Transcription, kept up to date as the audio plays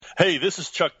Hey, this is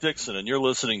Chuck Dixon, and you're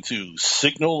listening to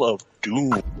Signal of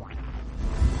Doom.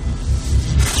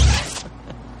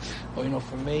 Well,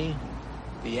 for me,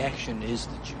 the action is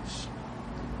the juice.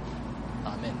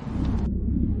 I'm in.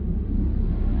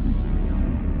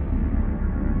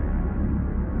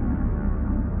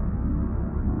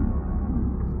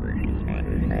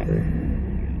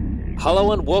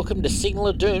 Hello and welcome to Signal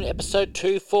of Doom, episode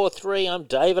 243. I'm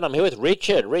David. I'm here with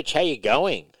Richard. Rich, how you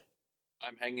going?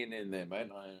 I'm hanging in there,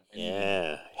 mate.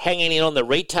 Hanging in on the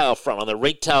retail front, on the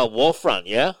retail war front,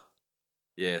 yeah?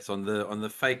 Yes, on the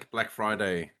fake Black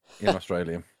Friday in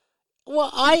Australia. Well,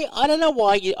 I don't know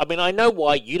why I know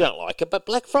why you don't like it, but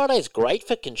Black Friday is great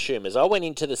for consumers. I went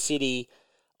into the city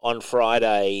on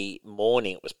Friday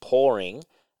morning. It was pouring.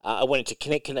 I went into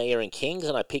Kinnikinea and Kings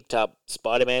and I picked up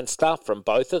Spider-Man stuff from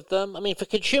both of them. I mean, for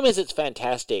consumers, it's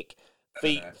fantastic.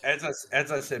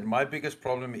 As I said, my biggest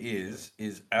problem is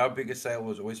our biggest sale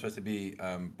was always supposed to be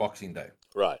Boxing Day.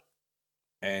 Right.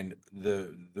 And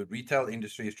the retail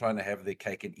industry is trying to have their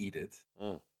cake and eat it.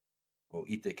 Or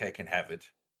eat their cake and have it,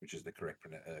 which is the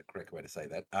correct way to say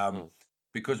that.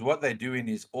 Because what they're doing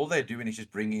is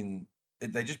just bringing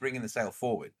the sale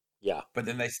forward. Yeah. But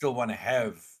then they still want to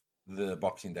have the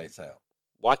Boxing Day sale.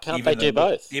 Why can't they do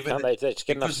both? Can't they just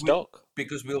get enough stock?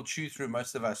 Because we'll chew through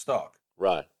most of our stock.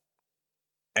 Right.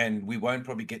 And we won't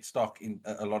probably get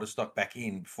a lot of stock back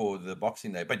in for the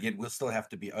Boxing Day, but yet we'll still have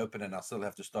to be open and I'll still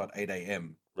have to start 8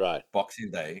 a.m. Right.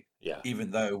 Boxing Day. Yeah.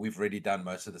 Even though we've already done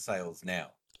most of the sales now.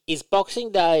 Is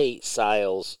Boxing Day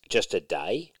sales just a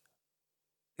day?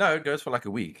 No, it goes for like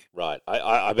a week. Right.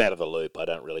 I'm out of the loop. I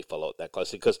don't really follow it that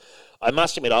closely because I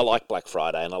must admit I like Black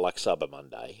Friday and I like Cyber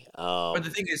Monday. But the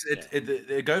thing is,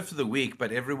 it goes for the week,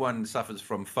 but everyone suffers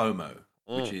from FOMO,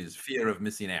 which is fear of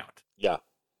missing out. Yeah.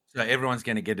 So everyone's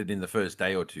going to get it in the first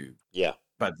day or two. Yeah.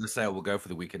 But the sale will go for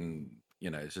the week and,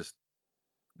 it's just,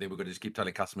 then we've got to just keep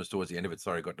telling customers towards the end of it,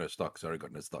 sorry, got no stock, sorry,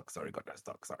 got no stock, sorry, got no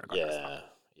stock, sorry, got no stock.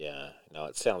 Yeah. No,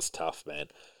 it sounds tough, man.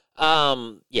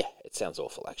 Yeah, it sounds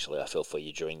awful, actually. I feel for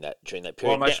you during that period.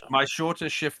 Well, my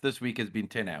shortest shift this week has been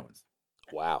 10 hours.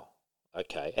 Wow.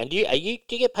 Okay. And do you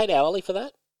get paid hourly for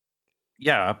that?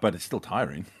 Yeah, but it's still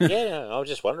tiring. Yeah, no, I was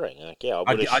just wondering.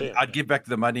 I'd give back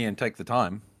the money and take the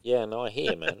time. Yeah, no, I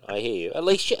hear you, man. I hear you. At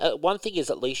least one thing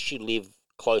is, at least you live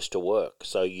close to work,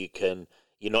 so you're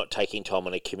not taking time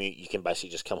on a commute. You can basically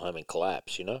just come home and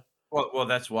collapse. Well,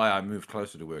 that's why I moved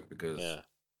closer to work because,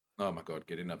 oh my god,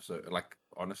 getting up so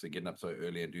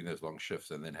early and doing those long shifts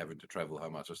and then having to travel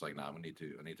home, I was just like, I need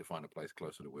to find a place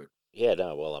closer to work. Yeah,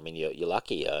 no, well, I mean, you're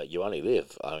lucky. You only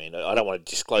live. I mean, I don't want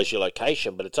to disclose your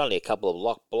location, but it's only a couple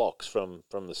of blocks from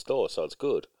the store, so it's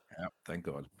good. Yeah, thank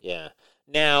God. Yeah.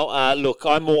 Now, look,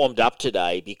 I'm warmed up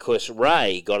today because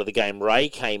Ray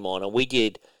came on and we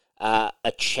did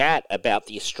a chat about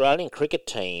the Australian cricket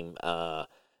team,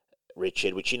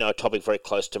 Richard, which a topic very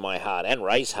close to my heart and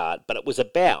Ray's heart, but it was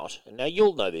about, now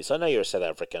you'll know this, I know you're a South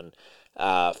African,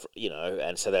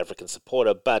 and South African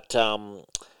supporter, but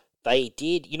they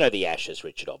did, the Ashes,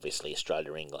 Richard, obviously,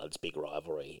 Australia-England's big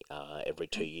rivalry every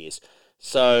 2 years.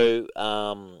 So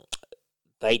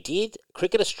they did,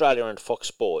 Cricket Australia and Fox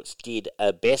Sports did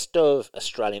a best of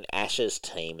Australian Ashes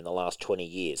team in the last 20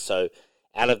 years. So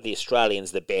out of the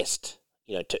Australians, the best,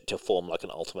 to form like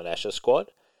an ultimate Ashes squad.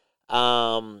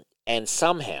 And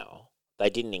somehow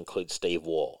they didn't include Steve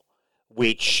Waugh,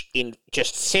 which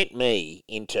just sent me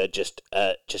into just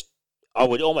I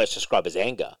would almost describe as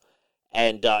anger.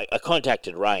 And I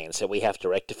contacted Ray and said, we have to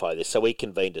rectify this. So we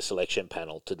convened a selection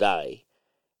panel today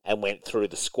and went through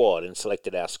the squad and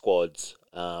selected our squads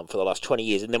for the last 20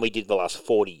 years. And then we did the last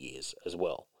 40 years as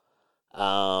well.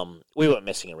 We weren't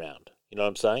messing around. You know what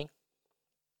I'm saying?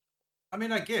 I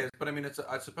mean, I guess, but I mean,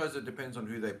 I suppose it depends on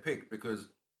who they pick because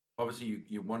obviously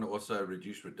you want to also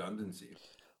reduce redundancy.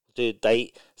 Dude,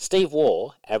 Steve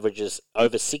Waugh averages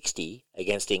over 60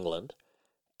 against England,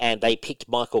 and they picked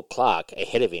Michael Clarke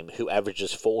ahead of him, who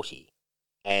averages 40,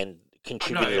 and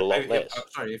contributed a lot less. I'm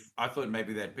sorry, I thought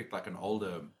maybe they'd picked like an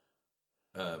older,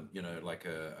 like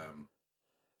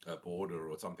a Border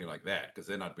or something like that, because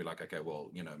then I'd be like, okay,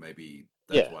 well, maybe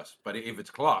that's why. But if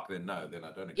it's Clarke, then no, then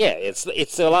I don't agree. Yeah, it's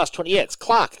the last 20. Yeah, it's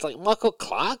Clarke. It's like Michael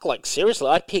Clarke. Like seriously,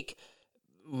 I'd pick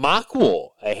Mark Waugh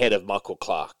ahead of Michael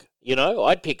Clarke.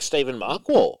 I'd pick Stephen Mark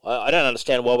Waugh. I don't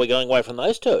understand why we're going away from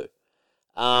those two.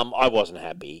 I wasn't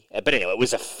happy. But anyway, it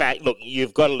was a fact. Look,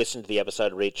 you've got to listen to the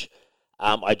episode, Rich.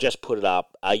 I just put it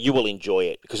up. You will enjoy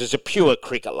it because it's a pure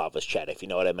cricket lovers chat, if you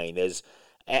know what I mean. There's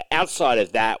outside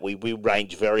of that, we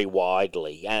range very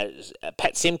widely.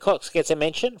 Pat Simcox gets a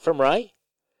mention from Ray.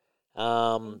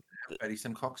 Paddy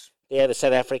Simcox. Yeah, the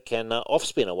South African off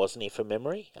spinner, wasn't he, from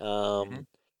memory?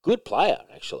 good player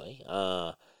actually.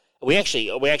 We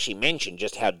actually mentioned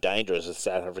just how dangerous the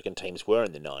South African teams were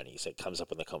in the 90s. It comes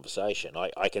up in the conversation.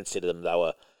 I consider them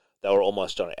they were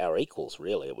almost on our equals.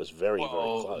 Really, it was very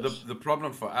close. The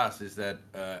problem for us is that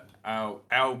our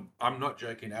I'm not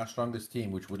joking. Our strongest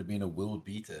team, which would have been a world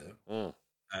beater,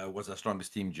 was our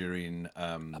strongest team during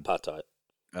apartheid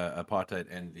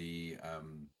and the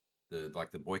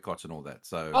boycotts and all that.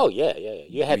 So yeah.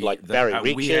 You had Barry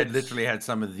Richards. We had literally had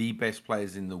some of the best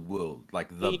players in the world, like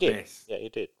the best. Yeah, you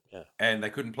did. Yeah, and they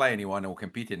couldn't play anyone or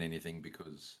compete in anything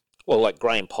because like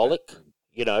Graham Pollock.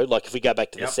 Like if we go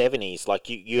back to the 70s, like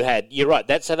you're right.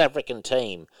 That South African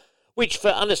team, which for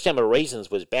understandable reasons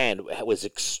was banned, was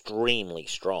extremely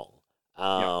strong.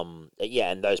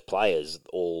 And those players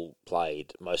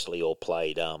mostly all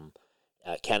played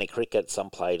county cricket. Some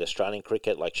played Australian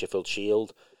cricket, like Sheffield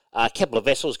Shield. Kepler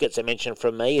Wessels gets a mention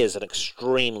from me as an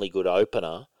extremely good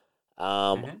opener.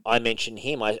 I mentioned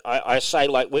him. I say,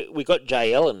 like, we got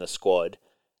JL in the squad.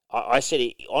 I said,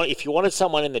 if you wanted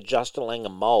someone in the Justin Langer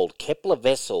mould, Kepler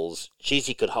Wessels,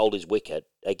 he could hold his wicket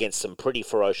against some pretty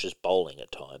ferocious bowling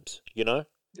at times,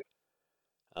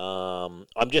 I'm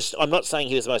not saying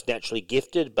he was the most naturally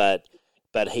gifted, but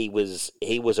he was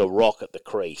a rock at the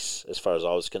crease as far as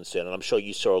I was concerned, and I'm sure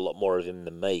you saw a lot more of him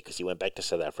than me because he went back to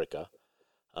South Africa.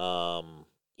 But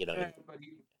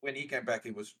when he came back,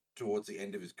 it was towards the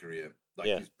end of his career.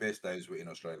 His best days were in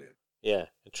Australia. Yeah,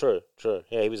 true.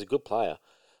 Yeah, he was a good player.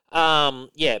 So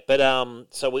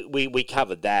we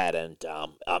covered that, and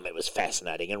it was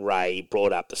fascinating. And Ray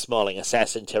brought up the smiling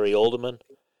assassin Terry Alderman.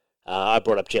 I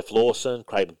brought up Jeff Lawson,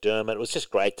 Craig McDermott. It was just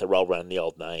great to roll around the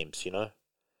old names,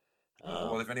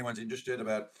 Well, if anyone's interested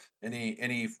about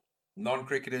any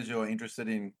non-cricketers who are interested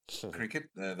in cricket,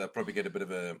 they'll probably get a bit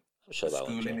of a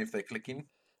schooling if they click in.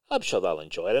 I'm sure they'll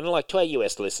enjoy it. And like to our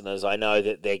US listeners, I know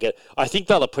that I think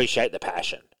they'll appreciate the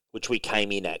passion which we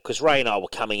came in at, because Ray and I were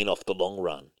coming in off the long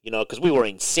run, because we were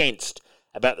incensed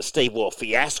about the Steve Waugh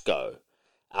fiasco.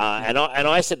 And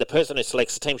I said the person who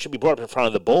selects the team should be brought up in front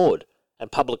of the board and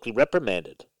publicly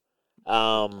reprimanded.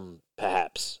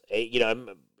 Perhaps. I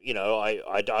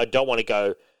don't want to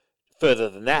go further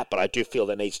than that, but I do feel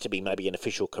there needs to be maybe an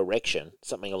official correction,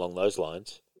 something along those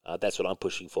lines. That's what I'm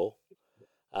pushing for.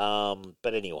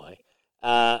 But anyway,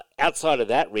 outside of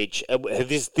that, Rich,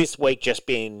 has this week just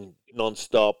been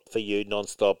non-stop for you,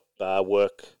 non-stop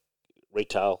work,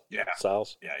 retail,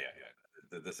 sales? Yeah.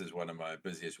 This is one of my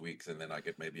busiest weeks, and then I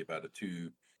get maybe about a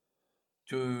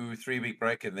 2-3 week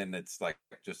break, and then it's like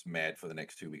just mad for the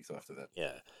next 2 weeks after that.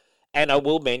 Yeah. And I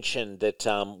will mention that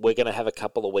we're going to have a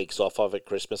couple of weeks off over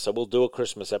Christmas, so we'll do a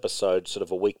Christmas episode sort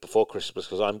of a week before Christmas,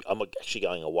 because I'm actually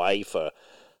going away for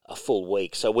a full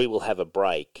week, so we will have a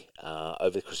break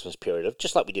over the Christmas period, of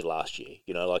just like we did last year,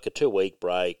 like a 2-week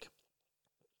break,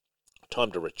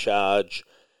 time to recharge,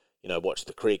 watch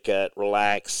the cricket,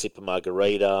 relax, sip a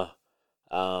margarita,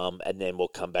 and then we'll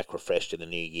come back refreshed in the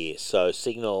new year. So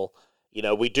Signal,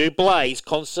 we do blaze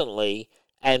constantly,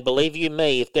 and believe you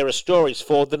me, if there are stories,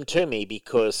 forward them to me,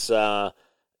 because,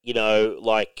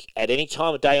 like at any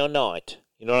time of day or night,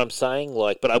 you know what I'm saying?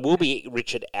 But I will be,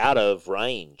 Richard, out of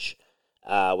range.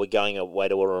 We're going away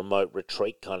to a remote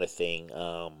retreat kind of thing,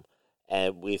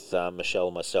 and with Michelle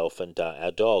and myself and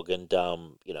our dog, and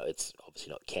it's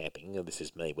obviously not camping. This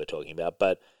is me we're talking about,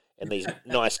 but in these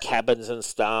nice cabins and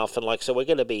stuff, and so we're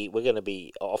gonna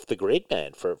be off the grid,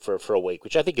 man, for a week,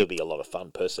 which I think would be a lot of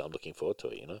fun. Personally, I'm looking forward to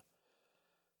it.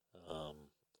 A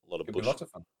lot of lots of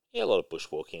fun. Yeah, a lot of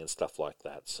bushwalking and stuff like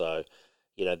that. So,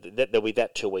 there'll be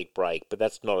that 2-week break, but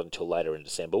that's not until later in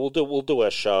December. We'll do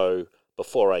our show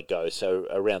before I go, so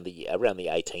around the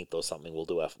 18th or something, we'll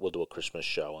do a Christmas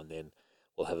show, and then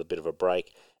we'll have a bit of a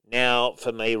break. Now,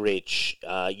 for me, Rich,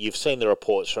 you've seen the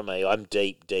reports from me. I'm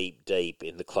deep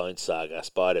in the Clone Saga,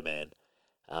 Spider-Man.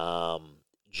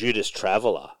 Judas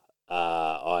Traveller,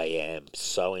 I am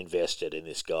so invested in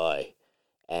this guy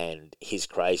and his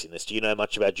craziness. Do you know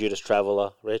much about Judas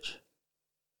Traveller, Rich?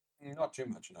 Not too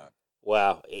much, no.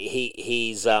 Wow,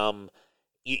 he's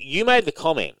you made the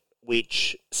comment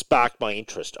which sparked my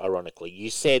interest, ironically. You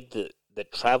said that the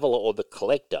Traveller or the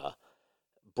Collector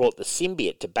brought the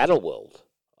symbiote to Battleworld,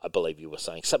 I believe you were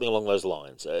saying. Something along those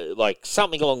lines.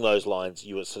 Something along those lines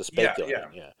you were sort of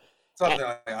speculating. Yeah. Something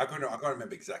I can't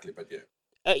remember exactly, but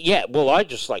yeah. Well, I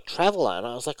just Traveller, and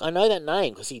I was like, I know that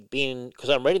name because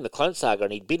I'm reading the Clone Saga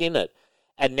and he'd been in it,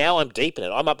 and now I'm deep in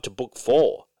it. I'm up to book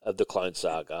 4 of the Clone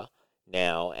Saga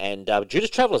now, and Judas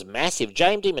Traveller's massive.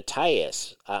 James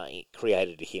DeMatteis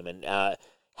created him and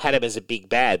had him as a big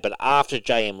bad, but after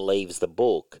JM leaves the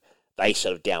book, they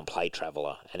sort of downplay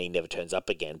Traveller, and he never turns up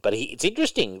again. But it's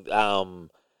interesting.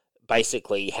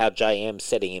 basically how JM's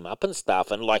setting him up and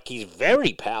stuff, and like he's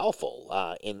very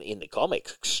powerful in the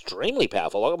comics, extremely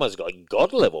powerful, like almost got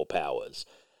god level powers.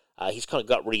 He's kind of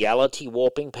got reality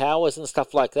warping powers and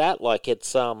stuff like that. Like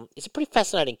it's a pretty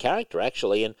fascinating character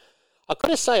actually, and I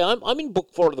gotta say I'm in book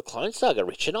 4 of the Clone Saga,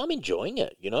 Richard. I'm enjoying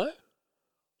it. You know.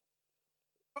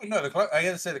 Oh, no, I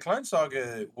gotta say the Clone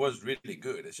Saga was really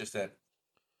good. It's just that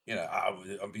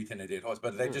I'm beating a dead horse,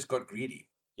 but they just got greedy.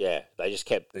 Yeah, they just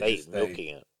kept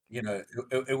milking it.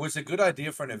 It was a good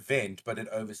idea for an event, but it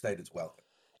overstayed its welcome.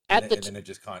 And then it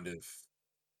just kind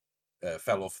of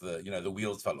fell off the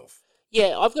wheels fell off.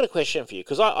 Yeah, I've got a question for you,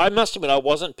 because I must admit I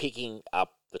wasn't picking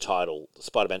up the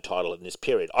Spider-Man title in this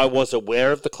period. I was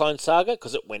aware of the Clone Saga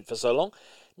because it went for so long.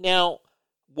 Now,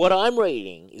 what I'm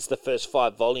reading is the first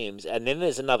 5 volumes, and then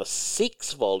there's another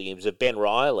 6 volumes of Ben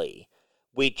Reilly,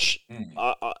 which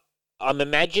I'm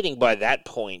imagining by that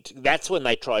point, that's when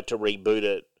they tried to reboot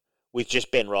it with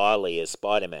just Ben Reilly as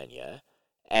Spider-Man, yeah?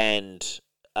 And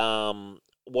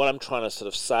what I'm trying to sort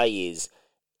of say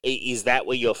is that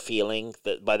where you're feeling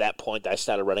that by that point they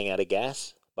started running out of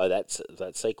gas, by that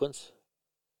sequence?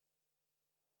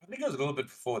 I think it was a little bit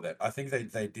before that. I think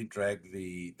they did drag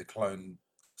the Clone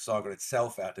Saga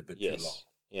itself out a bit too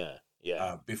long.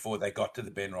 Yeah. Before they got to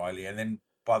the Ben Reilly, and then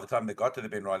by the time they got to the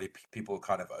Ben Reilly, people were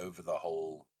kind of over the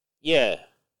whole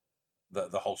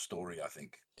the whole story, I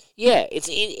think. Yeah,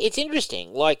 it's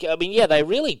interesting. Like, I mean, yeah, they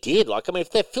really did. Like, I mean,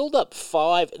 if they've filled up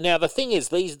 5... Now, the thing is,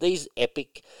 these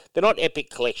epic... They're not epic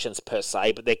collections per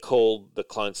se, but they're called the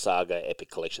Clone Saga Epic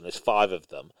Collection. There's 5 of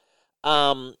them.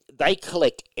 They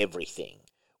collect everything,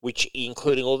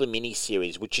 including all the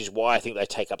mini-series, which is why I think they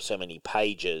take up so many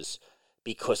pages,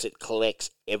 because it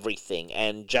collects everything.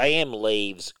 And JM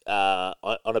leaves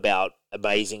on about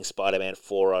Amazing Spider-Man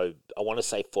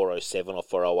 407 or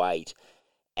 408,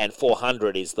 and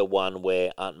 400 is the one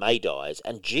where Aunt May dies.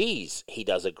 And geez, he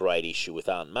does a great issue with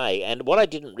Aunt May. And what I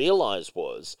didn't realise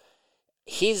was,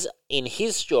 in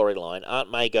his storyline, Aunt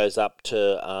May goes up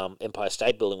to Empire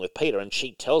State Building with Peter, and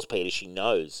she tells Peter she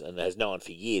knows and has known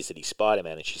for years that he's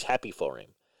Spider-Man, and she's happy for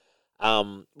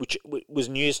him, which was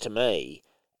news to me.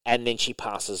 And then she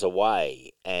passes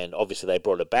away, and obviously they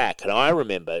brought her back. And I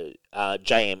remember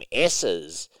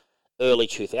JMS's early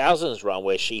 2000s run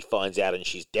where she finds out and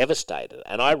she's devastated.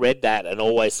 And I read that and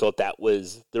always thought that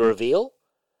was the reveal.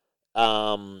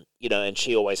 And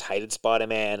she always hated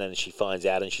Spider-Man, and she finds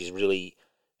out and she's really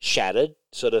shattered,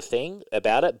 sort of thing,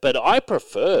 about it. But I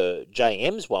prefer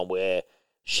JM's one where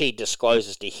she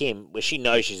discloses to him, where she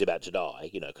knows she's about to die,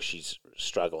 because she's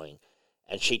struggling.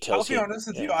 And she tells him... I'll be honest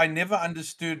with you, I never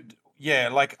understood... Yeah,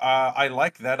 like, I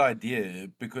like that idea,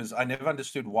 because I never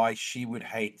understood why she would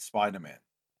hate Spider-Man.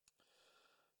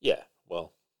 Yeah,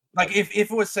 well... Like, if it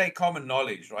was, say, common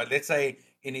knowledge, right? Let's say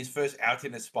in his first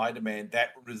outing as Spider-Man,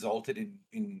 that resulted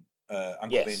in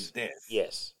Uncle Ben's death.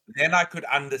 Yes. Then I could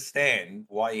understand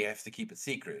why he has to keep it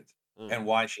secret, and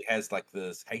why she has, like,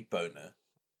 this hate boner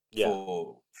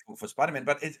for Spider-Man.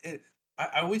 But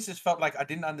I always just felt like I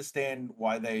didn't understand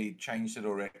why they changed it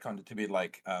or retconned it to be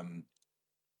like,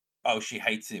 she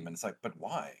hates him. And it's like, but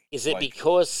why? Is it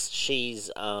because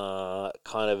she's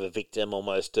kind of a victim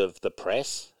almost of the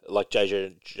press? Like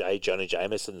J. Jonah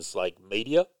Jameson's, like,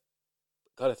 media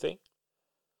kind of thing?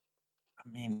 I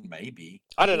mean, maybe.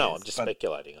 I don't know. I'm just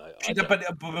speculating.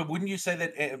 But wouldn't you say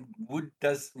that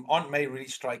does Aunt May really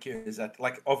strike you as that,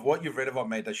 like, of what you've read of Aunt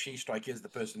May, does she strike you as the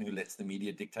person who lets the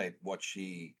media dictate what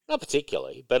she... Not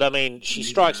particularly, but I mean, she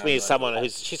strikes me as someone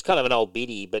she's kind of an old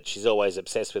biddy, but she's always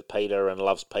obsessed with Peter and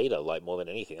loves Peter, like, more than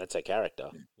anything. That's her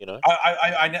character,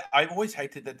 I always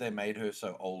hated that they made her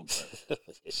so old.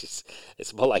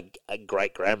 It's more like a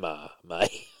great grandma,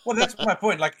 May. Well, that's my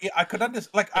point. Like, I could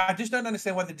understand. Like, I just don't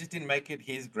understand why they just didn't make it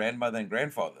his grandmother and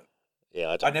grandfather.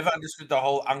 Yeah, I never understood the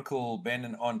whole Uncle Ben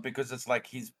and Aunt, because it's like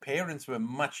his parents were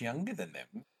much younger than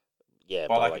them. Yeah,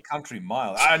 by like a country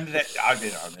mile. I'm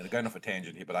going off a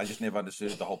tangent here, but I just never understood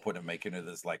the whole point of making her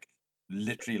this, like,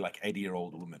 literally like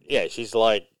 80-year-old woman. Yeah, she's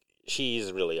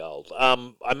really old.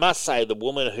 I must say the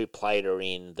woman who played her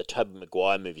in the Tobey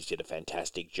Maguire movies did a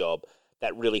fantastic job.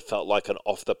 That really felt like an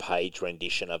off-the-page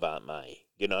rendition of Aunt May,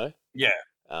 Yeah.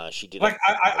 She did. Like,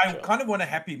 I kind of want a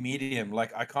happy medium.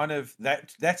 Like, I kind of...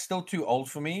 That's still too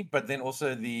old for me, but then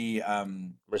also the...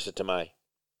 Marissa Tomei.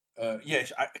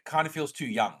 It kind of feels too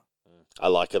young. I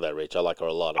like her, though, Rich. I like her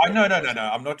a lot. No.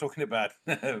 I'm not talking about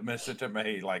Marissa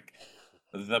Tomei, like,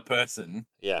 the person.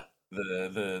 Yeah.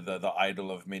 The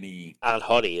idol of many... Aunt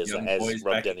Hottie, as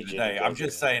Rob Downey Jr. I'm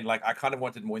just saying, like, I kind of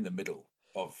wanted more in the middle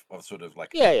of sort of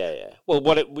like... Yeah. Well,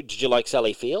 did you like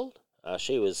Sally Field?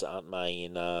 She was Aunt May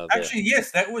in Actually,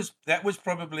 yes, that was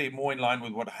probably more in line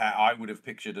with how I would have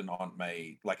pictured an Aunt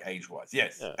May, like age-wise.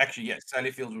 Yes, Yeah. actually, yes.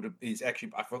 Sally Fields is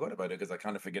actually. I forgot about her because I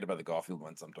kind of forget about the Garfield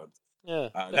one sometimes. Yeah,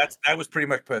 that was pretty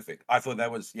much perfect. I thought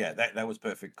that was that was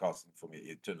perfect casting for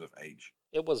me in terms of age.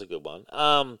 it was a good one.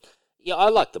 Yeah, I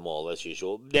like them all as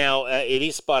usual. Now it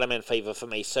is Spider-Man fever for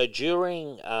me. So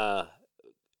during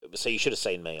so you should have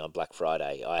seen me on Black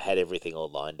Friday. I had everything all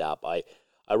lined up. I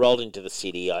rolled into the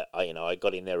city. I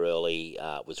got in there early.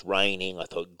 It was raining. I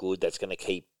thought, good, that's going to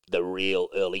keep the real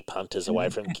early punters away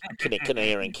from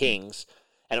Kinea and Kings.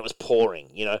 And it was pouring,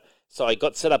 So I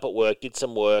got set up at work, did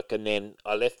some work, and then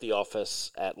I left the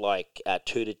office at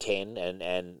 2 to 10.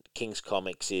 And King's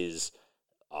Comics is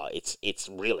it's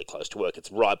really close to work.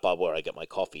 It's right by where I get my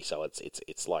coffee, so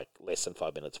it's like less than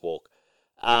 5 minutes walk.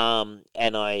 And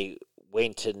I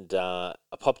went and I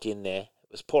popped in there.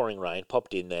 It was pouring rain.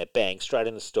 Popped in there, bang, straight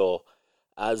in the store.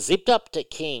 Zipped up to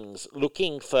King's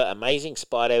looking for Amazing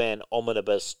Spider-Man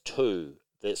Omnibus 2.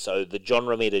 So the John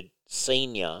Romita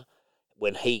Sr.,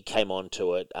 when he came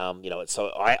onto it, so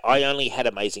I only had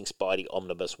Amazing Spidey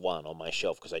Omnibus 1 on my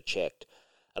shelf because I checked.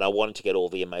 And I wanted to get all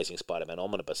the Amazing Spider-Man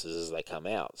omnibuses as they come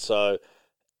out. So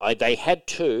they had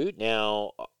 2.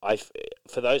 Now,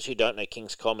 for those who don't know,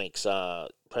 King's Comics,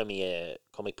 premier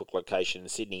comic book location in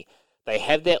Sydney, they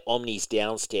have their Omnis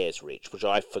downstairs, Rich, which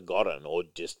I've forgotten or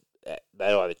just they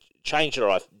either changed it or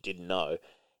I didn't know.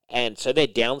 And so they're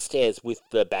downstairs with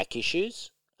the back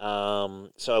issues. So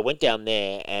I went down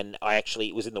there and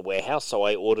it was in the warehouse, so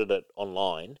I ordered it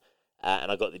online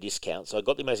and I got the discount. So I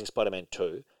got the Amazing Spider-Man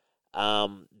 2.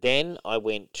 Then I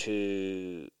went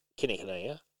to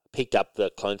Kinea, picked up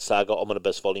the Clone Saga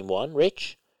Omnibus Volume 1,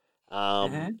 Rich,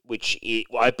 which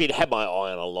I've had my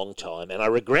eye on a long time, and I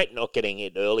regret not getting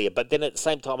it earlier, but then at the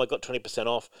same time I got 20%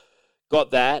 off,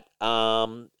 got that.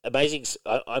 Amazing.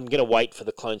 I'm going to wait for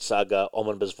the Clone Saga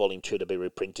Omnibus Volume 2 to be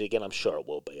reprinted again. I'm sure it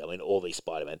will be. I mean, all these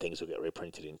Spider-Man things will get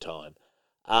reprinted in time.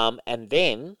 And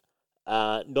then,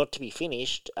 not to be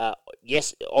finished,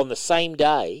 yes, on the same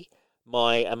day,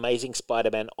 my Amazing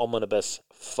Spider-Man Omnibus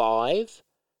 5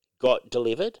 got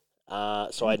delivered.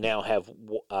 So I now have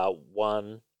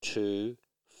 1, 2,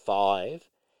 5.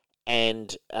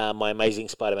 And my Amazing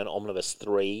Spider-Man Omnibus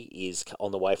 3 is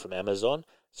on the way from Amazon.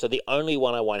 So the only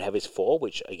one I won't have is 4,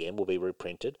 which, again, will be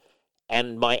reprinted.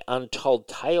 And my Untold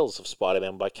Tales of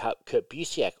Spider-Man by Kurt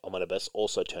Busiek Omnibus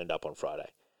also turned up on Friday.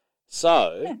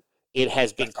 So it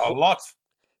has been... That's a lot.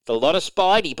 It's a lot of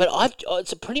Spidey, but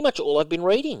it's pretty much all I've been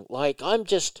reading.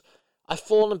 I've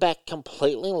fallen back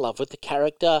completely in love with the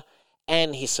character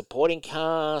and his supporting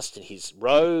cast and his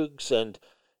rogues and,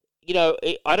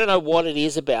 I don't know what it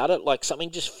is about it. Like, something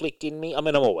just flicked in me. I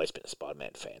mean, I've always been a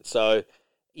Spider-Man fan. So,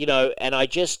 and I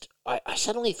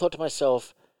suddenly thought to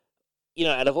myself,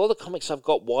 out of all the comics I've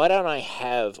got, why don't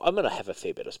I'm going to have a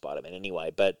fair bit of Spider-Man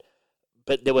anyway, but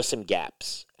there were some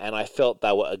gaps, and I felt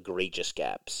they were egregious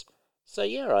gaps. So,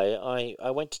 yeah,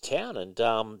 I went to town, and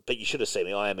but you should have seen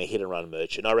me. I am a hit-and-run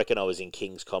merchant. I reckon I was in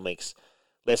King's Comics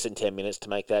less than 10 minutes to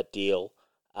make that deal.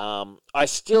 I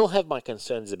still have my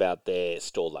concerns about their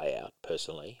store layout,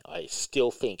 personally. I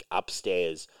still think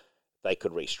upstairs they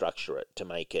could restructure it to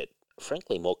make it,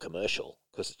 frankly, more commercial,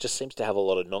 because it just seems to have a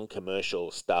lot of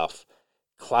non-commercial stuff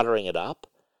cluttering it up.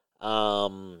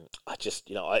 For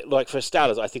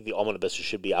starters, I think the omnibuses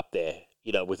should be up there,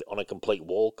 on a complete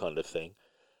wall kind of thing.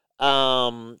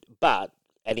 But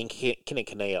and in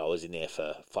Kinea, I was in there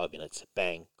for 5 minutes.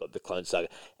 Bang, got the Clone Saga.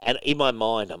 And in my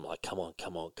mind, I'm like, come on,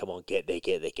 get there.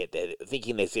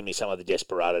 Thinking there's going to be some other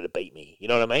desperado to beat me. You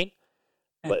know what I mean?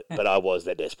 But I was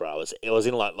that desperado. It was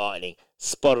in like lightning,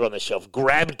 spotted on the shelf,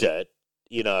 grabbed it,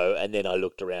 and then I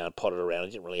looked around, potted around. I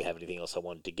didn't really have anything else I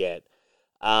wanted to get.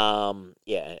 And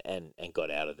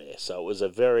got out of there. So it was a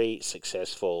very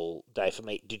successful day for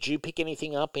me. Did you pick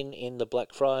anything up in the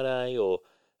Black Friday? Or,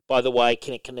 by the way,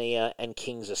 Kinea and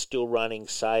Kings are still running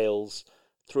sales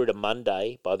through to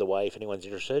Monday, by the way, if anyone's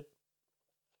interested.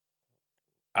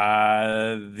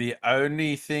 The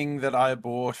only thing that I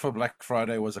bought for Black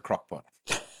Friday was a crock pot.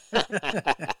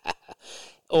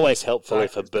 Always helpful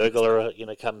if a burglar,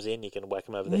 comes in, you can whack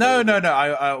him over the head. No.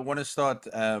 I want to start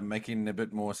making a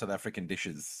bit more South African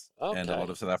dishes. Okay. And a lot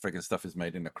of South African stuff is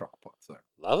made in a crock pot. So.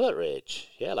 Love it, Rich.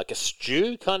 Yeah, like a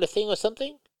stew kind of thing or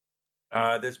something?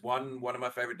 There's one of my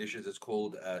favorite dishes. It's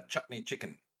called chutney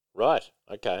chicken. Right,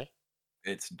 okay.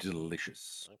 It's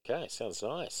delicious. Okay, sounds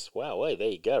nice. Wow, well, there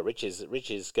you go. Rich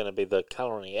is going to be the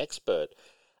culinary expert.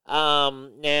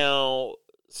 Now,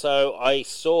 so I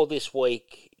saw this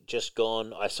week, just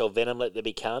gone, I saw Venom Let There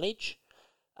Be Carnage.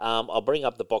 I'll bring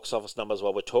up the box office numbers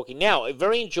while we're talking. Now, a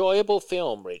very enjoyable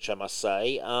film, Rich, I must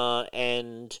say,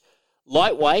 and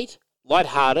lightweight,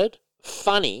 lighthearted,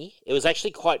 funny. It was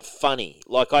actually quite funny.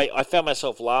 Like I found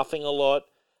myself laughing a lot.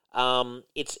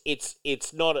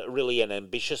 It's not really an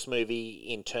ambitious movie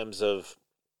in terms of,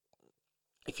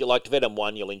 if you liked Venom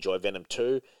 1, you'll enjoy Venom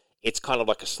 2. It's kind of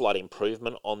like a slight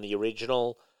improvement on the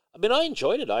original. I mean, I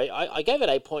enjoyed it. I gave it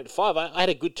 8.5. I had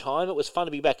a good time. It was fun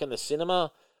to be back in the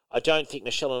cinema. I don't think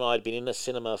Michelle and I had been in the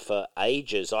cinema for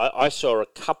ages. I saw a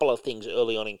couple of things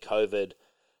early on in COVID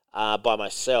by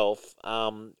myself.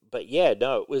 But yeah,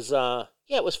 no, it was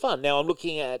fun. Now I'm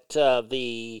looking at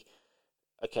looking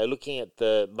at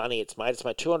the money it's made. It's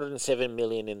made $207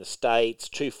 million in the States,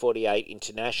 $248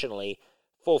 internationally,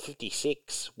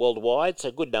 $456 worldwide.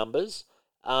 So good numbers.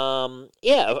 A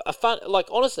fun, like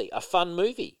honestly, a fun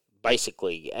movie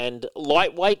basically, and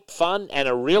lightweight fun, and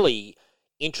a really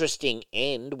interesting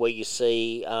end where you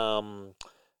see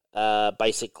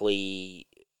basically,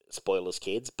 spoilers,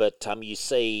 kids, but you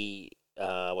see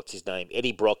what's his name,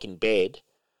 Eddie Brock in bed,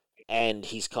 and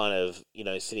he's kind of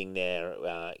sitting there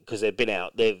because they've been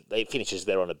out. They finishes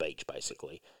there on a beach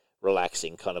basically,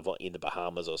 relaxing, kind of in the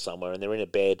Bahamas or somewhere, and they're in a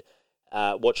bed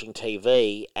watching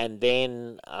TV, and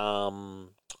then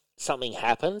something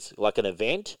happens, like an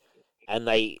event, and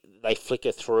they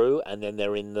flicker through, and then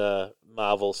they're in the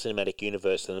Marvel Cinematic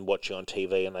Universe, and then watching on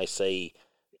TV, and they see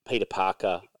Peter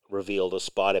Parker revealed as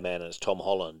Spider-Man, and it's Tom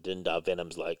Holland, and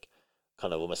Venom's like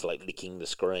kind of almost like licking the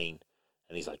screen,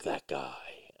 and he's like, that guy.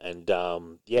 And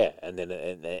and then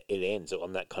it ends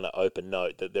on that kind of open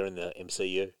note that they're in the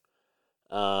MCU.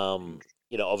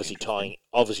 Obviously tying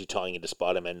into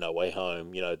Spider-Man No Way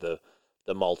Home.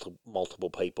 The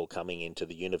multiple people coming into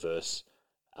the universe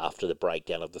after the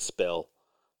breakdown of the spell,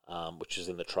 which is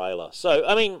in the trailer. So,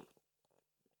 I mean,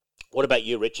 what about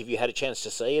you, Rich? Have you had a chance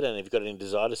to see it, and have you got any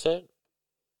desire to see it?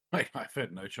 Mate, I've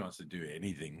had no chance to do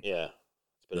anything. Yeah, it's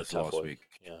been this a tough last week.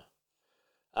 Yeah,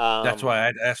 that's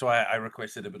why I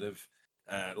requested a bit of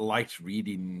light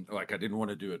reading. Like I didn't want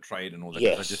to do a trade and all that.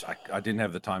 Yes. I didn't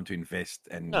have the time to invest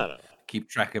and No. keep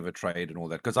track of a trade and all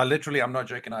that. Because I'm not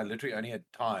joking. I literally only had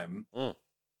time.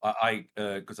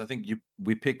 Because I think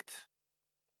we picked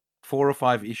 4 or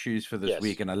 5 issues for this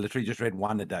week, and I literally just read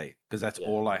one a day because that's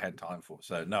all I had time for.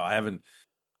 So no, I haven't.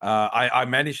 I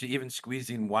managed to even squeeze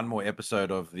in one more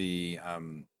episode of the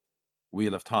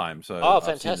Wheel of Time. So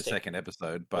fantastic. I've seen the second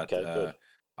episode, but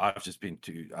I've just been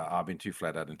I've been too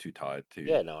flat out and too tired to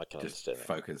I can just understand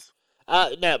focus.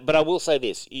 Now, but I will say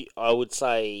this. I would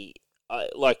say,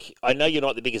 I know you're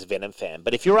not the biggest Venom fan,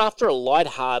 but if you're after a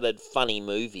light-hearted, funny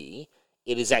movie,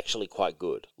 it is actually quite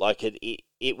good. Like,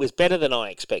 it was better than I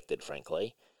expected,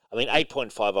 frankly. I mean,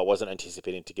 8.5, I wasn't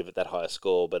anticipating to give it that high a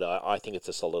score, but I think it's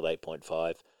a solid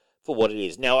 8.5 for what it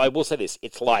is. Now, I will say this.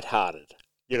 It's light-hearted,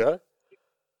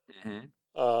 Mm-hmm.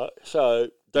 So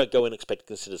don't go in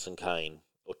expecting Citizen Kane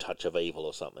or Touch of Evil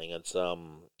or something. It's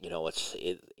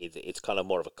it's kind of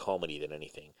more of a comedy than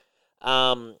anything.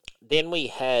 Then we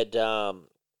had the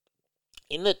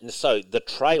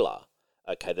trailer,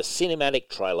 the cinematic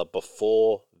trailer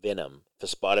before Venom for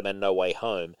Spider-Man No Way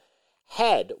Home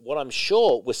had what I'm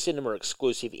sure were cinema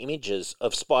exclusive images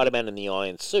of Spider-Man in the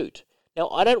iron suit. Now,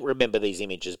 I don't remember these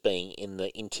images being in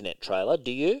the internet trailer.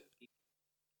 Do you?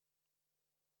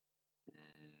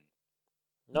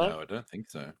 No, I don't think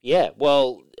so. Yeah,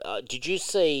 well, did you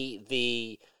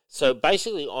see so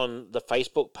basically on the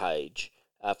Facebook page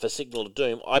for Signal of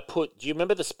Doom, do you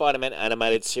remember the Spider-Man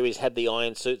animated series had the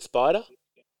Iron Suit Spider?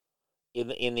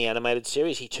 In the animated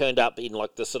series, he turned up in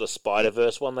like the sort of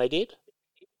Spider-Verse one they did.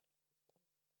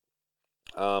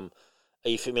 Are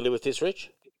you familiar with this,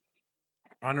 Rich?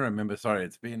 I don't remember. Sorry,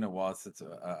 it's been a while since.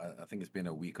 I think it's been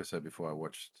a week or so before I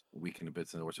watched a week and a bit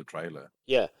since I watched the trailer.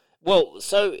 Yeah. Well,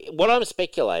 so what I'm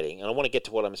speculating, and I want to get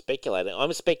to what I'm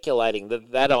speculating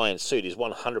that iron suit is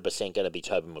 100% going to be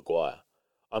Tobey Maguire.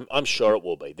 I'm sure it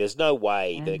will be. There's no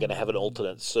way they're going to have an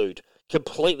alternate suit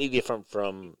completely different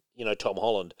from Tom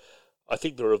Holland. I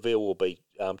think the reveal will be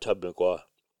Tobey Maguire.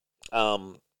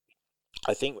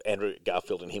 I think Andrew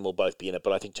Garfield and him will both be in it,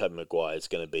 but I think Tobey Maguire is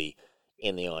going to be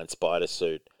in the Iron Spider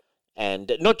suit.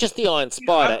 And not just the Iron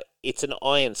Spider, it's an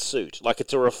iron suit. Like,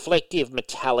 it's a reflective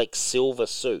metallic silver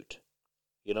suit.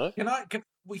 Well,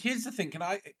 here's the thing.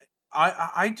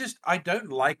 I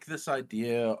don't like this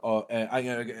idea of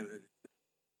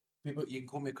people, you can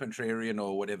call me contrarian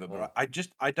or whatever, but I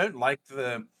don't like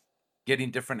the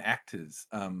getting different actors,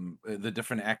 the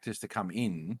different actors to come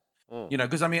in.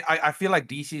 Because I feel like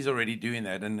DC's already doing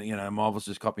that, and Marvel's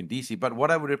just copying DC. But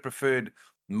what I would have preferred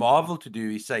Marvel to do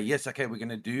is say, yes, okay, we're going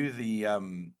to do the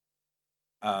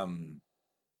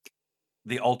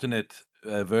the alternate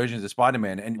versions of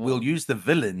Spider-Man, and we'll use the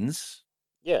villains,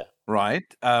 right,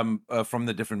 from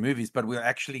the different movies, but we'll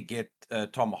actually get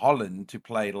Tom Holland to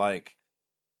play like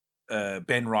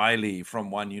Ben Reilly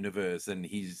from one universe, and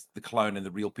he's the clone, and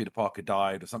the real Peter Parker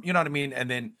died or something. You know what I mean? And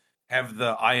then have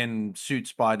the Iron Suit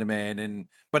Spider-Man,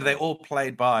 but they all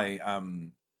played by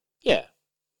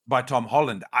by Tom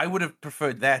Holland. I would have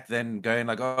preferred that than going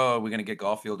like, oh, we're going to get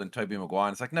Garfield and Tobey Maguire.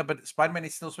 And it's like, no, but Spider-Man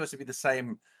is still supposed to be the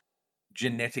same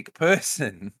genetic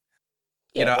person.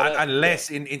 Unless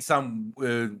in some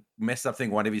messed up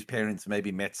thing, one of his parents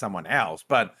maybe met someone else,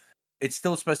 but it's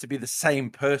still supposed to be the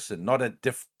same person, not a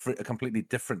completely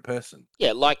different person.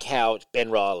 Yeah, like how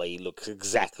Ben Reilly looks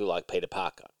exactly like Peter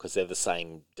Parker because they're the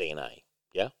same DNA.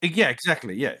 Yeah. Yeah,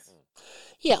 exactly. Yes.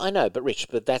 Yeah, I know, but Rich,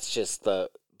 that's just the.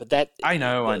 But that I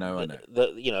know.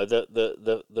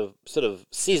 The sort of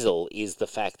sizzle is the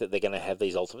fact that they're going to have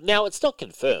these ultimate. Now it's not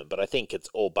confirmed, but I think it's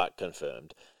all but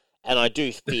confirmed, and I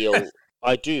do feel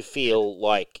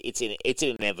like it's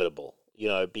inevitable,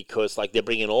 because like they're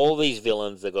bringing all these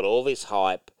villains, they've got all this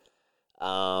hype,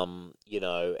 and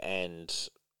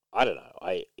I don't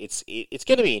know, it's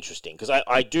going to be interesting because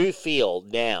I do feel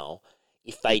now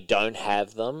if they don't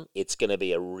have them, it's going to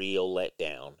be a real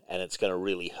letdown, and it's going to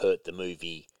really hurt the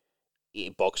movie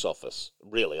box office.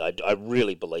 Really, I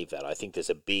really believe that. I think there's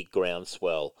a big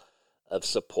groundswell of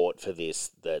support for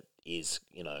this that is,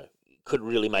 could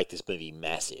really make this movie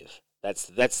massive. That's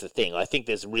the thing. I think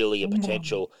there's really a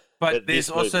potential. But there's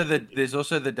also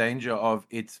the danger of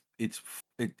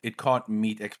it can't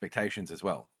meet expectations as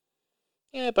well.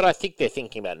 Yeah, but I think they're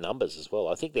thinking about numbers as well.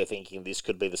 I think they're thinking this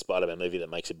could be the Spider-Man movie that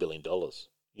makes $1 billion.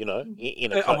 In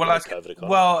a COVID economy.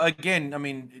 Well, again, I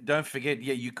mean, don't forget.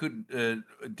 Yeah, you could.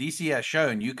 DC has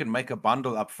shown you can make a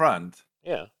bundle up front.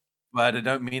 Yeah, but it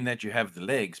don't mean that you have the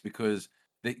legs because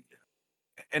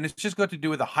and it's just got to do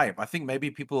with the hype. I think maybe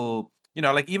people,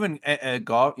 like even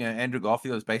Andrew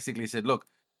Garfield has basically said, look,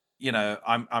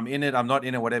 I'm in it, I'm not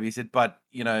in it, whatever he said, but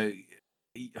he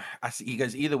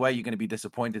goes, either way you're going to be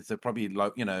disappointed. So probably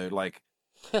like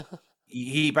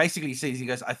he basically says, he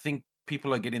goes, I think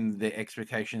people are getting their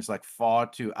expectations like far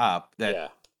too up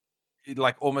that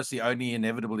like almost the only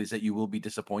inevitable is that you will be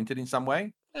disappointed in some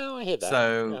way. Oh, I hear that.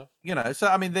 So so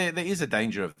I mean, there is a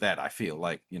danger of that. I feel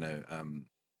like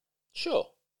Sure.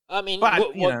 I mean,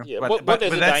 but but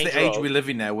that's the age we live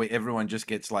in now, where everyone just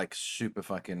gets like super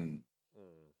fucking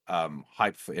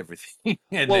hyped for everything.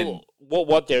 And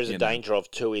what there's a danger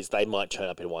of too is they might turn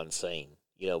up in one scene.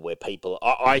 Where people,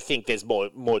 I think there's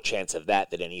more chance of that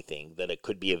than anything, that it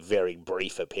could be a very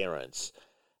brief appearance.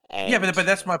 And, but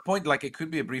that's my point. Like, it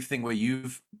could be a brief thing where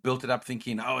you've built it up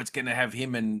thinking, oh, it's going to have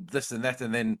him and this and that,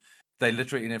 and then they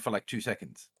literally in it for like 2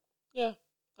 seconds. Yeah,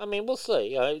 I mean, we'll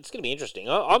see. It's going to be interesting.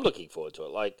 I'm looking forward to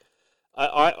it. Like,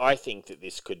 I think that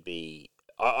this could be.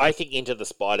 I think Into the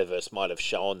Spider-Verse might have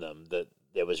shown them that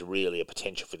there was really a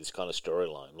potential for this kind of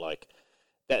storyline. Like.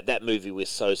 That movie was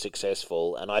so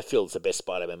successful, and I feel it's the best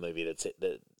Spider-Man movie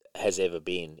that has ever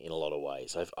been in a lot of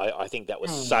ways. I think that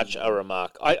was such a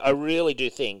I really do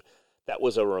think that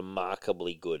was a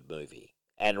remarkably good movie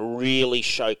and really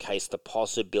showcased the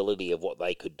possibility of what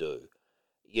they could do,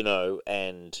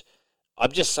 and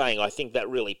I'm just saying I think that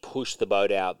really pushed the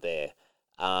boat out there.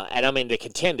 And I mean, the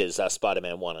contenders are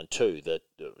Spider-Man 1 and 2,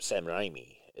 Sam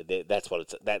Raimi. That's what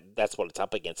it's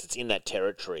up against. It's in that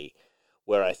territory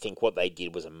where I think what they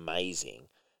did was amazing,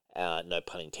 no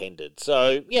pun intended.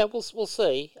 So, yeah, we'll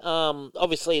see.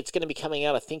 Obviously, it's going to be coming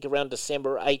out, I think, around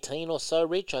December 18 or so,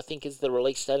 Rich, I think is the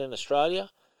release date in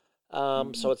Australia. So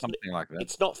it's something like that.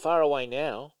 It's not far away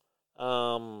now.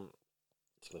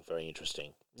 It's going to be very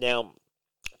interesting. Now,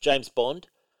 James Bond,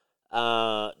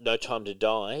 No Time to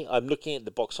Die. I'm looking at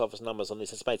the box office numbers on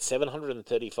this. It's made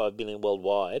 $735 million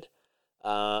worldwide.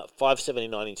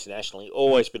 579 internationally,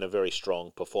 always been a very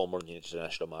strong performer in the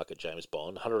international market, James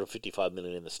Bond. 155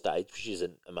 million in the States, which is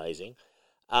amazing.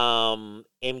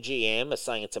 MGM are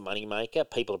saying it's a moneymaker.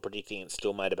 People are predicting it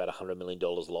still made about $100 million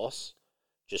loss,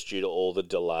 just due to all the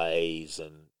delays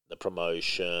and the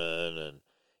promotion. And,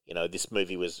 this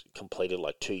movie was completed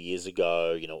like 2 years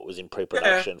ago. It was in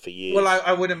pre-production for years. Well,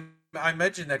 I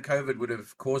imagine that COVID would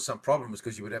have caused some problems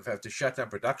because you would have to shut down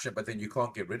production, but then you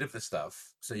can't get rid of the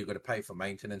stuff, so you've got to pay for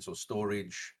maintenance or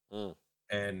storage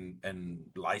and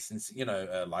license,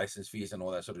 license fees and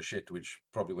all that sort of shit, which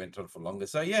probably went on for longer.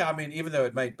 So yeah, I mean, even though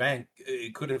it made bank,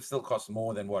 it could have still cost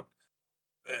more than what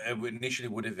it initially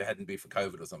would have if it hadn't been for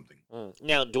COVID or something.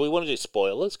 Now, do we want to do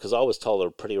spoilers? Because I was told a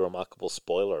pretty remarkable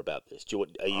spoiler about this.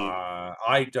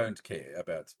 I don't care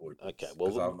about spoilers. Okay,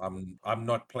 well, I'm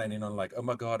not planning on like, oh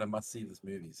my god, I must see this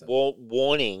movie. So. Well,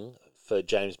 warning for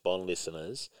James Bond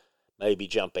listeners: maybe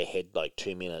jump ahead like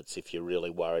 2 minutes if you're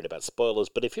really worried about spoilers.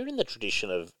 But if you're in the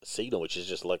tradition of Signal, which is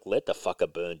just like, let the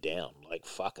fucker burn down, like,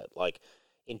 fuck it, like,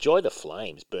 enjoy the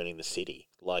flames burning the city,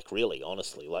 like, really,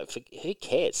 honestly, like, who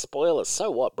cares? Spoilers, so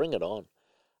what? Bring it on.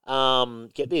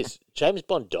 Get this, James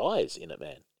Bond dies in it,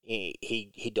 man.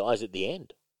 He dies at the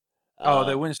end. Oh,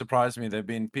 that wouldn't surprise me.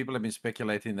 People have been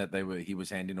speculating that he was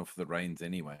handing off the reins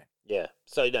anyway. Yeah,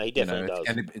 so no, he definitely does.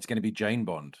 It's going to be Jane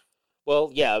Bond.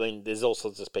 Well, yeah, I mean, there's all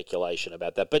sorts of speculation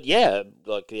about that, but yeah,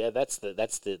 like, yeah, that's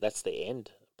the end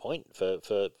point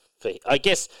for. I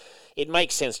guess it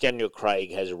makes sense. Daniel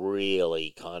Craig has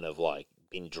really kind of like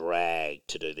been dragged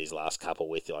to do these last couple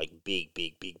with like big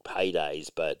paydays,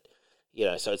 but you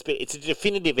know, so it's a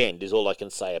definitive end is all I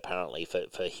can say apparently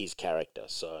for his character.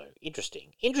 So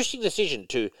interesting decision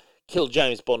to kill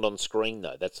James Bond on screen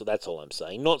though. That's all I'm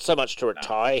saying. Not so much to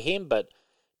retire him, but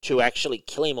to actually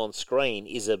kill him on screen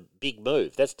is a big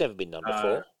move. That's never been done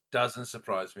before. Doesn't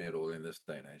surprise me at all in this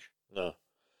day and age. No.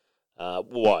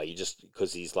 Why? You just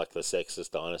because he's like the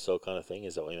sexist dinosaur kind of thing?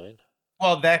 Is that what you mean?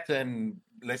 Well, that and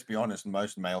let's be honest,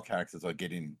 most male characters are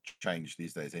getting changed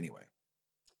these days anyway.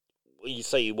 You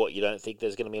say what? You don't think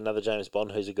there's going to be another James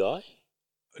Bond who's a guy?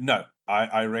 No,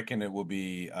 I reckon it will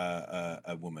be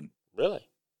a woman. Really?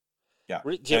 Yeah,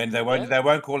 and they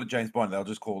won't call it James Bond. They'll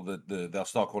just call they'll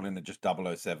start calling it just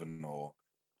 007 or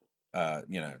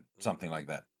something like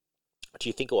that. Do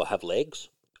you think it will have legs?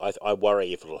 I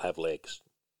worry if it'll have legs.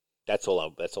 That's all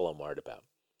I'm worried about.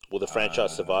 Will the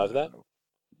franchise survive that?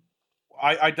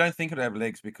 I don't think it'll have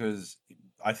legs because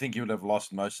I think you would have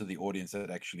lost most of the audience that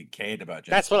actually cared about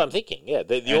James That's Bond. what I'm thinking. Yeah,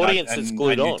 the audience is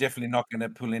glued on. You're definitely not going to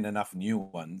pull in enough new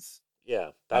ones.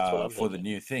 Yeah, that's what I'm for the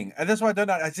new thing, and that's why I don't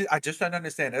know. I just don't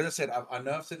understand. As I said, I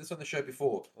know I've said this on the show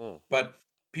before, but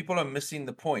people are missing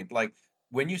the point. Like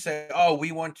when you say, "Oh,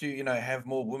 we want to, have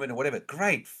more women or whatever,"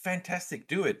 great, fantastic,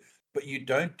 do it. But you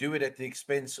don't do it at the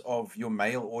expense of your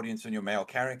male audience and your male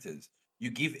characters. You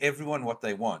give everyone what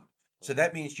they want. So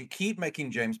that means you keep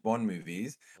making James Bond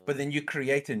movies, but then you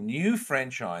create a new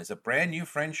franchise, a brand new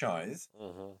franchise.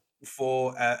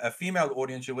 For a female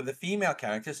audience with a female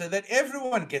character, so that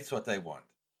everyone gets what they want.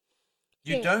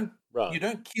 You don't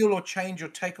kill or change or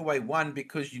take away one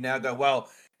because you now go,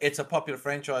 well, it's a popular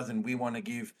franchise and we want to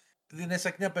give. Then it's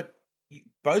like, no, but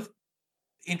both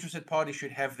interested parties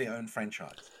should have their own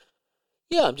franchise.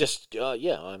 Yeah, I'm just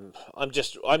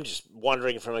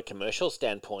wondering from a commercial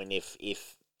standpoint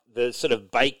if the sort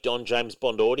of baked on James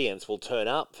Bond audience will turn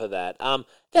up for that.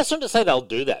 That's not to say they'll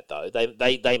do that though.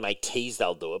 They may tease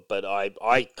they'll do it, but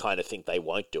I kind of think they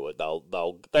won't do it.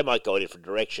 They might go a different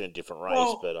direction, a different race.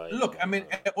 Well, but I mean,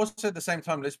 also at the same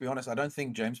time, let's be honest. I don't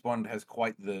think James Bond has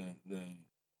quite the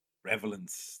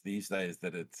relevance these days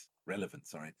that it's relevant.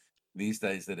 Sorry, these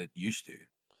days that it used to.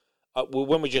 Well,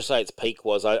 when we just say its peak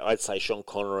was, I'd say Sean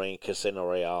Connery and Casino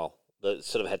Royale that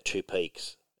sort of had two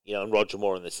peaks. And Roger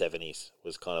Moore in the 70s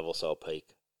was kind of also a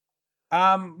peak.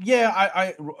 Roger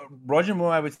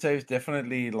Moore, I would say, is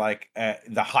definitely like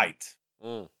the height.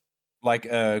 Like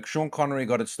Sean Connery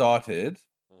got it started.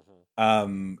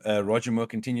 Roger Moore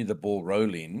continued the ball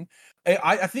rolling.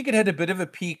 I think it had a bit of a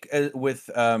peak with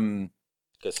Casino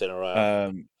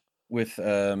Royale.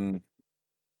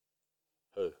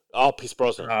 Who? Oh, Pierce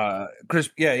Brosnan. Pierce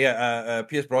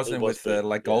Brosnan with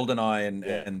like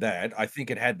GoldenEye and that. I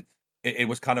think it had. It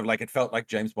was kind of like it felt like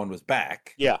James Bond was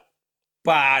back. Yeah.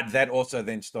 But that also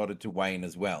then started to wane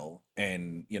as well.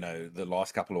 And, the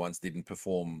last couple of ones didn't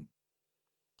perform.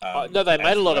 No, they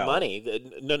made a lot of money.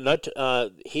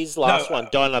 His last one,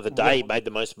 Die Another Day, made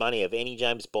the most money of any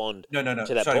James Bond. No.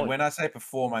 To that Sorry, point. when I say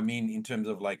perform, I mean in terms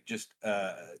of like just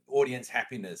audience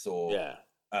happiness or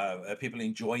people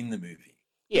enjoying the movie.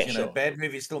 Yeah, sure. Bad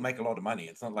movies still make a lot of money.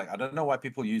 It's not like, I don't know why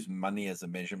people use money as a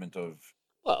measurement of.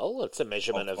 Well, it's a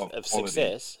measurement of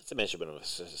success. It's a measurement of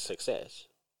success.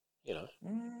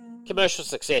 Commercial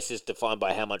success is defined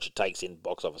by how much it takes in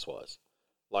box office wise.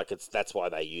 Like that's why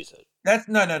they use it. That's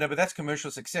no, but that's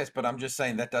commercial success. But I'm just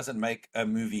saying that doesn't make a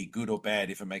movie good or bad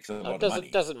if it makes a lot of money.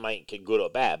 It doesn't make it good or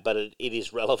bad, but it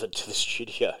is relevant to the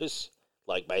studios.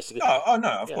 Like basically.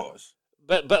 Of course.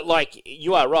 But like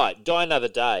you are right. Die Another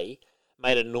Day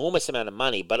made an enormous amount of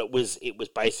money, but it was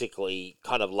basically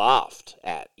kind of laughed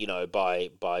at,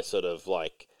 by sort of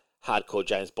like hardcore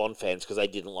James Bond fans because they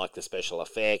didn't like the special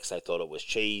effects, they thought it was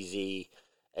cheesy,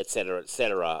 etc.,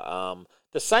 etc.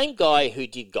 The same guy who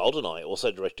did GoldenEye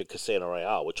also directed Casino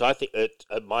Royale, which I think are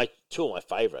two of my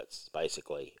favorites,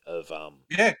 basically. Of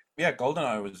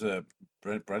GoldenEye was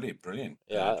brilliant.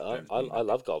 Yeah, I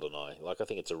love GoldenEye. Like I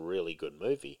think it's a really good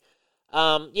movie.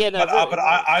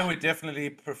 I would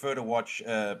definitely prefer to watch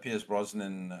Pierce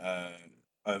Brosnan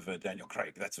over Daniel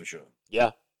Craig. That's for sure.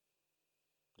 Yeah.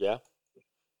 Yeah.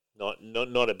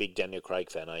 Not a big Daniel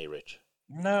Craig fan, are you, Rich?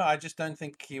 No, I just don't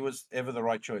think he was ever the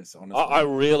right choice. Honestly, I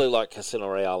really like Casino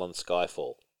Royale and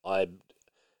Skyfall.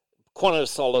 Quantum of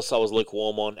Solace I was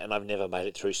lukewarm on, and I've never made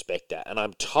it through Spectre. And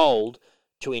I'm told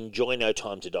to enjoy No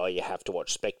Time to Die, you have to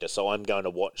watch Spectre. So I'm going to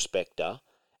watch Spectre,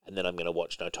 and then I'm going to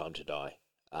watch No Time to Die.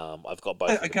 I've got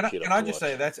both. Can I just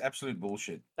say that's absolute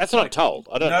bullshit? That's what I'm told.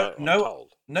 I don't know.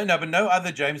 But no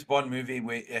other James Bond movie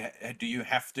where do you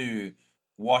have to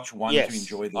watch one to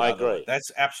enjoy the other? I agree.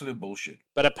 That's absolute bullshit.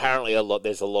 But apparently,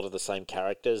 there's a lot of the same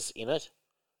characters in it.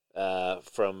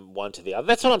 From one to the other.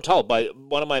 That's what I'm told by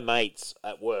one of my mates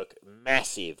at work.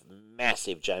 Massive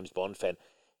James Bond fan.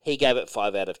 He gave it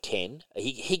 5 out of 10.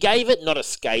 He gave it not a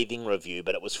scathing review,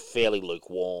 but it was fairly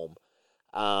lukewarm.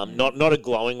 Not a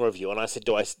glowing review. And I said,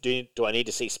 do I need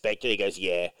to see Spectre? He goes,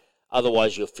 yeah.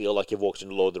 Otherwise, you'll feel like you've walked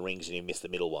into Lord of the Rings and you missed the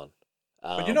middle one.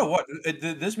 But you know what?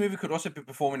 This movie could also be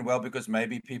performing well because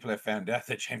maybe people have found out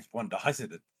that James Bond dies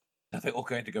in it. They're all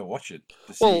going to go watch it.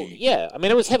 Well, yeah. I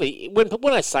mean, it was heavy.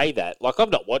 When I say that, like,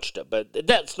 I've not watched it, but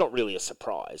that's not really a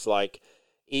surprise. Like,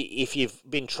 if you've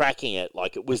been tracking it,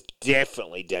 like, it was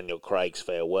definitely Daniel Craig's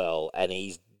farewell, and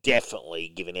he's definitely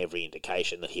given every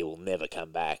indication that he will never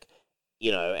come back.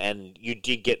 You know, and you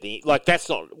did get that's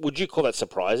not... Would you call that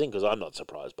surprising? Because I'm not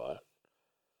surprised by it.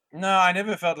 No, I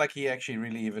never felt like he actually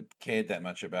really even cared that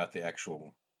much about the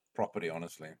actual property,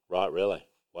 honestly. Right, really?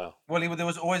 Wow. Well, there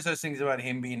was always those things about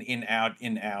him being in,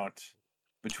 out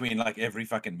between, like, every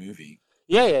fucking movie.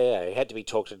 Yeah. He had to be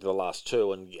talked into the last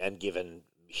two and given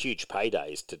huge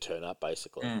paydays to turn up,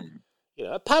 basically. You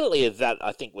know, partly of that,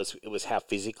 I think, was how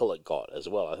physical it got as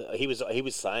well. He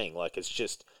was saying, like,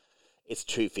 it's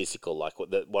too physical, like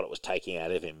what it was taking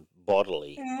out of him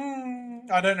bodily.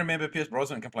 I don't remember Pierce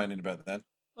Brosnan complaining about that.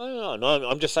 Oh, no,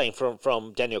 I'm just saying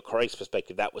from Daniel Craig's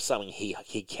perspective, that was something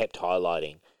he kept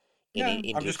highlighting.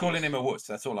 I'm just calling him a wuss.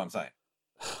 That's all I'm saying.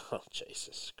 Oh,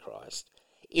 Jesus Christ.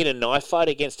 In a knife fight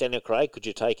against Daniel Craig, could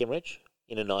you take him, Rich?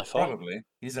 In a knife fight? Probably.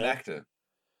 He's an actor.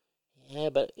 Yeah,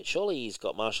 but surely he's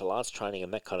got martial arts training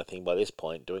and that kind of thing by this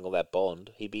point, doing all that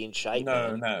Bond. He'd be in shape.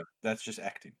 No. That's just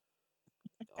acting.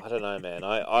 I don't know, man.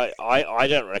 I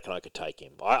don't reckon I could take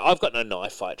him. I've got no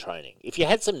knife fight training. If you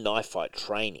had some knife fight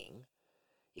training...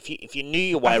 If you knew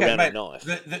your way around a knife,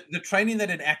 the training that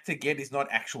an actor get is not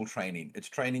actual training. It's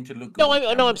training to look good.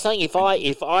 No, I'm saying if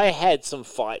I had some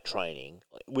fight training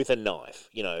with a knife,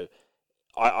 you know,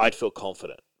 I'd feel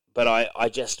confident. But I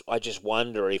just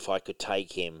wonder if I could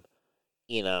take him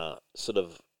in a sort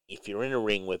of, if you're in a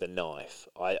ring with a knife,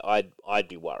 I'd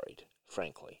be worried,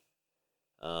 frankly.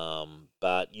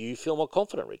 But you feel more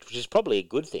confident, Rich, which is probably a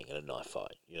good thing in a knife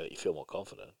fight. You know, you feel more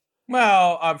confident.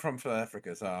 Well, I'm from South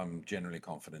Africa, so I'm generally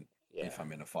confident if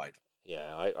I'm in a fight.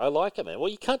 Yeah, I like it, man. Well,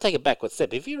 you can't take a backward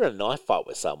step. If you're in a knife fight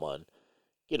with someone,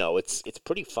 you know, it's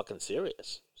pretty fucking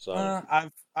serious. So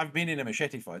I've been in a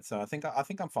machete fight, so I think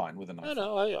I'm fine with a knife.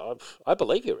 No, I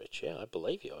believe you, Rich. Yeah, I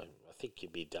believe you. I think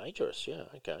you'd be dangerous. Yeah,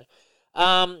 okay.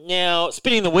 Now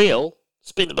spinning the wheel,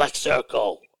 spin the black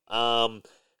circle.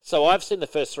 So I've seen the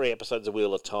first 3 episodes of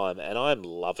Wheel of Time, and I'm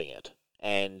loving it.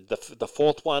 And the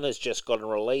fourth one has just gotten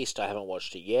released. I haven't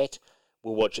watched it yet.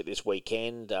 We'll watch it this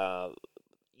weekend.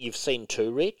 You've seen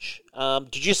 2, Rich.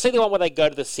 Did you see the one where they go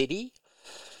to the city?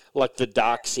 Like the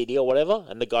dark city or whatever,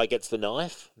 and the guy gets the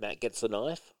knife? Matt gets the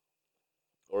knife?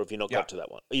 Or have you not got to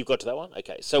that one? You've got to that one?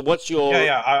 Okay. So what's your...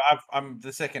 Yeah. I'm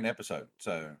the second episode,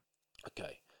 so...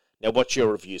 Okay. Now, what's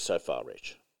your review so far,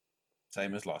 Rich?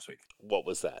 Same as last week. What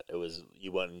was that?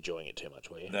 You weren't enjoying it too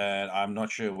much, were you? That I'm not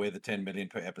sure where the 10 million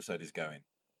per episode is going.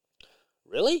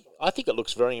 Really? I think it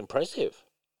looks very impressive.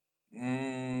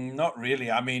 Not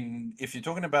really. I mean, if you're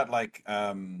talking about like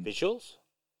visuals,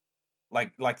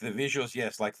 like the visuals,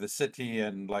 yes, like the city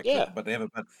and like whatever.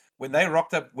 But when they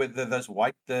rocked up with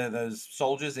those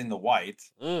soldiers in the white,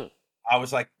 I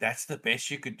was like, that's the best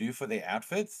you could do for their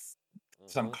outfits.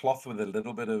 Some cloth with a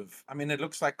little bit of... I mean, it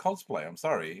looks like cosplay. I'm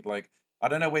sorry. Like, I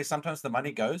don't know where sometimes the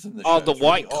money goes in the show. Oh, the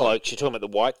white cloaks. You're talking about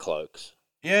the white cloaks.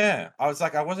 Yeah. I was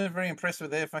like, I wasn't very impressed with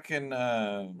their fucking...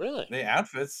 really? Their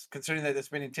outfits, considering that they're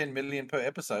spending 10 million per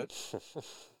episode.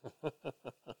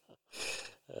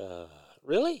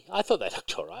 Really? I thought they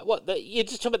looked all right. What? You're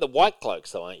just talking about the white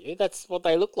cloaks, though, aren't you? That's what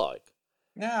they look like.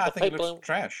 Yeah, I think it looks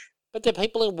trash. But they're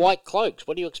people in white cloaks.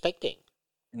 What are you expecting?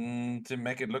 To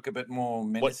make it look a bit more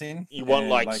menacing. What, you want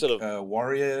like sort of a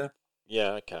warrior?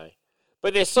 Yeah, okay.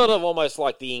 But they're sort of almost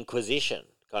like the Inquisition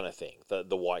kind of thing.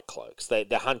 The white cloaks. They're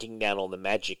hunting down all the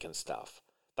magic and stuff.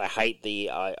 They hate the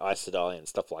Aes Sedai and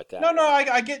stuff like that. No,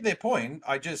 I get their point.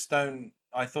 I just don't.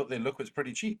 I thought their look was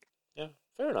pretty cheap. Yeah,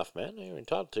 Fair enough, man. You're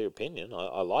entitled to your opinion.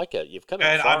 I like it. You've come out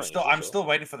And firing, for I'm sure. still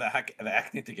waiting for the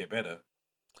acting to get better.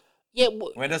 Yeah.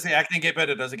 When does the acting get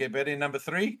better? Does it get better in number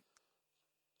 3?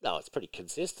 No, it's pretty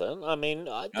consistent. I mean,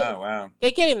 Oh wow. they're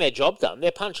getting their job done.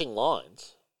 They're punching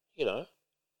lines. You know,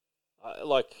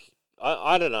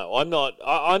 I don't know. I'm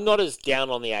not as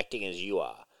down on the acting as you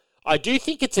are. I do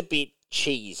think it's a bit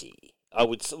cheesy. I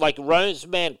would like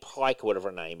Rosamund Pike, or whatever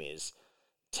her name is.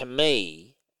 To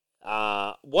me,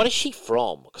 what is she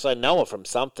from? Because I know her from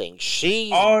something.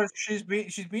 She's She's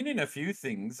been in a few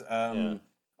things. Yeah.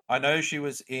 I know she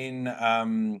was in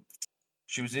the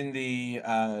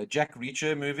Jack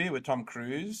Reacher movie with Tom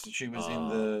Cruise. She was in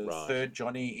the right. third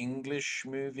Johnny English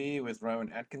movie with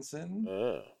Rowan Atkinson.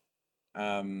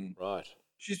 Right.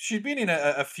 She's been in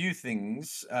a few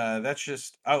things. That's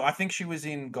just. Oh, I think she was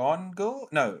in Gone Girl.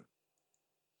 No.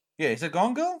 Yeah, is it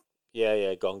Gone Girl?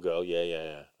 Yeah, Gone Girl.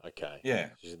 Yeah. Okay. Yeah.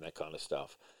 She's in that kind of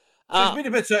stuff. So it's been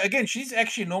a bit. So again, she's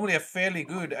actually normally a fairly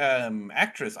good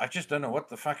actress. I just don't know what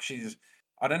the fuck she's.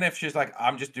 I don't know if she's like,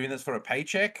 I'm just doing this for a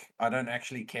paycheck. I don't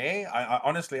actually care. I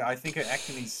honestly, I think her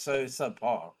acting is so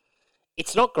subpar.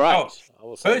 It's not great. Oh, I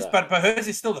will say hers, that. but hers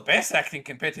is still the best acting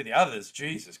compared to the others.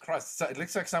 Jesus Christ! So it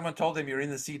looks like someone told them you're in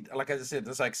the C. Like as I said,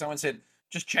 it's like someone said,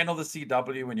 just channel the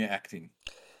CW when you're acting.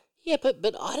 Yeah, but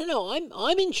I don't know.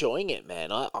 I'm enjoying it,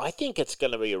 man. I think it's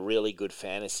going to be a really good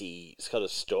fantasy sort of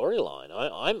storyline.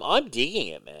 I'm digging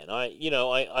it, man.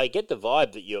 I get the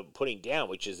vibe that you're putting down,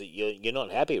 which is that you're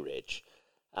not happy, Rich.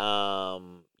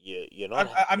 You're not.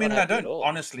 I mean, not I happy at don't all.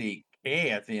 honestly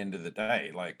care at the end of the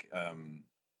day.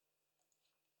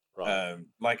 Right.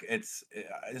 Like it's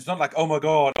not like, oh my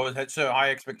god, I had so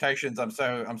high expectations. I'm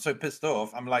so pissed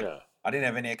off. I'm like, Yeah. I didn't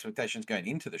have any expectations going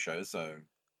into the show, so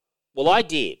Well, I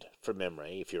did, from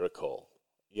memory, if you recall.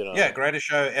 yeah, greatest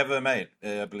show ever made.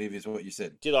 I believe is what you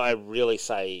said. Did I really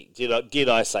say? Did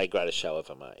I say greatest show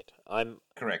ever made?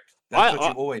 Correct. That's what I-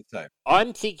 you always say.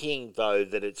 I'm thinking though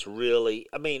that it's really.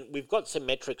 I mean, we've got some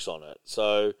metrics on it.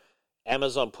 So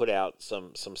Amazon put out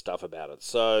some stuff about it.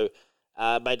 So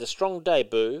made a strong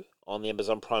debut on the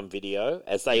Amazon Prime Video,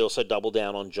 as they also double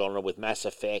down on genre with Mass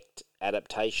Effect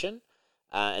adaptation,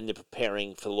 and they're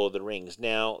preparing for Lord of the Rings.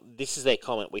 Now, this is their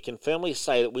comment. We can firmly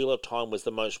say that Wheel of Time was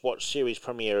the most watched series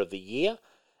premiere of the year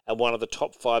and one of the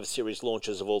top 5 series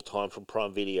launches of all time from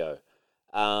Prime Video.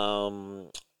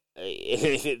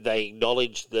 They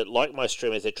acknowledge that, like most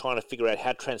streamers, they're trying to figure out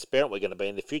how transparent we're going to be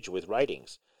in the future with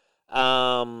ratings.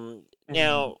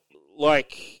 Now,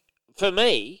 like, for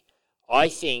me, I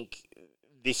think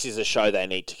this is a show they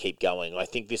need to keep going. I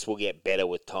think this will get better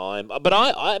with time. But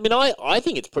I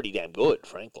think it's pretty damn good,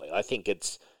 frankly. I think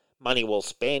it's money well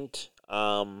spent.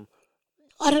 I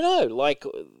don't know. Like,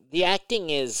 the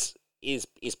acting is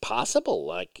passable.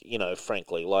 Like,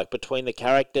 frankly, like between the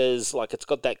characters, like it's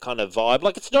got that kind of vibe.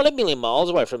 Like, it's not a million miles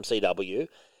away from CW.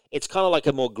 It's kind of like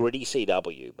a more gritty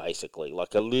CW, basically.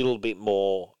 Like a little bit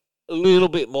more,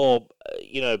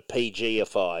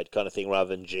 PG-ified kind of thing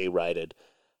rather than G-rated.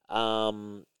 I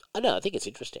don't know. I think it's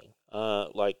interesting.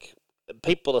 Like,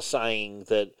 people are saying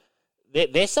that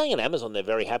they're saying on Amazon they're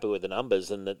very happy with the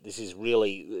numbers, and that this is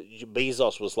really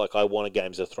Bezos was like, I want a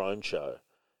Game of Thrones show,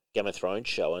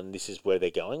 and this is where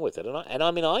they're going with it. And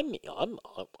I'm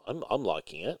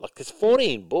liking it. Like, there's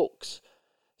 14 books.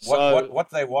 So, What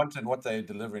they want and what they're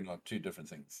delivering are two different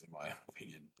things, in my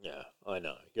opinion. yeah, I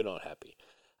know you're not happy.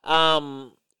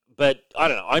 But I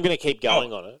don't know. I'm going to keep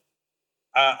going on it.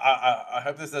 I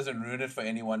hope this doesn't ruin it for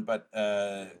anyone, but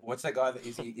what's that guy?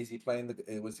 Is he playing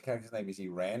what's the character's name? Is he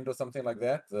Rand or something like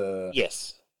that?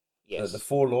 Yes. The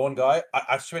forlorn guy.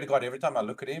 I swear to God, every time I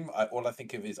look at him, all I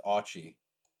think of is Archie.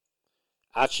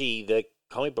 Archie, the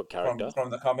comic book character. From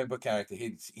the comic book character.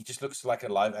 He just looks like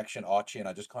a live action Archie, and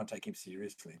I just can't take him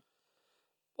seriously.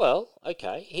 Well,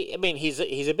 okay. He's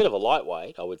a bit of a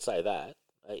lightweight. I would say that.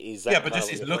 But just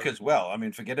his look as well. I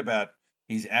mean, forget about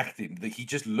his acting. He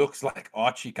just looks like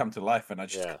Archie come to life, and I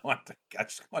just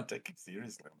can't take him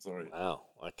seriously. I'm sorry. Wow.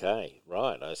 Okay.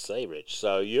 Right. I see, Rich.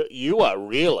 So you are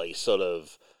really sort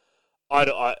of.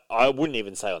 I wouldn't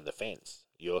even say on the fence.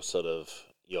 You're sort of.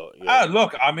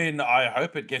 Look. I mean, I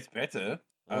hope it gets better.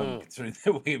 Considering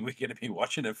that we're going to be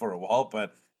watching it for a while,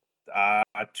 but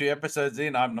 2 episodes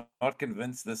in, I'm not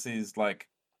convinced this is like,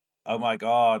 oh my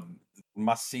God,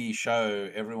 must see show.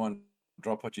 Everyone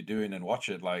drop what you're doing and watch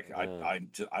it. Like, I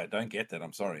don't get that.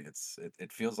 I'm sorry.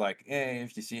 It feels like,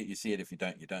 if you see it, you see it. If you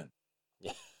don't, you don't.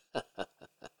 Yeah.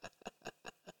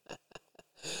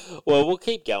 Well, we'll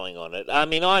keep going on it. I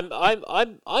mean,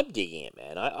 I'm digging it,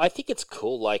 man. I think it's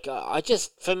cool. Like,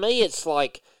 for me, it's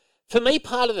like,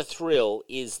 part of the thrill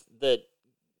is that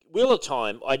Wheel of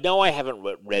Time, I know I haven't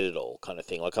read it all, kind of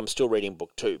thing. Like, I'm still reading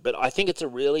book 2, but I think it's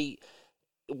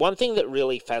one thing that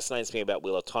really fascinates me about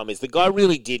Wheel of Time is the guy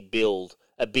really did build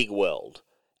a big world,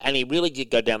 and he really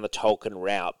did go down the Tolkien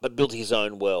route, but built his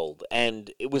own world,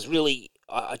 and it was really,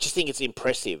 I just think it's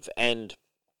impressive, and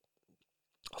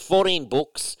 14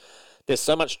 books, there's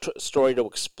so much story to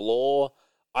explore.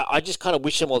 I just kind of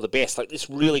wish them all the best. Like, this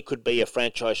really could be a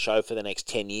franchise show for the next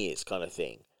 10 years, kind of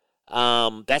thing.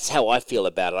 That's how I feel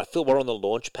about it. I feel we're on the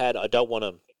launch pad. I don't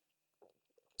want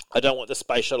the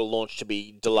space shuttle launch to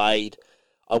be delayed.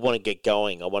 I want to get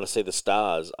going. I want to see the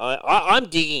stars. I'm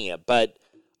digging it, but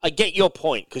I get your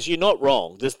point, because you're not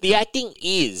wrong. The acting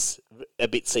is a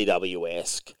bit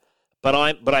CW-esque, but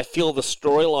I feel the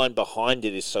storyline behind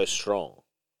it is so strong.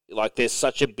 Like, there's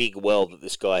such a big world that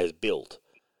this guy has built.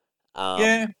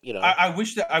 Yeah, you know, I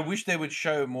wish they would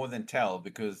show more than tell,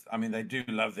 because I mean they do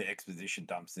love the exposition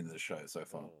dumps in the show so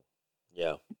far.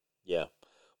 Yeah.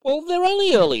 Well, they're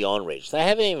only early on, Rich. They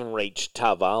haven't even reached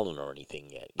Tar Valon or anything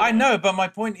yet. I know, but my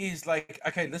point is, like,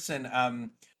 okay, listen,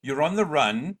 you're on the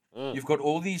run. Mm. You've got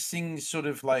all these things sort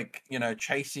of like,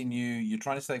 chasing you. You're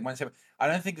trying to stay one step. I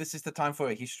don't think this is the time for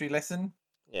a history lesson.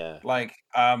 Yeah. Like,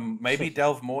 maybe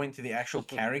delve more into the actual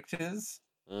characters.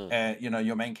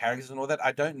 Your main characters and all that.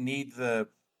 I don't need that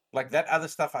other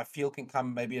stuff. I feel can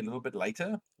come maybe a little bit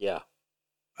later. Yeah.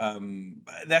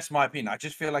 That's my opinion. I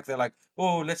just feel like they're like,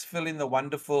 oh, let's fill in the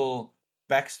wonderful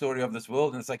backstory of this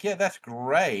world, and it's like, yeah, that's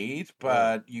great,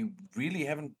 but you really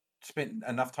haven't spent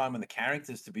enough time on the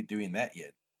characters to be doing that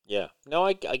yet. Yeah. No,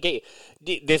 I get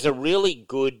you. There's a really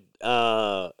good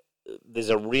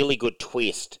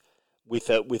twist with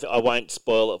I won't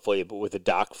spoil it for you, but with a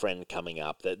dark friend coming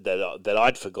up that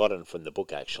I'd forgotten from the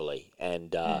book, actually,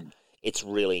 and it's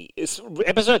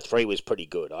episode 3 was pretty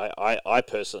good. I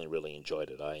personally really enjoyed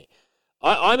it.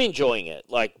 I'm enjoying it,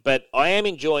 but I am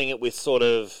enjoying it with sort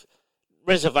of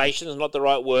reservations, not the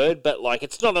right word, but like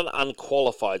it's not an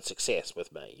unqualified success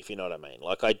with me, if you know what I mean.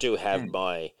 Like, I do have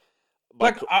my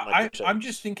I'm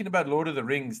just thinking about Lord of the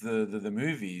Rings, the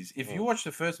movies. If you watch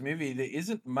the first movie, there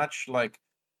isn't much like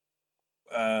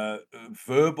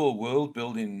verbal world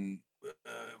building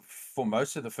for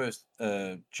most of the first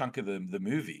chunk of the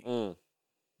movie.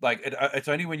 Like, it's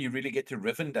only when you really get to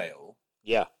Rivendell,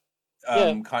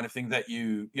 kind of thing, that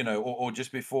or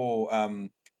just before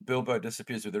Bilbo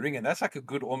disappears with the ring, and that's like a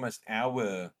good almost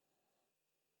hour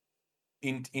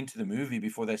into the movie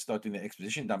before they start doing the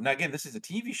exposition dump. Now, again, this is a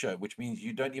TV show, which means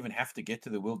you don't even have to get to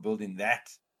the world building that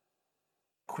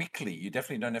quickly. You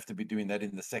definitely don't have to be doing that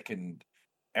in the second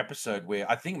episode, where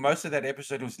I think most of that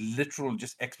episode was literal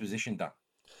just exposition dump.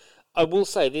 I will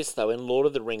say this, though, in Lord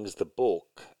of the Rings, the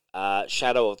book,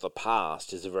 Shadow of the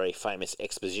Past is a very famous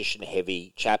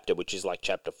exposition-heavy chapter, which is like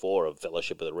chapter 4 of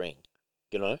Fellowship of the Ring,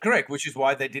 you know? Correct, which is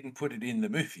why they didn't put it in the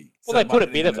movie. Well, they put a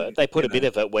bit of it. They put a bit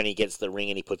of it when he gets the ring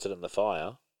and he puts it in the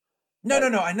fire. No,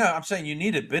 I know. I'm saying you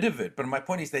need a bit of it, but my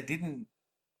point is they didn't...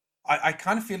 I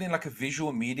kind of feel in like a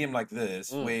visual medium like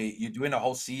this, where you're doing a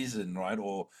whole season, right?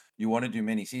 Or you want to do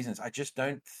many seasons. I just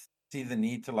don't see the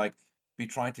need to like be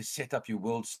trying to set up your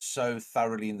world so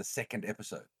thoroughly in the second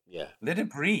episode. Yeah. Let it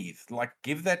breathe. Like,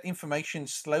 give that information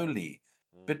slowly,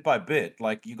 bit by bit.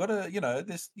 Like, you gotta, you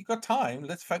got time.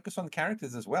 Let's focus on the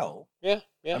characters as well. Yeah.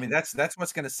 I mean, that's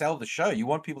what's going to sell the show. You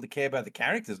want people to care about the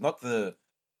characters, not the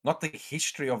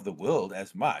history of the world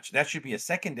as much. That should be a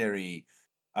secondary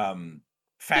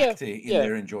factor in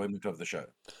their enjoyment of the show.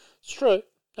 It's true.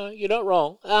 No, you're not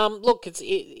wrong. Look, it's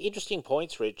interesting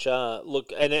points, Rich.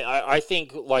 Look, and I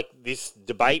think like this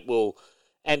debate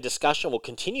and discussion will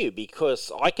continue,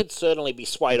 because I could certainly be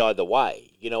swayed either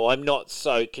way. I'm not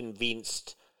so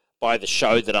convinced by the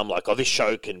show that I'm like, oh, this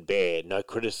show can bear no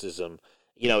criticism.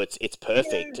 It's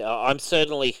perfect. I'm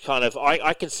certainly kind of,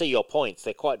 I can see your points.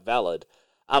 They're quite valid.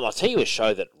 I'll tell you a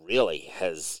show that really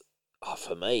has,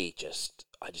 for me,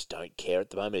 I just don't care at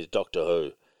the moment is Doctor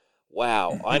Who.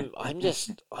 Wow,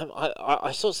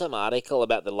 I saw some article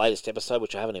about the latest episode,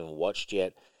 which I haven't even watched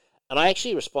yet, and I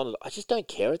actually responded, I just don't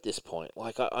care at this point.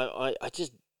 Like, I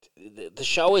just, the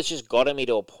show has just gotten me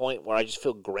to a point where I just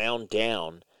feel ground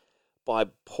down by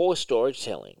poor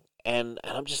storytelling, and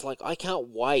I'm just like, I can't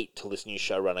wait till this new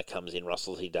showrunner comes in,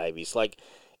 Russell T Davies. Like,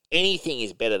 anything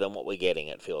is better than what we're getting,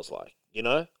 it feels like,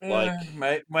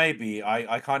 Like, maybe.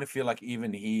 I kind of feel like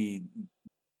even he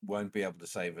won't be able to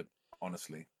save it,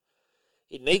 honestly.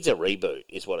 It needs a reboot,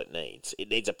 is what it needs. It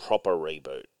needs a proper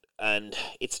reboot. And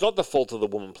it's not the fault of the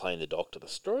woman playing the Doctor. The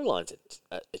storylines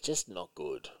are just not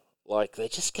good. Like, they're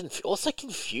just also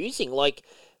confusing. Like,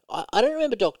 I don't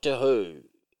remember Doctor Who,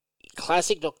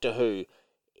 classic Doctor Who.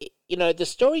 The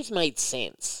stories made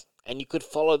sense, and you could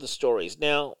follow the stories.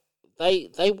 Now,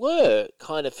 they were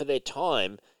kind of, for their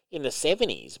time in the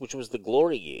 70s, which was the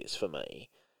glory years for me,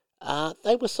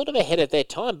 they were sort of ahead of their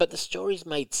time, but the stories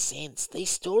made sense. These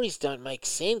stories don't make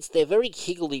sense. They're very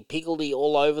higgledy-piggledy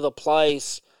all over the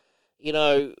place. You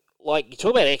know, like, you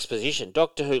talk about exposition.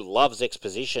 Doctor Who loves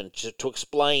exposition to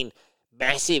explain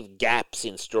massive gaps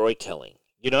in storytelling,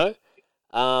 you know?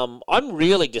 I'm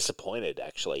really disappointed,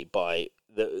 actually, by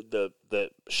the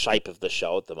shape of the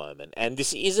show at the moment. And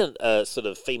this isn't a sort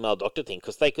of female Doctor thing,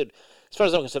 because they could, as far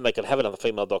as I'm concerned, they could have another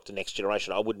female Doctor next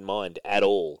generation. I wouldn't mind at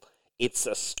all. It's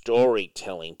a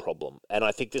storytelling problem. And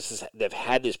I think they've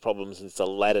had this problem since the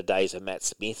latter days of Matt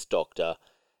Smith's Doctor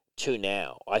to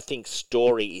now. I think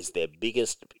story is their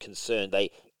biggest concern.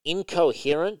 They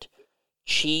incoherent,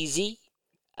 cheesy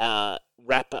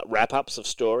wrap-ups of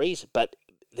stories, but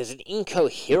there's an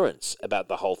incoherence about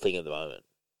the whole thing at the moment.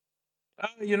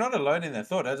 You're not alone in that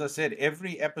thought. As I said,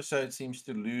 every episode seems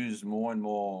to lose more and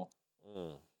more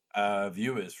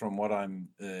viewers from what I'm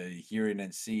hearing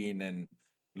and seeing and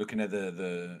looking at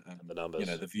the numbers,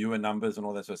 the viewer numbers and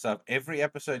all that sort of stuff. Every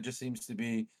episode just seems to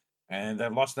be, and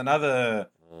they've lost another,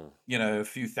 a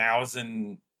few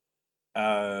thousand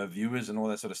viewers and all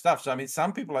that sort of stuff. So I mean,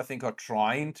 some people I think are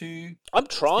trying to. I'm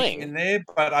trying in there,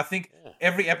 but I think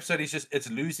every episode is it's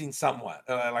losing someone.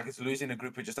 Like it's losing a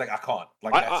group who just like I can't.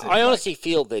 Like I honestly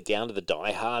feel they're down to the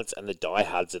diehards, and the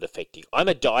diehards are affecting. I'm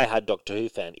a diehard Doctor Who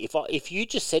fan. If you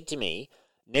just said to me,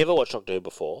 never watched Doctor Who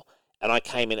before, and I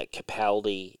came in at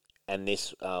Capaldi and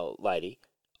this lady,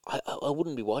 I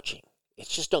wouldn't be watching.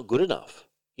 It's just not good enough.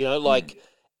 You know, like.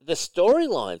 The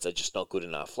storylines are just not good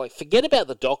enough. Like, forget about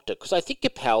the Doctor, because I think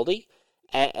Capaldi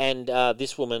and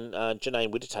this woman,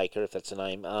 Janine Whittaker, if that's her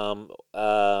name,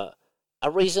 are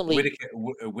reasonably...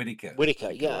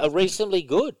 Whittaker, yeah, are reasonably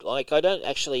good. Like, I don't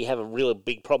actually have a real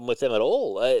big problem with them at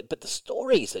all. But the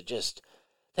stories are just...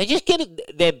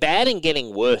 They're bad and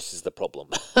getting worse is the problem.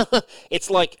 It's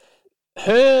like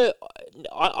her...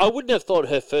 I wouldn't have thought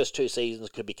her first 2 seasons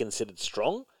could be considered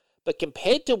strong. But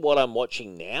compared to what I'm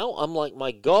watching now, I'm like,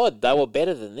 my God, they were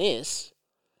better than this.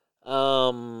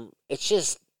 It's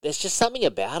just, there's just something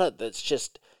about it that's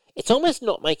just, it's almost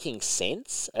not making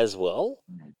sense as well.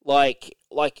 Like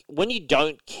when you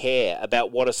don't care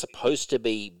about what are supposed to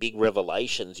be big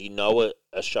revelations, you know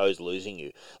a show's losing you.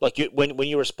 Like when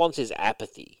your response is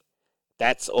apathy,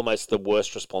 that's almost the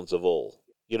worst response of all,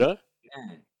 you know?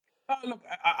 Look,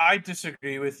 I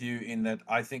disagree with you in that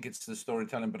I think it's the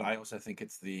storytelling, but I also think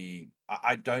it's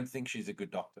I don't think she's a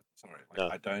good Doctor. Sorry,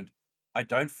 I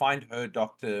don't find her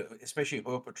Doctor, especially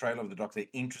her portrayal of the Doctor,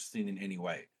 interesting in any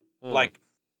way. Like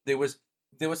there was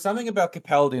something about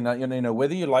Capaldi,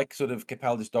 whether you like sort of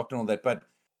Capaldi's Doctor and all that, but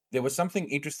there was something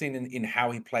interesting in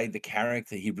how he played the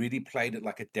character. He really played it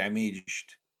like a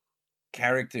damaged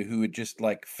character who had just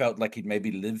like felt like he'd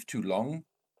maybe lived too long.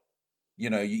 You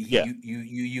know,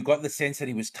 you got the sense that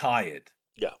he was tired.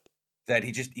 Yeah. That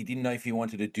he didn't know if he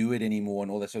wanted to do it anymore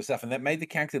and all that sort of stuff. And that made the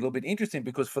character a little bit interesting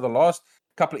because for the last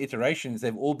couple of iterations,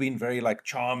 they've all been very like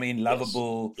charming,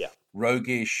 lovable,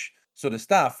 roguish sort of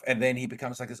stuff. And then he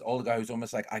becomes like this old guy who's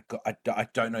almost like, I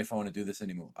don't know if I want to do this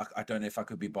anymore. I don't know if I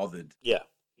could be bothered. Yeah.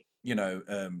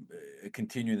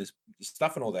 Continuing this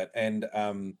stuff and all that. And,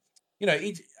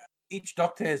 each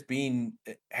Doctor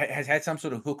has had some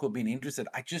sort of hook or been interested.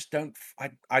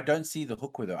 I don't see the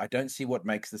hook with her. I don't see what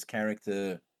makes this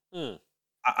character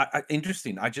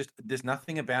interesting. There's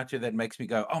nothing about her that makes me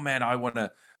go, oh man, I want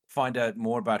to find out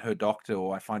more about her Doctor,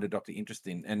 or I find her Doctor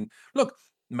interesting. And look,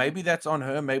 maybe that's on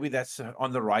her, maybe that's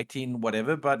on the writing,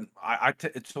 whatever. But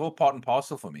it's all part and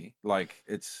parcel for me. Like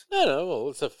it's no. Well,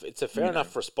 it's a fair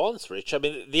enough response, Rich. I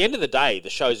mean, at the end of the day, the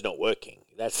show's not working.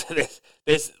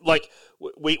 There's like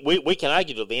we can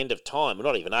argue till the end of time. Well,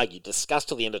 not even argue, discuss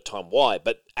till the end of time why.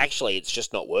 But actually, it's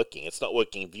just not working. It's not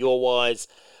working viewer wise.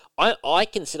 I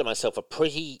consider myself a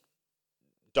pretty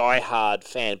diehard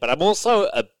fan, but I'm also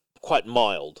quite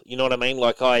mild. You know what I mean?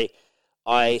 Like I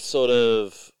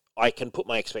can put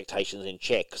my expectations in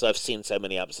check because I've seen so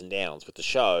many ups and downs with the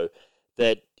show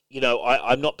that,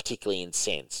 I'm not particularly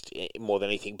incensed more than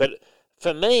anything. But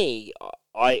for me,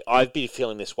 I've been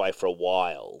feeling this way for a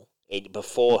while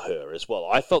before her as well.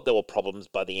 I felt there were problems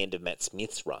by the end of Matt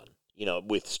Smith's run,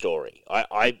 with story.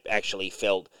 I actually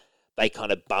felt they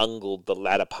kind of bungled the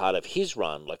latter part of his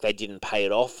run. Like they didn't pay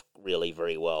it off really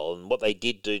very well. And what they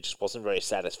did do just wasn't very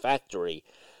satisfactory.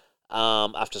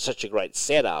 After such a great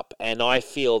setup, and I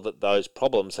feel that those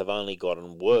problems have only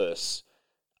gotten worse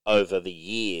over the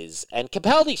years. And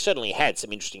Capaldi certainly had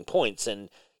some interesting points, and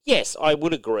yes, I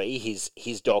would agree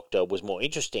his Doctor was more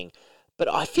interesting, but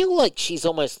I feel like she's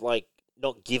almost like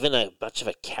not given a much of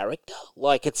a character.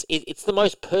 Like it's the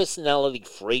most personality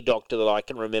free Doctor that I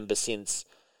can remember since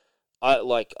a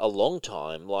long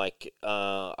time. Like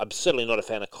I'm certainly not a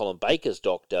fan of Colin Baker's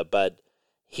Doctor, but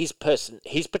his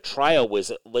portrayal was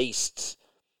at least,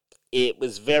 it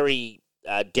was very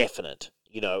definite.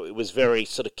 You know, it was very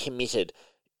sort of committed.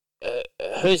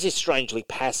 Hers is strangely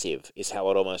passive, is how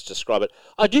I'd almost describe it.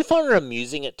 I do find her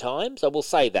amusing at times, I will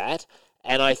say that,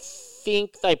 and I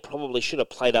think they probably should have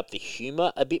played up the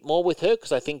humour a bit more with her,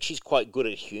 because I think she's quite good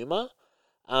at humour.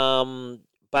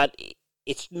 But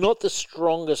it's not the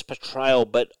strongest portrayal,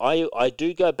 but I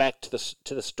do go back to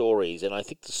the stories, and I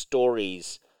think the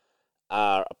stories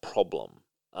are a problem.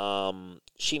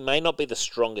 She may not be the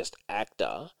strongest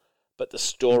actor, but the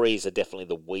stories are definitely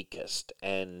the weakest,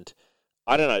 and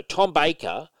I don't know. Tom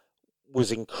Baker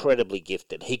was incredibly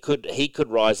gifted. He could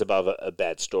rise above a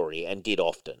bad story, and did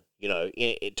often. You know,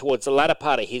 towards the latter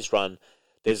part of his run,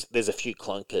 there's a few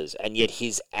clunkers, and yet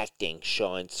his acting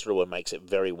shines through and makes it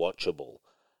very watchable.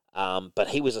 But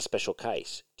he was a special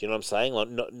case. Do you know what I'm saying? Like,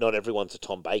 not everyone's a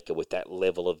Tom Baker with that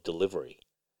level of delivery.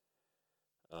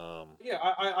 Yeah,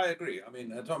 I agree. I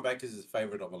mean, Tom Baker's his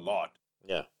favorite of a lot.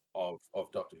 Yeah. Of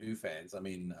Doctor Who fans. I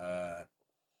mean,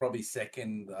 probably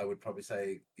second, I would probably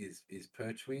say is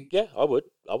Pertwee. Yeah, I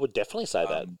would definitely say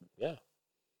that. Yeah.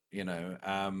 You know,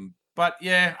 but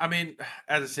yeah, I mean,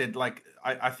 as I said, like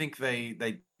I think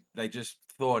they just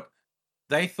thought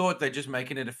that just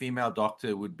making it a female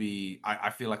Doctor would be, I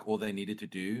feel like, all they needed to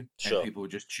do, Sure. and people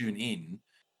would just tune in,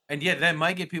 and yeah, they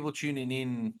might get people tuning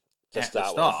in To at the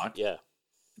start start, with, yeah.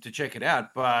 to check it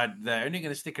out, but they're only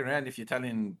going to stick around if you're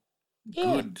telling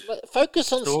good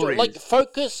focus on story. Like,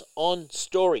 focus on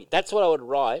story. That's what I would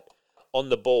write on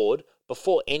the board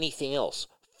before anything else.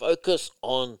 Focus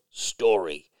on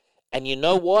story. And you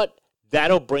know what?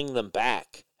 That'll bring them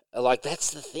back. Like,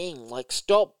 that's the thing. Like,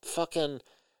 stop fucking...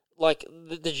 Like,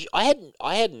 I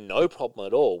had no problem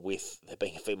at all with there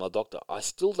being a female Doctor. I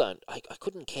still don't. I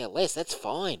couldn't care less. That's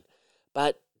fine.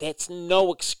 But that's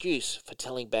no excuse for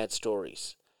telling bad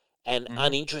stories and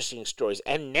uninteresting stories.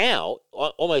 And now,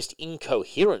 almost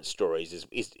incoherent stories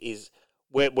is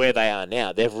where they are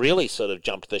now. They've really sort of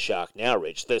jumped the shark now,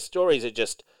 Rich. The stories are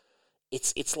just...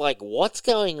 It's like, what's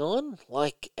going on?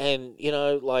 Like, and, you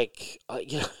know, like,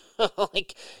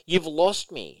 like, you've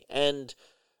lost me. And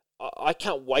I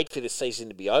can't wait for this season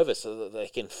to be over so that they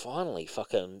can finally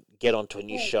fucking get onto a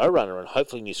new showrunner and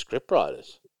hopefully new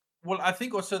scriptwriters. Well, I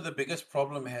think also the biggest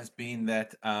problem has been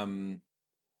that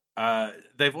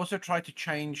they've also tried to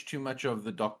change too much of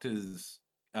the Doctor's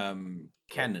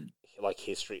canon. Like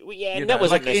history. Well, yeah, and that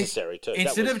was unnecessary too.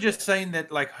 Instead of just saying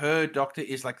that, like, her Doctor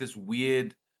is like this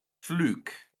weird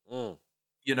fluke,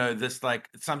 you know, this, like,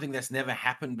 something that's never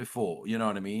happened before, you know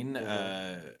what I mean?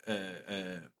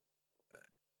 A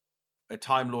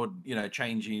Time Lord, you know,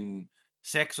 changing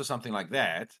sex or something like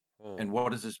that. And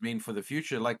what does this mean for the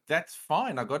future? Like, that's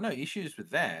fine. I got no issues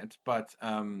with that. But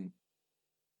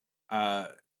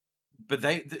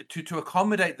they to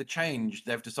accommodate the change,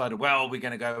 they've decided, well, we're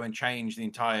going to go and change the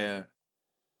entire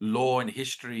lore and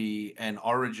history and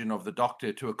origin of the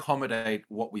Doctor to accommodate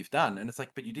what we've done. And it's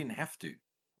like, but you didn't have to.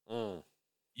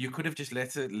 You could have just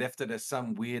left it as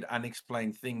some weird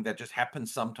unexplained thing that just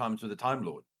happens sometimes with the Time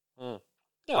Lord.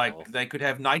 Yeah. Like, they could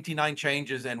have 99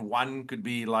 changes and one could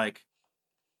be like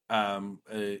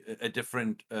a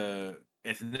different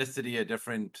ethnicity, a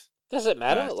different... Does it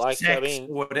matter? Like, sex, I mean...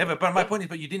 whatever. But my point is,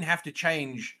 but you didn't have to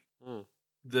change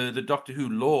the Doctor Who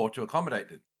lore to accommodate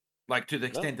it. Like, to the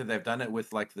extent that they've done it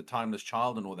with, like, the Timeless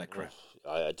Child and all that crap.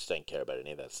 I just don't care about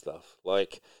any of that stuff.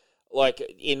 Like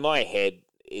in my head,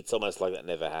 it's almost like that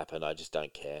never happened. I just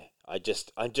don't care. I'm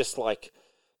just like,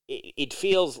 it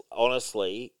feels,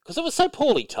 honestly, because it was so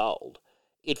poorly told,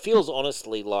 it feels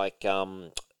honestly like,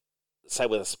 say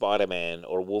with a Spider-Man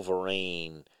or a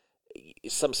Wolverine,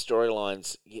 some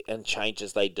storylines and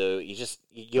changes they do,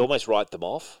 you almost write them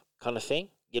off, kind of thing.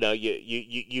 You know, you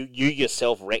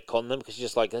yourself retcon them because you're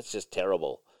just like, that's just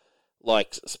terrible.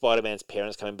 Like Spider-Man's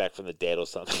parents coming back from the dead or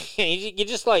something. You're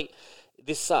just like,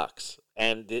 this sucks,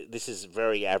 and this is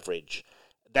very average.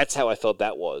 That's how I felt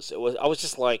that was. I was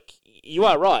just like, you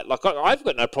are right. Like, I've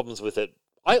got no problems with it.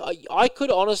 I could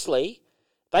honestly,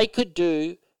 they could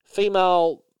do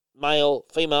female, male,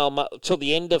 till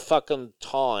the end of fucking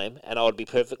time, and I would be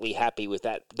perfectly happy with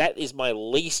that. That is my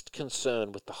least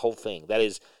concern with the whole thing.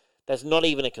 That's not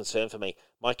even a concern for me.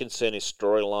 My concern is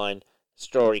storyline,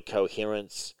 story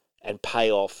coherence, and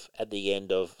payoff at the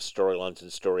end of storylines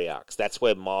and story arcs. That's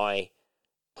where my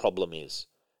problem is.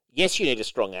 Yes, you need a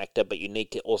strong actor, but you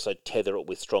need to also tether it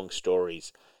with strong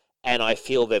stories. And I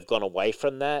feel they've gone away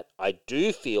from that. I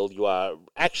do feel you are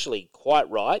actually quite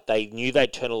right. They knew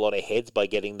they'd turn a lot of heads by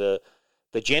getting the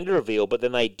gender reveal, but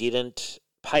then they didn't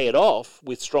pay it off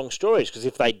with strong stories, because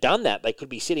if they'd done that, they could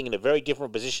be sitting in a very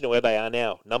different position to where they are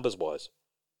now, numbers-wise.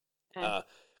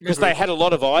 Because they had a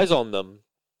lot of eyes on them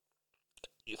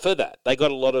for that. They got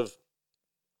a lot of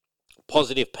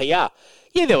positive PR.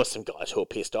 Yeah, there were some guys who were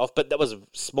pissed off, but that was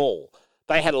small.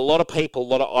 They had a lot of people, a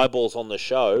lot of eyeballs on the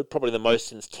show, probably the most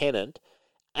since Tennant,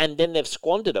 and then they've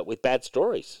squandered it with bad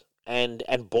stories and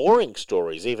boring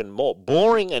stories, even more.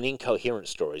 Boring and incoherent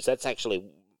stories. That's actually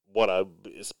what I'm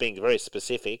being very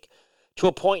specific, to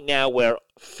a point now where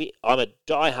I'm a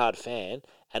diehard fan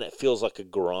and it feels like a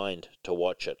grind to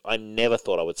watch it. I never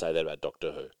thought I would say that about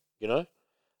Doctor Who, you know?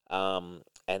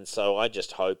 And so I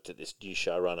just hope that this new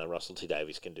showrunner, Russell T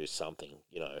Davies, can do something,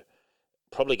 you know,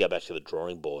 probably go back to the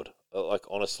drawing board. Like,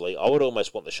 honestly, I would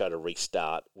almost want the show to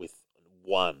restart with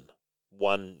one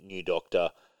new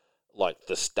Doctor, like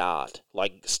the start,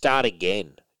 like start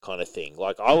again kind of thing.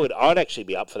 Like I'd actually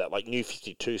be up for that, like New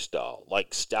 52 style,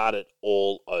 like start it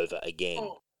all over again.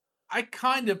 Oh, I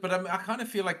kind of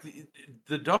feel like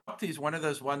the Doctor is one of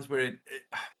those ones where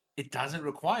it doesn't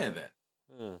require that.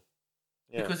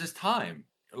 Yeah. Because it's time.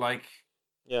 Like,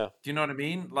 yeah, do you know what I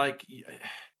mean? Like,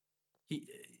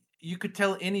 you could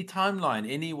tell any timeline,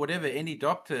 any whatever, any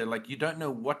Doctor, like you don't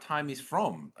know what time he's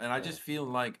from, and I just feel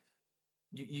like,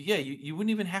 you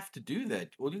wouldn't even have to do that.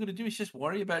 All you got to do is just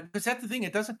worry about, because that's the thing.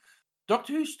 It doesn't.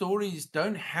 Doctor Who stories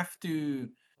don't have to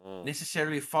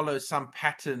necessarily follow some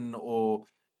pattern or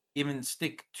even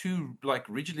stick too like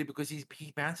rigidly, because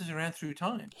he bounces around through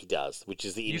time. He does, which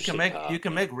is the you interesting can make part. You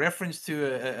can make reference to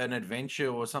an adventure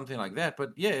or something like that,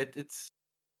 but yeah, it's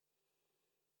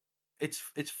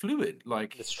fluid.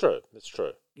 Like, it's true.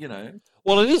 You know.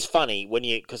 Well, it is funny when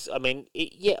you, because I mean,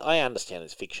 I understand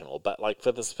it's fictional, but like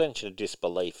for the suspension of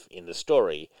disbelief in the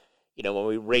story, you know, when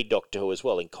we read Doctor Who as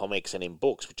well in comics and in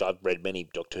books, which I've read many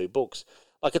Doctor Who books,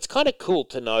 like it's kind of cool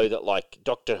to know that like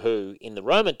Doctor Who in the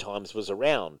Roman times was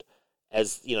around,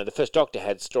 as you know, the first Doctor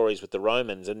had stories with the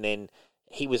Romans, and then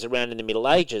he was around in the Middle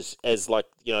Ages as like,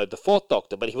 you know, the fourth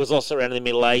Doctor, but he was also around in the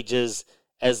Middle Ages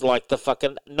as like the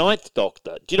fucking ninth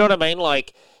Doctor. Do you know what I mean?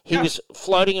 Like he was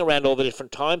floating around all the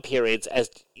different time periods as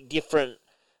different,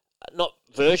 not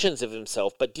versions of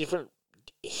himself, but different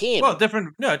him. Well,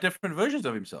 different versions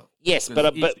of himself. Yes,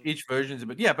 but each version's a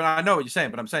bit. Yeah, but I know what you're saying.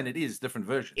 But I'm saying it is different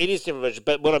versions. It is different versions.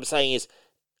 But what I'm saying is,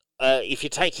 if you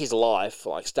take his life,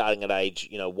 like starting at age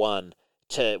 1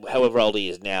 to however old he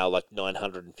is now, like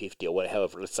 950 or whatever,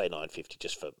 however, let's say 950,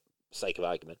 just for sake of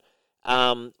argument.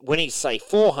 When he's say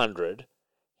 400,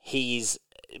 he's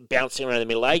bouncing around the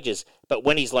Middle Ages. But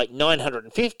when he's like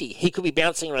 950, he could be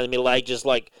bouncing around the Middle Ages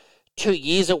like 2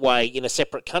 years away in a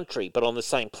separate country, but on the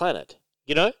same planet.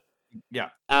 You know? Yeah.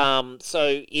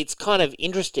 So it's kind of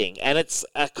interesting, and it's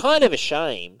a kind of a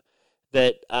shame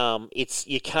that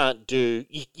you can't do.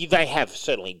 They have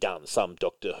certainly done some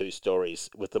Doctor Who stories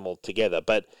with them all together,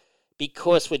 but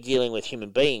because we're dealing with human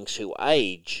beings who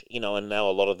age, you know, and now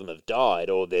a lot of them have died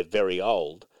or they're very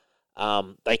old,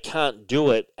 they can't do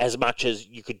it as much as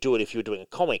you could do it if you were doing a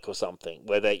comic or something,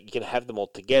 where you can have them all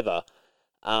together.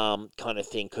 Kind of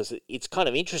thing, because it's kind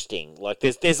of interesting. Like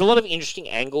there's a lot of interesting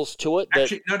angles to it.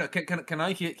 Actually, no. Can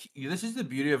I hear? This is the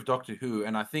beauty of Doctor Who,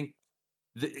 and I think,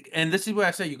 and this is where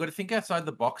I say you got to think outside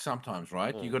the box sometimes,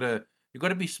 right? You got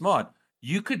to be smart.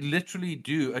 You could literally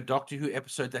do a Doctor Who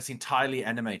episode that's entirely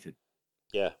animated.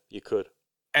 Yeah, you could,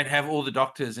 and have all the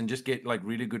Doctors and just get like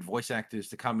really good voice actors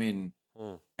to come in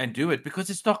and do it,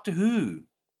 because it's Doctor Who.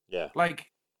 Yeah,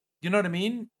 like, you know what I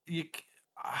mean?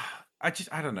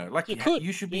 I don't know. Like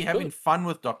you should be having fun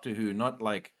with Doctor Who, not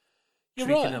like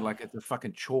treating it like it's a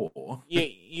fucking chore.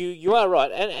 You are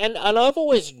right, and I've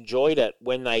always enjoyed it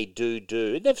when they do.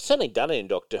 They've certainly done it in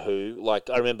Doctor Who.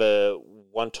 Like I remember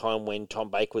one time when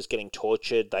Tom Baker was getting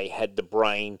tortured, they had the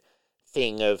brain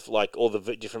thing of like all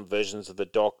the different versions of the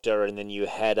Doctor, and then you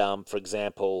had for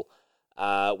example,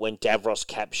 when Davros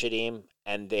captured him.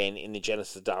 And then in the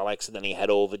Genesis of Daleks, and then he had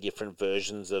all the different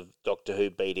versions of Doctor Who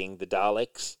beating the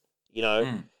Daleks, you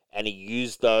know, and he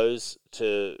used those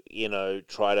to, you know,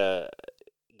 try to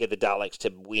get the Daleks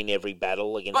to win every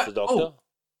battle against the Doctor. Oh,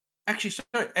 actually,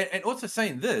 sorry, and also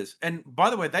saying this, and by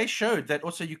the way, they showed that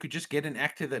also you could just get an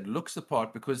actor that looks the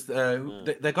part, because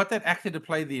they got that actor to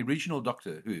play the original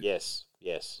Doctor Who. Yes.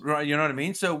 Right, you know what I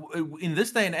mean? So in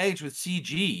this day and age with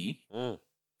CG...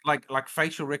 like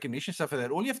facial recognition stuff like that,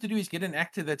 all you have to do is get an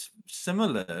actor that's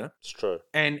similar. It's true.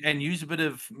 And use a bit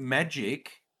of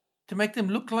magic to make them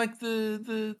look like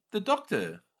the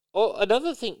Doctor. Oh,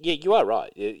 another thing, yeah, you are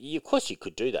right. Of course, you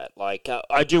could do that. Like,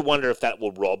 I do wonder if that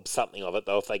will rob something of it,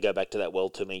 though. If they go back to that well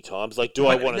too many times, like, do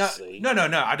I want to see? No.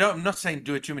 I'm not saying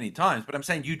do it too many times, but I'm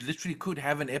saying you literally could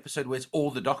have an episode where it's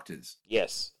all the doctors.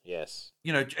 Yes.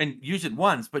 And use it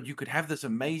once, but you could have this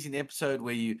amazing episode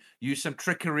where you use some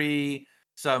trickery,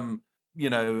 some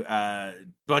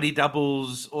body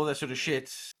doubles, all that sort of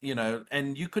shit.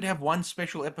 And you could have one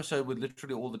special episode with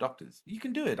literally all the doctors. You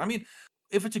can do it. I mean,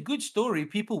 if it's a good story,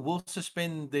 people will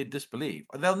suspend their disbelief.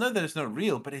 They'll know that it's not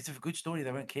real, but it's a good story,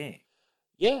 they won't care.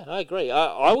 Yeah, I agree.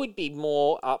 I would be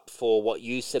more up for what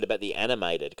you said about the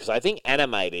animated, because I think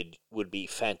animated would be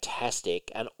fantastic.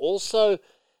 And also,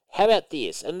 how about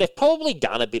this? And they've probably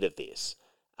done a bit of this.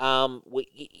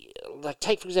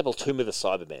 Take, for example, Tomb of the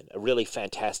Cybermen, a really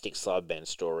fantastic Cyberman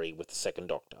story with the Second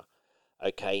Doctor.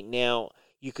 Okay, now,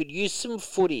 you could use some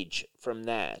footage from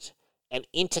that and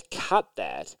intercut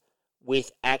that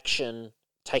with action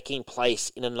taking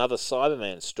place in another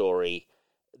Cyberman story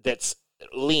that's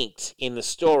linked in the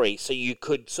story, so you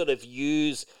could sort of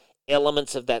use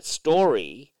elements of that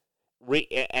story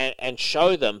and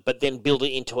show them, but then build it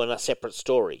into a separate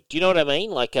story. Do you know what I mean?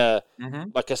 Like a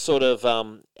sort of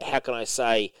how can I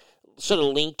say, sort of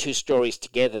link two stories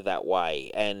together that way,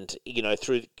 and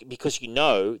because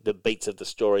the beats of the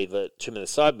story, the Tomb of the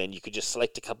Cybermen, you could just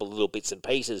select a couple of little bits and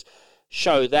pieces,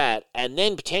 show that, and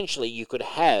then potentially you could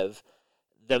have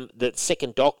the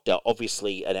Second Doctor,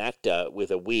 obviously an actor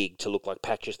with a wig to look like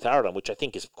Patrick Tharaton, which I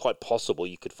think is quite possible.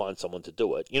 You could find someone to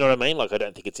do it. You know what I mean? Like, I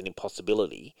don't think it's an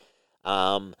impossibility.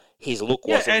 His look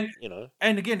wasn't,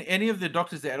 And again, any of the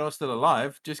doctors that are still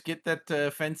alive, just get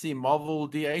that fancy Marvel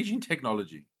de-aging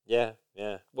technology. Yeah.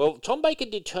 Well, Tom Baker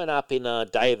did turn up in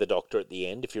Day of the Doctor at the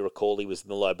end. If you recall, he was in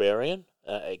The Librarian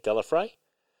at Gallifrey.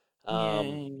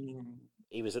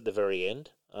 He was at the very end.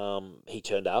 He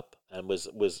turned up and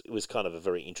was kind of a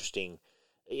very interesting,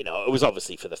 it was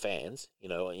obviously for the fans, in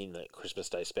the Christmas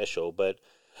Day special, but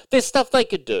there's stuff they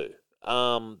could do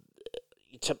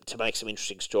to make some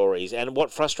interesting stories. And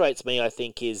what frustrates me, I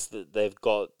think, is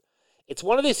that it's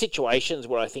one of those situations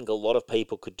where I think a lot of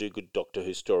people could do good Doctor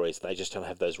Who stories. They just don't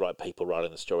have those right people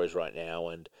writing the stories right now.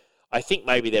 And I think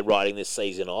maybe they're writing this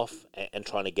season off and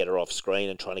trying to get her off screen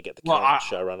and trying to get the current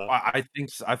showrunner.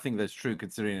 I think that's true,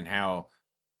 considering how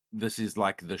this is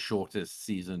like the shortest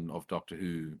season of Doctor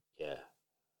Who. Yeah.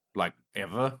 Like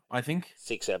ever, I think.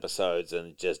 6 episodes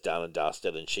and just done and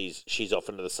dusted, and she's off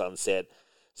into the sunset.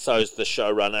 So's the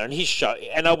showrunner, and his show.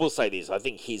 And I will say this: I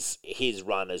think his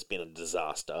run has been a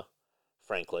disaster.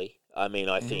 Frankly, I mean,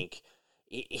 I think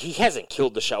he hasn't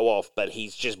killed the show off, but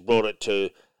he's just brought it to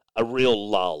a real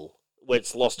lull where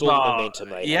it's lost all the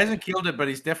momentum. He hasn't killed it, but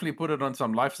he's definitely put it on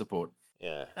some life support.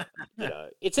 Yeah,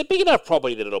 it's a big enough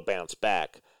property that it'll bounce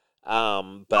back.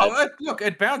 But look,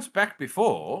 it bounced back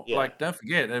before. Yeah. Like, don't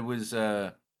forget, it was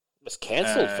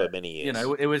cancelled for many years.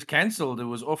 It was cancelled. It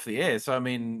was off the air. So I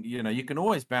mean, you can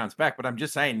always bounce back. But I'm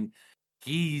just saying,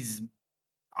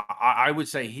 I would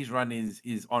say his run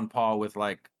is on par with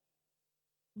like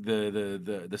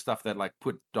the stuff that like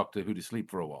put Doctor Who to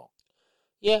sleep for a while.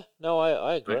 Yeah, no,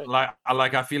 I agree.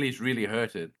 I feel he's really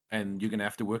hurt it, and you're gonna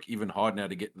have to work even hard now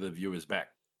to get the viewers back.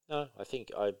 No, I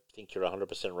think you're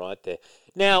 100% right there.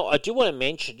 Now, I do want to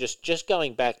mention, just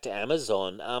going back to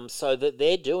Amazon, so that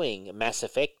they're doing a Mass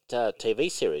Effect TV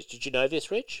series. Did you know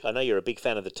this, Rich? I know you're a big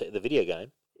fan of the video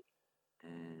game.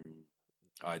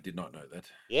 I did not know that.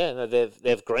 Yeah, no,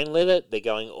 they've greenlit it. They're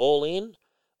going all in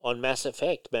on Mass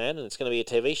Effect, man, and it's going to be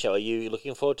a TV show. Are you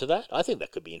looking forward to that? I think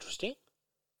that could be interesting.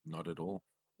 Not at all.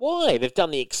 Why? They've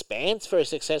done The Expanse very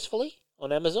successfully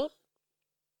on Amazon.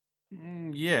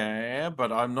 Yeah,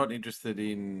 but I'm not interested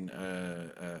in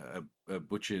a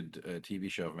butchered TV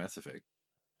show of Mass Effect.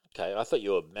 Okay, I thought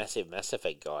you were a massive Mass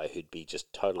Effect guy who'd be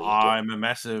just totally... I'm a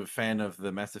massive fan of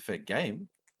the Mass Effect game.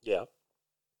 Yeah.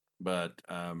 But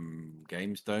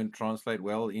games don't translate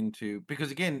well into... Because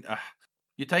again,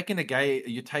 you're taking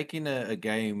a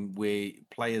game where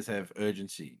players have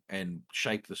urgency and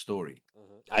shape the story.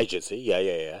 Agency,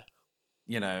 yeah.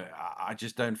 I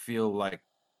just don't feel like...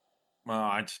 Well,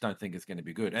 I just don't think it's going to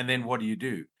be good. And then what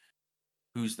do?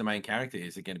 Who's the main character?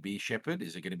 Is it going to be Shepard?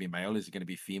 Is it going to be male? Is it going to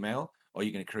be female? Or are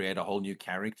you going to create a whole new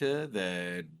character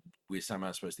that we're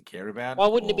somehow supposed to care about? Why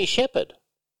wouldn't it be Shepard?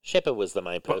 Shepard was the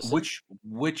main person.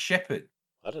 Which Shepard?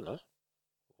 I don't know.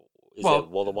 Is there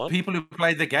more than one? People who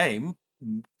play the game,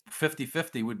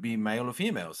 50-50 would be male or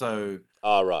female. So,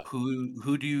 right.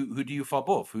 Who do you fob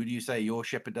off? Who do you say your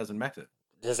Shepard doesn't matter?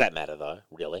 Does that matter though?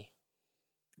 Really?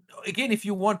 Again, if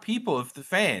you want people, if the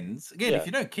fans, if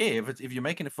you don't care, if you're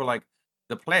making it for like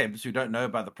the plebs who don't know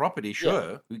about the property,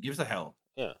 sure, who gives a hell?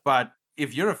 Yeah. But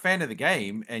if you're a fan of the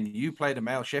game and you played a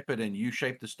male shepherd and you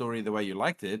shaped the story the way you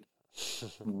liked it,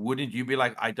 wouldn't you be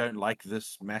like, I don't like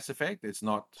this Mass Effect? It's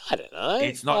not. I don't know.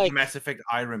 It's not like, Mass Effect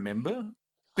I remember,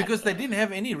 because they didn't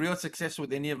have any real success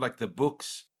with any of like the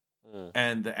books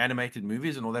and the animated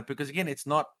movies and all that. Because again, it's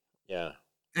not. Yeah.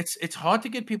 It's hard to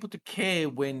get people to care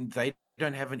when they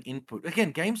don't have an input.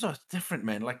 Again, games are different,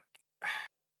 man. Like,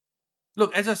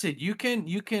 look, as I said, you can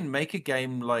make a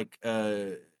game like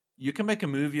you can make a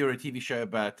movie or a TV show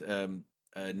about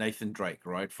Nathan Drake,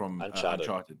 right, from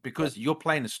Uncharted, because you're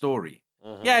playing a story.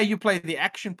 Mm-hmm. Yeah, you play the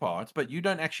action parts, but you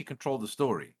don't actually control the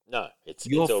story. No,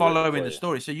 you're following the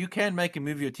story. So you can make a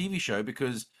movie or TV show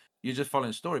because you're just following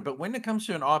the story. But when it comes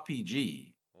to an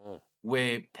RPG,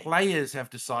 where players have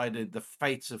decided the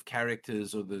fates of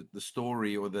characters or the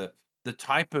story or the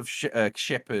type of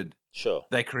shepherd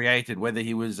they created, whether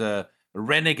he was a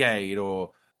renegade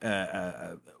or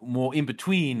more in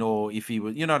between, or if he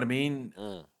was, you know what I mean?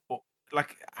 Or,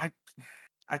 like, I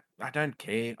don't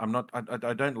care.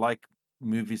 I don't like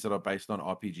movies that are based on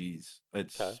RPGs.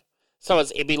 It's so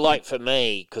it'd be like, for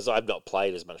me, because I've not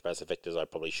played as much Mass Effect as I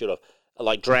probably should have,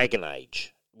 like Dragon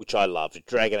Age, which I loved,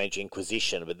 Dragon Age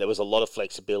Inquisition, but there was a lot of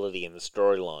flexibility in the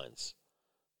storylines,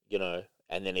 you know.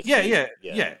 And then if yeah.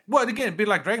 Well, again, it'd be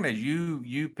like Dragon Age.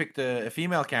 You picked a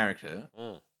female character,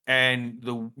 and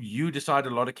you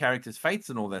decided a lot of characters' fates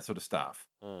and all that sort of stuff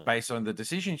based on the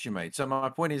decisions you made. So my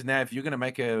point is, now if you're going to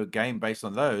make a game based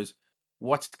on those,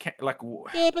 yeah,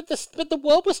 but the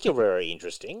world was still very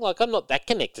interesting. Like, I'm not that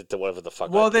connected to whatever the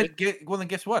fuck. Then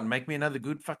guess what? Make me another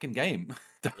good fucking game.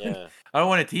 I don't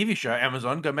want a TV show.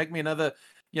 Amazon, go make me another.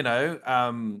 You know,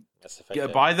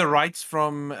 buy the rights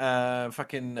from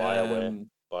fucking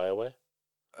BioWare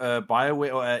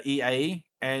or EA,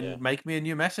 and make me a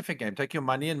new Mass Effect game. Take your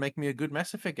money and make me a good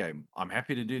Mass Effect game. I'm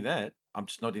happy to do that. I'm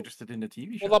just not interested in a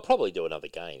TV show. Well, they'll probably do another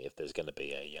game if there's going to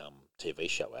be a TV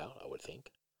show out, I would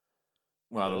think.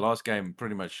 Well, the last game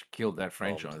pretty much killed that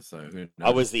franchise. So who knows?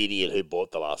 I was the idiot who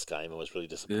bought the last game and was really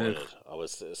disappointed. I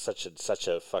was such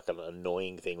a fucking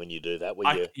annoying thing when you do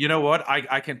that. You know what?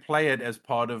 I can play it as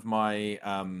part of my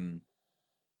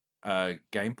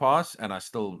Game Pass, and I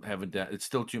still haven't. It's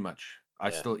still too much.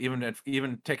 Still,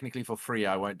 even technically for free,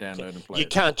 I won't download and play. You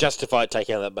can't justify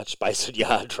taking that much space on your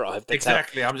hard drive.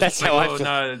 Exactly. I'm just like, oh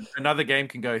no, another game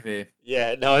can go there.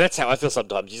 Yeah, no, that's how I feel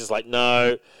sometimes. You're just like,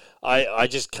 no. I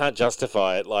just can't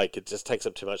justify it. Like, it just takes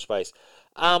up too much space.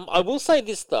 I will say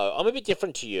this, though. I'm a bit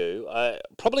different to you.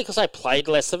 Probably because I played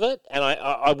less of it, and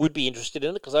I would be interested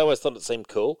in it because I always thought it seemed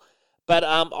cool. But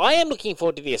I am looking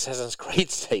forward to the Assassin's Creed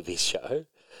TV show.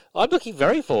 I'm looking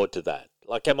very forward to that.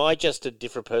 Like, am I just a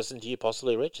different person to you,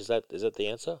 possibly, Rich? Is that the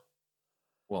answer?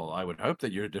 Well, I would hope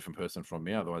that you're a different person from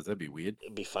me. Otherwise, that'd be weird.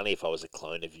 It'd be funny if I was a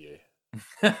clone of you.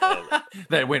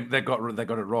 They got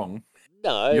it wrong.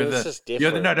 No, it's just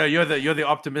different. You're the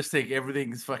optimistic.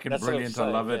 Everything's fucking brilliant. I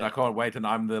love it. I can't wait. And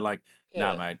I'm the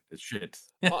nah, mate, it's shit.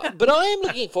 But I am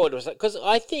looking forward to it because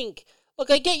I think, look,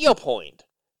 I get your point.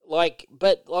 But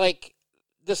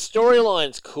the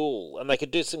storyline's cool, and they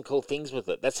could do some cool things with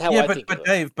it. That's how I think. But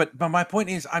Dave, but my point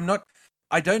is, I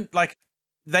don't like.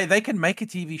 They can make a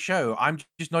TV show. I'm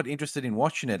just not interested in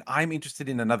watching it. I'm interested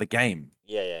in another game.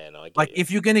 Yeah, no, I get you.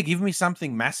 If you're going to give me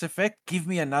something Mass Effect, give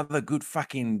me another good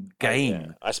fucking game.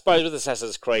 Yeah. I suppose with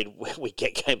Assassin's Creed, we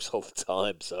get games all the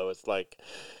time, so it's like...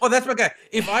 Oh, that's okay.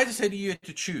 If I just said to you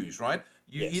to choose, right?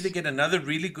 You either get another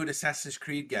really good Assassin's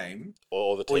Creed game,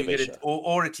 or the TV show.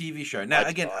 Or a TV show. Now,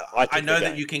 I know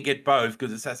that you can get both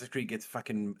because Assassin's Creed gets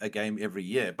fucking a game every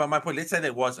year. But my point, let's say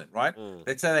there wasn't, right?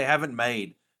 Let's say they haven't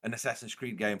made an Assassin's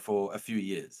Creed game for a few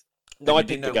years. No, I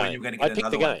picked the game. I picked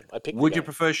the game. Would you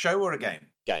prefer a show or a game?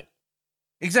 Game.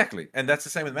 Exactly. And that's the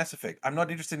same with Mass Effect. I'm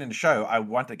not interested in a show. I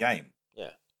want a game.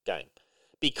 Yeah, game.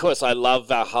 Because I love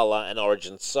Valhalla and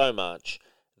Origins so much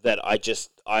that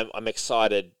I'm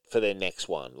excited for their next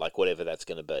one, like whatever that's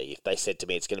going to be. If they said to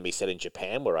me it's going to be set in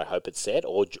Japan, where I hope it's set,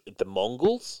 or the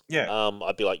Mongols,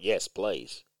 I'd be like, yes,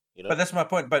 please. You know? But that's my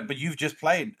point. But you've just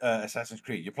played Assassin's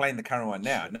Creed. You're playing the current one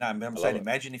now. No, I'm saying,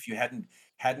 imagine if you hadn't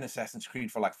had an Assassin's Creed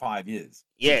for like 5 years.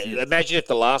 Yeah, imagine if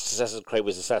the last Assassin's Creed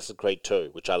was Assassin's Creed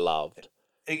 2, which I loved.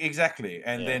 Exactly.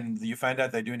 And then you find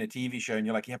out they're doing a TV show, and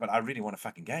you're like, yeah, but I really want a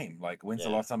fucking game. Like, when's the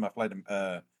last time I played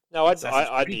No,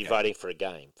 I'd be voting for a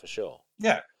game, for sure.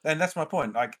 Yeah, and that's my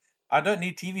point. Like, I don't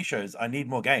need TV shows. I need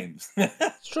more games.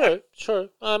 It's true.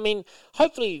 I mean,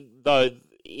 hopefully, though,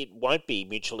 it won't be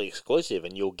mutually exclusive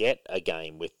and you'll get a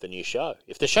game with the new show.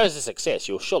 If the show's a success,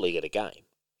 you'll surely get a game,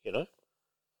 you know?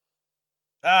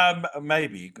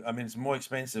 Maybe. I mean, it's more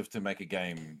expensive to make a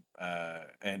game,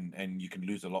 and you can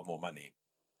lose a lot more money.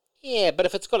 Yeah, but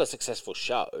if it's got a successful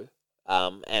show,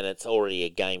 and it's already a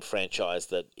game franchise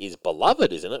that is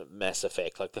beloved, isn't it? Mass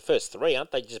Effect, like the first 3,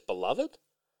 aren't they just beloved?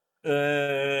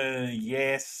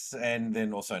 Yes, and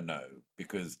then also no,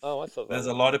 because I thought there's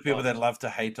a lot of people that love to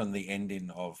hate on the ending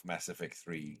of Mass Effect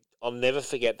 3. I'll never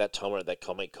forget that time we were at that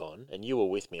Comic Con, and you were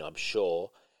with me, I'm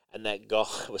sure. And that guy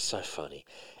was so funny.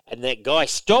 And that guy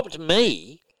stopped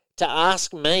me to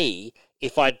ask me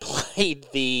if I'd played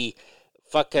the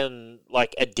fucking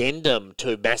addendum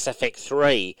to Mass Effect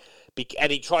 3.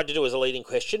 And he tried to do as a leading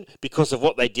question because of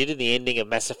what they did in the ending of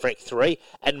Mass Effect 3.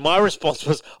 And my response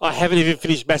was, I haven't even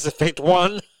finished Mass Effect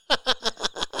 1.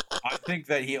 I think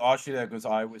that he asked you that because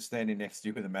I was standing next to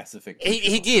you with a Mass Effect.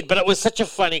 He did, but it was such a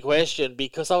funny question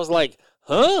because I was like,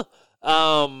 huh?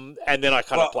 And then I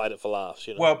kind of played it for laughs,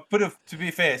 you know. Well, but to be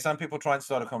fair, some people try and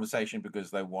start a conversation because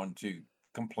they want to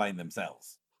complain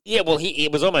themselves. Yeah, well,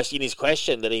 it was almost in his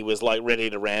question that he was like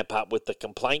ready to ramp up with the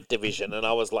complaint division, and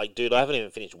I was like, dude, I haven't even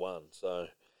finished 1, so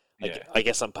I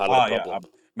guess I'm part of the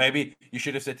problem. Maybe you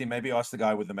should have said to him, maybe ask the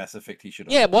guy with the Mass Effect. He should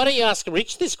have. Yeah, why don't you ask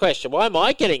Rich this question? Why am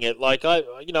I getting it? Like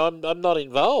I'm not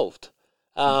involved.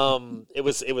 It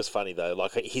was funny though.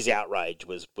 Like his outrage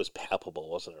was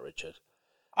palpable, wasn't it, Richard?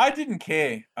 I didn't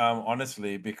care,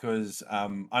 honestly, because I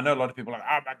know a lot of people are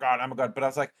like, oh my god, but I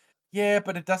was like, yeah,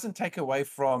 but it doesn't take away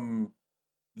from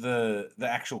the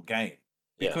actual game,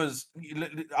 because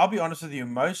I'll be honest with you,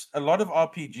 a lot of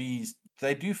RPGs,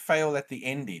 they do fail at the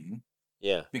ending,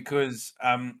 because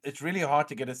it's really hard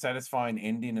to get a satisfying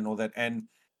ending and all that, and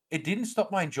it didn't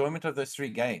stop my enjoyment of those 3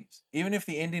 games, even if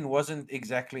the ending wasn't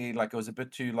exactly like, it was a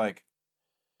bit too like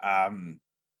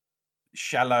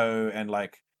shallow and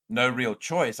like no real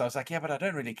choice. I was like, yeah, but I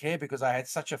don't really care because I had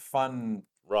such a fun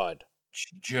ride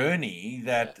journey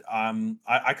that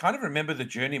I kind of remember the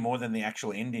journey more than the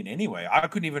actual ending anyway. I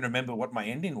couldn't even remember what my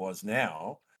ending was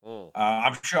now.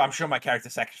 I'm sure my character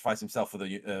sacrificed himself for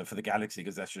the galaxy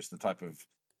because that's just the type of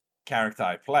character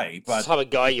I play. But it's the type of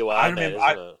guy you are.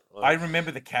 I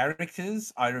remember the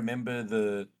characters. I remember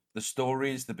the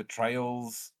stories, the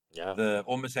betrayals, the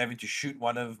almost having to shoot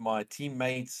one of my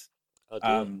teammates.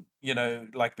 You know,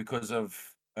 like because of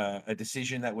a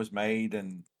decision that was made,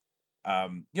 and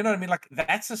you know what I mean? Like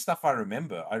that's the stuff I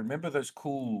remember. I remember those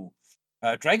cool.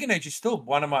 Dragon Age is still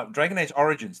one of my Dragon Age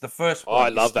Origins. The first one. I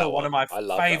love that one of my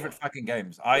favorite fucking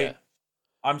games.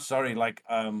 I'm sorry, like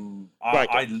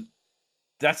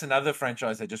that's another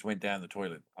franchise that just went down the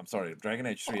toilet. I'm sorry, Dragon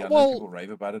Age 3. I know people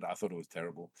rave about it. I thought it was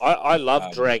terrible. I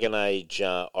love Dragon Age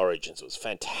Origins. It was a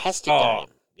fantastic game.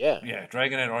 Yeah,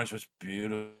 Dragon Age Origins was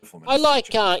beautiful. Man. I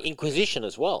like Inquisition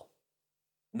as well.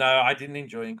 No, I didn't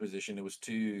enjoy Inquisition. It was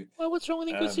too... Well, what's wrong with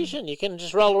Inquisition? You can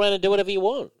just roll around and do whatever you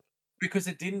want. Because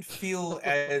it didn't feel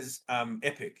as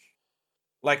epic.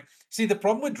 Like, see, the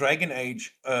problem with Dragon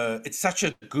Age, it's such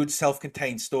a good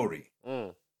self-contained story.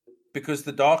 Because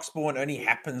the Darkspawn only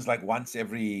happens like once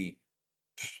every...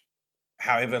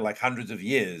 however, like hundreds of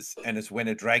years, and it's when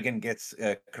a dragon gets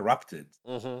corrupted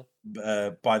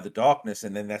by the darkness,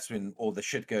 and then that's when all the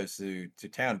shit goes to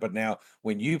town. But now,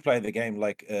 when you play the game,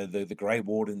 like the Grey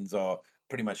Wardens are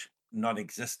pretty much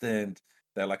non-existent.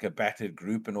 They're like a battered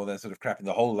group and all that sort of crap, and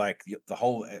the whole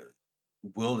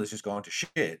world has just gone to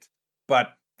shit.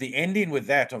 But the ending with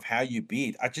that of how you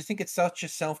beat, I just think it's such a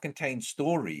self-contained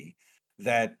story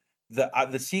that.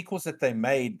 The sequels that they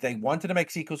made, they wanted to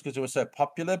make sequels because they were so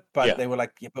popular, but they were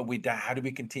like, but how do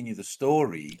we continue the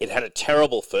story? It had a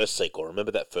terrible first sequel.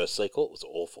 Remember that first sequel? It was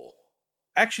awful.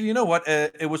 Actually, you know what?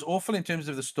 It was awful in terms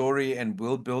of the story and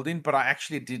world building, but I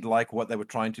actually did like what they were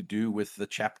trying to do with the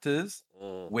chapters,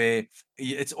 where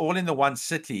it's all in the one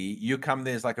city. You come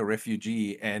there as like a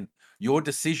refugee, and your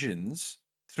decisions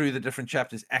through the different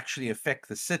chapters actually affect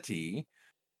the city.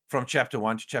 From chapter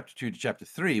 1 to chapter 2 to chapter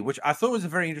 3, which I thought was a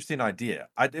very interesting idea.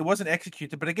 It wasn't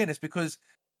executed, but again, it's because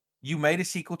you made a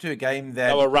sequel to a game that...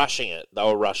 They were rushing it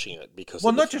because...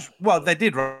 Well, they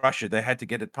did rush it. They had to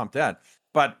get it pumped out.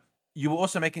 But you were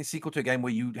also making a sequel to a game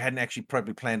where you hadn't actually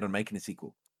probably planned on making a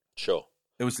sequel. Sure.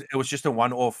 It was just a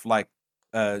one-off, like,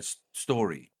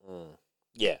 story.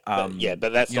 Yeah,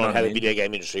 but that's not how the video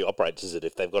game industry operates, is it?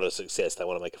 If they've got a success, they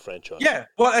want to make a franchise. Yeah,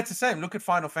 well, it's the same. Look at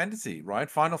Final Fantasy, right?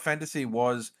 Final Fantasy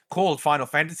was called Final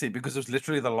Fantasy because it was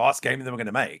literally the last game they were going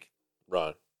to make.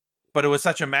 Right. But it was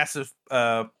such a massive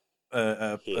hit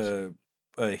that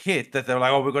they were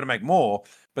like, oh, we're going to make more.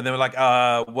 But they were like,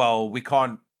 well, we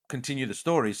can't continue the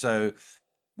story, so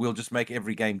we'll just make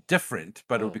every game different,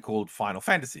 but it'll be called Final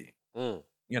Fantasy. You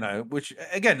know, which,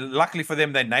 again, luckily for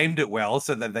them, they named it well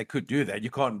so that they could do that. You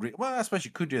can't... well, I suppose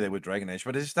you could do that with Dragon Age,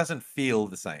 but it just doesn't feel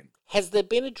the same. Has there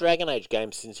been a Dragon Age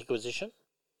game since Inquisition?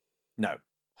 No.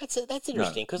 That's No,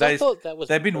 interesting because I thought that was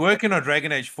they've been working on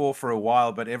Dragon Age 4 for a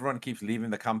while, but everyone keeps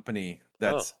leaving the company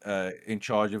that's in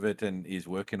charge of it and is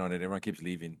working on it. Everyone keeps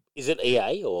leaving. Is it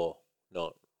EA or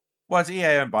not? Well, it's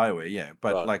EA and BioWare, yeah.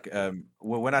 But Right. like,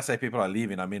 when I say people are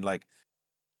leaving, I mean like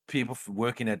people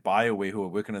working at BioWare who are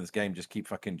working on this game just keep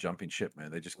fucking jumping ship,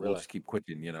 man. They just all Really? just keep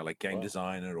quitting, like game Wow.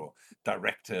 designer or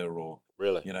director or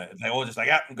Really? they all just like,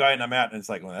 ah, I'm going, I'm out, and it's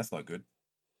like, well, that's not good.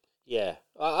 Yeah,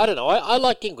 I don't know. I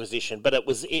liked Inquisition, but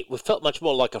it felt much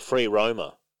more like a free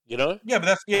roamer. Yeah,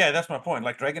 but that's my point.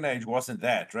 Like Dragon Age wasn't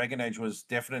that. Dragon Age was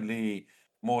definitely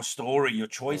more story. Your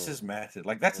choices mattered.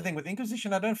 Like that's the thing with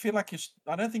Inquisition. I don't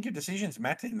think your decisions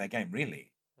matter in that game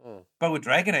really. But with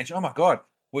Dragon Age, oh my god,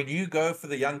 when you go for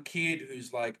the young kid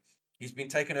who's like he's been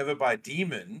taken over by a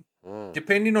demon,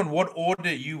 depending on what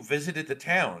order you visited the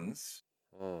towns,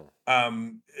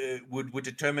 would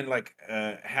determine like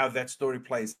how that story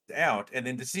plays out, and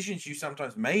then decisions you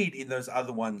sometimes made in those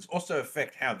other ones also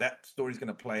affect how that story is going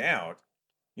to play out.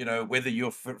 Whether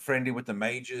you're friendly with the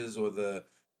mages or the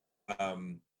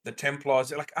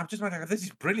Templars. Like I'm just like, this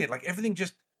is brilliant. Like everything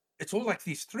it's all like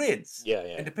these threads. Yeah.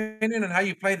 And depending on how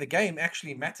you play the game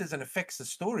actually matters and affects the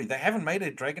story. They haven't made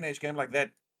a Dragon Age game like that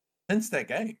since that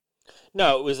game.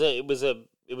 No, it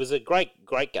was a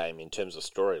great game in terms of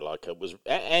story. Like it was,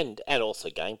 and also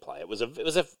gameplay. It was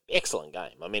a excellent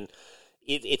game. I mean,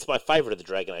 it's my favorite of the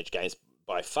Dragon Age games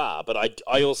by far. But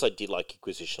I also did like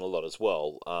Inquisition a lot as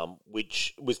well,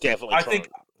 which was definitely.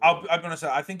 I'm gonna say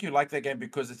I think you like that game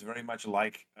because it's very much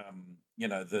like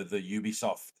the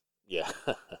Ubisoft. Yeah,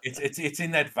 it's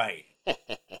in that vein.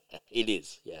 It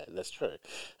is. Yeah, that's true.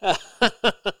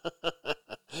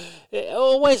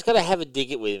 Always got to have a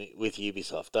dig it with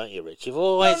Ubisoft, don't you, Rich? You've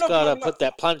always got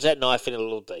to plunge that knife in a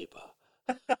little deeper.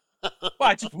 Well,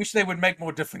 I just wish they would make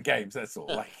more different games. That's all.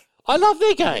 Like, I love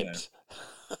their games.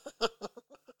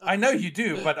 I know you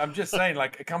do, but I'm just saying,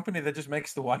 like a company that just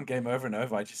makes the one game over and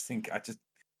over. I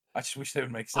just wish they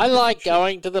would make. I like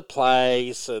going to the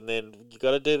place, and then you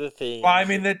got to do the thing. Well, I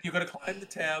mean that you got to climb the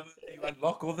tower, you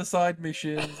unlock all the side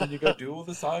missions, and you got to do all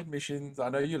the side missions. I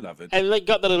know you love it. And they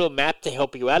got the little map to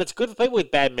help you out. It's good for people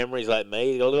with bad memories like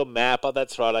me. You got a little map. Oh,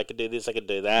 that's right. I can do this. I can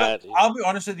do that. Look, I'll be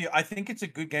honest with you. I think it's a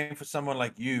good game for someone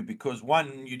like you because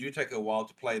one, you do take a while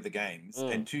to play the games,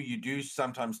 and two, you do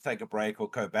sometimes take a break or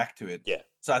go back to it. Yeah.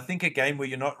 So I think a game where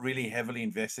you're not really heavily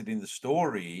invested in the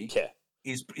story. Yeah.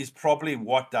 Is probably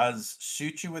what does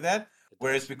suit you with that.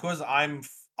 Whereas because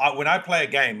when I play a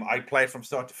game, I play it from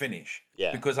start to finish.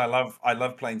 Yeah. Because I love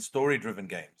playing story driven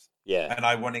games. Yeah. And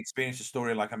I want to experience a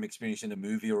story like I'm experiencing a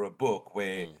movie or a book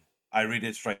where I read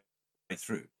it straight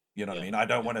through. You know what I mean? I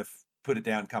don't want to put it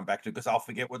down, come back to it because I'll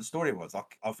forget what the story was.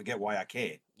 I'll forget why I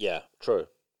care. Yeah. True.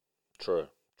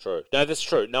 No, that's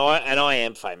true. No, I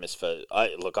am famous for.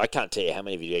 I can't tell you how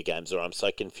many video games I'm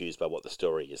so confused by what the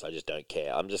story is. I just don't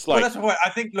care. I'm just like. Well, that's why I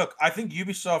think. Look, I think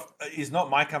Ubisoft is not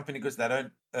my company because they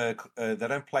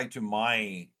don't play to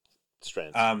my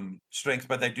strengths,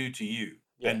 but they do to you,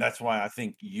 and that's why I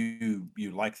think you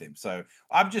like them. So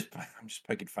I'm just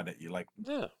poking fun at you. Like,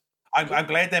 yeah. I'm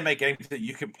glad they make games that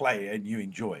you can play and you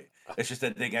enjoy. It's just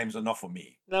that their games are not for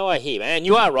me. No, I hear, man. And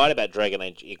you are right about Dragon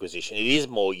Age Inquisition. It is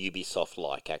more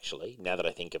Ubisoft-like, actually, now that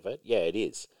I think of it. Yeah, it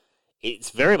is. It's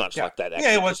very much like that,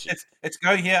 actually. Yeah, well, it's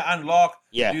go here, unlock,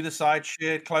 do the side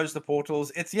shit, close the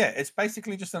portals. It's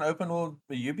basically just an open world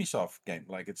Ubisoft game.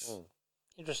 Like, it's...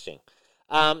 Interesting.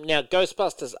 Now,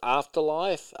 Ghostbusters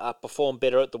Afterlife performed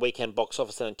better at the weekend box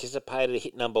office than anticipated. It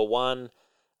hit number 1.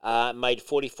 Made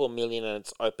 $44 million in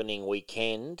its opening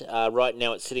weekend. Right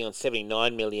now it's sitting on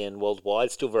 $79 million worldwide.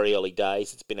 Still very early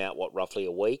days. It's been out, roughly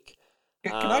a week.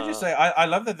 Can I just say, I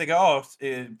love that they go,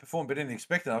 it performed better than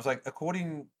expected. I was like,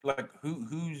 according, like,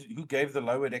 who gave the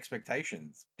lowered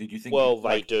expectations? Did you think? Well,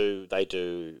 they do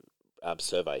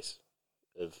surveys.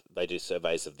 They do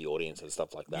surveys of the audience and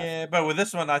stuff like that. Yeah, but with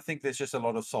this one, I think there's just a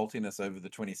lot of saltiness over the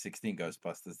 2016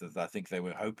 Ghostbusters. That I think they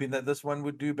were hoping that this one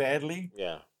would do badly.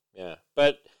 Yeah.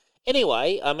 But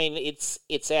anyway, I mean,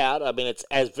 it's out. I mean, it's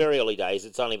as very early days.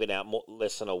 It's only been out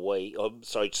less than a week.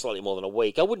 Slightly more than a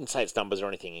week. I wouldn't say its numbers are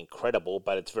anything incredible,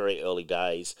 but it's very early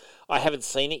days. I haven't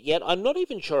seen it yet. I'm not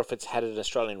even sure if it's had an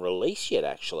Australian release yet,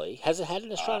 actually. Has it had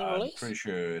an Australian release? I'm pretty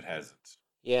sure it hasn't.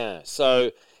 Yeah,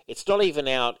 so it's not even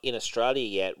out in Australia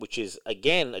yet, which is,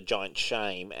 again, a giant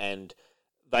shame, and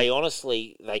they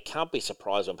can't be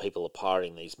surprised when people are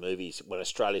pirating these movies when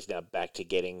Australia's now back to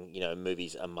getting,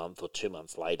 movies a month or 2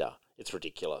 months later. It's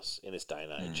ridiculous in this day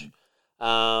and age.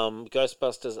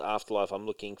 Ghostbusters Afterlife, I'm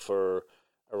looking for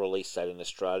a release date in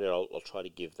Australia. I'll try to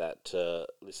give that to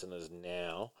listeners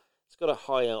now. It's got a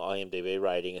higher IMDb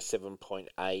rating, a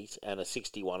 7.8 and a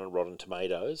 61 on Rotten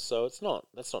Tomatoes, so that's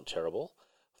not terrible.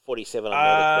 47 on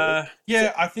Metacritic.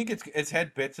 Yeah, I think it's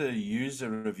had better user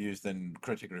reviews than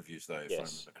critic reviews, though, if I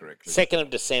Yes. remember correctly. 2nd of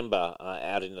December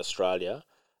out in Australia,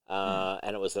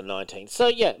 and it was the 19th. So,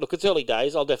 yeah, look, it's early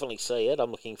days. I'll definitely see it.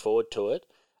 I'm looking forward to it.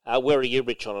 Where are you,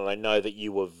 Rich, on it? I know that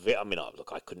you were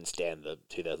I couldn't stand the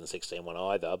 2016 one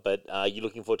either, but are you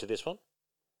looking forward to this one?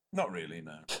 Not really,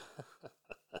 no.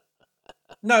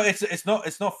 No, it's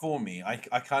not for me. I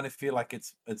kind of feel like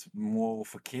it's more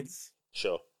for kids.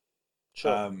 Sure.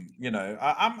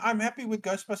 I'm happy with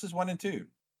Ghostbusters 1 and 2.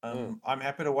 I'm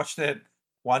happy to watch that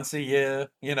once a year,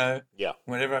 Yeah.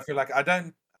 whenever I feel like I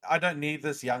don't need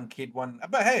this young kid one.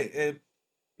 But hey,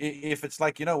 if it's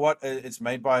like, you know what, it's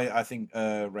made by, I think,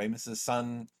 Ramus's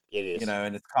son, It is.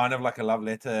 and it's kind of like a love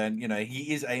letter, and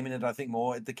he is aiming it, I think,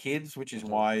 more at the kids, which is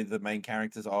why the main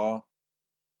characters are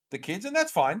the kids, and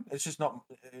that's fine. It's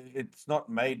not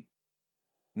made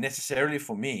necessarily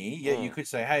for me. Yeah, you could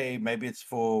say, hey, maybe it's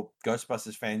for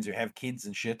Ghostbusters fans who have kids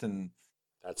and shit, and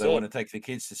they want to take their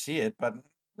kids to see it. But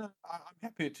no, I'm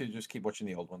happy to just keep watching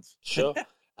the old ones. Sure.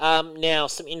 Now,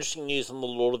 some interesting news on the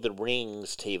Lord of the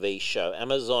Rings TV show.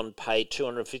 Amazon paid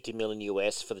 $250 million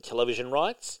US for the television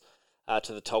rights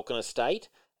to the Tolkien estate.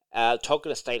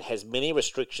 Tolkien estate has many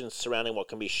restrictions surrounding what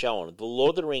can be shown. The Lord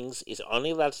of the Rings is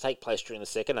only allowed to take place during the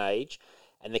Second Age,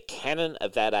 and the canon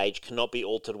of that age cannot be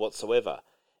altered whatsoever.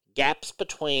 Gaps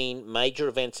between major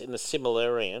events in the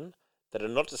Silmarillion that are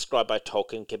not described by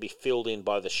Tolkien can be filled in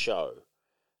by the show.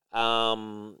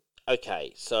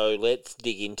 Okay, so let's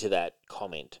dig into that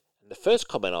comment. The first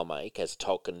comment I'll make as a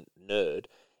Tolkien nerd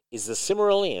is the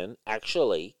Silmarillion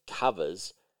actually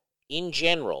covers, in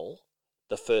general,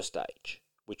 the First Age,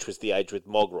 which was the age with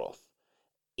Morgoth.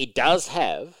 It does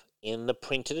have, in the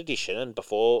printed edition, and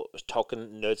before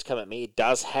Tolkien nerds come at me, it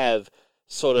does have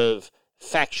sort of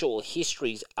factual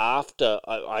histories after,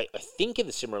 I think in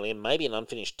the Silmarillion, maybe in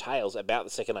Unfinished Tales, about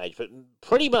the Second Age, but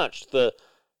pretty much the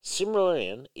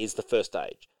Silmarillion is the First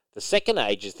Age. The Second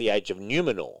Age is the age of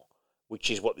Numenor, which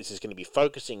is what this is going to be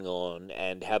focusing on,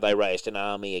 and how they raised an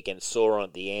army against Sauron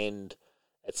at the end,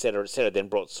 etc., then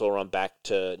brought Sauron back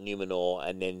to Numenor,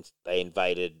 and then they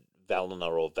invaded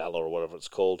Valinor or Valar or whatever it's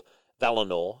called,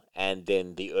 Valinor, and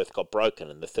then the earth got broken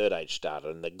and the Third Age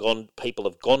started, and the people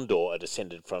of Gondor are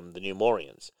descended from the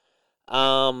Numorians.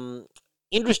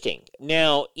 Interesting.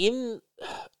 Now,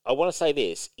 I want to say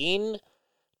this,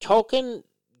 Tolkien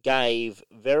gave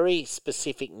very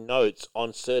specific notes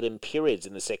on certain periods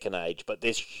in the Second Age, but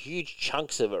there's huge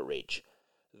chunks of it, Rich,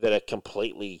 that are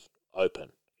completely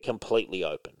open.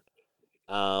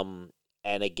 And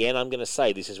again, I'm going to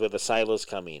say this is where the sailors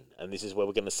come in, and this is where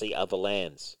we're going to see other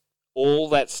lands. All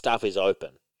that stuff is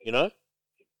open, There's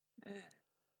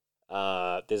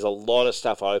a lot of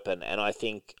stuff open, and I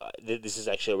think this is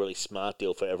actually a really smart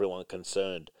deal for everyone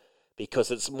concerned,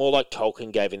 because it's more like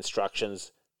Tolkien gave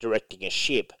instructions directing a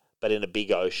ship, but in a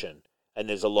big ocean, and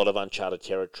there's a lot of uncharted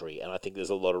territory, and I think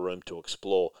there's a lot of room to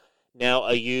explore. Now,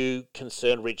 are you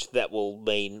concerned, Rich, that will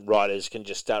mean writers can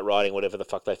just start writing whatever the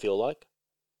fuck they feel like?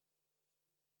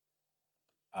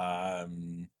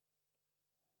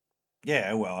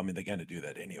 Yeah, well, I mean, they're going to do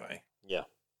that anyway. Yeah,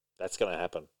 that's going to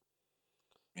happen.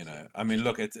 I mean,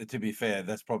 look, to be fair,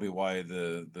 that's probably why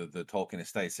the Tolkien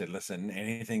estate said, listen,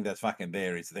 anything that's fucking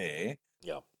there is there.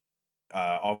 Yeah.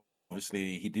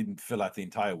 Obviously, he didn't fill out the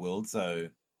entire world, so,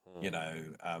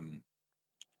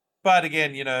 but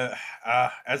again,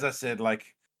 as I said,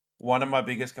 like, one of my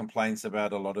biggest complaints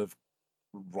about a lot of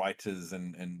writers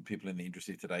and people in the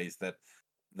industry today is that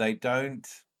they don't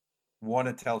want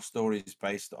to tell stories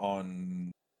based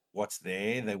on what's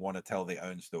there. They want to tell their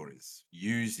own stories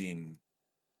using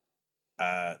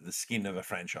the skin of a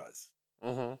franchise.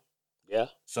 Mm-hmm. Yeah.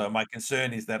 So my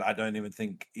concern is that I don't even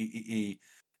think, even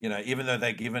though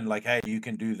they're given like, hey, you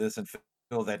can do this and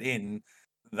fill that in,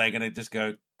 they're going to just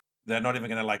go, they're not even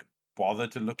going to like bother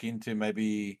to look into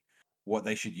maybe what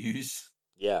they should use.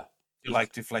 Yeah.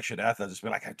 To flesh it out. They'll just be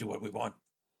like, do what we want.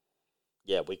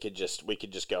 Yeah, we could just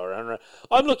go around.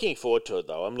 I'm looking forward to it,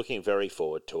 though. I'm looking very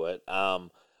forward to it.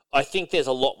 I think there's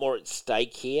a lot more at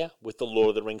stake here with the Lord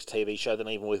of the Rings TV show than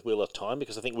even with Wheel of Time,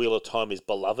 because I think Wheel of Time is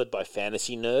beloved by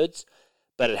fantasy nerds,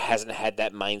 but it hasn't had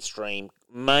that mainstream,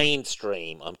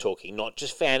 I'm talking, not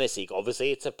just fantasy.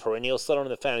 Obviously, it's a perennial seller in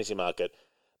the fantasy market.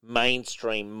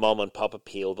 Mainstream mom and pop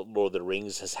appeal that Lord of the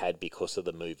Rings has had because of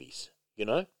the movies,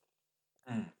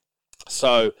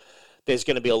 So there's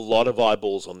going to be a lot of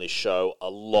eyeballs on this show, a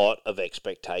lot of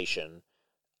expectation.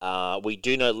 We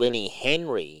do know Lenny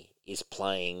Henry is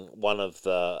playing one of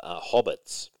the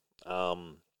hobbits.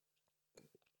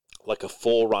 like a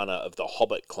forerunner of the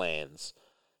Hobbit clans.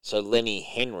 So Lenny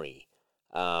Henry,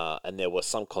 and there was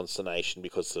some consternation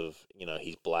because of,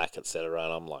 he's black, etc.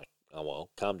 And I'm like, oh well,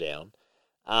 calm down.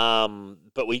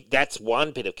 But that's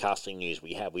one bit of casting news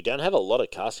we have. We don't have a lot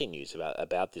of casting news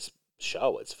about this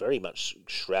show. It's very much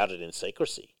shrouded in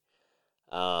secrecy.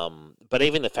 But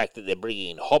even the fact that they're bringing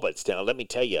in hobbits now, let me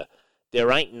tell you,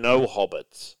 there ain't no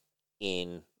hobbits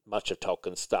in much of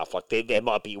Tolkien's stuff. Like there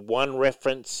might be one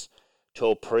reference to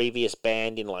a previous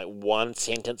band in like one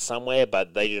sentence somewhere,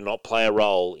 but they do not play a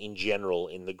role in general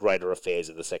in the greater affairs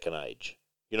of the Second Age.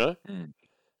 No,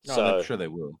 I'm sure they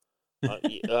will.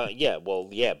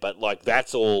 yeah, but like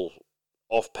that's all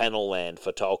off-panel land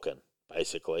for Tolkien,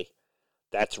 basically.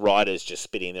 That's writers just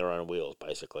spinning their own wheels,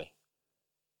 basically.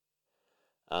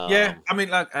 Yeah, I mean,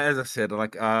 like as I said,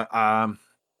 like I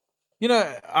don't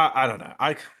know.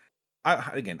 I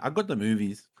again, I got the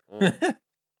movies.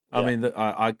 I mean,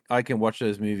 I can watch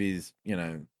those movies,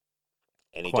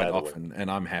 quite often, and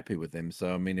I'm happy with them.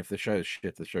 So I mean, if the show's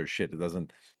shit, the show's shit.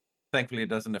 Thankfully, it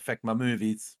doesn't affect my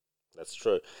movies. That's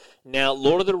true. Now,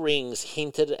 Lord of the Rings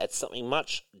hinted at something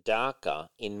much darker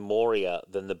in Moria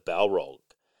than the Balrog.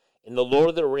 In The Lord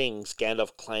of the Rings,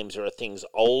 Gandalf claims there are things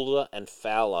older and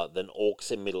fouler than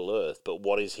orcs in Middle-earth, but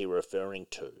what is he referring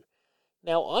to?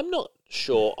 Now, I'm not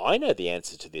sure I know the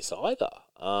answer to this either.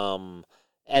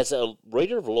 As a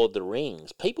reader of Lord of the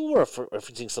Rings, people were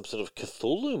referencing some sort of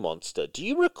Cthulhu monster. Do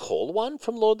you recall one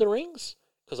from Lord of the Rings?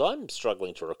 Because I'm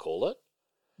struggling to recall it.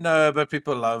 No, but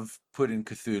people love putting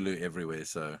Cthulhu everywhere,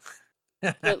 so...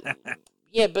 but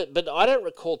I don't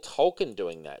recall Tolkien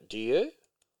doing that, do you?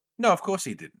 No, of course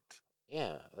he didn't.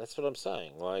 Yeah, that's what I'm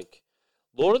saying. Like,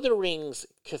 Lord of the Rings,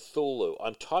 Cthulhu.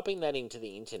 I'm typing that into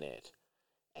the internet,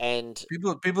 and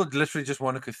people literally just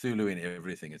want a Cthulhu in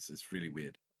everything. It's really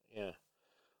weird. Yeah.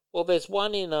 Well, there's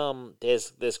one in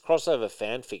there's crossover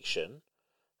fan fiction,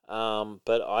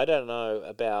 but I don't know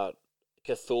about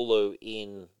Cthulhu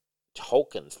in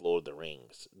Tolkien's Lord of the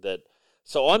Rings.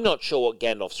 So I'm not sure what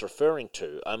Gandalf's referring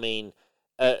to. I mean,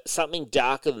 something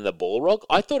darker than the Balrog?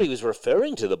 I thought he was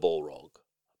referring to the Balrog.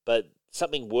 But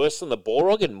something worse than the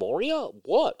Balrog in Moria?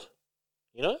 What?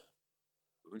 Who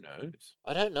knows?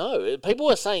 I don't know. People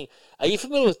were saying, are you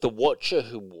familiar with the Watcher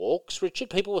who walks, Richard?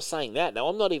 People were saying that. Now,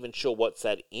 I'm not even sure what's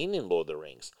that in Lord of the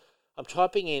Rings. I'm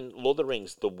typing in Lord of the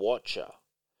Rings, the Watcher.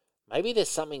 Maybe there's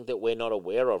something that we're not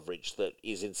aware of, Rich, that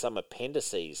is in some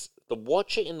appendices. The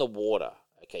Watcher in the water.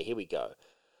 Okay, here we go.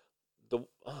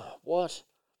 What?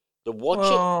 The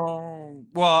Watcher...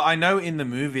 Well, I know in the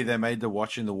movie they made the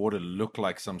Watcher in the water look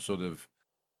like some sort of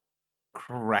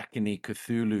Krakeny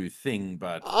Cthulhu thing,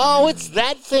 but... Oh, it's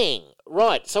that thing!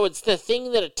 Right, so it's the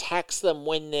thing that attacks them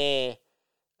when they're...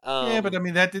 Yeah, but I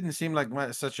mean, that didn't seem like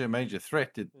such a major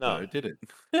threat, did it?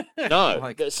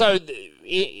 No. So,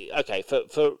 okay,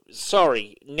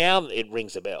 sorry, now it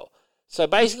rings a bell. So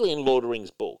basically in Lord of the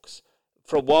Rings books,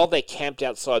 for a while they camped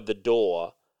outside the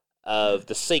door of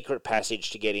the secret passage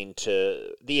to get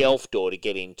into... the elf door to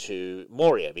get into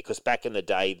Moria, because back in the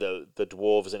day, the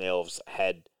dwarves and elves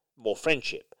had more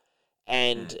friendship.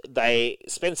 And they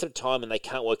spend some time and they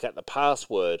can't work out the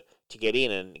password to get in,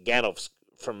 and Gandalf's,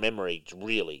 from memory,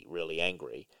 really, really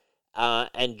angry.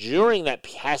 And during that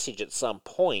passage at some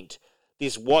point,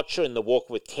 this Watcher in the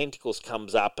Walker with tentacles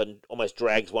comes up and almost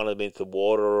drags one of them into the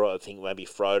water, or I think maybe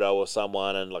Frodo or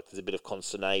someone, and like there's a bit of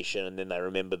consternation, and then they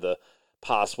remember the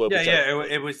password.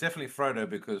 It was definitely Frodo,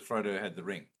 because Frodo had the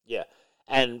ring. Yeah.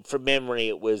 And from memory,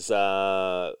 it was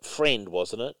Friend,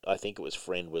 wasn't it? I think it was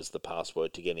Friend was the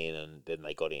password to get in, and then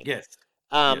they got in. Yes.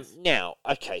 Yes. Now,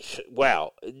 okay,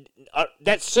 wow.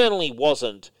 That certainly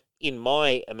wasn't, in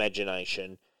my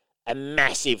imagination, a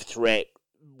massive threat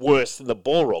worse than the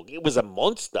Balrog. It was a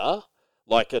monster,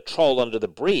 like a troll under the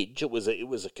bridge. It was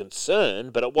a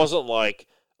concern, but it wasn't like,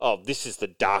 oh, this is the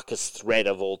darkest threat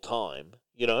of all time,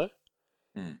 you know?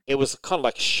 It was kind of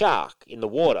like a shark in the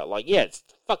water. Like, yeah, it's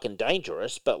fucking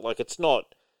dangerous, but like it's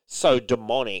not so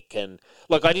demonic. And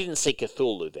like, I didn't see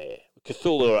Cthulhu there.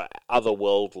 Cthulhu are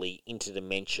otherworldly,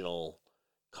 interdimensional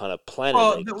kind of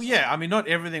planet. Well, yeah, I mean, not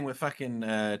everything with fucking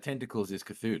tentacles is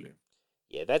Cthulhu.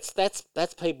 Yeah,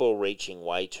 that's people reaching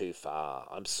way too far.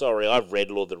 I'm sorry, I've read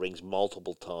Lord of the Rings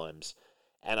multiple times,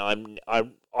 and I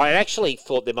actually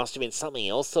thought there must have been something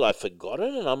else that I've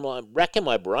forgotten, and I'm like racking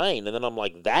my brain, and then I'm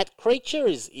like, that creature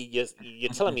is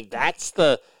you're telling me that's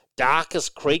the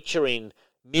darkest creature in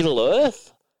Middle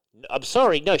Earth? I'm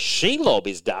sorry, no, Shelob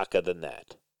is darker than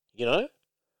that. You know?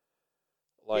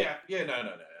 Like,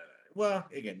 no. Well,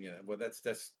 again, that's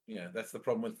the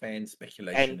problem with fan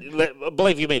speculation. And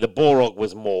believe you me, the Balrog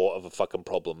was more of a fucking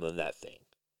problem than that thing.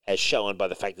 as shown by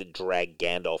the fact that dragged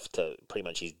Gandalf to pretty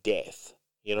much his death.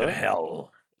 You know,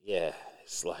 hell. Yeah,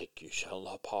 it's like you shall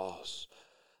not pass.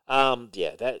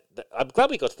 Yeah, that I'm glad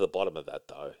we got to the bottom of that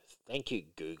though. Thank you,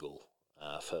 Google,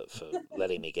 for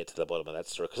letting me get to the bottom of that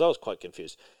story because I was quite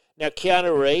confused. Now,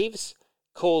 Keanu Reeves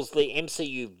calls the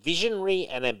MCU visionary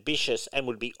and ambitious and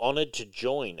would be honoured to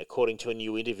join, according to a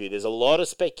new interview. There's a lot of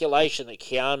speculation that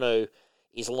Keanu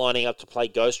is lining up to play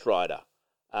Ghost Rider.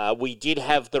 We did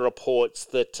have the reports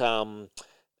that,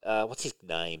 what's his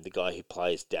name? The guy who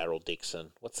plays Daryl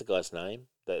Dixon. What's the guy's name?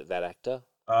 That actor?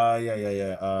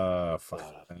 Yeah. Fuck.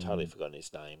 God, I've totally forgotten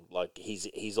his name. Like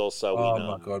he's also Oh in.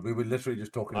 my god, we were literally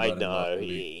just talking about I him know. last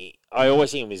week. I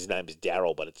always think his name is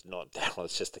Daryl, but it's not Daryl.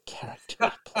 It's just the character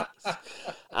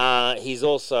he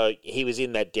plays. He was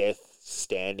in that Death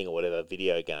Standing or whatever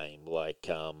video game, like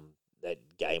that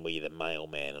game where you're the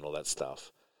mailman and all that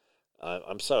stuff.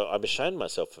 I'm ashamed of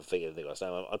myself for forgetting the guy's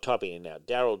name. I'm typing in now.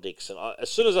 Daryl Dixon. As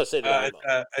soon as I said name,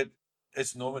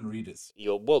 it's Norman Reedus.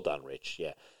 You're well done, Rich.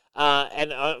 Yeah.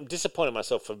 And I'm disappointed in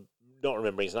myself for not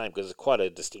remembering his name because it's quite a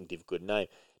distinctive, good name.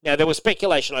 Now, there was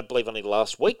speculation, I believe, only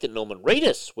last week that Norman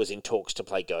Reedus was in talks to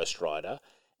play Ghost Rider.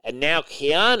 And now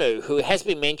Keanu, who has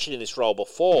been mentioned in this role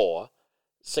before,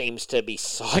 seems to be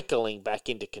cycling back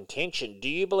into contention. Do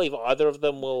you believe either of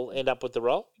them will end up with the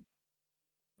role?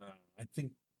 I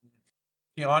think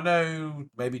Keanu,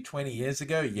 maybe 20 years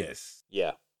ago, yes.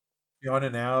 Yeah.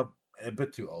 Keanu now, a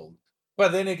bit too old.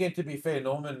 But then again, to be fair,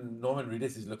 Norman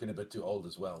Reedus is looking a bit too old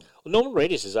as well. Norman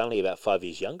Reedus is only about 5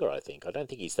 years younger, I think. I don't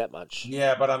think he's that much.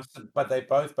 Yeah, but they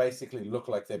both basically look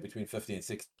like they're between 50 and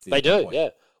 60. They do, yeah.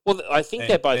 Well, I think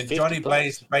they're both 50 Johnny plus.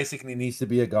 Blaze basically needs to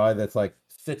be a guy that's like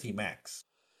 30 max.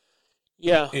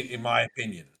 Yeah. In my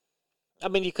opinion. I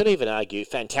mean, you could even argue,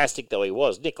 fantastic though he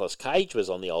was, Nicolas Cage was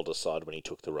on the older side when he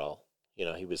took the role. You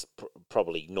know, he was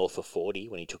probably north of 40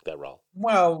 when he took that role.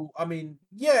 Well, I mean,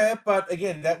 yeah, but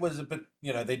again, that was a bit,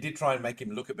 they did try and make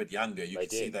him look a bit younger. You could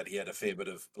see that he had a fair bit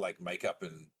of like makeup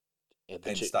and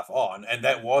stuff on. And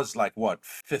that was like, what,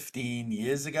 15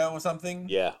 years ago or something?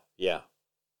 Yeah.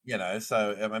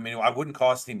 So, I mean, I wouldn't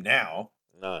cast him now.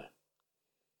 No.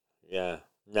 Yeah.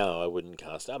 No, I wouldn't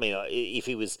cast. I mean, if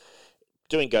he was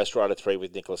doing Ghost Rider 3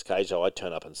 with Nicolas Cage, though, I'd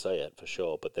turn up and see it for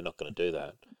sure, but they're not going to do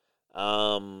that.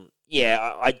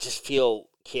 Yeah, I just feel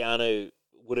Keanu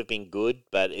would have been good,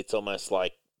 but it's almost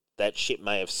like that ship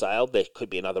may have sailed. There could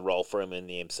be another role for him in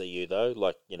the MCU, though.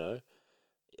 Like,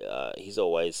 he's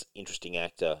always interesting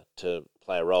actor to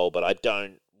play a role, but I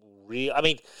don't really... I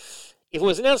mean, if it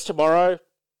was announced tomorrow,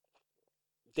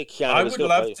 I think Keanu I was would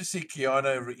love to see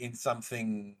Keanu in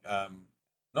something,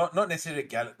 not necessarily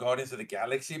Guardians of the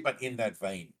Galaxy, but in that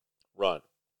vein. Right.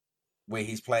 Where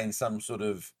he's playing some sort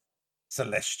of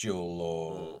celestial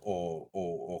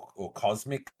or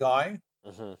cosmic guy,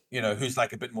 who's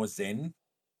like a bit more zen.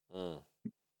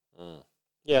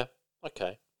 Yeah,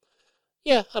 okay.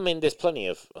 Yeah, I mean, there's plenty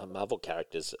of Marvel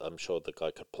characters I'm sure the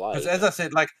guy could play. As I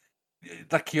said, like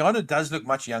Keanu does look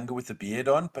much younger with the beard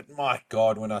on, but my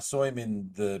God, when I saw him in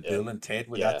the Bill and Ted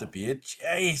without the beard,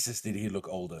 Jesus, did he look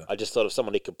older. I just thought of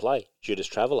someone he could play, Judas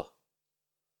Traveler.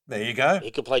 There you go.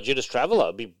 He could play Judas Traveler.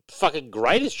 It'd be fucking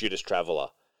great as Judas Traveler.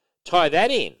 Tie that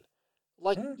in.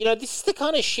 Like, this is the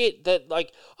kind of shit that,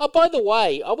 like... Oh, by the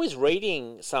way, I was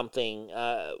reading something,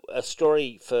 a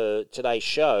story for today's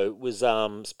show was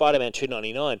Spider-Man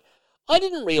 299. I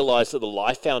didn't realise that the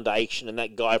Life Foundation and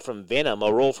that guy from Venom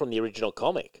are all from the original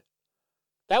comic.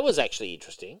 That was actually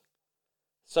interesting.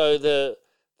 So the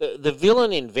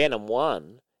villain in Venom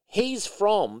 1, he's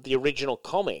from the original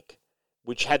comic,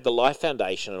 which had the Life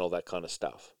Foundation and all that kind of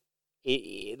stuff.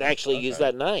 They actually use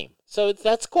that name. So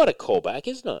that's quite a callback,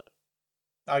 isn't it?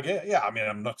 I get, yeah. I mean,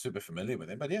 I'm not super familiar with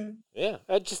him, but yeah. Yeah,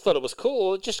 I just thought it was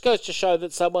cool. It just goes to show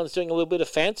that someone's doing a little bit of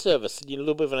fan service, a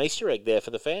little bit of an Easter egg there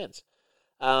for the fans.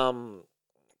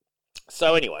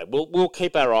 So anyway, we'll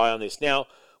keep our eye on this. Now,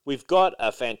 we've got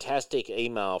a fantastic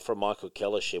email from Michael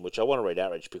Kellershim, which I want to read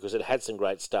out, Rich, because it had some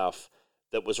great stuff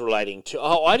that was relating to...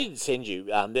 Oh, I didn't send you...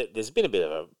 there's been a bit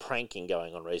of a pranking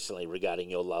going on recently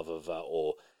regarding your love of,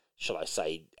 or shall I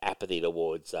say, apathy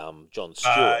towards Jon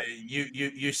Stewart.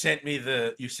 You sent me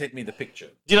the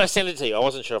picture. Did I send it to you? I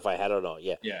wasn't sure if I had or not.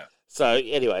 Yeah. Yeah. So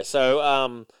anyway,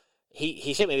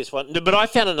 he sent me this one, but I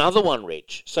found another one,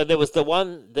 Rich. So there was the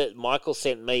one that Michael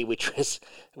sent me, which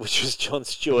was Jon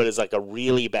Stewart as like a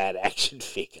really bad action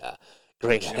figure.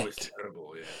 Green Lantern. It was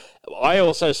terrible.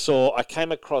 Yeah. I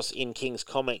came across in King's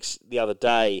Comics the other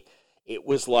day, it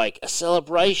was like a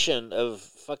celebration of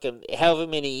fucking however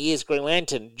many years Green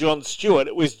Lantern, Jon Stewart.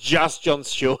 It was just Jon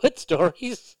Stewart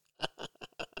stories.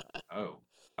 Oh,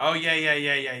 yeah.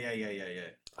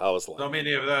 I was like, Not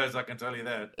many of those, I can tell you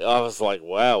that. I was like,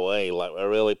 wow, like we're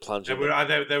really They plunging.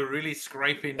 were really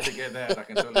scraping to get that, I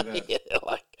can tell you that. Yeah,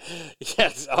 like,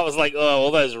 yes, I was like, oh,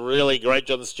 all those really great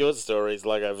Jon Stewart stories,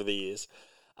 like over the years.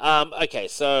 Okay,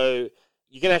 so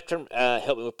you're gonna have to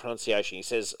help me with pronunciation. He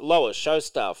says, Lois, show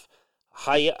stuff.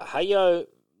 Hayao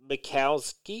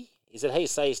Mikowski, is that how you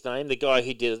say his name? The guy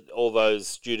who did all those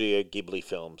Studio Ghibli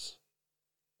films.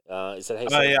 Is that how you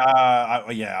say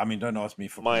I mean, don't ask me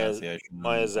for pronunciation.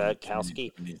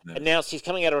 Miyazaki announced he's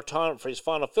coming out of retirement for his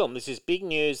final film. This is big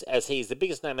news as he is the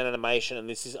biggest name in animation, and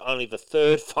this is only the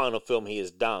third final film he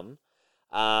has done.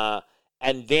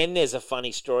 And then there's a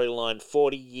funny storyline,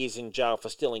 40 years in jail for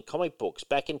stealing comic books.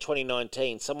 Back in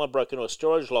 2019, someone broke into a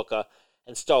storage locker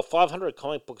and stole 500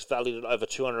 comic books valued at over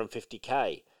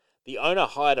 $250K. The owner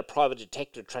hired a private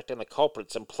detective to track down the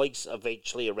culprits, and police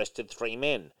eventually arrested 3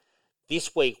 men.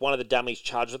 This week, one of the dummies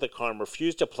charged with the crime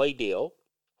refused a plea deal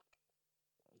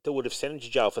that would have sent him to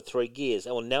jail for 3 years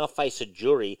and will now face a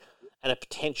jury and a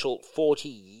potential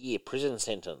 40-year prison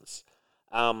sentence.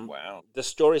 Wow. The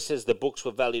story says the books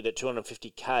were valued at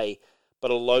 $250K,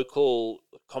 but a local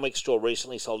comic store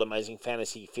recently sold Amazing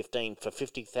Fantasy 15 for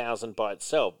 $50,000 by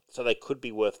itself, so they could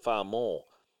be worth far more.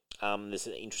 There's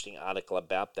an interesting article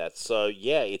about that. So,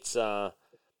 yeah, it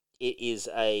is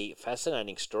a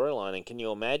fascinating storyline, and can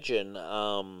you imagine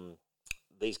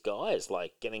these guys,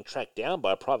 like, getting tracked down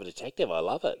by a private detective? I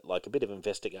love it, like a bit of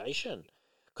investigation.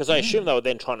 Because I assume they were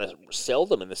then trying to sell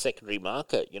them in the secondary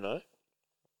market, you know?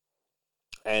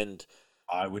 And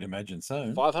I would imagine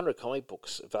so. 500 comic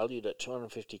books valued at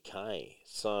 $250K.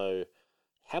 So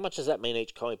how much does that mean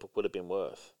each comic book would have been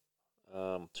worth?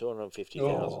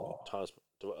 250,000 times.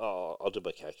 I'll do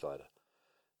my calculator.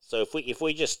 So if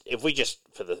we just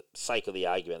for the sake of the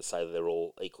argument say that they're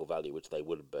all equal value, which they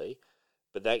wouldn't be,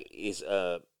 but that is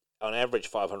on average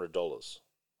 $500. Is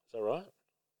that right?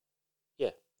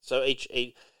 Yeah. So each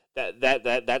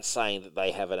that's saying that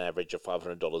they have an average of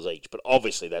 $500 each, but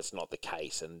obviously that's not the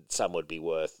case, and some would be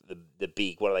worth the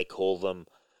big, what do they call them?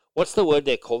 What's the word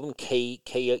they call them?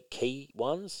 Key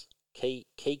ones? Key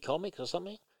comics or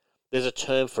something? There's a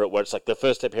term for it where it's like the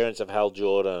first appearance of Hal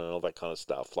Jordan and all that kind of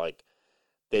stuff. Like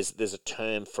there's a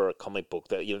term for a comic book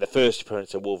that, you know, the first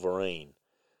appearance of Wolverine.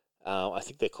 I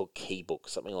think they're called key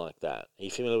books, something like that. Are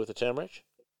you familiar with the term, Rich?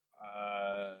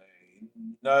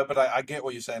 No, but I get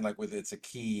what you're saying. Like, with it's a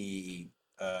key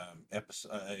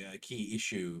episode, a key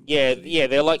issue. Yeah,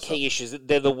 they're like key issues.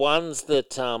 They're the ones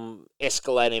that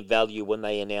escalate in value when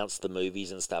they announce the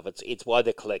movies and stuff. It's why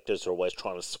the collectors are always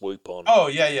trying to swoop on. Oh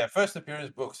yeah. First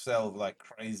appearance books sell like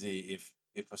crazy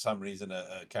if for some reason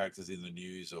a character's in the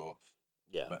news or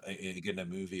in a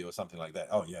movie or something like that.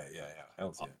 Oh yeah.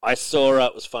 Hell yeah. I saw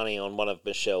it was funny on one of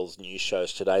Michelle's news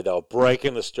shows today. They were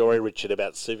breaking the story, Richard,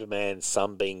 about Superman's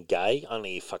son being gay.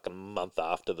 Only a fucking month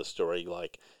after the story,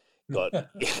 like, got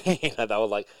you know,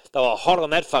 they were hot on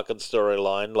that fucking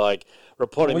storyline, like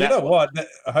reporting. Well, you know what?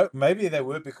 I hope maybe they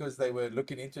were because they were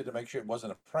looking into it to make sure it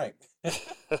wasn't a prank.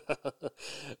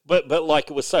 but like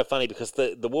it was so funny because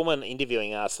the woman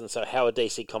interviewing us, and so how are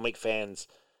DC comic fans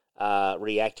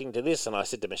reacting to this? And I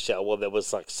said to Michelle, well, there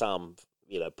was like some,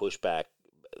 you know, pushback.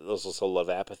 There was also a lot of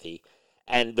apathy.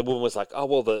 And the woman was like, oh,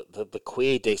 well, the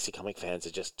queer DC comic fans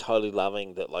are just totally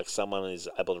loving that, like, someone is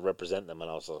able to represent them. And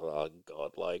I was like, oh,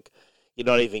 God, like, you're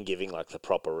not even giving, like, the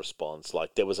proper response.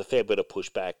 Like, there was a fair bit of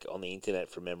pushback on the internet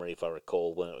from memory, if I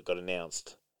recall, when it got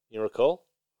announced. You recall?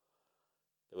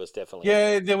 There was definitely...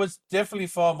 Yeah, there was definitely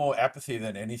far more apathy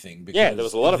than anything. Because yeah, there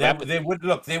was a lot of apathy.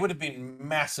 There would have been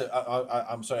massive...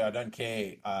 I'm sorry, I don't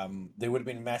care. There would have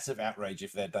been massive outrage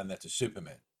if they'd done that to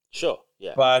Superman. Sure,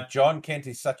 yeah. But John Kent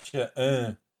is such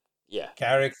a yeah.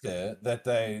 character that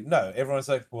everyone's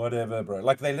like, whatever, bro.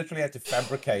 Like, they literally had to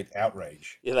fabricate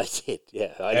outrage. Yeah, they did. Yeah,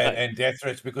 and death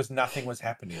threats because nothing was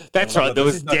happening. That's right. There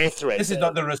was death threats. This is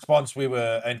not the response we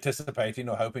were anticipating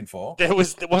or hoping for.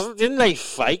 Didn't they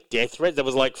fake death threats? There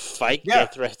was like fake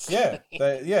death threats. They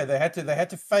had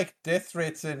to fake death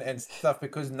threats and stuff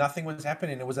because nothing was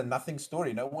happening. It was a nothing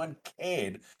story. No one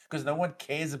cared because no one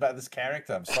cares about this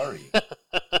character. I'm sorry.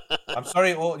 I'm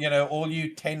sorry, all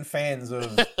you 10 fans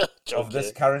of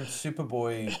this current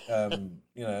Superboy.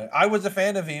 I was a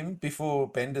fan of him before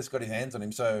Bendis got his hands on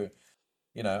him, so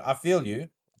I feel you.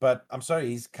 But I'm sorry,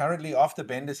 he's currently after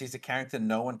Bendis. He's a character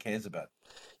no one cares about.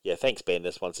 Yeah, thanks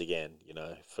Bendis once again.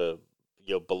 For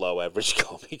your below average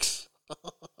comics,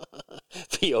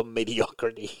 for your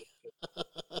mediocrity.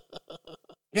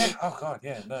 Yeah. Oh God.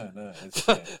 Yeah. No.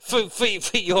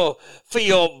 For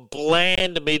your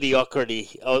bland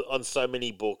mediocrity on so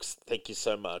many books. Thank you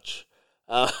so much.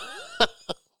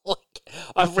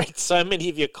 I've read so many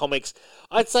of your comics.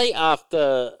 I'd say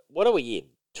after, what are we in,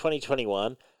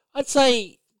 2021? I'd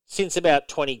say since about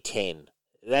 2010.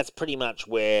 That's pretty much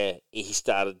where he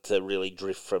started to really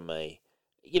drift from me.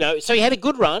 So he had a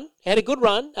good run.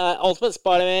 Ultimate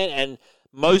Spider-Man and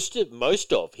most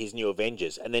of his New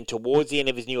Avengers. And then towards the end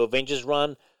of his New Avengers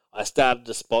run, I started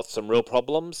to spot some real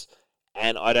problems.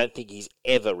 And I don't think he's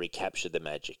ever recaptured the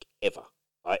magic, ever.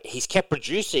 He's kept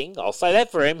producing. I'll say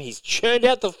that for him. He's churned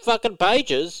out the fucking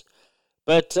pages.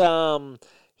 But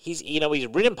he's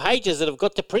written pages that have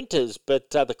got to printers. But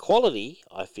the quality,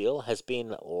 I feel, has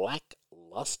been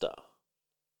lackluster.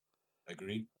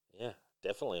 Agreed. Yeah,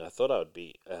 definitely. I thought I would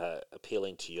be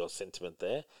appealing to your sentiment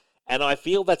there. And I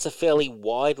feel that's a fairly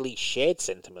widely shared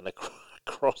sentiment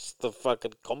across the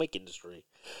fucking comic industry.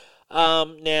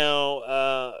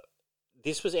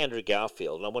 This was Andrew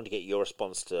Garfield, and I wanted to get your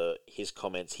response to his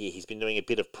comments here. He's been doing a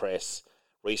bit of press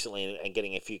recently and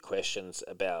getting a few questions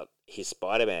about his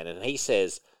Spider-Man, and he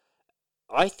says,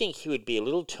 I think he would be a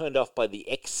little turned off by the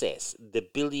excess, the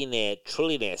billionaire,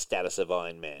 trillionaire status of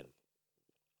Iron Man.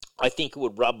 I think it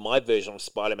would rub my version of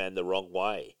Spider-Man the wrong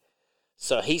way.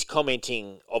 So he's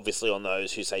commenting, obviously, on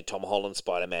those who say Tom Holland's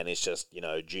Spider-Man is just,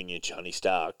 junior Tony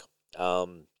Stark,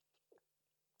 kind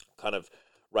of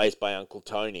raised by Uncle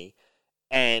Tony.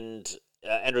 And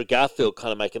Andrew Garfield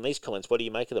kind of making these comments. What do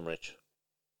you make of them, Rich?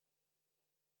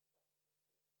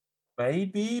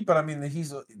 Maybe, but I mean,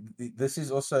 this is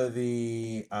also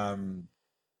the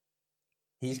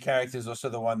his character is also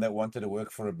the one that wanted to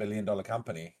work for $1 billion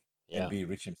company and be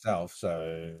rich himself.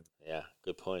 So yeah,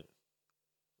 good point.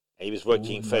 He was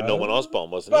working for Norman Osborn,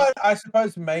 wasn't he? But I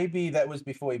suppose maybe that was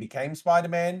before he became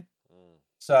Spider-Man.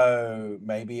 So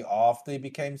maybe after he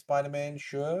became Spider-Man,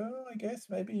 sure, I guess.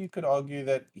 Maybe you could argue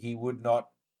that he would not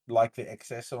like the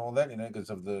excess and all that,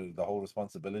 because of the whole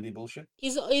responsibility bullshit.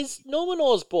 Is Norman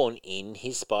Osborn in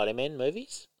his Spider-Man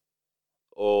movies?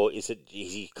 Or is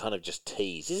he kind of just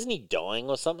teased? Isn't he dying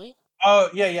or something?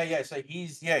 Oh, yeah. So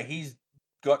he's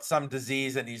got some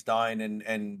disease and he's dying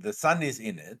and the son is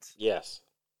in it. Yes.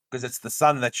 Because it's the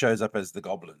son that shows up as the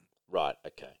Goblin. Right,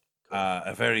 okay.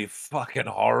 A very fucking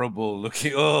horrible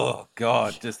looking. Oh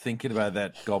God, just thinking about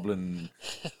that Goblin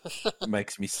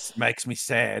makes me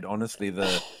sad. Honestly,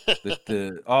 the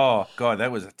oh God,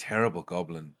 that was a terrible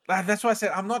Goblin. That's why I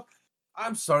said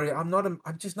I'm sorry, I'm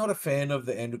just not a fan of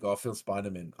the Andrew Garfield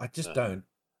Spider-Man. I just don't.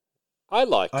 I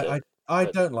liked it. I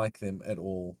don't like them at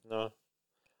all. No.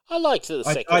 I liked the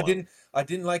second one. I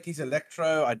didn't like his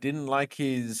Electro. I didn't like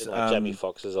his Jamie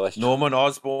Foxx's Electro. Norman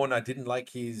Osborn. I didn't like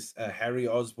his Harry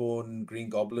Osborn Green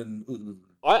Goblin.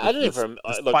 I don't even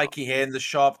the spiky hair and the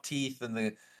sharp teeth and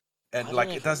it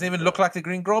doesn't even look like the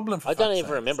Green Goblin. I don't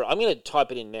even remember. I'm going to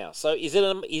type it in now. So is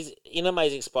in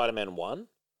Amazing Spider-Man 1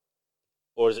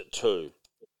 or is it 2?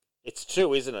 It's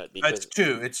 2, isn't it? Because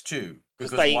it's two.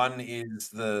 Because one is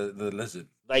the lizard.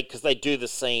 Because they do the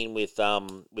scene with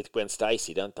Gwen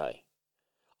Stacy, don't they?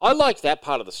 I like that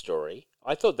part of the story.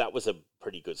 I thought that was a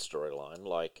pretty good storyline.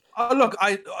 Look,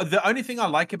 the only thing I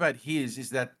like about his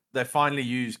is that they finally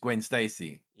used Gwen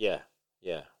Stacy. Yeah.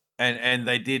 And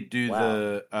they did do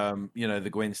the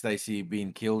Gwen Stacy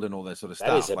being killed and all that sort of stuff.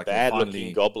 That is a bad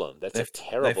looking Goblin. That's a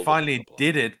terrible. They finally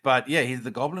did it, but yeah,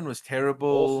 the Goblin was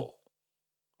terrible.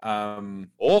 Awful.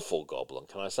 Awful Goblin.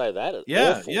 Can I say that?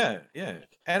 Yeah, awful. yeah.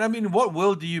 And I mean, what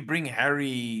world do you bring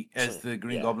Harry as the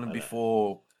Green Goblin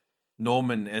before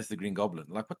Norman as the Green Goblin?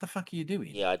 Like, what the fuck are you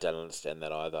doing? Yeah, I don't understand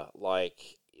that either.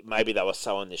 Maybe they were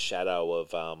so in the shadow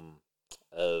of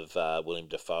William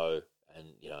Dafoe, and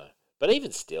but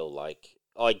even still,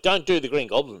 don't do the Green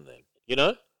Goblin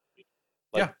then,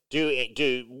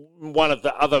 Do one of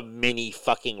the other many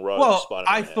fucking rogues. Well,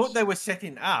 Spider-Man I thought they were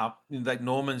setting up that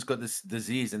Norman's got this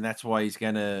disease, and that's why he's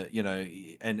gonna,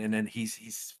 and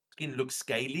his skin looks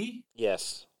scaly.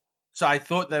 Yes. So I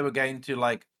thought they were going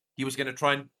to he was going to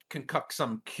try and concoct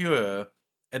some cure,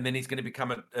 and then he's going to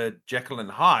become a Jekyll and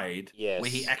Hyde, where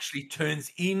he actually turns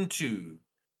into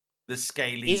the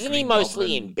scaly. Isn't he mostly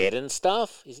Goblin. In bed and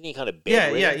stuff? Isn't he kind of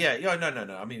bed? Yeah.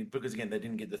 No. I mean, because again, they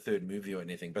didn't get the third movie or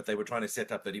anything, but they were trying to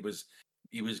set up that he was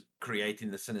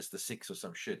creating the Sinister Six or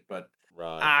some shit. But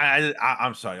right,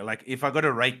 I'm sorry. If I got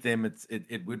to rate them,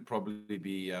 it would probably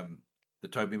be the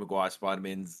Tobey Maguire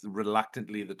Spider-Man's,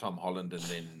 reluctantly the Tom Holland, and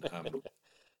then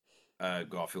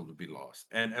Garfield would be last.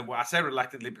 And I say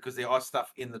reluctantly because there are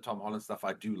stuff in the Tom Holland stuff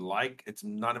I do like.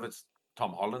 None of it's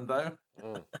Tom Holland though.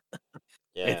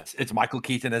 Yeah, it's Michael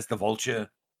Keaton as the Vulture.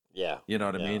 Yeah, you know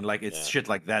what I mean. It's shit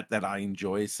like that I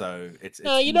enjoy. So it's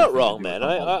no, you're not wrong, man.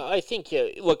 I think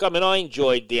look. I mean, I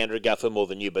enjoyed the Andrew Garfield more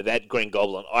than you, but that Green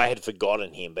Goblin, I had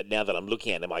forgotten him. But now that I'm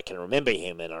looking at him, I can remember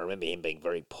him, and I remember him being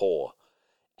very poor.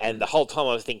 And the whole time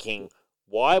I was thinking,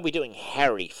 why are we doing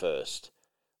Harry first?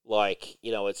 Like,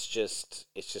 it's just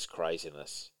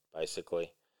craziness,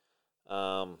 basically.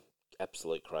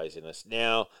 Absolute craziness.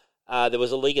 Now, there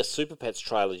was a League of Super Pets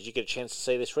trailer. Did you get a chance to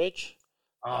see this, Reg?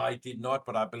 I did not,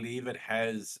 but I believe it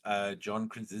has John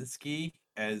Krasinski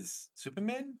as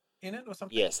Superman in it or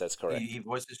something. Yes, that's correct. He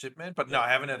voices Superman, but no, I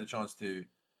haven't had a chance to.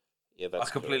 Yeah, that's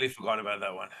I completely forgot about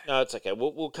that one. No, it's okay.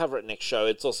 We'll cover it next show.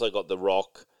 It's also got The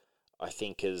Rock. I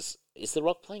think is The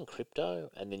Rock playing Crypto,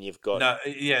 and then you've got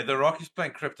The Rock is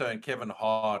playing Crypto, and Kevin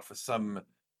Hart for some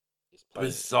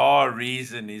bizarre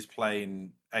reason is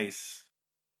playing Ace.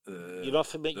 You're not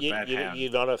familiar.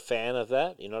 You're not a fan of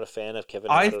that. You're not a fan of Kevin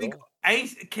Hart. I think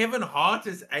Ace, Kevin Hart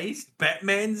is Ace,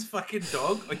 Batman's fucking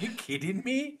dog. Are you kidding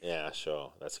me? Yeah,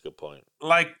 sure. That's a good point.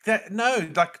 Like that? No,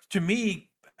 like to me,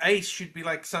 Ace should be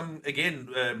like some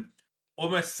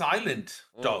almost silent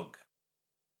dog,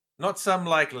 not some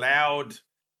like loud.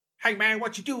 Hey man,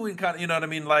 what you doing? Kind of, you know what I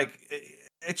mean? Like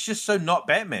it's just so not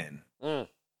Batman.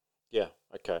 Yeah.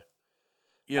 Okay.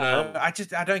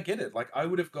 I don't get it. Like I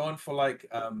would have gone for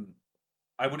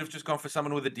I would have just gone for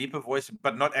someone with a deeper voice,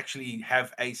 but not actually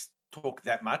have Ace talk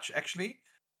that much. Actually,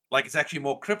 like it's actually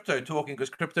more Crypto talking, because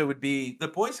Crypto would be the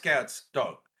Boy Scouts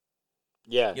dog.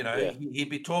 Yeah, he'd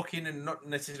be talking and not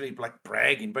necessarily like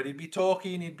bragging, but he'd be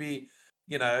talking. He'd be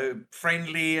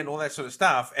friendly and all that sort of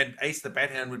stuff. And Ace the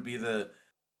Bat Hound would be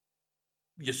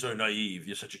you're so naive,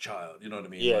 you're such a child. You know what I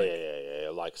mean? Yeah.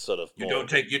 Like sort of. You don't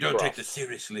take this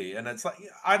seriously, and it's like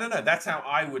I don't know. That's how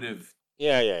I would have.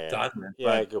 Yeah. Done it.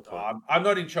 Yeah, good point. I'm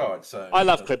not in charge, so I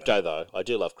love Crypto though. I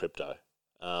do love Crypto.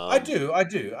 I do,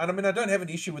 and I mean I don't have an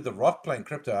issue with The Rock playing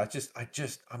Crypto.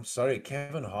 I'm sorry,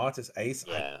 Kevin Hart is Ace.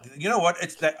 Yeah. You know what?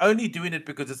 They're only doing it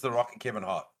because it's The Rock and Kevin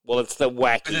Hart. Well, it's the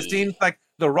wacky. Because it seems like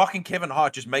The Rock and Kevin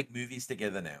Hart just make movies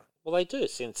together now. Well, they do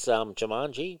since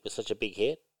Jumanji was such a big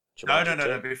hit.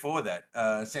 No. Before that,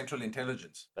 Central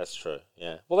Intelligence. That's true.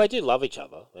 Yeah. Well, they do love each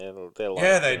other. They're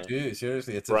like, they do.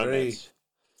 Seriously, it's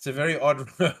a very odd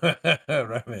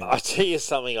romance. I'll tell you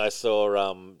something I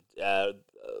saw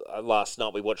last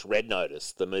night. We watched Red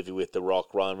Notice, the movie with The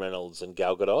Rock, Ryan Reynolds, and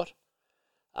Gal Gadot.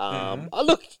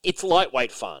 Look, it's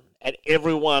lightweight fun, and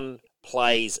everyone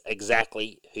plays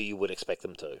exactly who you would expect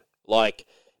them to. Like,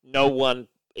 no one...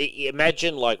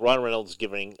 Imagine, like, Ryan Reynolds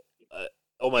giving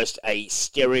almost a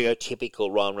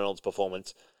stereotypical Ryan Reynolds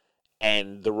performance,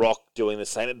 and The Rock doing the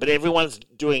same. But everyone's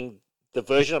doing the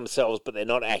version of themselves, but they're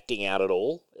not acting out at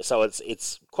all. So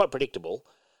it's quite predictable.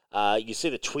 You see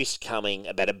the twist coming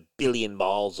about 1 billion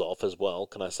miles off as well.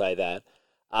 Can I say that?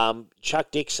 Chuck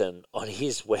Dixon, on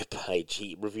his webpage,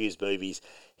 he reviews movies.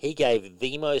 He gave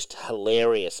the most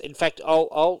hilarious. In fact,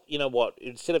 I'll you know what?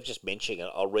 Instead of just mentioning it,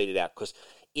 I'll read it out because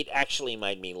it actually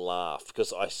made me laugh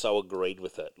because I so agreed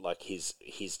with it. Like his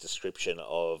description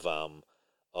of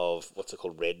what's it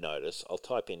called, Red Notice. I'll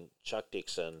type in Chuck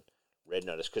Dixon Red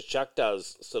Notice because Chuck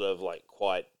does sort of like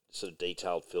quite sort of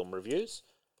detailed film reviews.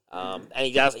 And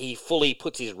he fully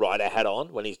puts his writer hat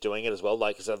on when he's doing it as well.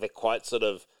 Like, so they're quite sort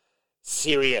of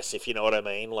serious, if you know what I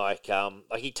mean. Like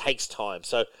he takes time.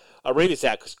 So I'll read this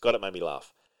out because God, it made me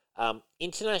laugh.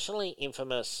 Internationally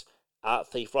infamous art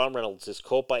thief Ryan Reynolds is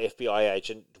caught by FBI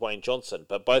agent Dwayne Johnson,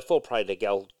 but both fall prey to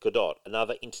Gal Gadot,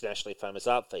 another internationally famous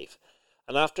art thief.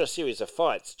 And after a series of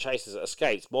fights, chases,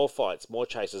 escapes, more fights, more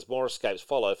chases, more escapes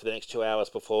follow for the next 2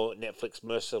 hours before Netflix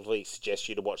mercifully suggests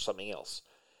you to watch something else.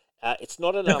 It's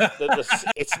not enough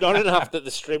that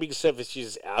the streaming service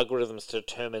uses algorithms to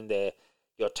determine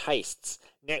your tastes.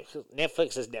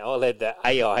 Netflix has now allowed the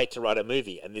AI to write a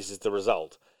movie, and this is the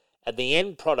result. And the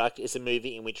end product is a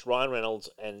movie in which Ryan Reynolds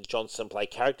and Johnson play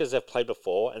characters they've played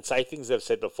before and say things they've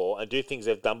said before and do things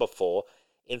they've done before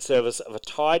in service of a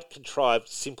tired, contrived,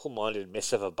 simple-minded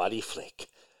mess of a buddy flick.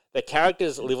 The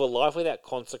characters live a life without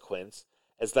consequence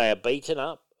as they are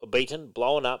beaten,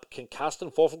 blown up, concussed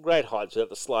and fall from great heights without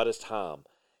the slightest harm.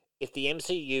 If the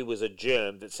MCU was a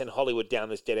germ that sent Hollywood down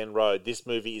this dead-end road, this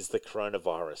movie is the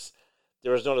coronavirus.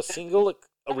 There is not a single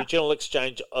original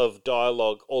exchange of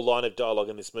dialogue or line of dialogue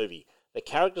in this movie. The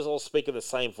characters all speak in the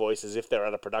same voice as if they're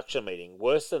at a production meeting.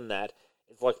 Worse than that,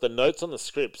 it's like the notes on the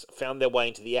scripts found their way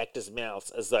into the actors' mouths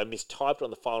as though mistyped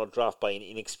on the final draft by an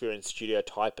inexperienced studio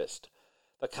typist.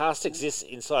 The cast exists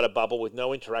inside a bubble with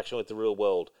no interaction with the real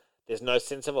world. There's no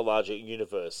sense of a larger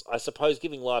universe. I suppose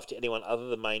giving life to anyone other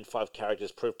than the main 5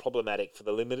 characters proved problematic for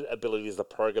the limited abilities of the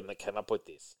program that came up with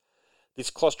this. This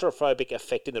claustrophobic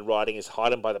effect in the writing is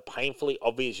heightened by the painfully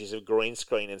obvious use of green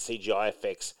screen and CGI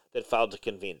effects that failed to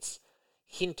convince.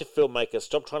 Hint to filmmakers,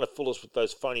 stop trying to fool us with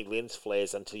those phony lens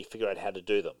flares until you figure out how to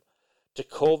do them. to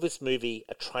call this movie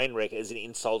a train wreck is an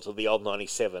insult to the old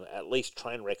 97. At least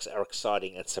train wrecks are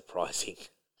exciting and surprising.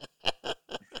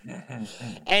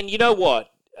 And you know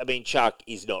what? I mean, Chuck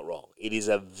is not wrong. It is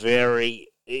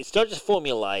it's not just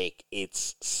formulaic,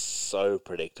 it's so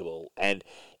predictable. And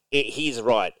he's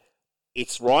right.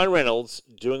 It's Ryan Reynolds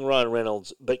doing Ryan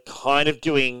Reynolds, but kind of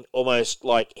doing almost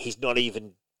like he's not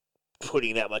even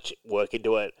putting that much work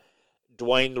into it.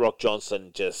 Dwayne The Rock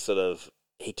Johnson just sort of,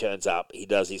 he turns up, he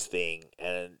does his thing,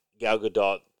 and Gal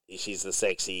Gadot, she's the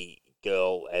sexy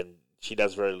girl, and she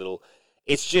does very little.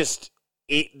 It's just,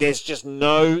 there's just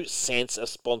no sense of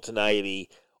spontaneity,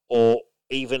 or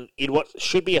even in what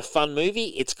should be a fun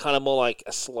movie, it's kind of more like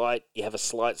you have a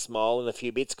slight smile in a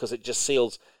few bits, because it just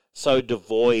feels so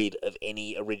devoid of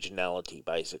any originality,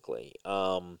 basically.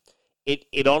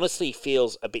 It honestly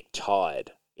feels a bit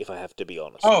tired, if I have to be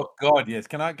honest. Oh God, yes.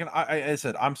 I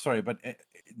said, I'm sorry, but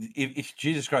if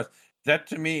Jesus Christ, that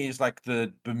to me is like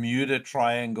the Bermuda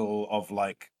Triangle of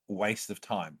like waste of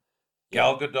time. Yeah.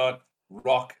 Gal Gadot,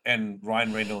 Rock, and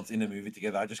Ryan Reynolds in a movie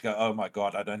together. I just go, oh my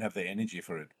God, I don't have the energy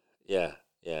for it. Yeah.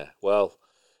 Well,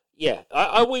 yeah,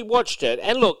 we watched it,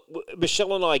 and look,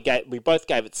 Michelle and I we both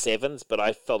gave it 7s, but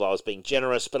I felt I was being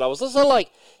generous. But I was also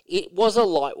like, it was a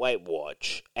lightweight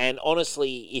watch, and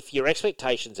honestly, if your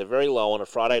expectations are very low on a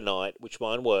Friday night, which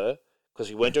mine were, because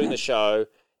we weren't doing the show,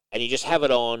 and you just have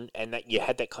it on, and that you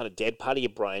had that kind of dead part of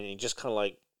your brain, and you just kind of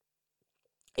like,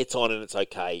 it's on and it's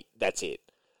okay, that's it.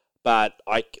 But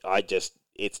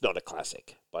it's not a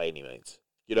classic by any means,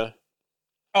 you know.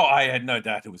 Oh, I had no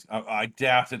doubt it was. I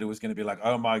doubted it was going to be like,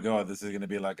 oh my God, this is going to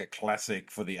be like a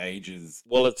classic for the ages.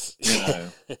 Well, it's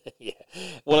yeah.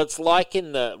 Well, it's like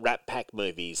in the Rat Pack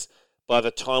movies. By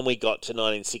the time we got to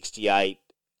 1968,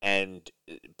 and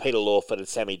Peter Lawford and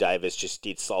Sammy Davis just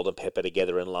did Salt and Pepper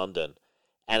together in London,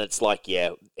 and it's like, yeah,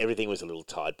 everything was a little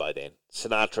tired by then.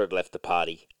 Sinatra had left the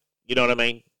party. You know what I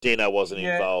mean? Dino wasn't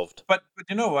involved. But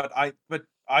you know what?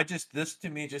 This to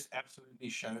me just absolutely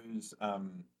shows.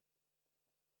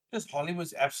 Just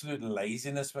Hollywood's absolute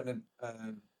laziness when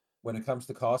it comes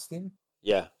to casting.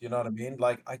 Yeah. You know what I mean?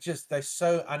 Like, they're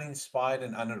so uninspired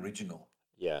and unoriginal.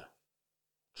 Yeah.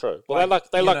 True. Well,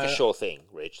 they like a sure thing,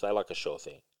 Rich. They like a sure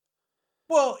thing.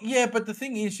 Well, yeah, but the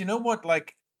thing is, you know what?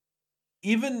 Like,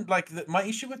 even like my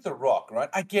issue with The Rock, right?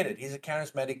 I get it. He's a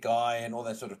charismatic guy and all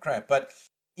that sort of crap. But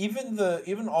even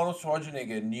Arnold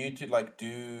Schwarzenegger knew to like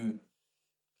do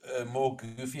more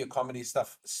goofier comedy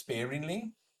stuff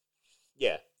sparingly.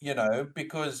 Yeah. You know,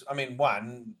 because I mean,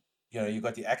 one, you know, you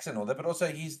got the accent and all that, but also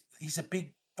he's a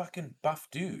big fucking buff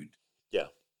dude. Yeah.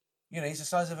 You know, he's the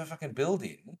size of a fucking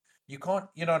building. You can't,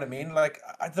 you know what I mean? Like,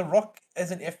 The Rock as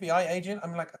an FBI agent,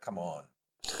 I'm like, oh, come on.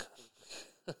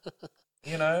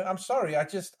 You know, I'm sorry. I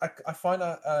find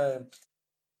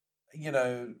you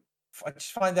know, I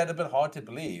just find that a bit hard to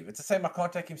believe. It's the same. I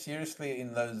can't take him seriously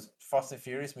in those Fast and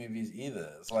Furious movies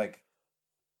either. It's like,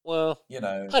 well, you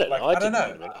know, I don't know. I don't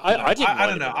know. I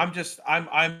don't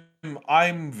know.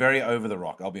 I'm very over The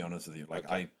Rock. I'll be honest with you. Like,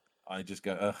 okay. I just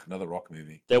go, ugh, another Rock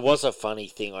movie. There was a funny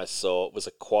thing I saw. It was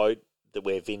a quote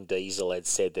where Vin Diesel had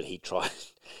said that he tried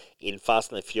in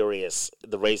Fast and the Furious.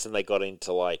 The reason they got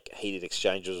into like heated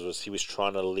exchanges was he was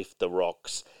trying to lift The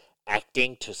Rock's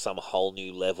acting to some whole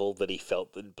new level that he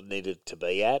felt that needed to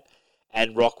be at.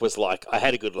 And Rock was like, I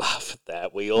had a good laugh at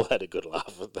that. We all had a good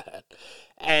laugh at that.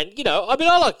 And, you know, I mean,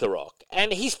 I like The Rock.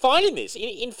 And he's fine in this.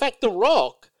 In fact, The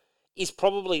Rock is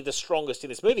probably the strongest in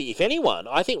this movie. If anyone,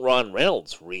 I think Ryan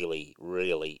Reynolds really,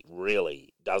 really,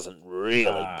 really doesn't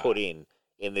really put in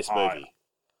this movie.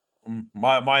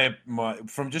 My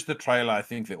from just the trailer, I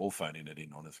think they're all phoning it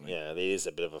in, honestly. Yeah, there is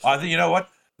a bit of a... I think, you know what?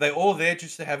 They're all there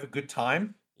just to have a good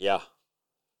time. Yeah.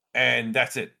 And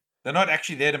that's it. They're not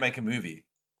actually there to make a movie.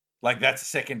 Like, that's a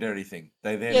secondary thing.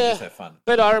 They're there to just have fun.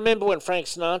 But I remember when Frank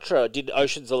Sinatra did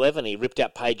Ocean's 11, he ripped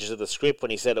out pages of the script when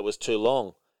he said it was too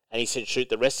long. And he said, shoot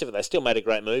the rest of it. They still made a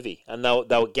great movie. And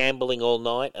they were gambling all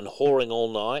night and whoring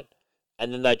all night.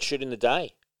 And then they'd shoot in the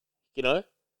day. You know?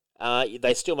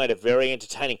 They still made it very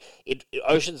entertaining.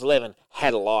 Ocean's 11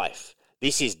 had a life.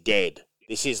 This is dead.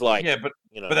 This is like... Yeah, but,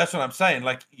 you know, but that's what I'm saying.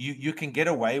 Like, you can get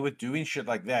away with doing shit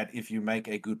like that if you make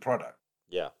a good product.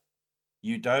 Yeah.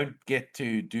 You don't get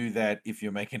to do that if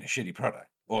you're making a shitty product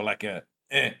or like a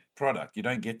product. You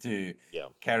don't get to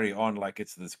carry on like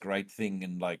it's this great thing.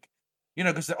 And like, you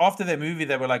know, because after that movie,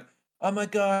 they were like, oh my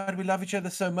God, we love each other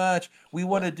so much. We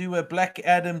want to do a Black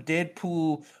Adam,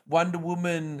 Deadpool, Wonder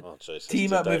Woman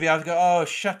team up movie. I was going, oh,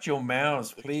 shut your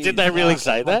mouths, please. Did they really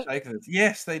say that?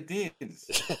 Yes, they did.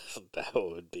 That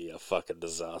would be a fucking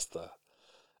disaster.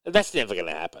 That's never going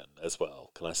to happen as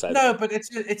well. Can I say No, that? but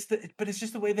it's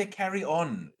just the way they carry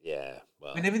on. Yeah.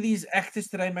 Well, Whenever these actors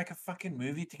today make a fucking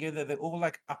movie together, they're all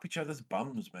like up each other's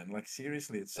bums, man. Like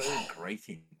seriously, it's so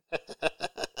grating.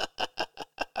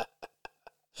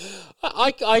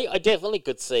 I definitely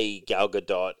could see Gal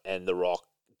Gadot and The Rock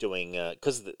doing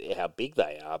because how big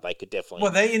they are. They could definitely.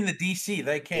 Well, they're in the DC,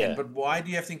 they can, Yeah. but why do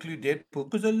you have to include Deadpool?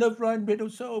 Because I love Ryan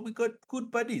Reynolds, so we got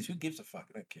good buddies. Who gives a fuck?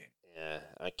 I don't care. Yeah.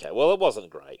 Okay. Well, it wasn't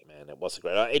great, man. It wasn't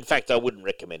great. In fact, I wouldn't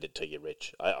recommend it to you,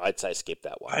 Rich. I'd say skip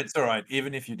that one. It's all right.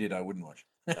 Even if you did, I wouldn't watch.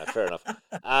 No, fair enough.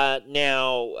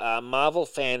 Now, Marvel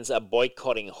fans are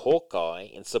boycotting Hawkeye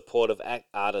in support of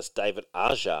artist David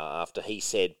Aja after he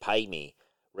said, "Pay me,"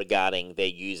 regarding they're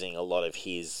using a lot of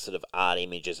his sort of art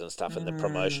images and stuff in the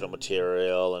promotional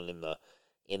material and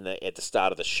in the at the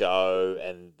start of the show,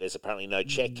 and there's apparently no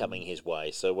check coming his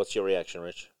way. So, what's your reaction,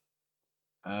 Rich?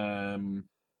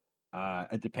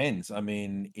 It depends. I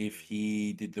mean, if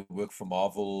he did the work for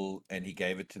Marvel and he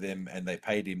gave it to them and they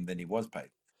paid him, then he was paid.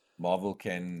 Marvel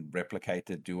can replicate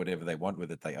it, do whatever they want with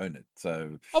it. They own it.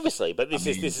 So Obviously, but this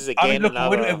is again I mean, look,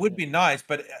 another. it would be nice,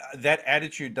 but that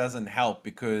attitude doesn't help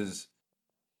because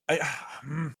I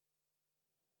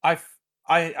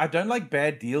don't like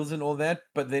bad deals and all that.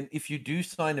 But then if you do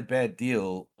sign a bad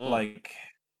deal, like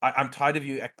I'm tired of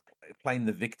you playing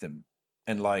the victim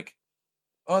and like,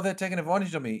 oh, they're taking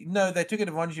advantage of me. No, they took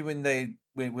advantage of you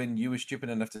when you were stupid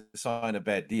enough to sign a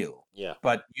bad deal. Yeah.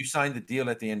 But you signed the deal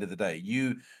at the end of the day.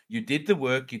 You did the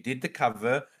work, you did the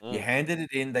cover, you handed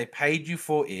it in, they paid you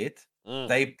for it,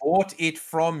 they bought it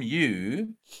from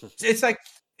you. It's like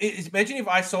imagine if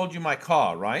I sold you my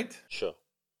car, right? Sure.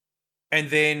 And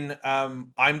then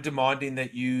I'm demanding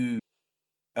that you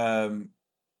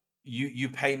you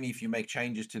pay me if you make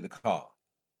changes to the car.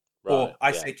 Right, or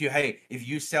I say to you, hey, if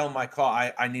you sell my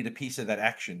car, I need a piece of that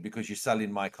action because you're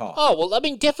selling my car. Oh, well, I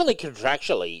mean, definitely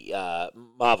contractually,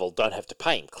 Marvel don't have to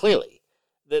pay him, clearly.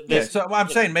 So I'm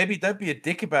saying maybe don't be a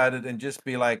dick about it and just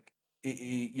be like,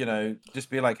 just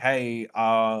be like, hey,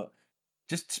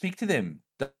 just speak to them.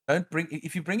 Don't bring,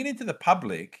 if you bring it into the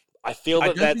public, I feel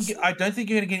I don't think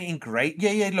you're going to get ingrate.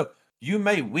 Yeah, look, you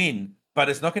may win, but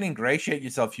it's not going to ingratiate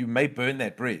yourself. You may burn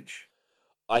that bridge.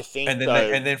 I think, and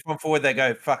then from forward they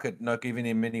go, fuck it, not giving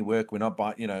him any work. We're not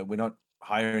we're not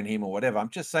hiring him or whatever. I'm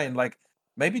just saying, like,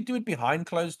 maybe do it behind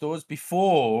closed doors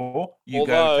before you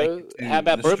go. Take it to how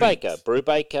about Brubaker? streets.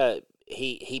 Brubaker,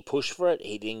 he pushed for it.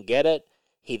 He didn't get it.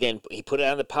 He put it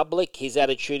out in the public. His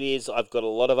attitude is, I've got a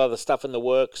lot of other stuff in the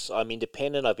works. I'm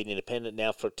independent. I've been independent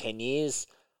now for 10 years.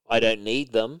 I don't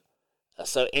need them.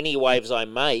 So any waves I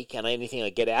make and anything I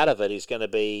get out of it is going to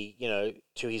be,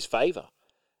 to his favor.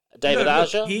 David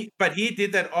Aja? But he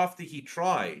did that after he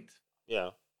tried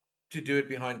to do it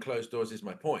behind closed doors, is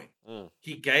my point.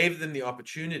 He gave them the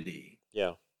opportunity.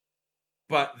 Yeah.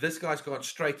 But this guy's gone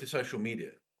straight to social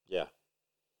media. Yeah.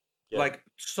 Like,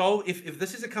 so if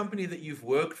this is a company that you've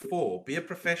worked for, be a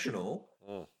professional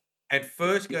and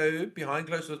first go behind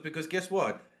closed doors, because guess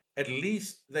what? At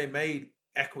least they may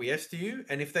acquiesce to you.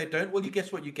 And if they don't, well,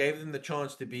 guess what? You gave them the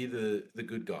chance to be the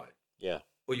good guy. Yeah.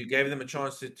 Or you gave them a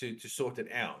chance to sort it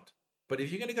out. But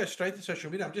if you're going to go straight to social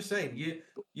media, I'm just saying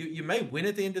you may win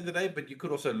at the end of the day, but you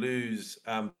could also lose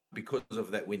because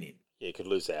of that winning. Yeah, you could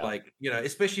lose out. Like,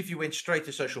 especially if you went straight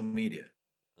to social media.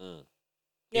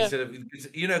 Yeah. Instead of,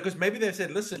 because maybe they've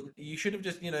said, listen, you should have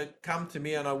just, come to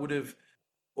me and I would have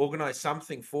organized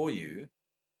something for you.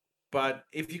 But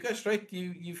if you go straight,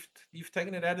 you've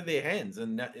taken it out of their hands,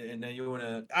 and now you want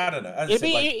to. I don't know. It'd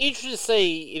be interesting to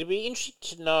see. It'd be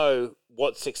interesting to know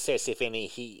what success, if any,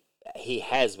 he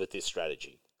has with this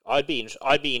strategy. I'd be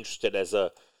interested as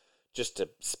just a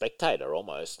spectator,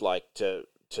 almost like to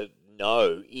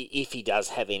know if he does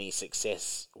have any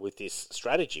success with this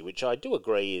strategy, which I do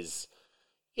agree is,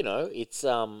 it's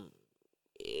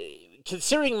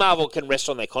considering Marvel can rest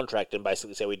on their contract and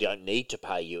basically say we don't need to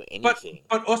pay you anything.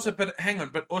 But hang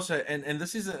on, and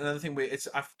this is another thing where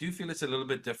I do feel it's a little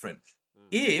bit different.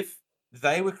 If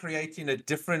they were creating a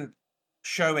different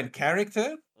show and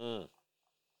character,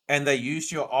 and they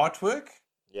used your artwork,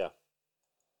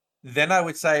 then I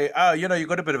would say, oh, you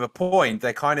got a bit of a point.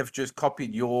 They kind of just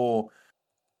copied your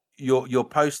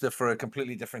poster for a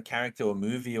completely different character or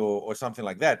movie or something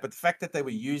like that. But the fact that they were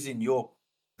using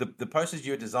the posters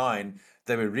you designed,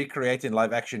 they were recreating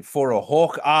live action for a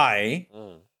Hawkeye,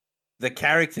 the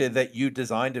character that you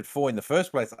designed it for in the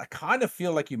first place. I kind of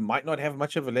feel like you might not have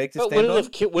much of a leg to stand on.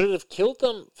 Would it have killed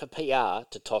them for PR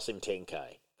to toss him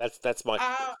 10K? That's my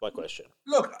question.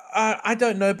 Look, I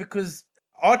don't know, because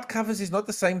art covers is not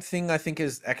the same thing, I think,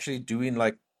 as actually doing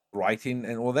like writing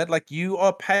and all that. Like, you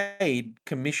are paid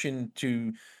commission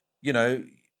to,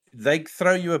 they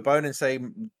throw you a bone and say,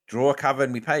 draw a cover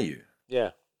and we pay you.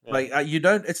 Yeah. Yeah. Like you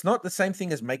don't. It's not the same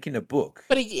thing as making a book.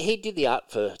 But he did the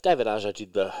art for David Aja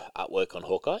did the artwork on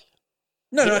Hawkeye.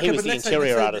 No, no, he okay, was but the let's say-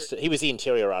 interior let's say artist. He was the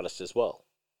interior artist as well.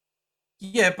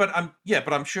 Yeah, but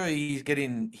I'm sure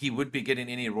he would be getting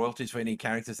any royalties for any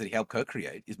characters that he helped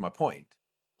co-create. Is my point.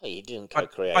 Well, he didn't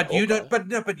But, co-create. but you Hawkeye.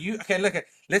 don't. But you. Okay, look.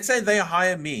 Let's say they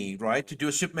hire me, right, to do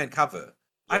a Superman cover.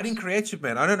 I Yes. didn't create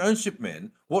Superman. I don't own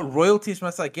Superman. What royalties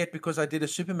must I get because I did a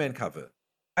Superman cover?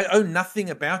 I own nothing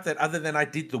about that other than I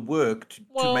did the work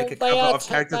to make a they cover are of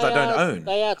characters they I don't are- own.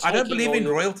 They are I don't taking believe all in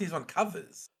your- royalties on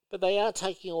covers. But they are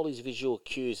taking all his visual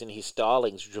cues and his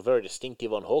stylings, which are very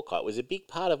distinctive on Hawkeye. It was a big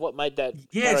part of what made that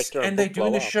Yes, character and they're book blow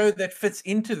doing a up. show that fits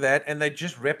into that, and they're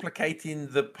just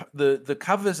replicating the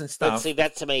covers and But stuff. see,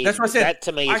 that to me, That's what I said. that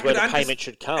to me I is where could the underst- payment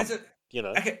should come. As a- You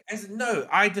know, Okay, no,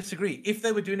 I disagree. If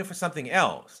they were doing it for something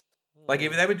else, like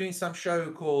if they were doing some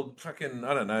show called fucking,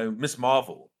 I don't know, Miss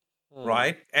Marvel, Mm,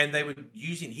 right? And they were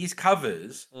using his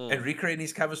covers Mm. and recreating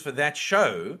his covers for that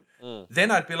show, mm.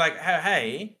 then I'd be like,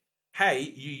 hey,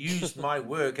 you used my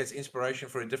work as inspiration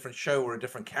for a different show or a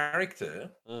different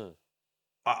character. Mm.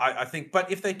 I think,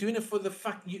 but if they're doing it for the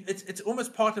it's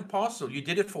almost part and parcel. You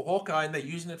did it for Hawkeye, and they're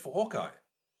using it for Hawkeye.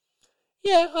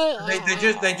 Yeah,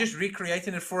 They're just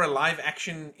recreating it for a live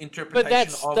action interpretation. But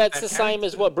that's of that's that the same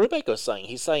as character. what Brubaker was saying.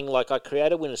 He's saying like I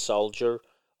created Winter Soldier.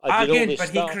 I did all Again, this but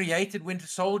stuff. he created Winter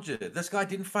Soldier. This guy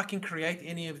didn't fucking create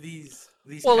any of these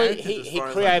Well, characters. he as far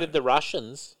as I created know. the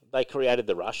Russians. They created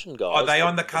the Russian guys. Are they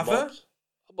on the cover? mobs.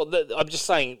 Well, I'm just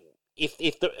saying, if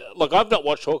the look, I've not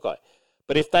watched Hawkeye,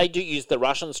 but if they do use the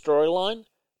Russian storyline,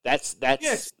 that's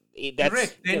Yes, that's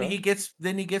correct. you Then know. he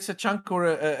gets a chunk or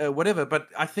a whatever. But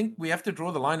I think we have to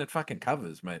draw the line at fucking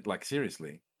covers, mate. Like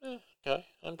seriously, Okay,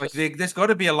 I'm like just, there's got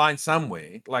to be a line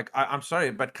somewhere. Like I'm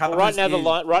sorry, but covers. well, right now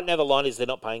is- the line is they're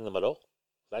not paying them at all.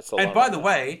 That's the line. And by right the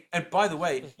now.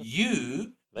 way,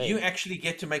 you Me. actually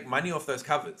get to make money off those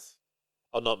covers.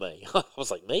 Oh, not me. I was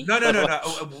like me. No.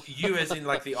 You as in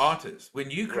like the artist.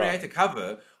 When you create Right. a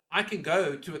cover, I can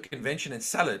go to a convention and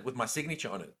sell it with my signature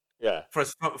on it Yeah.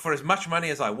 for as much money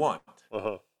as I want,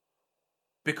 Uh-huh.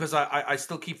 because I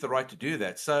still keep the right to do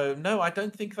that. So no, I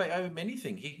don't think they owe him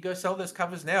anything. He can go sell those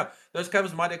covers now. Those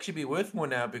covers might actually be worth more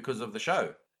now because of the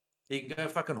show. He can go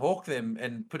fucking hawk them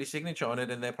and put his signature on it,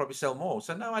 and they'll probably sell more.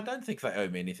 So no, I don't think they owe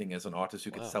him anything as an artist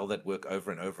who can Wow. sell that work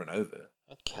over and over and over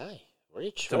Okay.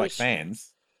 Rich. to very like s-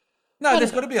 fans. I No, don't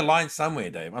there's know. got to be a line somewhere,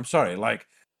 Dave. I'm sorry. Like,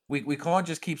 we can't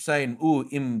just keep saying, ooh,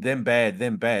 them bad,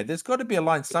 them bad. There's got to be a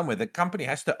line somewhere. The company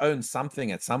has to own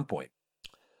something at some point.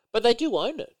 But they do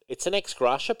own it. It's an ex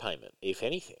gratia payment, if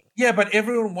anything. Yeah, but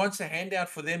everyone wants a handout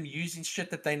for them using shit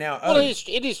that they now Well, own.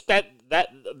 it is that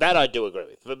I do agree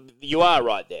with. But you are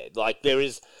right there. Like there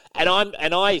is, and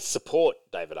I support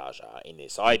David Aja in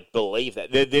this. I believe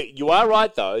that. You are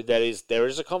right though. There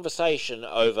is a conversation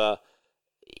over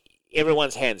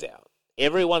everyone's hands out.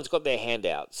 Everyone's got their hand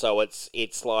out. So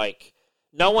it's like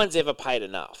no one's ever paid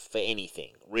enough for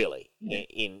anything really.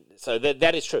 So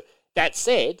that is true. That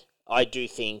said, I do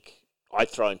think I'd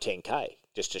throw in 10K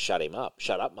just to shut him up.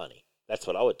 Shut up money. That's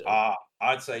what I would do.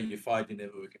 I'd say you're fired, you're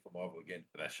never working for Marvel again.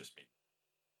 But that's just me.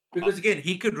 Because again,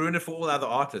 he could ruin it for all other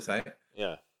artists, eh?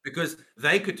 Yeah. Because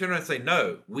they could turn around and say,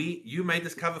 no, you made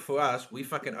this cover for us. We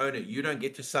fucking own it. You don't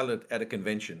get to sell it at a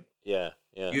convention. Yeah.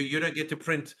 Yeah. You don't get to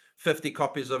print 50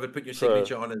 copies of it, put your True,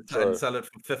 signature on it, true. and sell it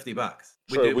for $50.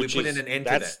 True, We put in an end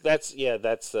to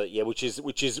that.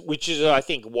 Which is I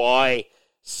think why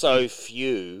so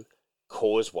few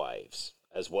causewaves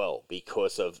as well,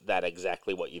 because of that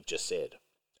exactly what you've just said.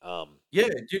 Yeah,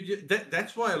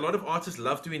 that's why a lot of artists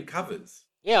love doing covers.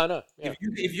 Yeah, I know. Yeah.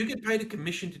 If you get paid a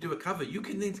commission to do a cover, you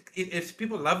can then, if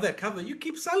people love that cover, you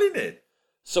keep selling it.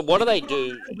 So what do they You put it on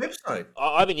do? their website.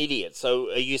 I'm an idiot. So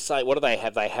are you saying what do they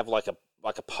have? They have like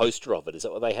a poster of it. Is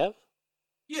that what they have?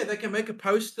 Yeah, they can make a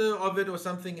poster of it or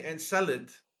something and sell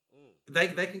it. They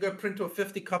can go print off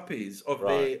 50 copies of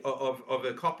Right. of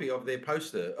a copy of their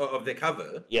poster of their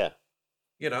cover. Yeah.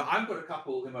 You know, I've got a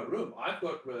couple in my room. I've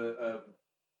got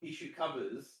issue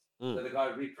covers that a guy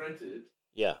reprinted.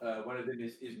 Yeah. One of them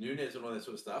is Nunez and all that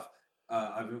sort of stuff.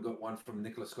 I've even got one from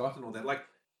Nicholas Scott and all that. Like,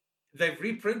 they've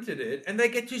reprinted it and they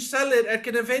get to sell it at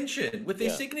a convention with their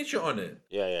Yeah. signature on it.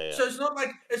 Yeah. So it's not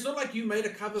like you made a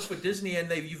cover for Disney and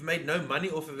you've made no money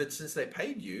off of it since they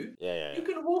paid you. Yeah. You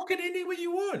can walk it anywhere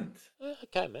you want.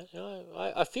 Okay, man.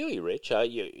 I feel you, Rich.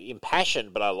 You're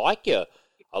impassioned, but I like your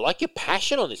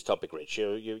passion on this topic, Rich.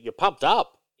 You're pumped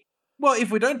up. Well,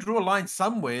 if we don't draw a line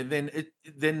somewhere, then at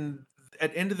the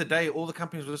end of the day, all the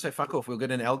companies will just say, fuck off, we'll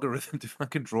get an algorithm to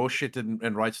fucking draw shit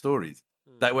and write stories.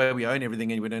 That way we own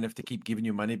everything and we don't have to keep giving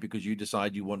you money because you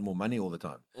decide you want more money all the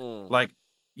time. Like,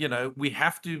 we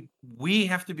have to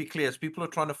be clear as people are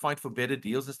trying to fight for better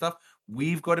deals and stuff.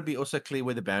 We've got to be also clear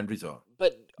where the boundaries are.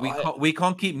 But we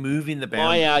can't keep moving the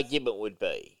boundaries.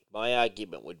 My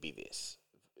argument would be this,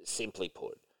 simply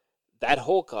put. That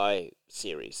Hawkeye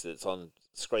series that's on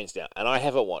screens now, and I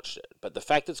haven't watched it, but the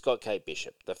fact it's got Kate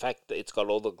Bishop, the fact that it's got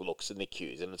all the looks and the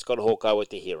cues, and it's got Hawkeye with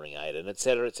the hearing aid, and et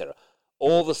cetera,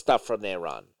 all the stuff from their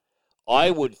run,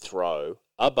 I would throw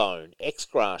a bone, ex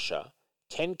gratia,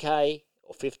 10K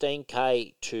or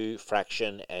 15K to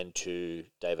Fraction and to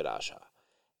David Asher.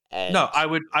 And no, I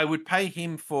would pay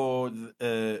him for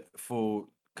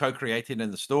co-creating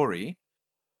in the story.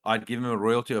 I'd give him a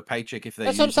royalty or paycheck if they.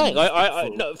 That's what I'm saying.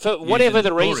 No, for whatever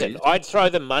the reason, I'd throw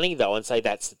them money though and say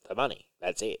that's the money.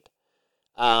 That's it.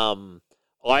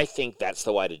 I think that's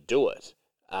the way to do it.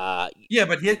 Yeah,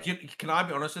 but here, can I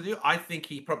be honest with you? I think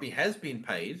he probably has been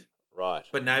paid, right?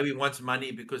 But now he wants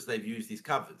money because they've used his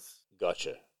covers.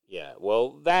 Gotcha. Yeah.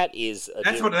 Well, that is.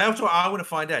 That's what I want to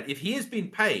find out. If he has been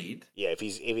paid, yeah. If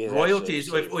he's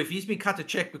royalties, or if he's been cut a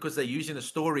check because they're using a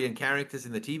story and characters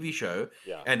in the TV show,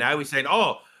 yeah. And now he's saying,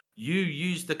 "Oh, you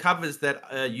used the covers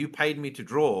that you paid me to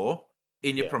draw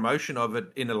in your promotion of it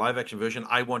in a live action version.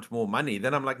 I want more money."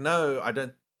 Then I'm like, no, I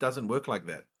don't. Doesn't work like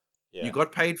that. Yeah. You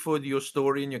got paid for your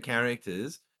story and your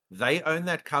characters. They own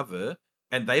that cover,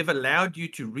 and they've allowed you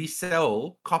to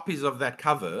resell copies of that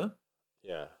cover,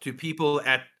 to people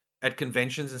at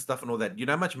conventions and stuff and all that. You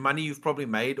know how much money you've probably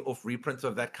made off reprints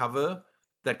of that cover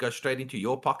that goes straight into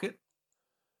your pocket?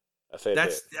 A fair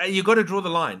bit. You got to draw the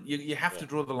line. You have to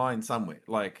draw the line somewhere.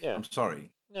 Like, I'm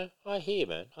sorry. No, I hear you,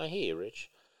 man. I hear you, Rich.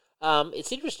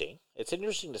 It's interesting. It's an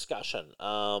interesting discussion.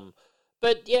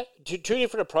 But yeah, two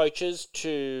different approaches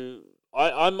to.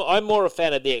 I'm more a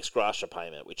fan of the ex gratia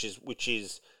payment, which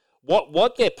is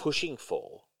what they're pushing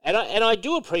for, and I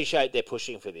do appreciate they're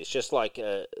pushing for this. Just like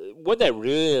what they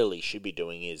really should be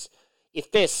doing is,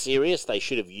 if they're serious, they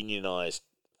should have unionized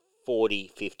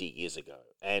 40, 50 years ago,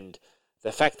 and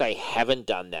the fact they haven't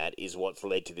done that is what's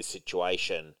led to this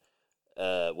situation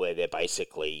where they're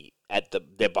basically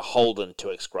they're beholden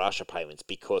to ex gratia payments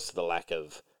because of the lack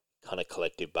of kind of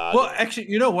collective bargaining. Well, actually,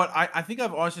 you know what? I think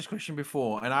I've asked this question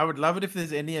before, and I would love it if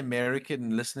there's any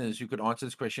American listeners who could answer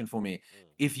this question for me.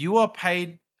 If you are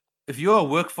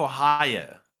work for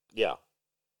hire,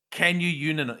 can you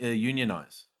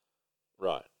unionize?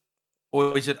 Right.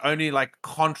 Or is it only like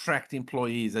contract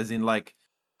employees, as in like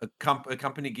a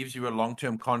company gives you a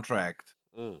long-term contract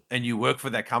and you work for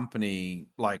that company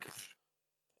like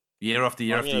year after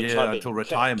year after year until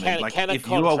retirement? If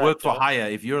you are work for hire,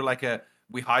 if you're like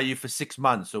we hire you for 6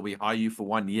 months or we hire you for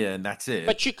 1 year and that's it.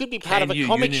 But you could be part of a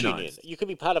comics union. You could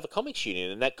be part of a comics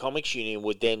union, and that comics union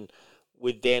would then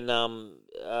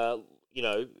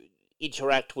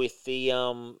interact with the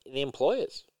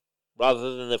employers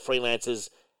rather than the freelancers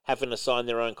having to sign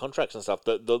their own contracts and stuff.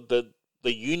 The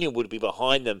union would be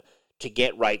behind them to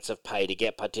get rates of pay, to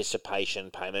get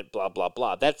participation payment, blah blah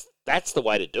blah. That's the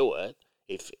way to do it.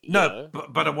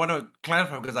 But I want to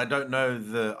clarify because I don't know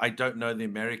the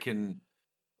American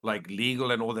like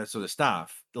legal and all that sort of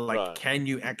stuff. Like, can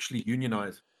you actually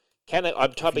unionize?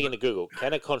 I'm typing into Google.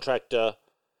 Can a contractor,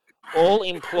 all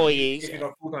employees, if you're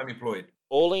not full-time employed,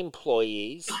 all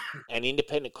employees and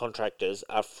independent contractors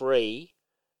are free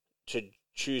to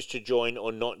choose to join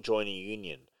or not join a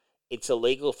union. It's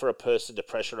illegal for a person to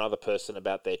pressure another person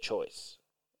about their choice.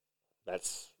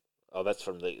 That's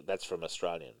from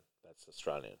Australian. That's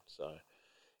Australian. So,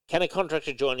 can a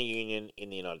contractor join a union in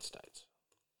the United States?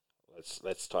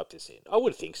 Let's type this in. I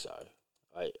would think so.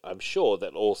 I'm sure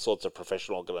that all sorts of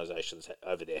professional organisations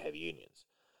over there have unions.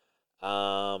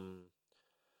 All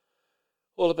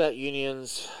about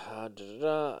unions.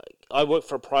 I work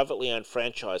for a privately owned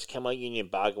franchise. Can my union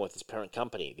bargain with its parent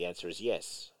company? The answer is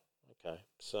yes. Okay,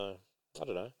 so I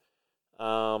don't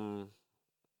know.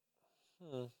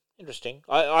 Interesting.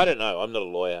 I don't know. I'm not a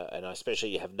lawyer, and I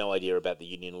especially have no idea about the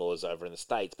union laws over in the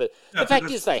States. But the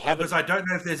fact is they haven't. Because I don't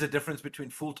know if there's a difference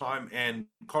between full-time and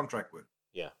contract work.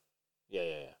 Yeah.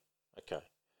 Okay.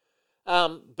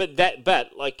 But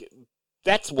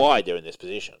that's why they're in this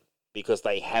position, because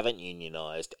they haven't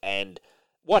unionized. And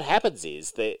what happens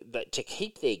is that to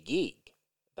keep their gig,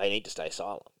 they need to stay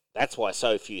silent. That's why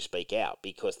so few speak out,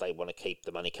 because they want to keep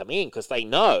the money coming in, because they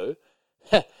know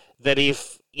that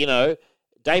if,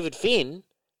 David Finn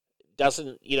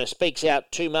doesn't, speaks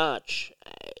out too much,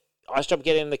 I stop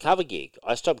getting the cover gig.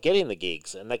 I stop getting the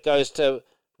gigs. And that goes to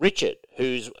Richard,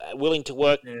 who's willing to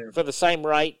work for the same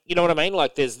rate. You know what I mean?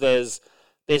 Like there's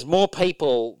more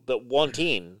people that want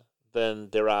in than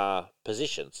there are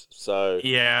positions. So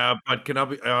Yeah, but can I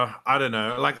be? I don't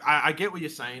know. Like, I get what you're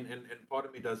saying, and part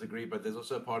of me does agree, but there's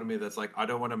also a part of me that's like, I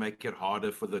don't want to make it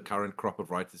harder for the current crop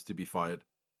of writers to be fired.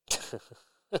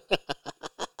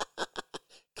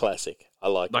 classic. I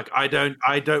like Like, it.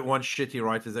 I don't want shitty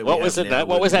writers. What was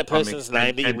that person's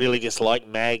name that you really disliked?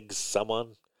 Mags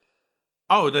someone?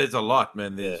 Oh, there's a lot,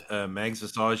 man. There's Mags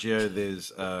Asagio.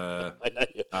 There's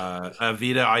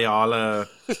Vida Ayala.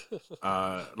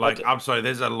 I'm sorry.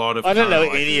 There's a lot of. I don't know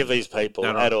any of these people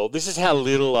at all. This is how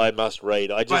little I must read.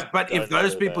 But if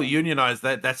those people unionize,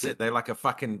 that's it. They're like a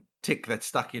fucking tick that's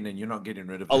stuck in, and you're not getting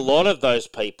rid of them. A lot of those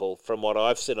people, from what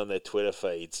I've seen on their Twitter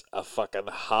feeds, are fucking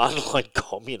hardline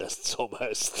communists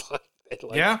almost.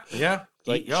 Yeah.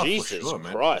 Jesus for sure,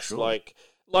 Christ, man,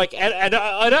 and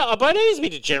I don't need me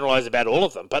to generalize about all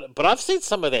of them, but I've seen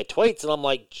some of their tweets and I'm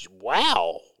like,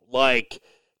 wow, like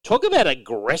talk about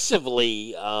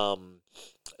aggressively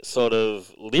sort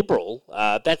of liberal.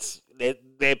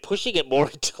 They're pushing it more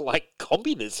into like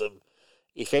communism,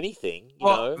 if anything. You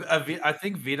know? I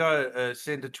think Vida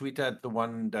sent a tweet out the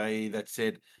one day that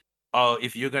said, "Oh,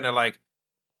 if you're gonna like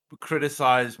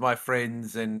criticize my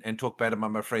friends and talk bad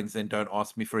about my friends, then don't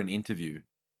ask me for an interview."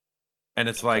 And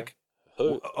it's like.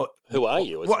 Who are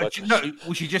you?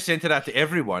 She just sent it out to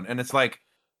everyone, and it's like,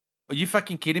 are you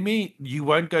fucking kidding me? You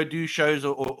won't go do shows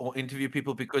or interview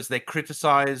people because they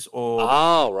criticize or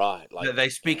like they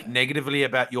speak negatively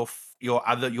about your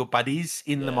buddies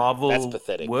in the Marvel that's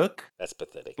pathetic. work. That's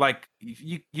pathetic. Like,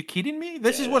 you kidding me?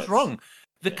 This is what's wrong.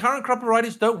 The current crop of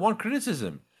writers don't want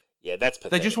criticism. Yeah, that's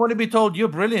pathetic. They just want to be told you're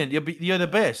brilliant. You're the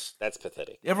best. That's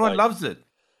pathetic. Everyone loves it.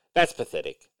 That's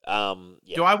pathetic.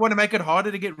 Do I want to make it harder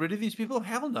to get rid of these people?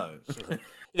 Hell no.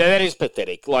 No, that is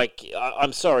pathetic. Like,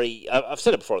 I'm sorry. I've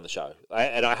said it before on the show,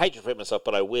 and I hate to repeat myself,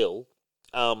 but I will.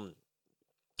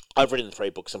 I've written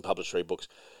 3 books and published 3 books.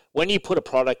 When you put a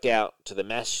product out to the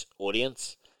mass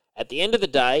audience, at the end of the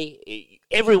day,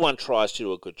 everyone tries to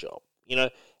do a good job. You know,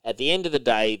 at the end of the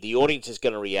day, the audience is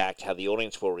going to react how the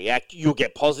audience will react. You'll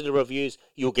get positive reviews.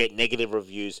 You'll get negative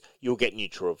reviews. You'll get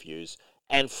neutral reviews.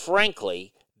 And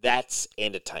frankly, that's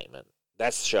entertainment.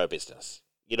 That's show business.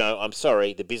 You know, I'm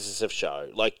sorry, the business of show.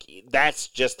 Like, that's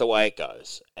just the way it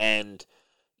goes. And,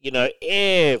 you know,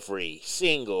 every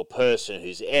single person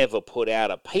who's ever put out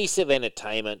a piece of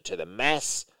entertainment to the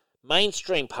mass,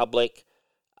 mainstream public,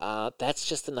 that's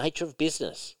just the nature of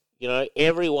business. You know,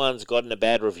 everyone's gotten a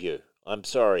bad review. I'm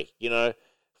sorry. You know,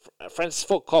 Francis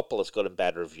Ford Coppola's gotten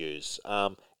bad reviews.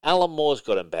 Alan Moore's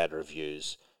gotten bad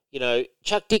reviews. You know,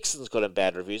 Chuck Dixon's gotten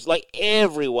bad reviews. Like,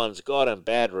 everyone's gotten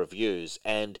bad reviews.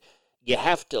 And you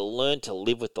have to learn to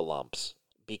live with the lumps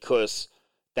because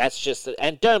that's just...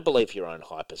 And don't believe your own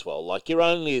hype as well. Like, you're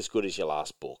only as good as your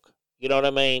last book. You know what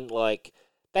I mean? Like,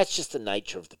 that's just the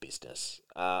nature of the business.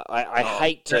 I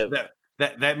hate to...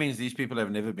 That means these people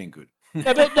have never been good.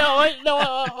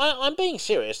 I'm being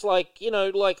serious. Like, you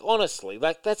know, like, honestly,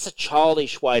 like, that's a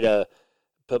childish way to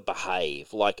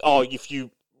behave. Like, oh, if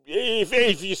you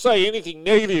say anything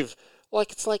negative,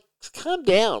 like, it's like, calm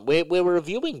down. We're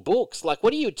reviewing books. Like,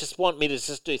 what do you just want me to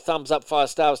just do thumbs up, 5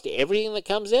 stars to everything that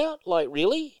comes out? Like,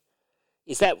 really?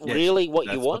 Is that really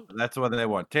what you want? That's what they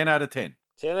want. 10 out of 10.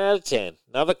 10 out of 10.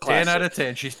 Another classic. 10 out of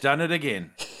 10. She's done it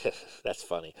again. That's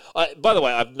funny. By the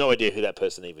way, I have no idea who that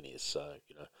person even is. So,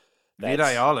 you know. Vida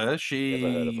Ayala,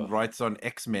 she writes on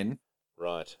X-Men.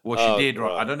 Right. Well, she did.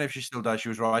 Right. I don't know if she still does. She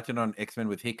was writing on X-Men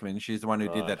with Hickman. She's the one who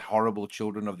did that horrible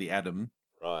Children of the Atom.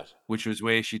 Right. Which was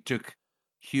where she took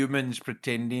humans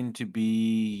pretending to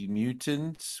be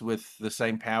mutants with the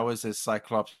same powers as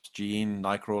Cyclops, Jean,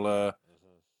 Nightcrawler,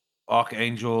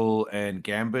 Archangel, and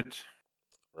Gambit.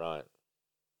 Right.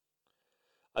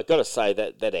 I got to say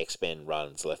that X-Men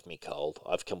run's left me cold.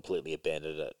 I've completely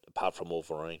abandoned it, apart from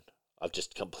Wolverine. I've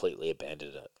just completely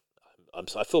abandoned it.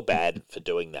 I feel bad for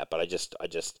doing that, but I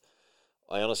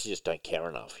honestly just don't care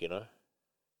enough, you know?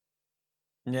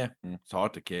 Yeah, it's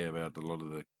hard to care about a lot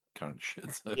of the current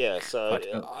shit. So yeah, so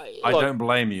I don't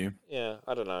blame you. Yeah,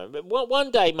 I don't know. But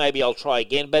one day maybe I'll try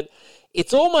again, but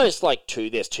it's almost like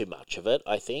there's too much of it,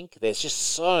 I think. There's just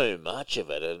so much of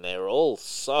it, and they're all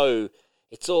so...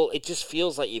 It just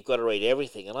feels like you've got to read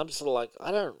everything, and I'm sort of like,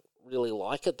 I don't really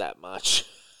like it that much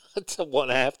to want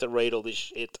to have to read all this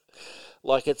shit.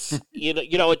 Like, it's,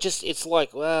 it's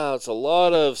like, wow, it's a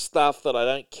lot of stuff that I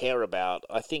don't care about.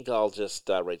 I think I'll just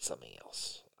read something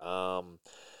else.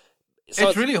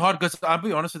 It's really hard because I'll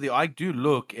be honest with you, I do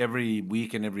look every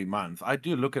week and every month. I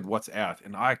do look at what's out,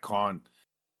 and I can't.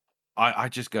 I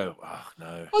just go, oh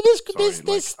no. Oh, I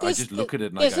just look at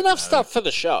it. And there's enough stuff for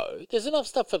the show. There's enough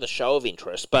stuff for the show of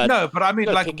interest, but no. But I mean,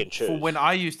 like for when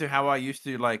how I used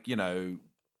to, like,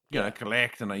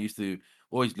 collect, and I used to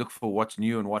always look for what's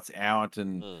new and what's out.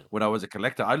 And when I was a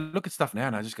collector, I look at stuff now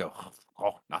and I just go,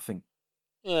 oh, nothing.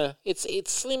 Yeah, it's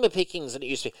slimmer pickings than it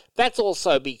used to be. That's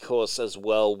also because as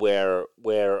well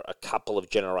we're a couple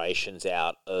of generations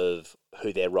out of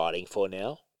who they're writing for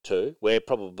now too. We're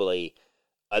probably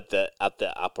at the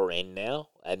upper end now,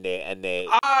 and they're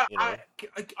I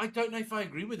don't know if I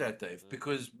agree with that, Dave,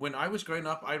 because when I was growing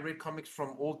up, I read comics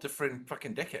from all different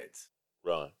fucking decades.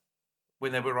 Right.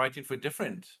 When they were writing for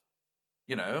different,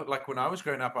 like when I was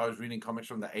growing up, I was reading comics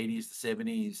from the 80s, the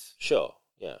 70s. Sure.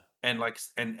 Yeah. And like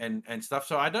and stuff.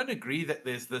 So I don't agree that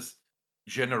there's this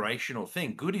generational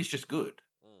thing. Good is just good.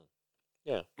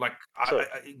 Yeah. Like Sure.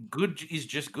 good is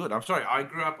just good. I'm sorry. I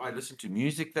grew up. I listened to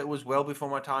music that was well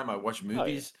before my time. I watched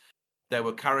movies that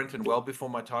were current and well before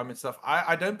my time and stuff.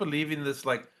 I don't believe in this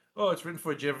like, oh, it's written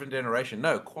for a different generation.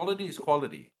 No, quality is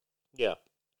quality. Yeah.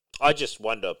 I just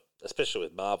wonder, especially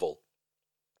with Marvel,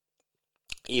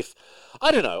 if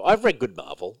I don't know, I've read good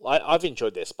Marvel. I've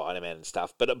enjoyed their Spider-Man and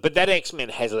stuff, but that X-Men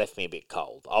has left me a bit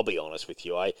cold. I'll be honest with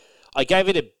you. I gave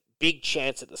it a big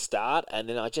chance at the start, and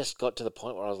then I just got to the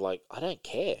point where I was like, I don't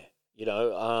care.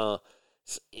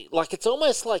 Like it's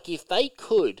almost like if they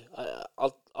could,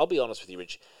 I'll be honest with you,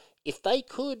 Rich, if they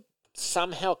could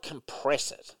somehow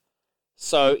compress it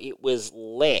so it was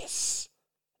less.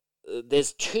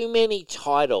 There's too many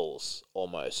titles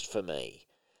almost for me.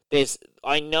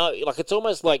 I know, like it's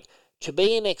almost like to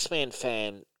be an X-Men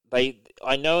fan.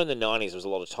 I know in the 90s there was a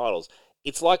lot of titles.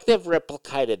 It's like they've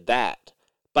replicated that,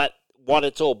 but what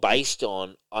it's all based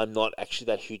on, I'm not actually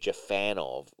that huge a fan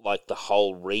of. Like the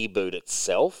whole reboot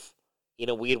itself, in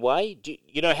a weird way.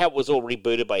 You know how it was all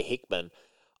rebooted by Hickman?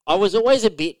 I was always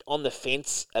a bit on the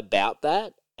fence about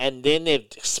that, and then they've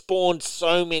spawned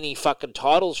so many fucking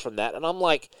titles from that, and I'm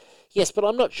like, yes, but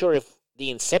I'm not sure if the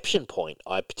Inception point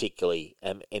I particularly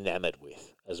am enamored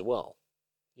with as well.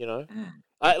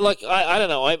 I don't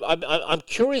know. I'm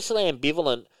curiously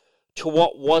ambivalent to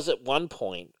what was at one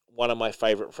point one of my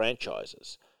favorite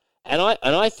franchises, and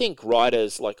I think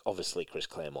writers like obviously Chris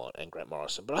Claremont and Grant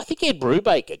Morrison, but I think Ed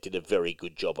Brubaker did a very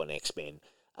good job on X-Men.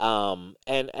 And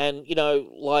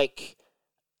like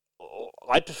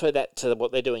I prefer that to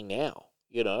what they're doing now.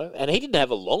 And he didn't have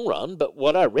a long run, but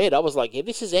what I read, I was like, yeah,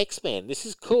 this is X-Men. This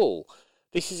is cool.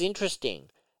 This is interesting.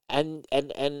 And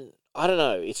I don't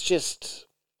know. It's just,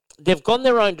 they've gone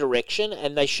their own direction,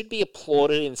 and they should be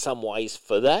applauded in some ways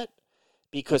for that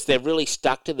because they're really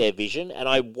stuck to their vision. And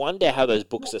I wonder how those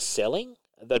books are selling.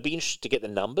 They'd be interested to get the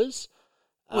numbers.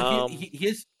 Well,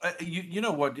 here's, you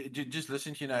know what, just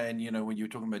listen to, and, when you were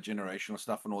talking about generational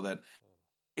stuff and all that,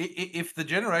 if the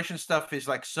generation stuff is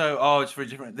like, it's for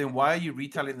different, then why are you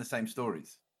retelling the same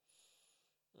stories?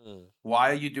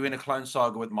 Why are you doing a Clone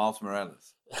Saga with Miles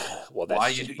Morales? Well, that's why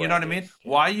you know what I mean?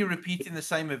 Yeah. Why are you repeating the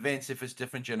same events if it's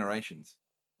different generations?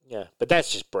 Yeah, but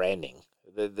that's just branding.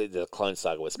 The Clone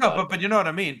Saga was no, but you know what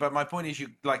I mean. But my point is, you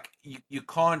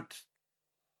can't.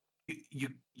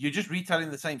 You're just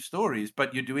retelling the same stories,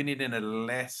 but you're doing it in a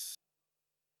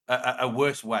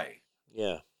worse way.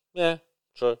 Yeah,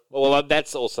 true. Well,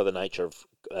 that's also the nature of.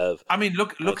 I mean,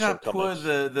 look how poor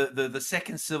the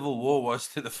second Civil War was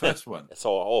to the first one. It's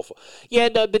all awful. Yeah,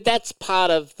 no, but that's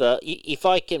part of the. If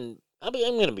I can, I'm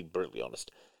going to be brutally honest.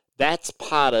 That's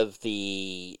part of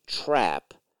the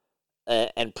trap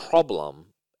and problem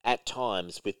at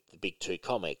times with the big two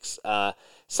comics.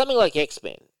 Something like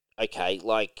X-Men. Okay,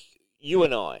 like you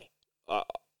and I,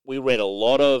 we read a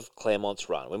lot of Claremont's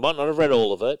run. We might not have read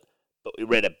all of it, but we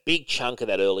read a big chunk of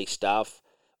that early stuff.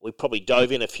 We probably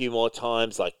dove in a few more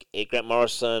times, like Grant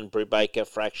Morrison, Brubaker,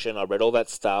 Fraction. I read all that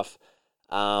stuff.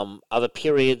 Other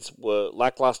periods were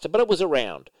lackluster, but it was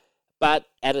around. But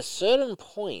at a certain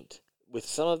point, with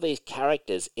some of these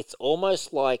characters, it's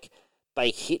almost like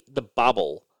they hit the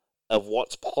bubble of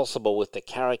what's possible with the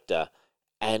character,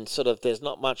 and sort of there's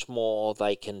not much more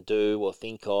they can do or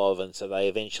think of, and so they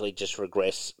eventually just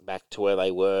regress back to where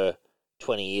they were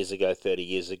 20 years ago, 30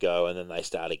 years ago, and then they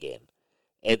start again.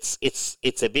 It's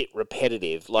a bit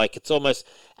repetitive. Like, it's almost...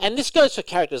 And this goes for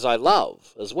characters I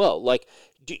love as well. Like,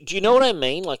 do you know what I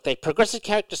mean? Like, they progress a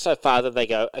character so far that they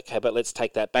go, okay, but let's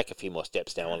take that back a few more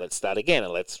steps now and let's start again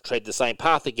and let's tread the same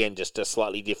path again, just a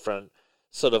slightly different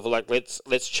sort of like,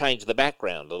 let's change the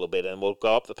background a little bit and we'll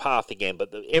go up the path again.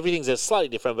 But everything's a slightly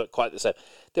different but quite the same.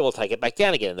 Then we'll take it back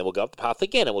down again and then we'll go up the path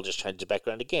again and we'll just change the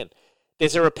background again.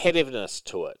 There's a repetitiveness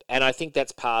to it. And I think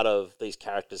that's part of these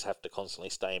characters have to constantly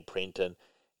stay in print and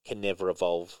can never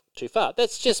evolve too far.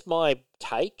 That's just my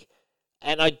take.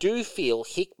 And I do feel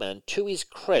Hickman, to his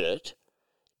credit,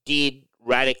 did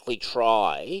radically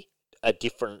try a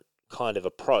different kind of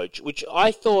approach, which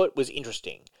I thought was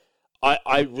interesting.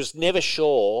 I was never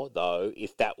sure though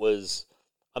if that was.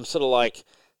 I'm sort of like,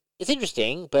 it's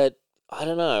interesting, but I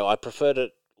don't know. I preferred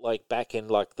it like back in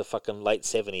like the fucking late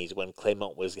 70s when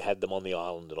Claremont had them on the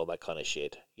island and all that kind of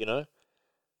shit. You know,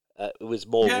 it was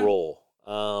more raw.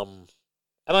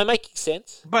 Am I making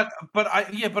sense? But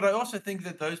I also think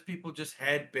that those people just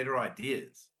had better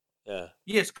ideas. Yeah.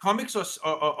 Yes, comics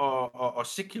are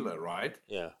secular, right?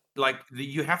 Yeah. Like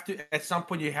you have to at some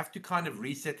point you have to kind of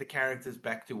reset the characters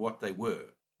back to what they were.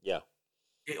 Yeah.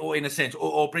 Or in a sense,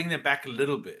 or bring them back a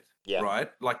little bit. Yeah. Right?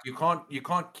 Like you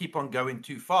can't keep on going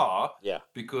too far. Yeah.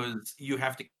 Because you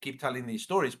have to keep telling these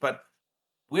stories. But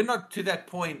we're not to that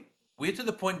point. We're to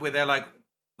the point where they're like,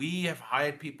 we have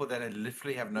hired people that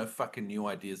literally have no fucking new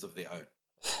ideas of their own.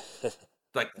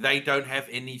 Like they don't have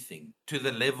anything to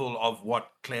the level of what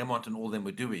Claremont and all them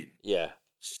were doing. Yeah.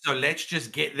 So let's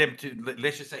just get them to,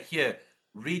 let's just say, here,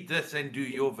 read this and do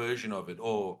your version of it,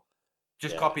 or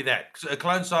just copy that. So a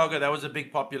Clone Saga, that was a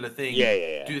big popular thing.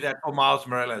 Yeah. Do that for Miles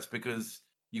Morales because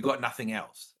you got nothing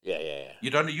else. Yeah. You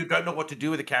don't know what to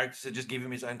do with the character, so just give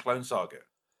him his own Clone Saga.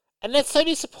 And that's so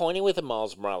disappointing with the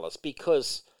Miles Morales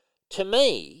because, to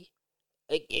me,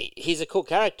 he's a cool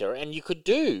character, and you could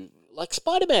do like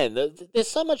Spider-Man. There's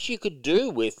so much you could do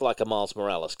with like a Miles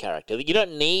Morales character. You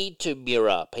don't need to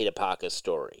mirror Peter Parker's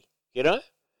story. You know?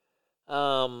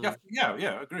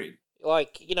 Yeah, agreed.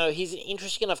 Like, you know, he's an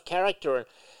interesting enough character, and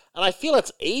I feel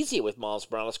it's easier with Miles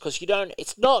Morales because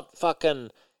it's not fucking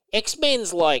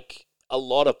X-Men's like a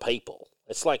lot of people.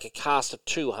 It's like a cast of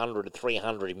 200 to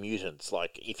 300 mutants.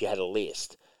 Like if you had a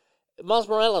list, Miles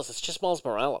Morales, it's just Miles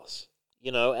Morales.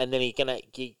 You know, and then he could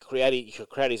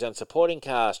create his own supporting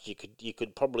cast.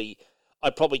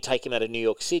 I'd probably take him out of New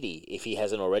York City if he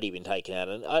hasn't already been taken out,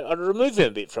 and I'd remove him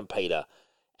a bit from Peter,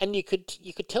 and you could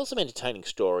tell some entertaining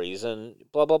stories and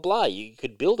blah blah blah. You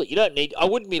could build it. You don't need. I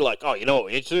wouldn't be like, oh, you know what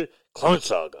we need to do? Clone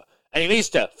Saga, and he needs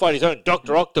to fight his own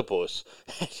Dr. Octopus.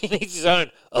 He needs his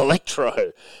own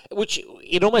Electro, which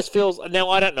it almost feels. Now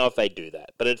I don't know if they do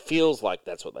that, but it feels like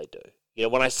that's what they do. You know,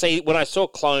 when I saw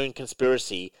Clone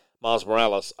Conspiracy, Miles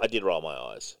Morales, I did roll my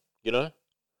eyes. You know,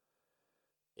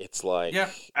 it's like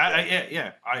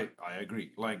I agree.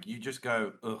 Like you just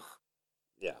go, ugh.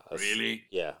 Yeah, really?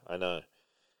 Yeah, I know.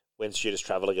 When's Judas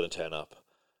Traveler going to turn up?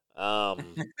 I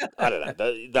don't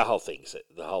know. The whole thing's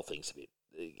a bit.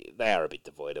 They are a bit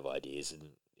devoid of ideas, and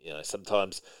you know,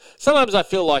 sometimes I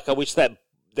feel like I wish that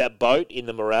boat in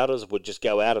the Marauders would just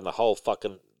go out and the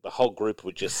whole group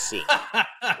would just sink.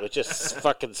 It would just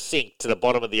fucking sink to the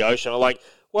bottom of the ocean. I'm like,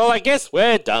 well, I guess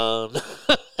we're done.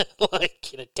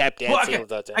 Like, you know, tap dancing. Well, okay. All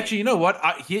the time. Actually, you know what?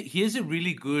 Here's a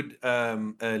really good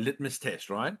litmus test,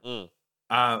 right?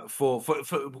 For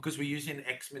because we're using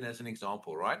X-Men as an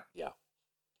example, right? Yeah.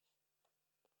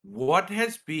 What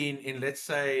has been in, let's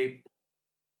say,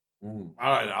 I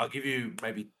don't know, I'll give you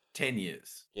maybe 10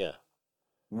 years. Yeah.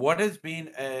 What has been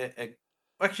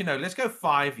actually, no, let's go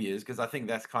 5 years, because I think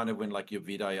that's kind of when like your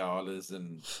Vida Ayalas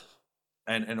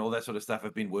and all that sort of stuff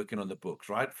have been working on the books,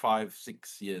 right?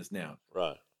 5-6 years now.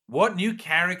 Right. What new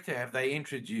character have they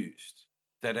introduced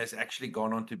that has actually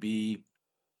gone on to be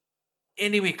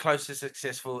anywhere close to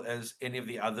successful as any of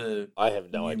the other I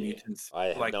have no idea. Mutants? I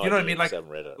have like, no you know idea. what I mean? I haven't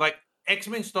read it. Like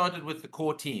X-Men started with the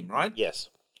core team, right? Yes.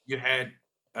 You had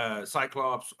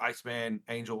Cyclops, Iceman,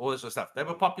 Angel, all this sort of stuff. They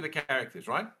were popular characters,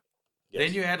 right? Yes.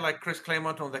 Then you had like Chris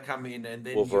Claremont that come in, and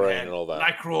then Wolverine you had and all that.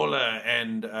 Nightcrawler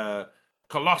and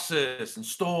Colossus and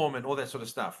Storm and all that sort of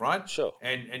stuff, right? Sure.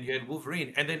 And you had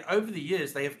Wolverine, and then over the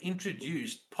years they have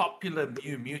introduced popular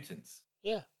new mutants.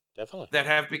 Yeah, definitely. That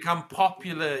have become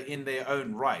popular in their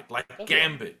own right, like Definitely.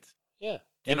 Gambit. Yeah.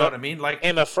 You know what I mean? Like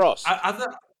Emma Frost.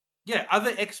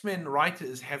 other X-Men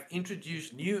writers have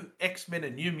introduced new X-Men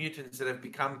and new mutants that have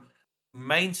become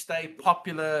mainstay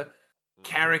popular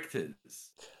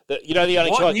characters. The only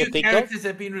two I new can think of. characters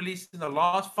have been released in the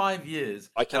last 5 years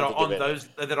I that can't are think of on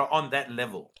any. that are on that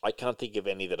level? I can't think of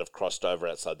any that have crossed over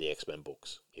outside the X-Men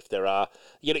books. If there are,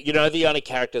 you know, the only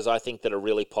characters I think that are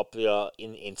really popular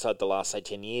inside the last, say,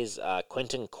 10 years are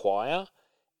Quentin Quire,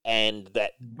 and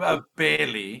that.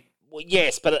 Barely. Well,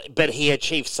 yes, but he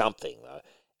achieved something though,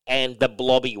 and the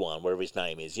blobby one, wherever his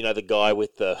name is, you know, the guy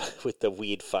with the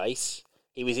weird face.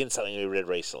 He was in something we read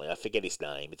recently. I forget his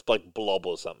name. It's like Blob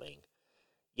or something.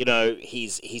 You know,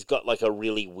 he's got like a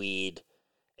really weird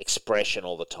expression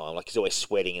all the time. Like he's always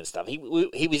sweating and stuff. He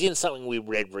was in something we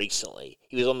read recently.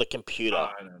 He was on the computer.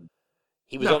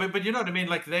 He was but you know what I mean.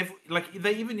 Like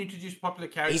they even introduced popular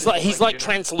characters. He's like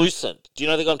translucent. Do you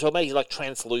know the guy I'm talking about? He's like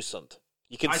translucent.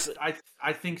 You can.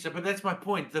 I think so, but that's my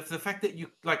point. The fact that you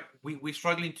like we're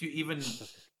struggling to even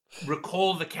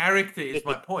recall the character is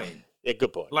my point. Yeah,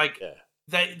 good point. Like. Yeah.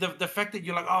 the fact that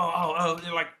you're like, oh,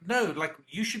 they're like, no, like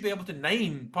you should be able to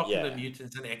name popular Yeah.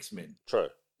 mutants and X-Men. True.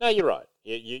 No, you're right.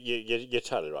 You're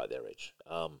totally right there, Rich.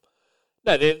 No,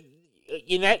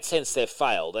 in that sense, they've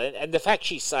failed. And the fact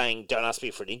she's saying, don't ask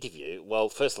me for an interview, well,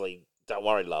 firstly, don't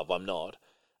worry, love, I'm not.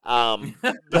 But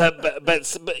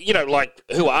you know, like,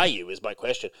 who are you is my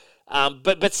question.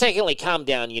 But secondly, calm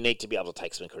down. You need to be able to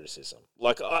take some criticism.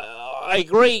 Like, I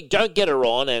agree, don't get her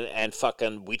on and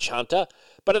fucking witch hunter.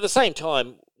 But at the same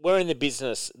time, we're in the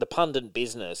business, the pundit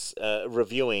business,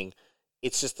 reviewing.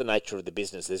 It's just the nature of the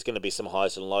business. There's going to be some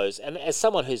highs and lows. And as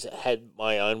someone who's had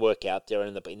my own work out there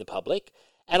in the public,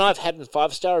 and I've had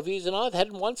 5-star reviews and I've had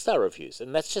 1-star reviews,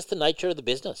 and that's just the nature of the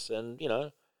business. And, you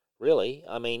know, really,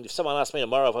 I mean, if someone asked me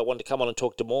tomorrow if I wanted to come on and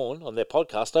talk to Morn on their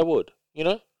podcast, I would, you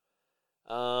know?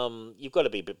 You've got to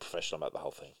be a bit professional about the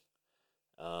whole thing.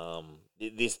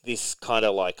 This kind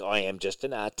of like, I am just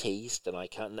an artiste and I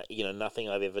can't, you know, nothing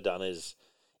I've ever done is,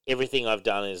 everything I've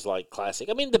done is like classic.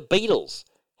 I mean, the Beatles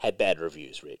had bad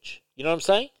reviews, Rich. You know what I'm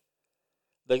saying?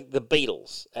 The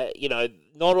Beatles, you know,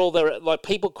 not all their, like,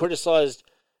 people criticised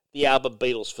the album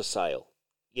Beatles for Sale.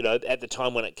 You know, at the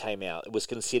time when it came out, it was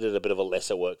considered a bit of a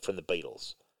lesser work from the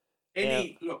Beatles.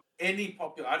 Any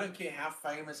popular, I don't care how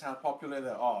famous, how popular they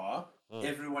are,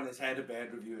 everyone has had a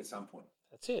bad review at some point.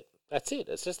 That's it.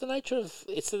 It's just the nature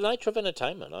of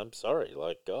entertainment. I'm sorry,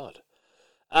 like, God.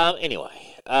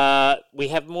 Anyway, we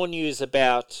have more news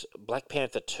about Black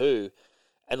Panther 2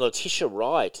 and Letitia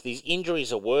Wright. These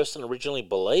injuries are worse than originally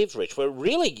believed, Rich. We're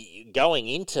really going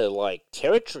into, like,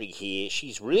 territory here.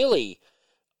 She's really...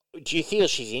 Do you feel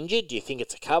she's injured? Do you think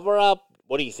it's a cover-up?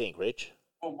 What do you think, Rich?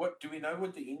 Well, what do we know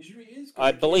what the injury is?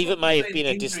 I believe it may have been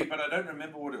a but I don't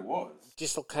remember what it was.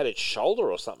 Dislocated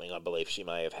shoulder or something, I believe she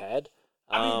may have had.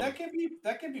 I mean,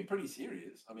 that can be pretty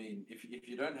serious. I mean, if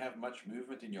you don't have much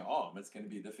movement in your arm, it's going to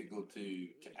be difficult to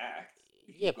act.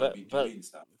 Yeah,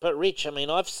 but Rich, I mean,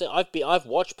 I've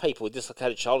watched people with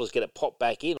dislocated shoulders get it popped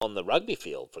back in on the rugby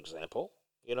field, for example.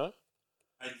 You know.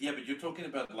 Yeah, but you're talking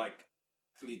about like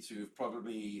athletes who've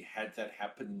probably had that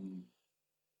happen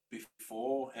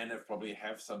before and have probably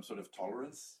some sort of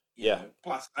tolerance. You know?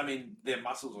 Plus, I mean, their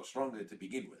muscles are stronger to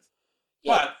begin with.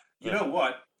 Yeah. But you know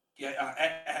what? Yeah,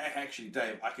 actually,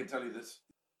 Dave, I can tell you this: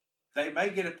 they may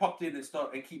get it popped in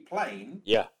and keep playing.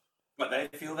 Yeah. But they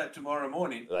feel that tomorrow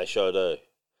morning. They sure do.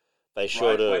 They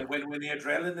sure do. When the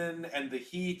adrenaline and the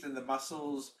heat and the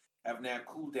muscles have now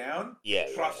cooled down.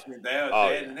 Trust me, they are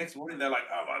there. The next morning, they're like,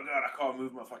 "Oh my God, I can't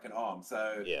move my fucking arm."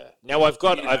 So Now I've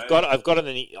got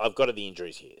the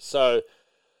injuries here. So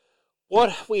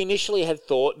what we initially had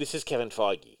thought, this is Kevin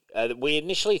Feige. We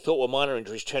initially thought were minor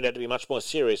injuries turned out to be much more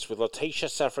serious, with Letitia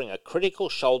suffering a critical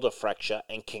shoulder fracture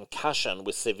and concussion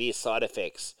with severe side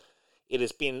effects. It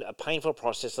has been a painful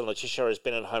process, and Letitia has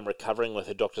been at home recovering with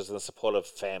her doctors and the support of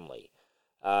family.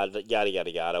 Yada, yada,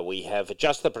 yada. We have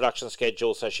adjusted the production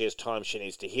schedule so she has time she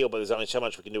needs to heal, but there's only so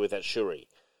much we can do with that Shuri.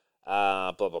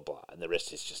 Blah, blah, blah. And the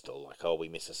rest is just all like, oh, we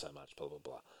miss her so much, blah, blah,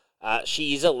 blah.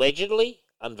 She is allegedly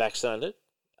unvaccinated.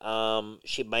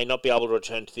 She may not be able to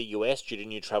return to the US due to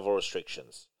new travel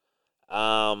restrictions.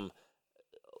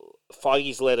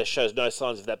 Feige's letter shows no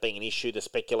signs of that being an issue. The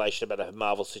speculation about her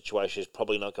Marvel situation is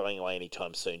probably not going away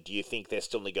anytime soon. Do you think they're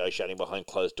still negotiating behind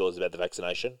closed doors about the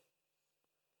vaccination?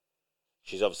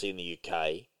 She's obviously in the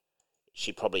UK.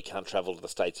 She probably can't travel to the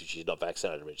States if she's not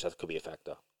vaccinated, Rich. That could be a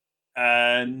factor.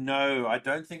 No, I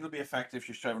don't think it'll be a factor if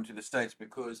she's traveling to the States,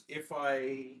 because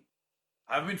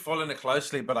I've been following it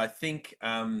closely, but I think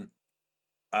Biden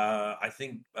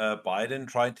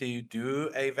tried to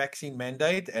do a vaccine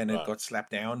mandate and it got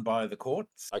slapped down by the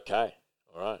courts. Okay,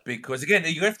 all right. Because again,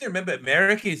 you have to remember,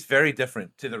 America is very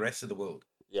different to the rest of the world.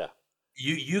 Yeah.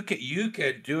 You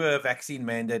could do a vaccine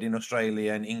mandate in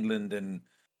Australia and England and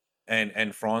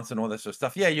France and all that sort of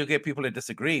stuff. Yeah, you'll get people who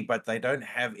disagree, but they don't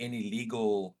have any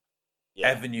legal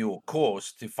avenue or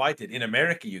course to fight it. In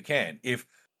America, you can. If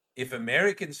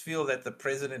Americans feel that the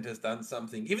president has done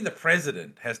something, even the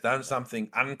president has done something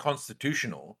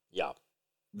unconstitutional,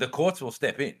 the courts will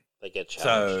step in. They get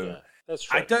challenged. So that's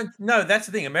true. I don't know. That's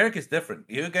the thing. America's different.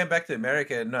 You're going back to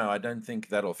America. No, I don't think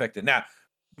that'll affect it. Now,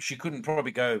 she couldn't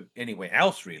probably go anywhere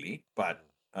else, really. But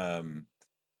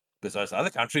besides other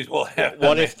countries, well,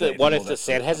 what if the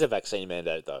set has a vaccine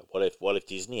mandate though? What if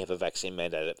Disney have a vaccine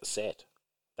mandate at the set?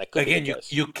 That could again,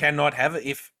 you cannot have it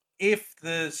if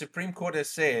the Supreme Court has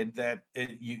said that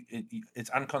it's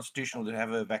unconstitutional to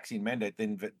have a vaccine mandate,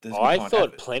 then Disney I can't thought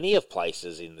have it. Plenty of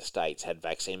places in the States had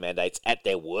vaccine mandates at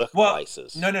their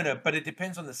workplaces. Well, no, but it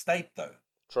depends on the state, though.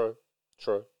 True.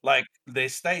 Like,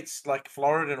 there's states like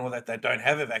Florida and all that don't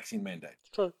have a vaccine mandate.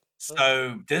 True.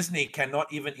 So Disney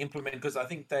cannot even implement, because I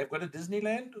think they've got a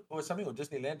Disneyland or something, or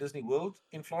Disneyland, Disney World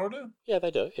in Florida. Yeah, they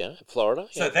do. Yeah, Florida.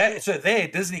 So there,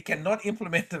 Disney cannot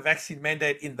implement the vaccine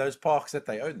mandate in those parks that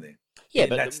they own there. Yeah, in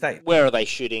but that state. Where are they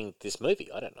shooting this movie?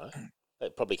 I don't know.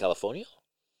 Probably California.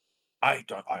 I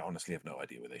honestly have no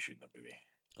idea where they shoot the movie.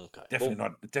 Okay,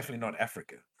 Definitely not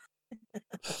Africa.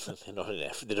 they're not in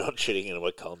Africa. They're not shooting in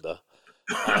Wakanda.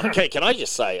 Can I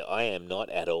just say I am not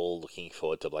at all looking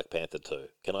forward to Black Panther 2.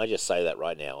 Can I just say that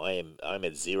right now? I'm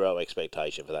at zero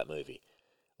expectation for that movie.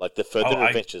 Like the further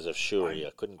adventures of Shuri,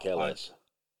 I couldn't care less.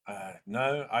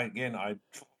 No, I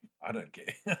don't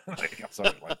care. Like, I'm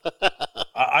sorry.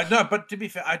 I know, but to be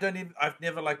fair, I've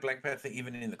never liked Black Panther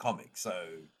even in the comics, so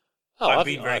I've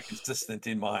been very consistent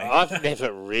in my. I've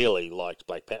never really liked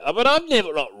Black Panther, but I've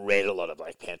never not read a lot of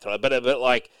Black Panther. But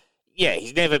like, yeah,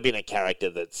 he's never been a character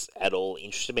that's at all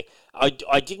interested me.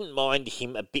 I didn't mind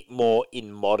him a bit more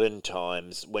in modern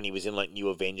times when he was in like New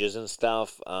Avengers and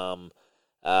stuff.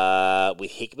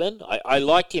 With Hickman, I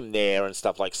liked him there and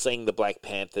stuff, like seeing the Black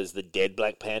Panthers, the dead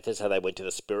Black Panthers, how they went to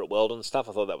the spirit world and stuff.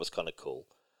 I thought that was kind of cool.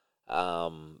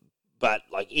 But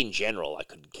like in general, I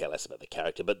couldn't care less about the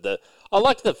character. But I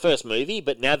liked the first movie,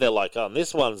 but now they're like, oh,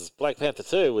 this one's Black Panther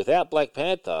 2 without Black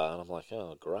Panther, and I'm like,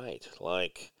 oh, great,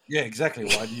 like. Yeah, exactly.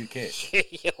 Why do you care?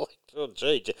 Yeah, like, oh,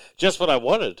 gee, just what I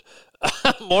wanted.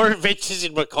 More adventures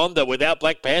in Wakanda without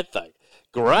Black Panther.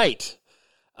 Great.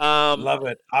 Love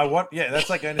it. That's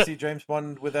like going to see James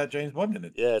Bond without James Bond in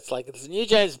it. Yeah, it's like it's a new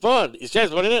James Bond. Is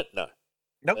James Bond in it? No.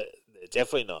 Nope.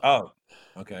 Definitely not. Oh,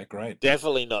 okay, great.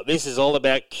 Definitely not. This is all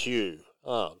about Q.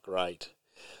 Oh, great.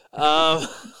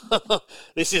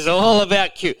 This is all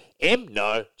about Q. M?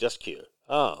 No, just Q.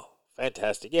 Oh,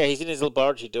 fantastic. Yeah, he's in his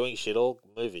laboratory doing shit all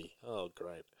movie. Oh,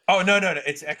 great. Oh, no.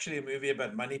 It's actually a movie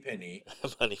about Moneypenny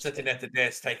sitting at the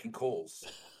desk taking calls.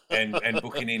 And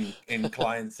booking in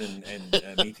clients and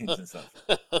meetings and stuff.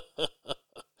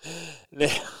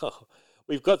 Now,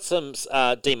 we've got some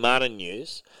Dean Martin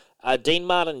news. Dean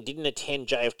Martin didn't attend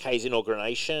JFK's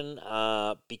inauguration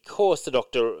because the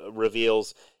doctor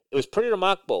reveals it was pretty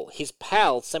remarkable. His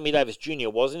pal, Sammy Davis Jr.,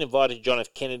 wasn't invited to John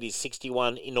F. Kennedy's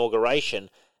 1961 inauguration,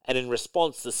 and in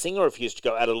response, the singer refused to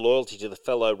go out of loyalty to the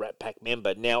fellow Rat Pack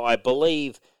member. Now, I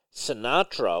believe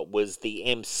Sinatra was the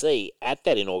MC at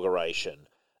that inauguration.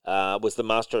 Was the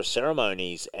master of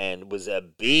ceremonies and was a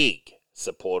big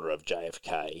supporter of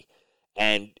JFK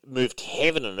and moved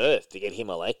heaven and earth to get him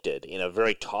elected in a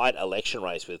very tight election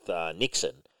race with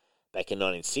Nixon back in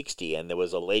 1960, and there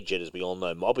was alleged, as we all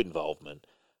know, mob involvement.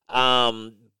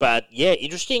 But yeah,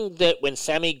 interesting that when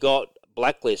Sammy got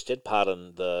blacklisted,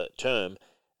 pardon the term,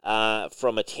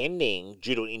 from attending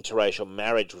due to an interracial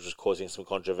marriage which was causing some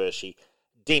controversy,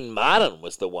 Dean Martin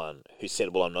was the one who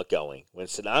said, well, I'm not going, when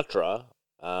Sinatra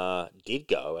did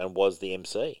go and was the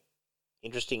MC.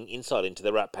 Interesting insight into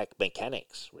the Rat Pack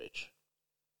mechanics, Rich.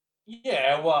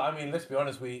 Yeah, well, I mean, let's be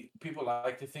honest. People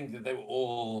like to think that they were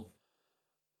all,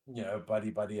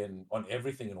 buddy, and on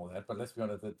everything and all that. But let's be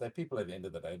honest, that people at the end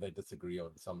of the day, they disagree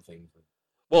on some things.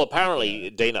 Well,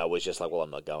 apparently Dino was just like, well, I'm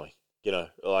not going.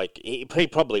 Like he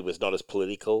probably was not as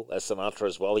political as Sinatra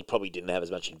as well. He probably didn't have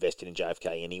as much invested in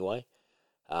JFK anyway.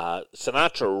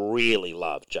 Sinatra really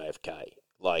loved JFK.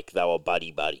 Like they were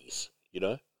buddies,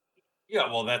 Yeah,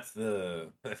 well, that's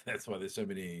why there's so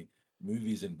many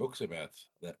movies and books about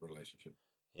that relationship.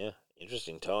 Yeah,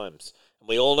 interesting times. And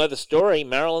we all know the story.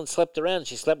 Marilyn slept around.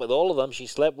 She slept with all of them. She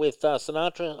slept with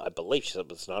Sinatra. I believe she slept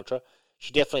with Sinatra.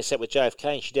 She definitely slept with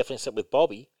JFK, and she definitely slept with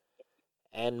Bobby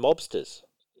and mobsters.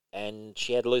 And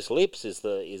she had loose lips, is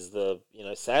the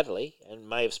sadly, and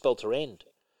may have spelt her end.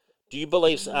 Do you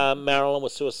believe Marilyn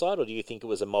was suicide, or do you think it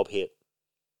was a mob hit?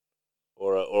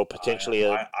 Or potentially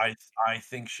I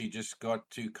think she just got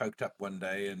too coked up one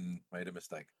day and made a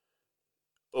mistake.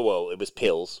 Well, it was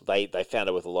pills. They found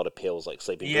her with a lot of pills, like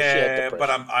sleeping pills. Yeah, but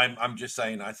I'm just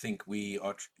saying. I think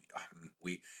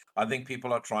I think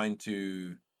people are trying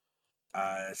to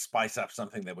spice up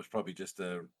something that was probably just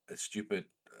a stupid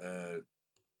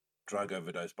drug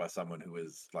overdose by someone who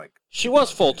was like. She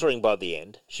was faltering by the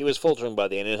end. She was faltering by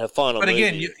the end in her final. But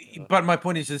again, but my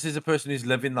point is, this is a person who's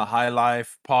living the high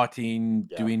life, partying,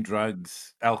 doing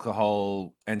drugs,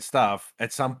 alcohol, and stuff.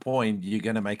 At some point, you're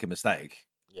gonna make a mistake.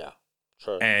 Yeah.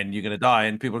 True. And you're gonna die,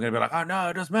 and people are gonna be like, "Oh no,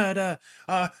 it was murder.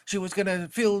 She was gonna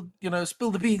spill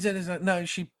the beans." And it's like, no,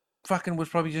 she fucking was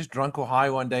probably just drunk or high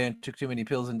one day and took too many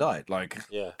pills and died. Like,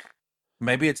 yeah,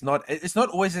 maybe it's not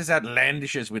always as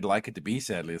outlandish as we'd like it to be.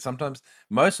 Sadly,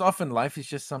 most often, life is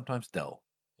just sometimes dull.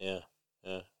 Yeah.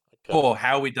 Okay. Or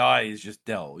how we die is just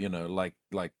dull.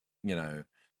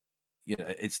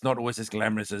 It's not always as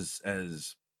glamorous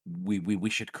as we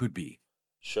wish it could be.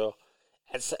 Sure.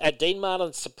 At Dean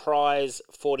Martin's surprise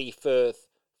 44th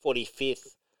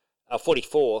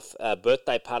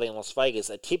birthday party in Las Vegas,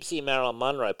 a tipsy Marilyn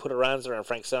Monroe put her arms around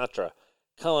Frank Sinatra.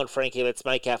 Come on, Frankie, let's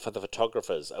make out for the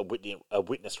photographers, a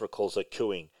witness recalls her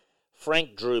cooing.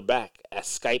 Frank drew back,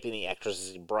 escaping the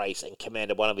actress's embrace, and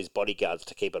commanded one of his bodyguards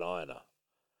to keep an eye on her.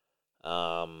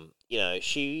 I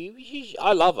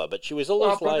love her, but she was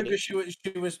always probably lady. because she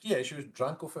was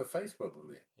drunk off her face,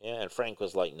 probably. Yeah, and Frank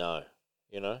was like, no,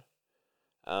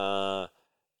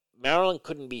 Marilyn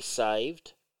couldn't be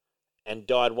saved and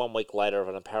died 1 week later of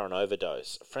an apparent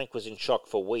overdose. Frank was in shock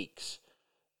for weeks.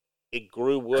 It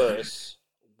grew worse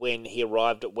when he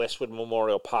arrived at Westwood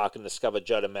Memorial Park and discovered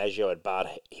Joe DiMaggio had barred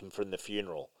him from the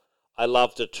funeral. I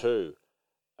loved her too.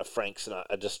 A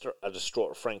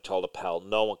distraught Frank told a pal,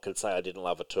 no one could say I didn't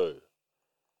love her too.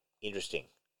 Interesting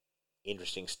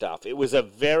stuff. It was a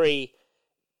very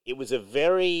interesting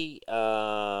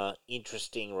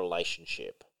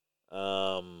relationship.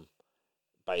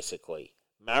 Basically,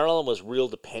 Marilyn was real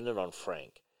dependent on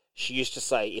Frank. She used to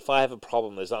say, if I have a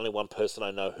problem, there's only one person I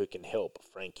know who can help,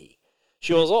 Frankie.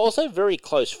 She was also very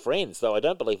close friends, though I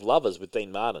don't believe lovers, with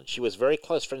Dean Martin. She was very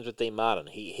close friends with Dean Martin.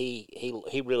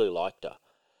 He really liked her.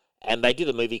 And they did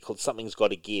a movie called Something's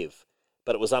Gotta Give,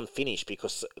 but it was unfinished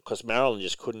because Marilyn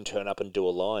just couldn't turn up and do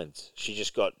her lines. She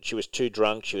was too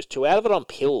drunk. She was too out of it on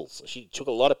pills. She took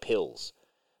a lot of pills,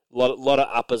 a lot of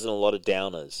uppers and a lot of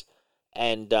downers.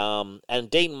 And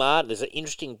Dean Martin, there's an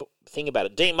interesting thing about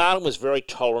it. Dean Martin was very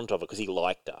tolerant of her because he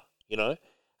liked her,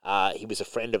 he was a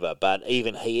friend of her, but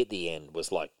even he at the end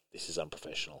was like, this is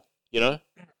unprofessional,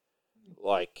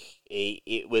 Like,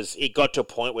 it got to a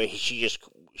point where she just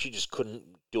couldn't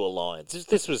do a line.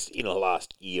 This was in the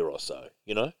last year or so,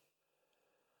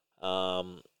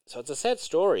 So it's a sad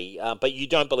story, but you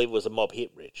don't believe it was a mob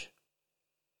hit, Rich?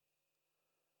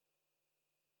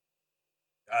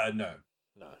 No.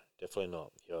 No, definitely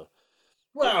not.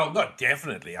 Well, not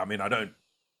definitely. I mean, I don't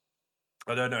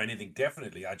know anything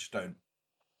definitely. I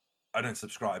don't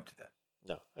subscribe to that.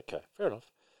 No, okay, fair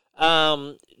enough.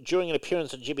 During an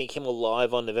appearance on Jimmy Kimmel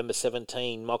Live on November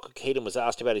 17, Michael Keaton was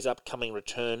asked about his upcoming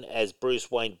return as Bruce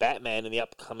Wayne Batman in the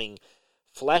upcoming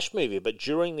Flash movie, but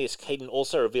during this, Keaton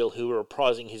also revealed he was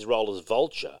reprising his role as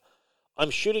Vulture.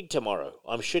 I'm shooting tomorrow.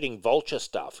 I'm shooting Vulture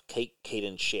stuff,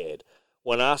 Keaton shared.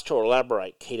 When asked to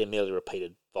elaborate, Keaton merely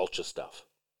repeated Vulture stuff.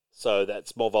 So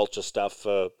that's more Vulture stuff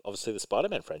for, obviously, the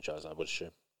Spider-Man franchise, I would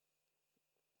assume.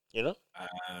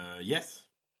 Yes.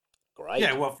 Great.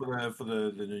 Yeah, well, for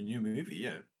the new movie,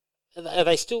 yeah. Are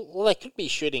they still? Well, they could be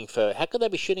shooting for. How could they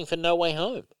be shooting for No Way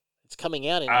Home? It's coming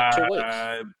out in like 2 weeks.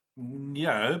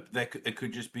 It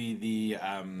could just be the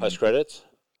Post credits.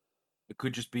 It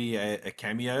could just be a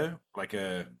cameo, like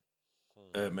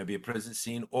maybe a prison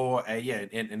scene, or an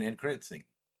end credits thing.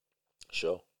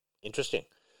 Sure, interesting.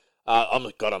 I'm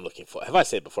looking for. Have I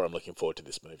said before? I'm looking forward to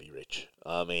this movie, Rich.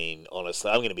 I mean,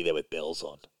 honestly, I'm going to be there with bells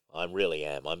on. I really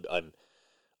am.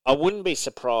 I wouldn't be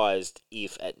surprised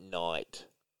if at night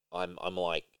I'm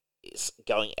like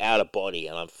going out of body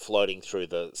and I'm floating through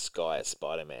the sky as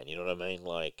Spider-Man. You know what I mean?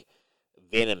 Like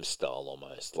Venom style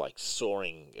almost, like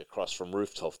soaring across from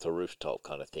rooftop to rooftop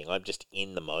kind of thing. I'm just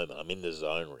in the moment. I'm in the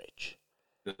zone, Rich.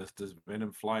 Does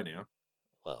Venom fly now?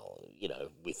 Well,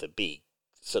 with a big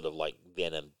sort of like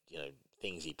Venom,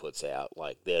 things he puts out,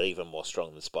 like they're even more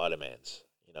strong than Spider-Man's.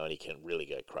 And he can really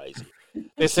go crazy.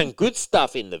 There's some good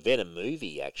stuff in the Venom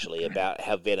movie, actually, about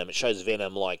how it shows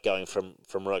Venom, like, going from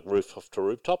like, rooftop to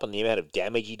rooftop and the amount of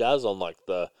damage he does on, like,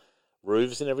 the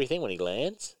roofs and everything when he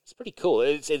lands. It's pretty cool.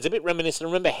 It's a bit reminiscent.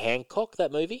 Remember Hancock,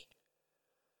 that movie?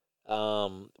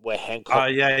 Where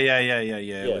Hancock... Yeah.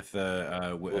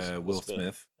 With Will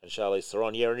Smith. And Charlize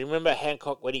Theron. Yeah, and you remember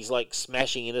Hancock when he's, like,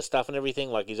 smashing into stuff and everything?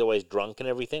 Like, he's always drunk and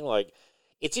everything? Like...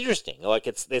 It's interesting. Like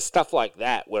there's stuff like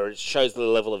that where it shows the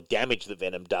level of damage that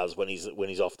Venom does when he's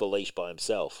off the leash by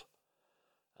himself.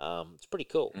 It's pretty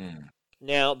cool.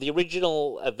 Now, the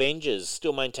original Avengers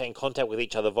still maintain contact with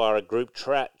each other via a group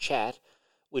chat,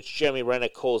 which Jeremy Renner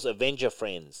calls Avenger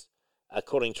Friends,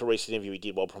 according to a recent interview he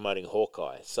did while promoting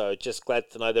Hawkeye. So just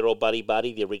glad to know they're all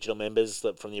buddy-buddy, the original members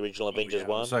from the original Avengers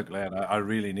 1. I'm so glad. I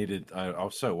really needed... I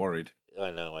was so worried. I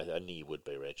know. I knew you would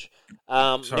be, Rich.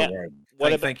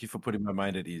 Thank you for putting my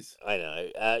mind at ease. I know.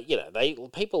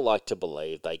 People like to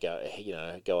believe they go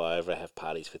over, have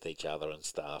parties with each other and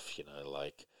stuff.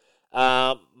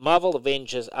 Marvel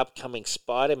Avengers' upcoming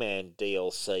Spider-Man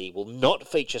DLC will not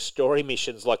feature story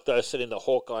missions like those set in the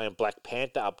Hawkeye and Black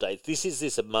Panther updates. This is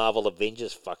this Marvel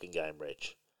Avengers fucking game,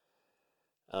 Rich.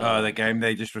 The game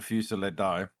they just refused to let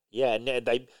die. Yeah, and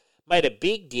they made a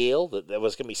big deal that there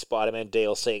was going to be Spider-Man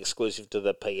DLC exclusive to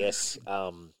the PS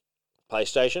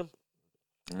PlayStation.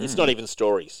 It's not even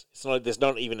stories. There's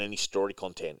not even any story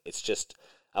content. It's just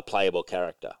a playable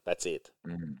character. That's it.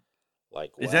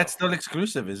 Like, Is that still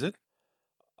exclusive? Is it?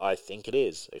 I think it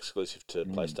is exclusive to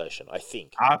PlayStation. I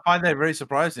think. I find that very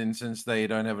surprising since they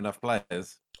don't have enough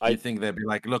players. You think they'd be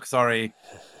like, look, sorry,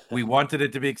 we wanted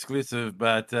it to be exclusive,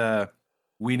 but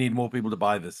we need more people to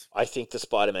buy this. I think the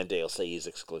Spider-Man DLC is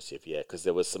exclusive, yeah, because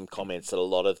there was some comments that a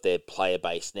lot of their player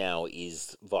base now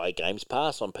is via Games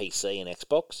Pass on PC and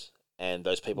Xbox, and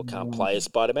those people can't play as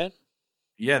Spider-Man.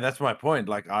 Yeah, that's my point.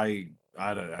 Like, I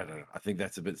don't know. I think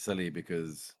that's a bit silly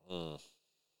because,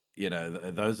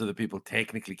 those are the people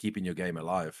technically keeping your game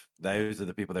alive. Those are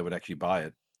the people that would actually buy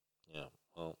it. Yeah,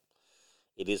 well,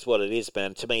 it is what it is,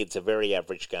 man. To me, it's a very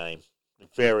average game.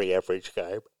 Very average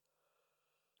game.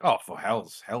 Oh, for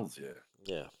hell's, yeah.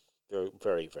 Yeah, very,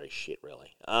 very, very shit,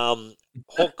 really.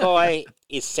 Hawkeye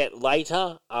is set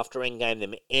later after Endgame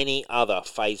than any other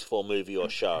Phase 4 movie or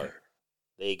show.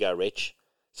 There you go, Rich.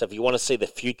 So if you want to see the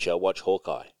future, watch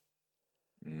Hawkeye.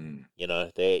 You know,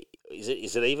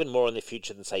 is it even more in the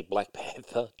future than, say, Black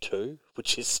Panther 2,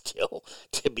 which is still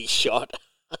to be shot?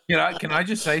 Can I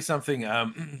just say something?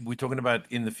 We're talking about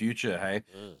in the future, hey?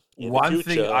 One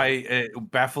thing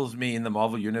baffles me in the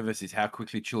Marvel Universe is how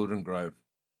quickly children grow.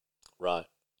 Right.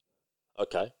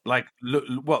 Okay. Like,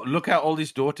 look how old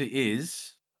his daughter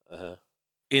is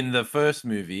in the first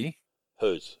movie.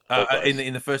 Whose?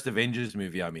 In the first Avengers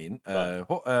movie, I mean. Right.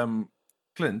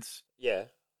 Clint's. Yeah.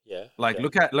 Like,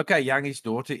 look how young his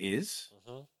daughter is.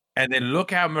 And then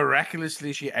look how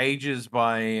miraculously she ages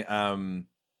by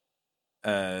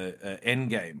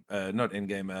Endgame. Not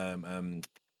Endgame.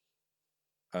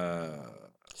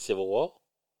 Civil War?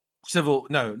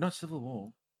 Not Civil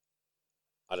War.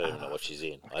 I don't even know what she's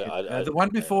in. The one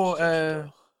before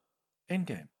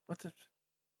Endgame. What's it?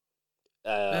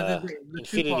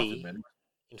 Infinity.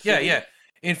 Yeah.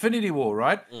 Infinity War,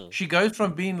 right? She goes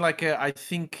from being like I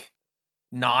think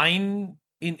 9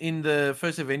 in the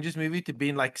first Avengers movie to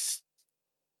being like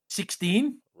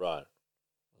 16. Right.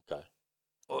 Okay.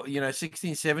 Or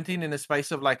 16, 17 in a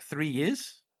space of like 3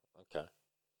 years. Okay.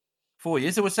 4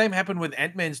 years. The same happened with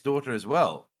Ant-Man's daughter as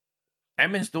well.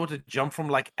 Ant-Man's daughter jumped from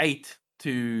like 8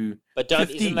 to But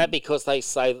 15. Isn't that because they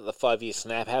say that the 5-year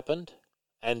snap happened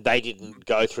and they didn't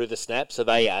go through the snap, so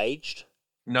they aged?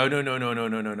 No.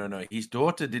 His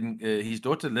daughter didn't. His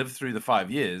daughter lived through the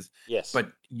 5 years. Yes.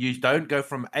 But you don't go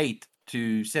from 8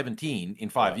 to 17 in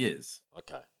 5 years.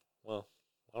 Okay. Well,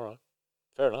 all right.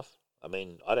 Fair enough. I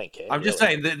mean, I don't care. I'm just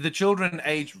saying the children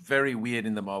age very weird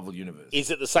in the Marvel Universe.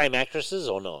 Is it the same actresses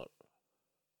or not?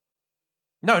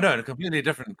 No, completely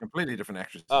different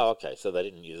actresses. Oh, okay. So they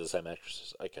didn't use the same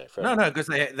actresses. Okay, fair No, enough. because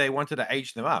they wanted to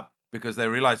age them up because they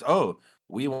realized,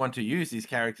 we want to use these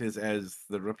characters as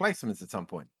the replacements at some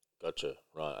point. Gotcha.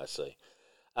 Right, I see.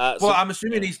 Well, I'm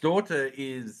assuming his daughter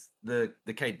is the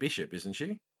Kate Bishop, isn't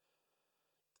she?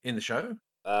 In the show?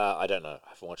 I don't know. I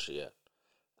haven't watched it yet.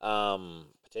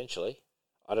 Potentially.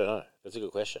 I don't know. That's a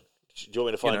good question. Do you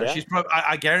want me to find out? She's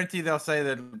I guarantee they'll say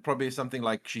that probably something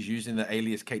like she's using the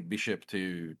alias Kate Bishop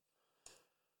to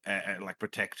like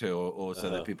protect her or so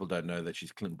that people don't know that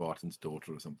she's Clint Barton's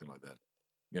daughter or something like that.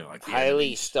 Like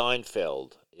Haley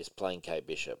Steinfeld is playing Kate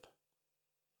Bishop.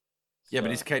 Yeah,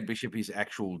 but is Kate Bishop his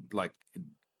actual, like,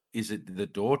 is it the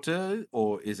daughter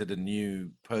or is it a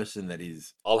new person that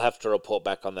is? I'll have to report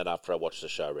back on that after I watch the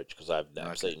show, Rich, because I have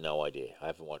absolutely no idea. I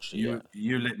haven't watched it yet.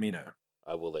 You let me know.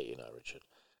 I will let you know, Richard.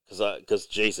 Because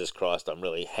Jesus Christ, I'm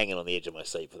really hanging on the edge of my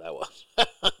seat for that one.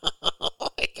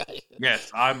 Okay.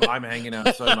 Yes, I'm hanging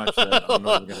out so much that I'm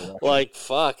not going to like,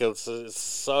 fuck, it's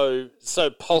so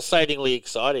pulsatingly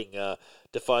exciting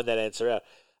to find that answer out.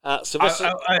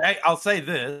 I'll say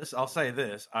this.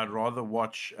 I'd rather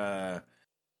watch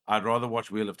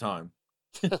Wheel of Time.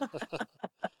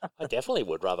 I definitely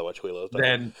would rather watch Wheel of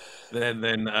Time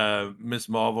than Miss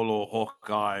Marvel or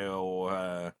Hawkeye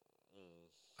or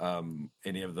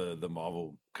any of the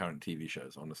Marvel current TV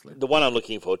shows. Honestly, the one I'm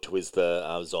looking forward to is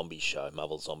the zombie show,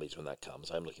 Marvel Zombies, when that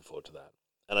comes. I'm looking forward to that,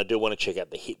 and I do want to check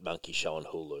out the Hit Monkey show on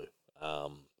Hulu.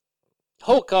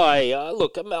 Hawkeye,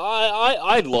 look,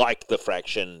 I liked the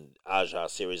Fraction Aja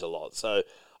series a lot, so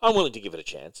I'm willing to give it a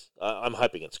chance. I'm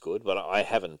hoping it's good, but I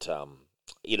haven't,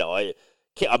 my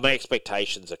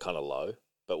expectations are kind of low,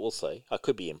 but we'll see. I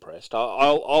could be impressed.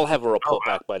 I'll have a report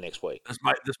back by next week. This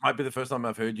might be the first time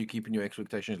I've heard you keeping your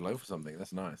expectations low for something.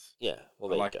 That's nice. Yeah, well,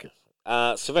 there you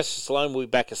go. Sylvester Stallone will be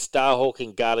back as Starhawk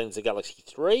in Guardians of the Galaxy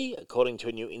 3, according to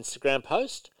a new Instagram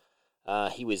post.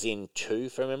 He was in 2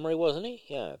 from memory, wasn't he?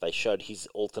 Yeah, they showed his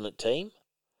alternate team.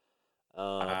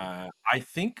 I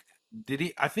think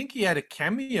he had a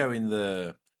cameo in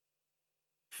the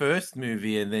first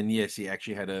movie, and then yes, he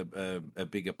actually had a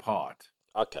bigger part.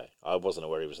 Okay, I wasn't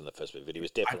aware he was in the first movie, but he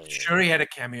was I'm definitely. sure he had a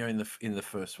cameo in the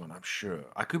first one. I'm sure.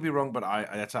 I could be wrong, but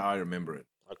that's how I remember it.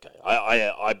 Okay,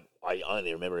 I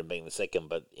only remember him being the second,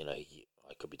 but I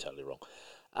could be totally wrong.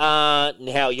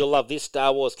 Now you'll love this.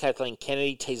 Star Wars Kathleen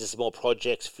Kennedy teases more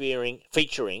projects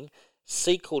featuring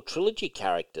sequel trilogy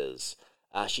characters.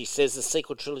 She says the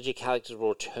sequel trilogy characters will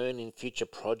return in future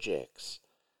projects.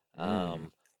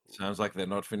 Sounds like they're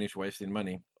not finished wasting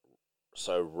money.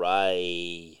 So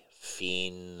Rey,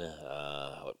 Finn,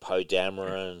 Poe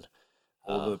Dameron.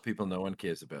 All the people no one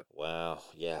cares about. Wow,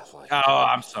 yeah.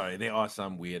 I'm sorry. There are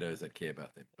some weirdos that care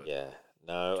about them. But yeah,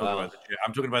 no.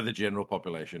 I'm talking about the general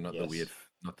population, not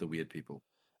the weird people.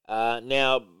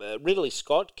 Now Ridley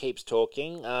Scott keeps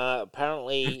talking.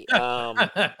 Apparently,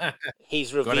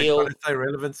 he's revealed. Got to stay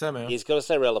relevant somehow. He's got to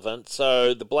stay relevant.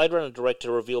 So the Blade Runner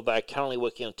director revealed they are currently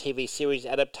working on a TV series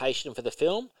adaptation for the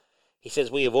film. He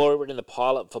says, we have already written the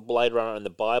pilot for Blade Runner and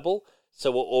the Bible, so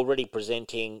we're already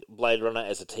presenting Blade Runner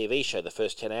as a TV show the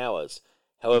first 10 hours.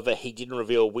 However, he didn't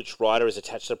reveal which writer is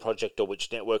attached to the project or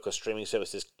which network or streaming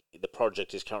services the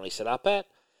project is currently set up at.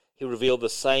 He revealed the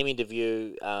same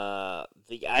interview, the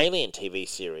Alien TV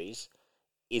series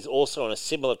is also on a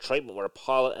similar treatment where a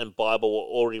pilot and Bible were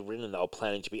already written and they were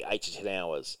planning to be 8 to 10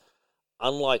 hours.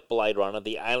 Unlike Blade Runner,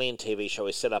 the Alien TV show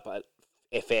is set up at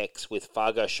FX with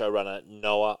Fargo showrunner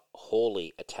Noah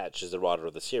Hawley attached as the writer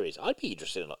of the series. I'd be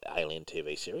interested in an Alien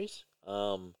TV series.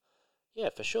 Yeah,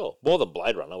 for sure. More than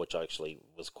Blade Runner, which I actually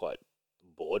was quite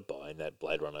bored by in that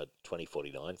Blade Runner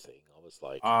 2049 thing. I was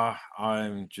like...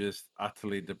 I'm just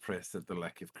utterly depressed at the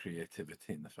lack of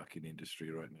creativity in the fucking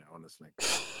industry right now, honestly.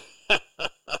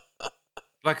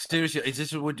 Like, seriously, is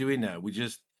this what we're doing now? We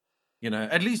just,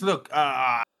 at least look,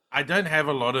 I don't have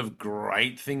a lot of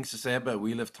great things to say about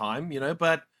Wheel of Time,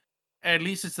 but at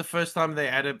least it's the first time they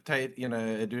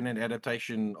doing an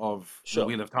adaptation of the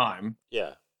Wheel of Time.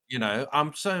 Yeah.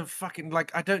 I'm so fucking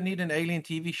I don't need an Alien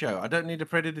TV show. I don't need a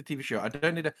Predator TV show. I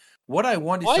don't need what I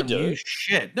want is new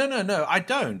shit. No, I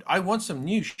don't. I want some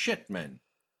new shit, man.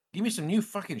 Give me some new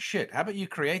fucking shit. How about you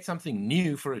create something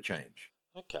new for a change?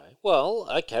 Okay. Well,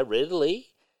 Ridley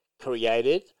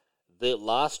created The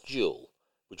Last Duel,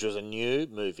 which was a new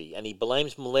movie, and he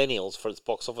blames millennials for its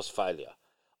box office failure.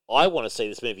 I want to see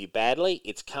this movie badly.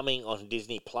 It's coming on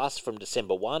Disney Plus from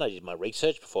December 1. I did my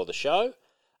research before the show.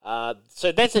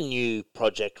 So that's a new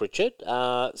project, Richard.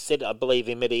 Said, I believe,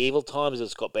 in medieval times.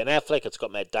 It's got Ben Affleck, it's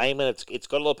got Matt Damon, it's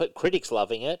got a lot of critics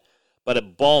loving it, but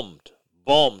it bombed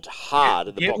hard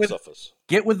at the box office.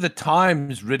 Get with the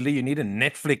times, Ridley. You need a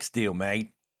Netflix deal,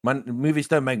 mate. Movies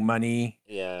don't make money.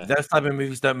 Yeah, those type of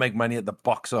movies don't make money at the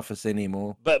box office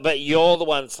anymore. But you're the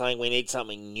one saying we need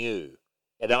something new.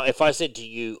 And if I said to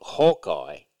you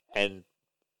Hawkeye and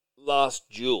Last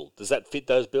Duel, does that fit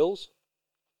those bills?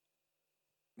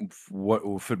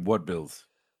 What bills?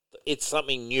 It's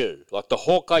something new. Like the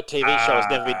Hawkeye TV show has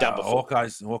never been done before.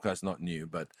 Hawkeye's not new,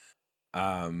 but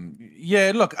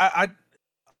yeah. Look,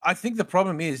 I think the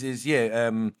problem is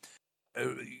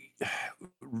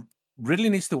Ridley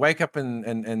needs to wake up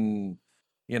and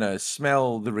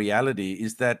smell the reality.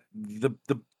 Is that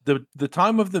the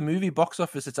time of the movie box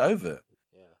office? It's over.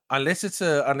 Yeah. Unless it's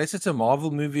a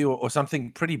Marvel movie or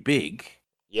something pretty big.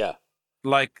 Yeah.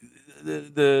 Like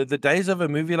the days of a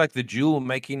movie like The Duel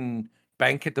making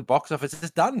bank at the box office,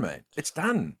 it's done, mate. It's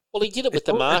done. Well, he did it with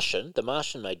The Martian. The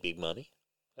Martian made big money.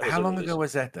 How long ago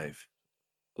was that, Dave?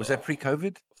 Was that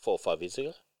pre-COVID? 4 or 5 years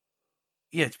ago.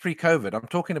 Yeah, it's pre-COVID. I'm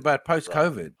talking about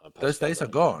post-COVID. Right. Those days are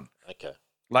gone. Okay.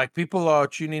 Like, people are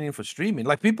tuning in for streaming.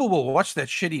 Like, people will watch that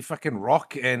shitty fucking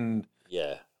Rock and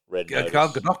Red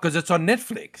because it's on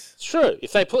Netflix. It's true.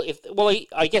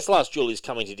 I guess Last Duel is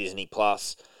coming to Disney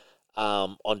Plus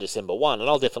on December 1, and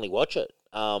I'll definitely watch it.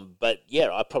 But yeah,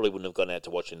 I probably wouldn't have gone out to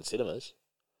watch it in cinemas.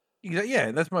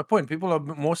 Yeah, that's my point. People are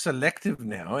more selective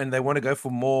now, and they want to go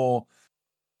for more,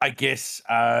 I guess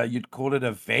you'd call it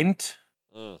event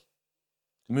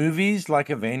movies like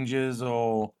Avengers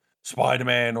or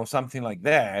Spider-Man or something like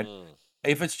that.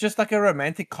 If it's just like a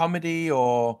romantic comedy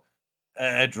or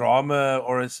a drama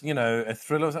or it's a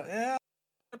thriller,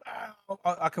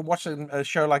 I can watch a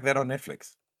show like that on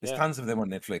Netflix. There's tons of them on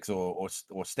Netflix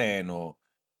or Stan or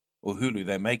Hulu.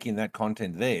 They're making that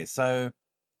content there. So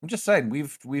I'm just saying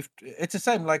we've it's the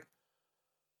same. Like,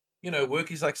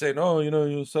 workies like saying,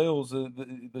 your sales,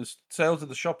 the sales of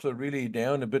the shops are really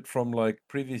down a bit from like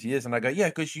previous years. And I go, yeah,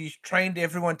 because you trained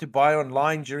everyone to buy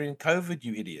online during COVID,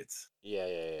 you idiots.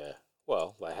 Yeah.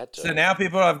 Well, they had to. So now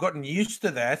people have gotten used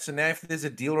to that. So now if there's a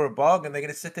deal or a bargain, they're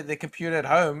going to sit at their computer at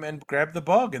home and grab the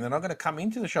bargain. They're not going to come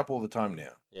into the shop all the time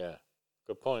now. Yeah,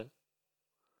 good point.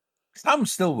 Some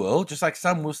still will, just like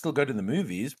some will still go to the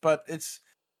movies, but it's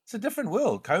a different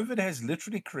world. COVID has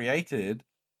literally created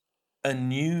a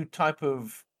new type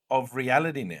of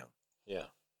reality now. Yeah.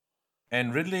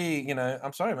 And Ridley,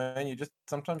 I'm sorry, man.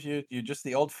 Sometimes you're just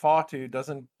the old fart who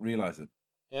doesn't realize it.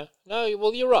 Yeah. No,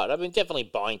 well, you're right. I mean, definitely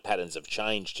buying patterns have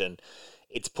changed, and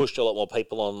it's pushed a lot more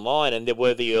people online. And there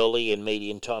were the early and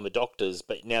medium time adopters,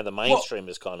 but now the mainstream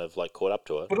has kind of like caught up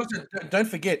to it. But also, don't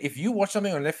forget, if you watch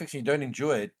something on Netflix and you don't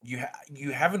enjoy it,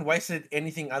 you haven't wasted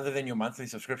anything other than your monthly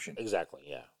subscription. Exactly.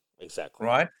 Yeah. Exactly.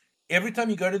 Right. Every time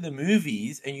you go to the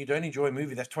movies and you don't enjoy a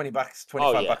movie, that's $20,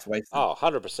 $25 wasted. Oh,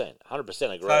 100%.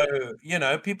 100% agree.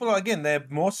 So, people are, again, they're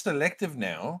more selective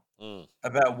now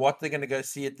about what they're going to go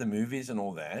see at the movies and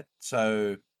all that.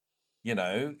 So,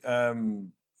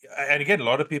 and again, a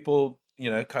lot of people,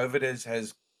 COVID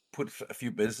has put a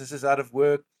few businesses out of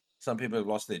work. Some people have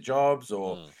lost their jobs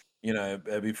or,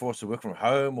 be forced to work from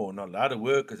home or not allowed to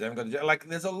work because they haven't got a job. Like,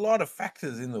 there's a lot of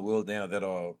factors in the world now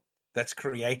that's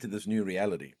created this new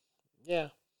reality. Yeah,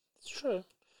 it's true.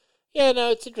 Yeah,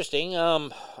 no, it's interesting.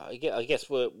 I guess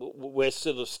we're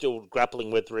sort of still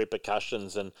grappling with the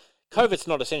repercussions, and COVID's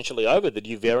not essentially over. The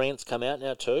new variants come out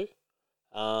now too.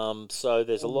 So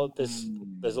there's a lot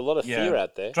of fear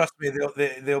out there. Trust me,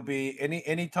 there'll be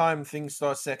any time things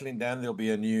start settling down, there'll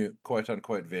be a new quote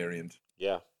unquote variant.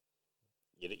 Yeah,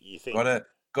 you think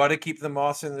gotta keep the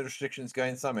masks and the restrictions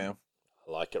going somehow.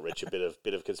 I like it, Rich. A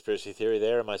bit of conspiracy theory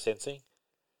there. Am I sensing?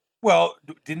 Well,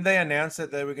 didn't they announce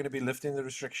that they were going to be lifting the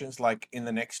restrictions like in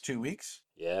the next 2 weeks?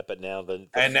 Yeah, but now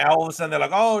and now all of a sudden they're like,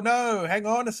 oh no, hang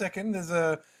on a second.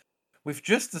 We've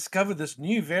just discovered this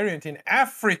new variant in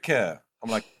Africa. I'm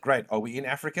like, great. Are we in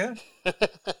Africa?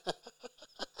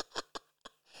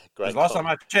 Great. Last time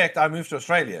I checked, I moved to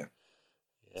Australia.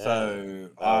 Yeah. So,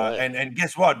 and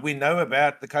guess what? We know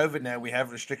about the COVID now. We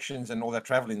have restrictions and all that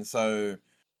traveling. So,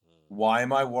 why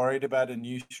am I worried about a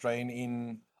new strain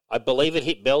in? I believe it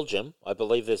hit Belgium. I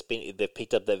believe they've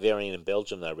picked up that variant in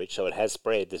Belgium, though, Rich. So it has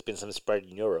spread. There's been some spread in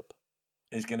Europe.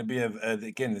 There's going to be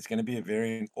there's going to be a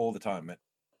variant all the time, man.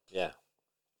 Yeah.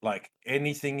 Like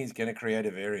anything is going to create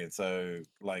a variant. So,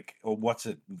 like, or what's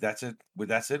it? That's it.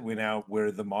 That's it.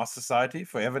 We're the mass society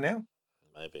forever now.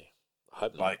 Maybe. I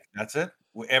hope not. Like that's it.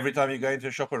 Every time you go into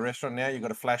a shop or restaurant now, you got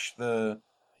to flash the.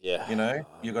 Yeah.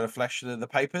 You got to flash the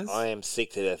papers. I am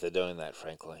sick to death of doing that,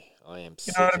 frankly. I am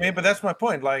sick. You know what I mean? But that's my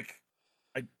point. Like,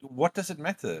 what does it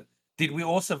matter? Did we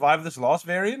all survive this last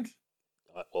variant?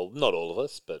 Well, not all of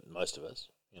us, but most of us.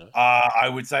 I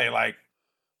would say, like,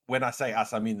 when I say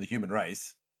us, I mean the human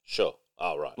race. Sure.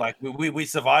 Oh, right. Like, we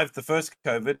survived the first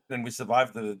COVID, and we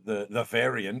survived the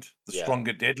variant, the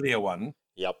stronger, deadlier one.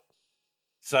 Yep.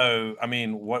 So, I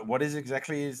mean, what is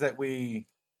exactly is that we...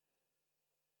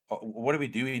 What are we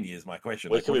doing here is my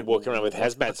question. We could be walking around with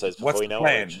hazmat suits before we know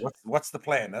it. What's the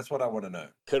plan? That's what I want to know.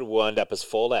 Could wind up as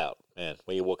Fallout, man,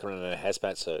 where you're walking around in a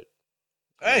hazmat suit.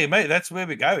 Hey, mate, that's where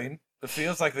we're going. It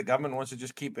feels like the government wants to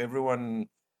just keep everyone,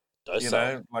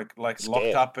 like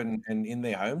locked up and in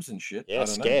their homes and shit. Yeah,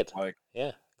 scared.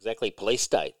 Yeah, exactly. Police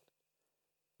state.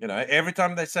 Every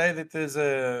time they say that there's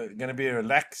going to be a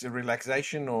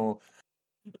relaxation or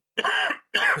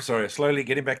slowly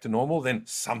getting back to normal, then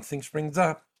something springs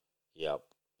up. Yep.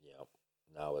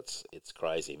 No, it's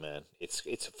crazy, man.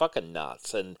 It's fucking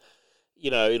nuts, and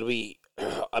it'll be.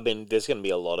 I mean, there's going to be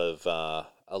a lot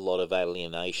of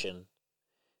alienation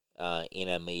in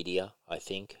our media. I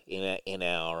think in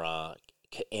our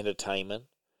entertainment,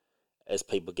 as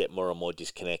people get more and more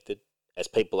disconnected. As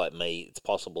people like me, it's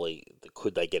possibly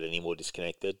could they get any more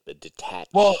disconnected, but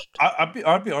detached? Well, I'd be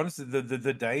honest.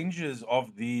 The dangers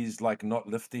of these, like not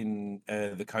lifting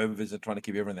the COVIDs and trying to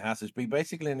keep everyone in the house, is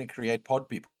basically going to create pod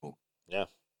people. Yeah. Do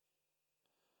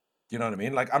you know what I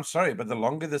mean? Like, I'm sorry, but the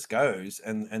longer this goes,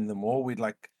 and the more we're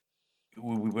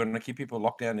going to keep people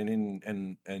locked down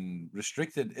and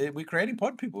restricted, we're creating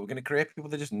pod people. We're going to create people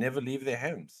that just never leave their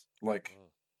homes. Like,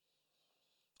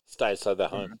 stay inside their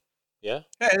home. Yeah,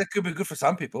 it could be good for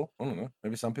some people. I don't know.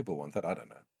 Maybe some people want that. I don't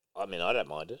know. I mean, I don't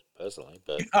mind it personally,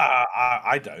 but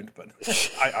I don't. But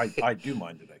I do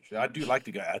mind it actually. I do like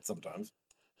to go out sometimes.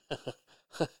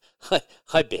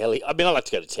 I barely. I mean, I like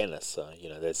to go to tennis, so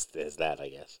there's that, I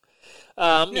guess.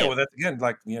 Well, that's again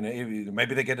like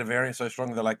maybe they get a variant so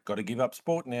strong they're like got to give up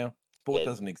sport now. Sport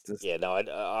doesn't exist. Yeah, no,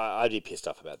 I'd be pissed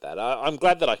off about that. I'm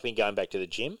glad that I've been going back to the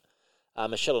gym.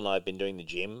 Michelle and I have been doing the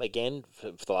gym again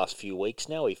for the last few weeks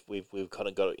now. We've kind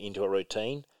of got into a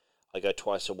routine. I go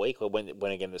twice a week. I went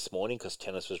again this morning because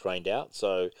tennis was rained out.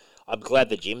 So I'm glad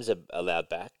the gyms are allowed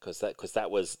back because that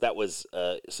was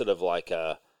sort of like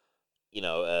a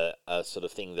sort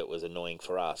of thing that was annoying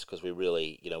for us because we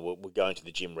really we're going to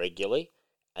the gym regularly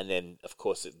and then of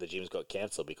course the gyms got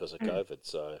cancelled because of COVID.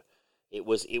 So it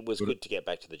was good to get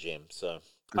back to the gym. So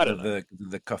I don't know.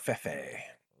 The covfefe.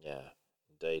 Yeah,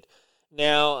 indeed.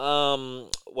 Now,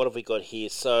 what have we got here?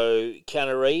 So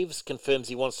Keanu Reeves confirms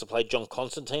he wants to play John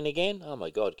Constantine again. Oh my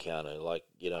God, Keanu! Like,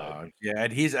 you know, yeah,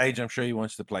 at his age, I'm sure he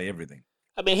wants to play everything.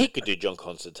 I mean, he could do John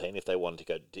Constantine if they wanted to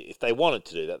go. If they wanted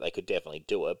to do that, they could definitely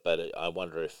do it. But I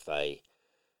wonder if they,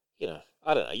 you know,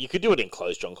 I don't know. You could do it in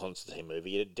closed John Constantine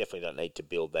movie. You definitely don't need to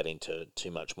build that into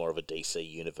too much more of a DC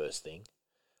universe thing.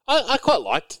 I quite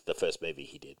liked the first movie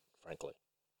he did, frankly.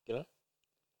 You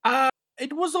know.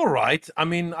 It was all right. I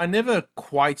mean, I never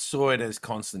quite saw it as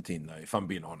Constantine, though, if I'm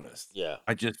being honest. Yeah.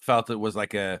 I just felt it was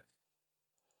like a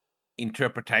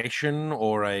interpretation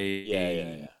or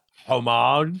a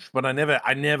homage, but I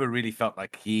never really felt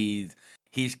like his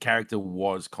character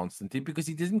was Constantine because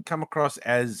he didn't come across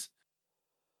as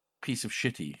piece of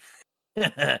shitty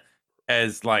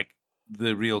as like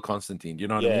the real Constantine. You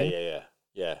know what I mean?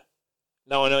 Yeah.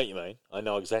 No, I know what you mean. I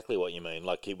know exactly what you mean.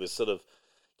 Like he was sort of.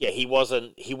 Yeah, he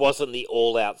wasn't the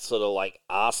all-out sort of like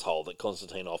asshole that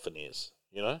Constantine often is,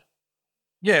 you know?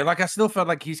 Yeah, like I still felt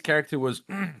like his character was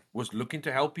looking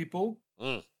to help people,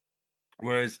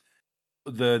 whereas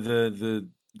the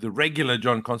regular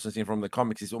John Constantine from the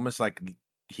comics is almost like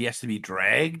he has to be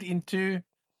dragged into,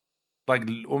 like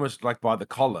almost like by the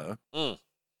collar,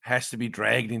 has to be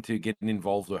dragged into getting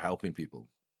involved or helping people.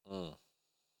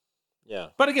 Yeah,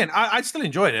 but again, I still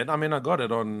enjoyed it. I mean, I got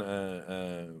it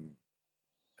on.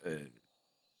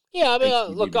 Yeah, I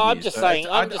mean, look, I'm just saying.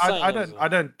 I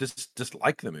don't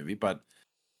dislike the movie, but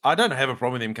I don't have a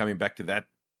problem with him coming back to that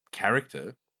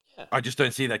character. Yeah. I just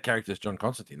don't see that character as John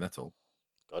Constantine. That's all.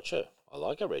 Gotcha. I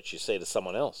like it, Rich. You see it as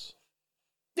someone else.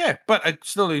 Yeah, but a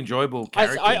still enjoyable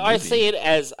character. I see it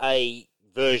as a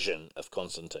version of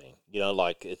Constantine. You know,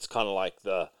 like it's kind of like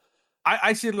the.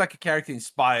 I see it like a character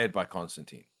inspired by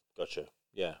Constantine. Gotcha.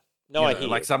 Yeah. No, I hear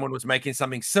like someone was making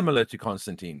something similar to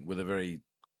Constantine with a very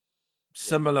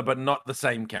similar but not the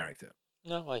same character.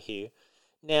 No, I hear.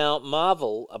 Now,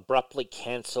 Marvel abruptly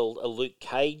cancelled a Luke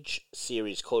Cage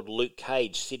series called Luke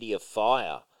Cage: City of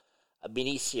Fire, a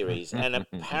mini-series, and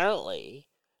apparently,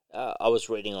 I was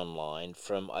reading online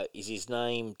from is his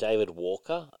name David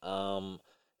Walker?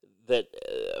 That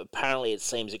apparently it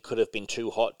seems it could have been too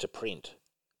hot to print,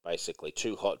 basically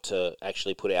too hot to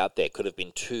actually put out there. Could have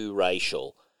been too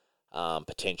racial.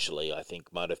 Potentially, I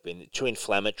think might have been too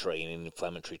inflammatory in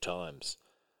inflammatory times.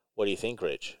 What do you think,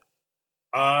 Rich?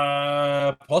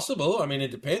 Possible. I mean,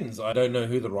 it depends. I don't know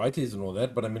who the writer is and all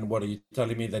that, but I mean, what are you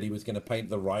telling me that he was going to paint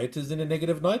the rioters in a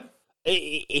negative light?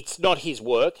 It's not his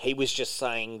work. He was just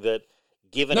saying that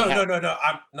given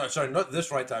No, sorry, not this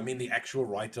writer. I mean the actual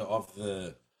writer of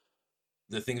the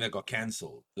thing that got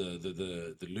cancelled,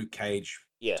 the Luke Cage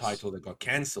title that got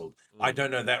cancelled. I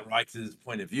don't know that writer's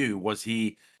point of view. Was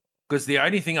he? Because the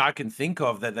only thing I can think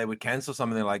of that they would cancel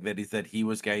something like that is that he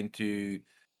was going to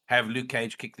have Luke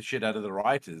Cage kick the shit out of the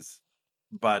writers.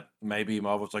 But maybe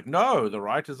Marvel's like, no, the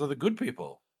writers are the good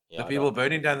people. The people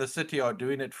burning down the city are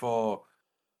doing it for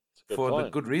the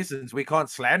good reasons. We can't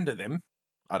slander them.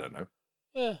 I don't know.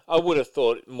 Yeah, I would have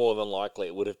thought more than likely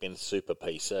it would have been super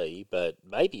PC, but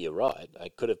maybe you're right.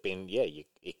 It could have been,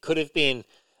 it could have been,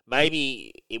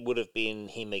 maybe it would have been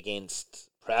him against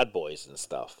Proud Boys and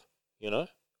stuff, you know?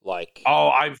 Like,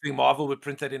 I think Marvel would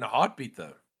print that in a heartbeat,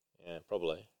 though. Yeah,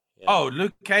 probably. Yeah. Oh,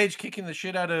 Luke Cage kicking the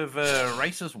shit out of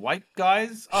racist white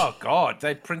guys. Oh God,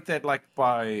 they'd print that like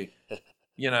by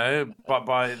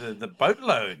the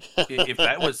boatload. If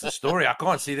that was the story, I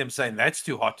can't see them saying that's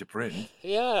too hot to print.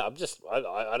 Yeah,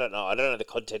 I don't know. I don't know the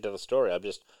content of the story. I'm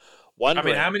just wondering. I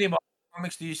mean, how many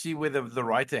comics do you see where the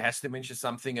writer has to mention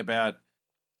something about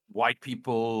white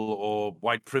people or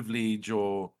white privilege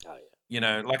or? Oh,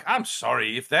 yeah. Like, I'm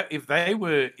sorry, if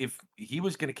he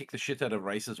was going to kick the shit out of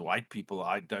racist white people,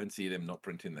 I don't see them not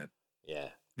printing that. Yeah.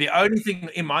 The only thing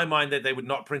in my mind that they would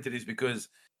not print it is because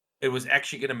it was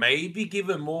actually going to maybe give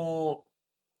a more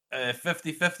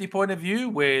 50-50 point of view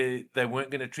where they weren't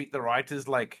going to treat the writers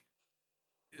like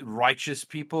righteous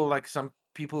people, like some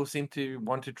people seem to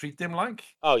want to treat them like.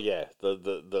 Oh yeah,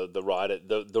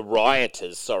 the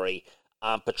rioters,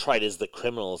 aren't portrayed as the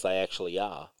criminals they actually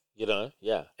are.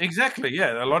 Yeah. Exactly,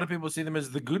 yeah. A lot of people see them as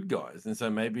the good guys, and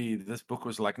so maybe this book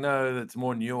was like, no, it's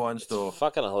more nuanced. It's or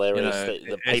fucking hilarious.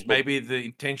 Maybe the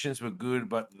intentions were good,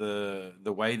 but the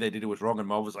way they did it was wrong, and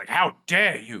Marvel was like, how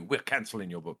dare you? We're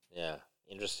canceling your book. Yeah,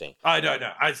 interesting. I don't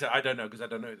know. I don't know because I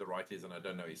don't know who the writer is, and I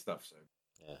don't know his stuff. So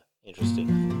yeah, interesting.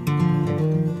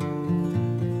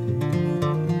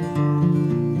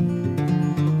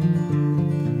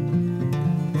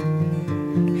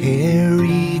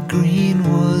 Harry Green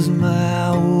was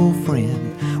my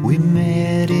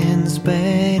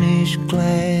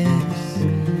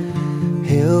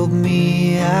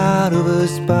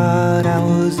spot I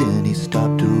was in, he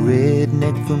stopped a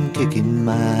redneck from kicking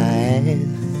my ass.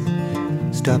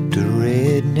 Stopped a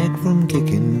redneck from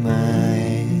kicking my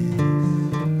ass.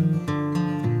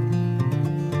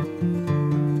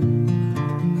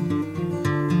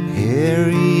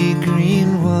 Harry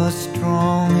Green was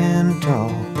strong and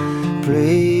tall,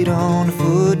 played on the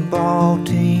football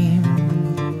team.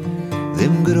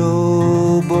 Them good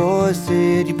old boys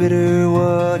said you better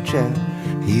watch out,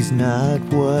 he's not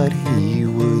what he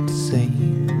would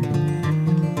seem.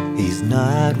 He's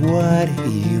not what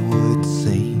he would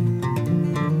seem.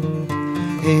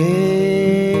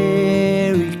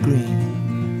 Harry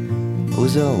Green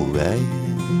was alright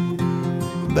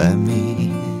by me.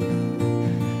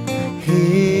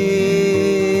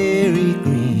 Harry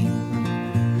Green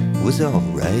was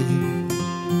alright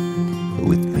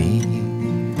with me.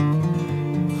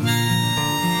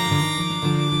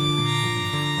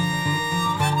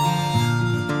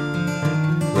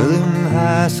 Well, them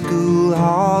high school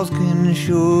halls can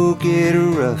sure get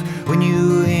rough when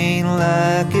you ain't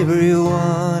like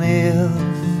everyone else.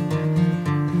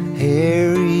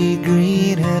 Harry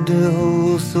Green had to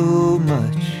hold so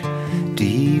much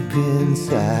deep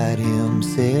inside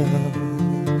himself,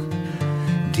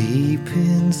 deep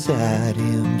inside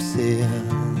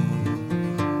himself.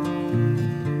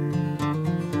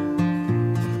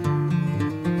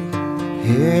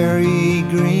 Harry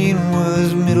Green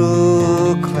was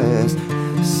middle class,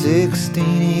 16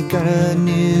 he got a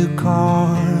new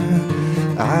car.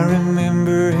 I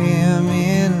remember him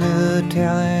in the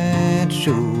talent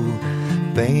show,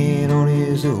 banging on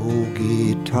his old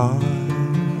guitar,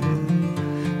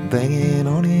 banging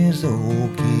on his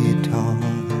old guitar.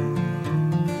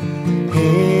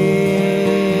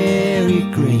 Harry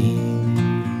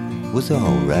Green was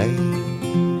alright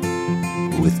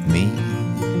with me.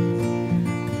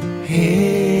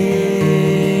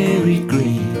 Harry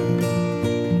Green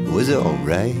was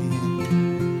alright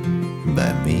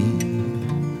by me.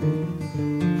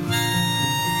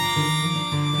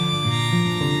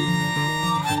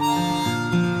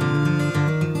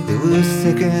 There was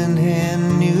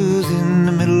second-hand news in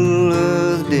the middle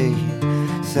of the day,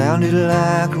 sounded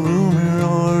like rumor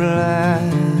or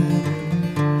lie.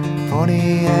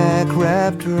 Pontiac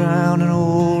wrapped around an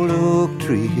old oak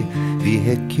tree,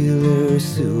 vehicular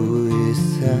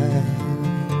suicide.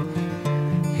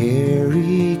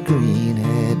 Harry Green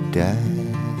had died.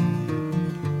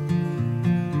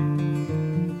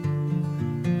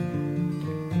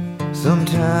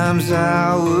 Sometimes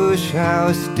I wish I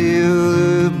was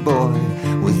still a boy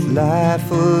with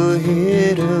life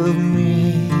ahead of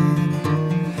me.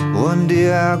 One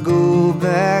day I'll go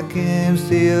back and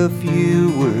say a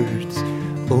few words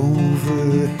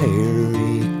over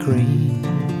Harry Green,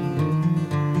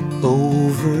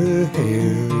 over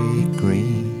Harry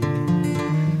Green.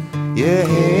 Yeah,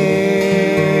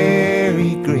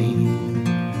 Harry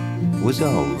Green was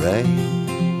alright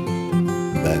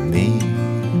by me.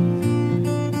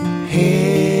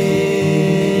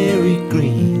 Harry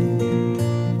Green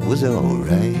was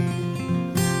alright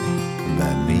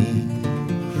by me.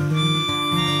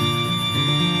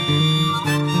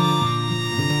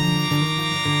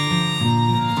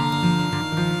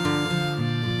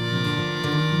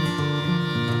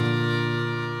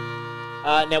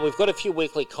 Now, we've got a few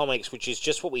weekly comics, which is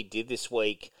just what we did this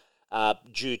week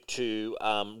due to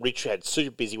Rich had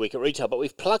super busy week at retail, but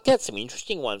we've plucked out some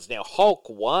interesting ones. Now, Hulk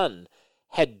 1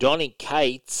 had Donny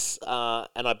Cates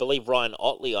and I believe Ryan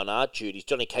Otley on art duties.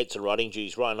 Donny Cates on writing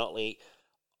duties, Ryan Otley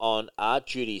on art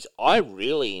duties. I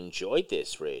really enjoyed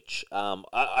this, Rich.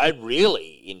 I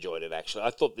really enjoyed it, actually.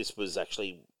 I thought this was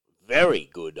actually very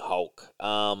good Hulk.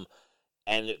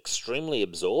 And extremely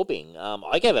absorbing.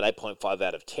 I gave it 8.5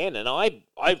 out of 10, and I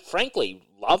frankly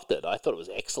loved it. I thought it was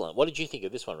excellent. What did you think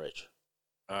of this one, Rich?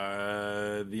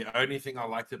 The only thing I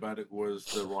liked about it was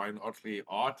the Ryan Otley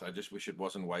art. I just wish it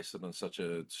wasn't wasted on such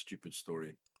a stupid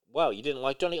story. Well, you didn't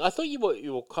like Donny. I thought you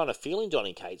were kind of feeling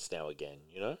Donny Cates now again,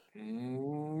 you know?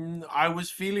 I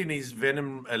was feeling his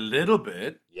Venom a little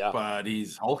bit, yeah, but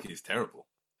his Hulk is terrible.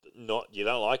 You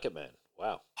don't like it, man.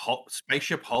 Wow.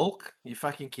 Spaceship Hulk? You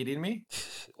fucking kidding me?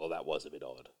 Well, that was a bit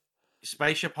odd.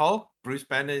 Spaceship Hulk? Bruce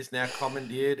Banner is now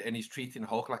commandeered and he's treating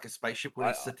Hulk like a spaceship when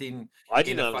he's sitting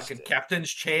in a fucking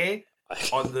captain's chair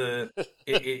on the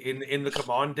in the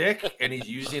command deck, and he's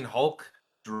using Hulk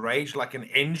rage like an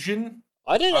engine.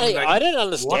 I don't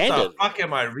understand what the fuck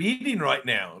am I reading right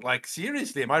now? Like,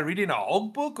 seriously, am I reading a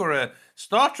Hulk book or a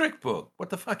Star Trek book?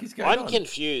 What the fuck is going on? I'm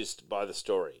confused by the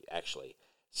story, actually.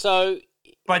 So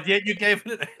But yet you gave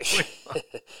it an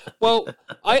Well,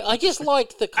 I just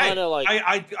like the kind of like...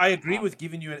 I agree with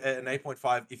giving you an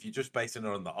 8.5 if you're just basing it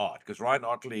on the art, because Ryan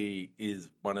Ottley is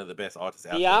one of the best artists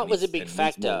out there. The art was a big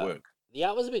factor. The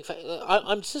art was a big factor.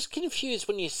 I'm just confused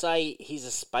when you say he's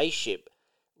a spaceship.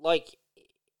 Like,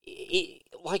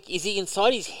 is he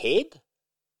inside his head?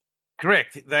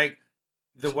 Correct.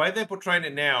 The way they're portraying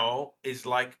it now is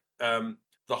like the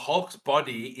Hulk's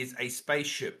body is a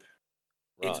spaceship.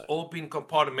 Right. It's all been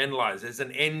compartmentalized. There's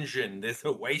an engine. There's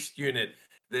a waste unit.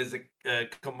 There's a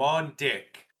command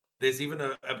deck. There's even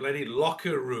a bloody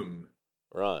locker room.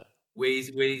 Right. Where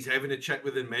he's having a chat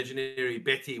with imaginary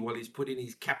Betty while he's putting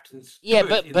his captain's... Yeah,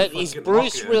 but is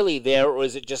Bruce really there, or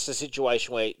is it just a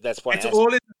situation where that's what... It's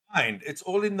all in the mind. It's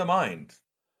all in the mind.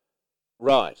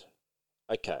 Right.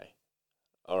 Okay.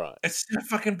 All right. It's so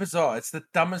fucking bizarre. It's the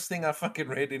dumbest thing I fucking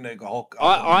read in a Hulk.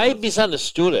 I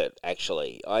misunderstood it,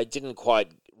 actually. I didn't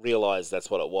quite realize that's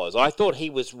what it was. I thought he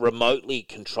was remotely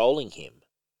controlling him.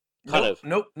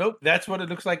 Nope. That's what it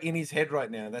looks like in his head right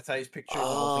now. That's how he's picturing the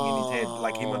whole thing in his head,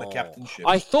 like him on a captain ship.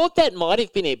 I thought that might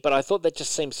have been it, but I thought that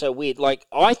just seemed so weird. Like,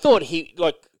 I thought he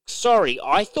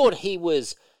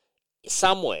was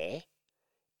somewhere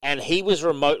and he was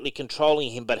remotely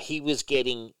controlling him, but he was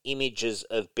getting images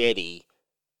of Betty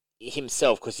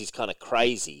himself because he's kind of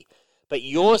crazy. But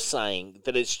you're saying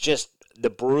that it's just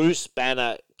the Bruce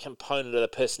Banner component of the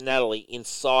personality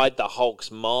inside the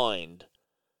Hulk's mind.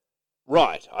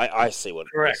 Right, I see what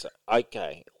it is.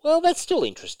 Okay, well, that's still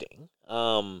interesting.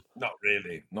 Not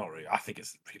really. I think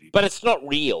it's pretty... But it's not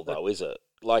real, though, is it?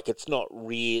 Like, it's not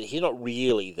real. He's not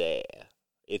really there.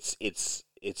 It's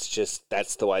just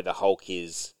that's the way the Hulk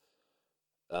is.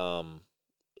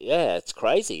 Yeah, it's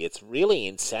crazy. It's really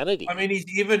insanity. I mean, he's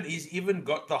even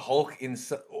got the Hulk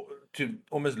to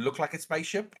almost look like a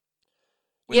spaceship.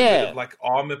 With a bit of, like,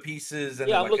 armor pieces and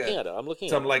I'm looking at it.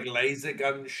 Some like laser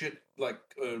gun shit, like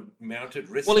mounted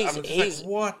wrist. Well, he's like,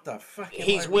 what the fuck?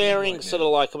 He's wearing sort of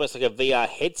like almost like a VR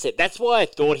headset. That's why I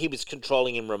thought he was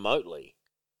controlling him remotely.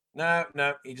 No,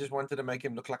 he just wanted to make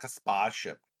him look like a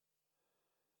spaceship.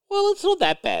 Well, it's not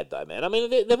that bad though, man. I mean,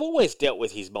 they've always dealt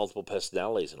with his multiple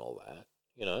personalities and all that,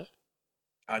 you know.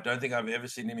 I don't think I've ever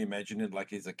seen him imagine it like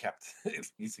he's a captain.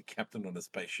 He's a captain on a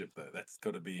spaceship, though. That's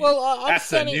got to be. Well,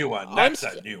 that's a new one. That's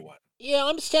a new one. Yeah,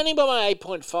 I'm standing by my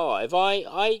 8.5.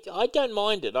 I don't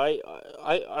mind it.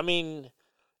 I mean,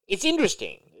 it's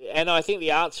interesting, and I think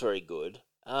the art's very good.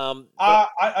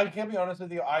 I can be honest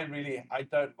with you. I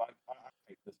don't like. I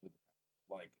hate this.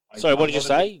 Sorry, what did you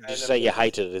say? Did you say you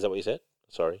hated it? Is that what you said?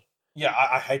 Sorry. Yeah,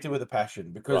 I hate it with a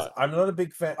passion because I'm not a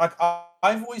big fan. Like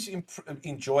I've always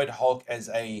enjoyed Hulk as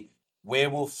a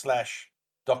werewolf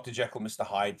 / Dr. Jekyll, Mr.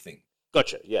 Hyde thing.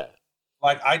 Gotcha. Yeah.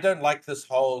 Like I don't like this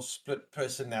whole split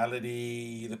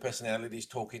personality. The personalities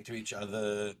talking to each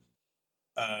other.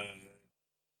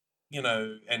 You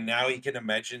know, and now he can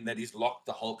imagine that he's locked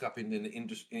the Hulk up in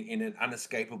an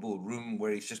unescapable room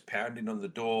where he's just pounding on the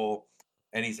door.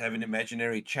 And he's having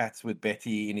imaginary chats with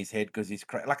Betty in his head because he's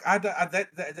crazy. Like I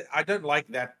don't like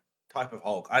that type of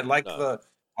Hulk. I like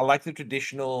the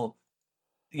traditional,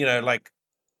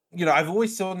 I've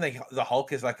always thought the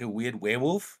Hulk is like a weird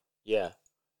werewolf. Yeah.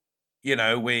 You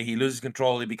know, where he loses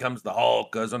control, he becomes the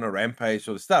Hulk, goes on a rampage,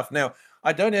 sort of stuff. Now,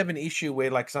 I don't have an issue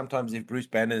where, like, sometimes if Bruce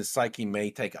Banner's psyche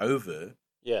may take over.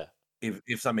 Yeah.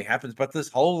 If something happens, but this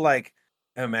whole like.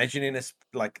 Imagining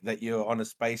like that you're on a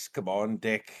space command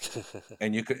deck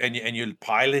and you're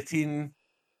piloting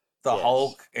the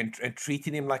Hulk and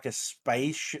treating him like a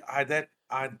space.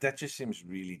 That just seems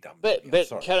really dumb. But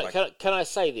can I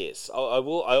say this? I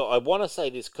want to say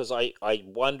this because I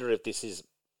wonder if this is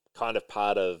kind of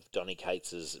part of Donny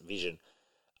Cates's vision.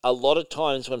 A lot of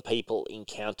times when people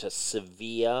encounter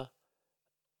severe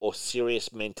or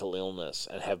serious mental illness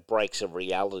and have breaks of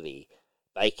reality,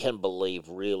 they can believe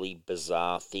really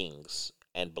bizarre things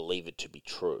and believe it to be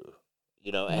true, you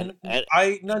know. And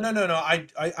I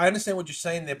understand what you're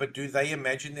saying there, but do they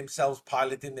imagine themselves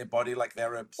piloting their body like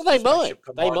they're a spaceship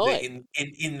commander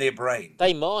in their brain?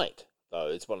 They might, though.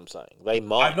 Is what I'm saying. They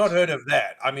might. I've not heard of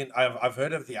that. I mean, I've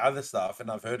heard of the other stuff, and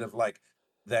I've heard of like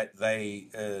that they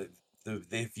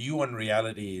their view on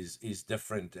reality is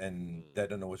different, and they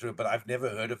don't know what's real. But I've never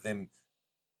heard of them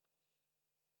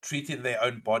treating their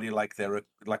own body like they're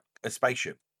like a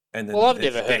spaceship, and then I've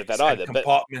never heard of that either.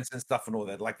 Compartments and stuff and all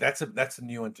that. Like that's a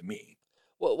new one to me.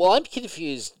 Well, I'm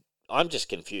confused. I'm just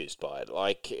confused by it.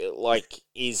 Like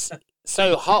is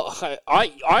so.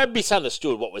 I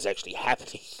misunderstood what was actually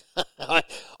happening. I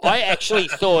actually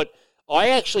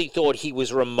thought he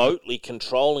was remotely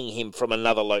controlling him from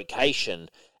another location,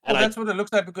 And that's what it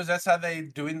looks like, because that's how they're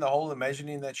doing the whole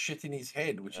imagining that shit in his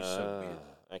head, which is so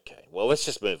weird. Okay, well, let's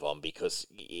just move on, because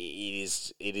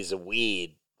it is a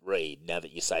weird read. Now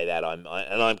that you say that,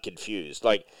 I'm confused.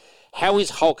 Like, how is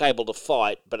Hulk able to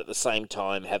fight, but at the same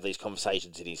time have these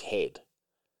conversations in his head?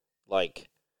 Like,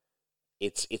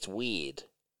 it's weird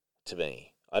to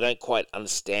me. I don't quite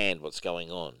understand what's going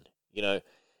on. You know,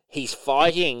 he's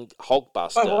fighting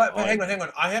Hulkbuster. But hang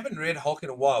on. I haven't read Hulk in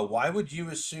a while. Why would you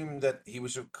assume that he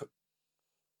was...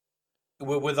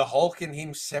 Were the Hulk and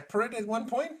him separate at one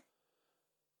point?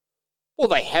 Well,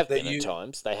 they have been at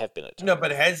times. No,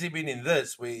 but has he been in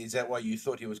this? Is that why you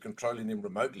thought he was controlling him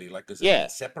remotely? Like, because they've been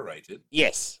separated?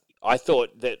 Yes. I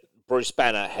thought that Bruce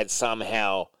Banner had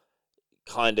somehow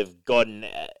kind of gotten,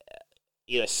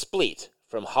 split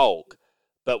from Hulk,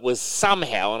 but was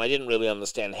somehow, and I didn't really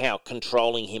understand how,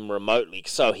 controlling him remotely.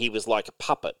 So he was like a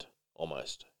puppet,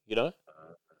 almost, Okay.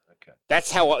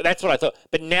 That's what I thought.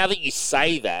 But now that you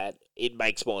say that, it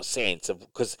makes more sense,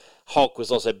 because Hulk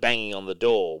was also banging on the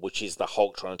door, which is the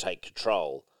Hulk trying to take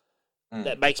control.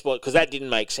 That makes more, because that didn't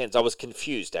make sense. I was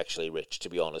confused, actually, Rich, to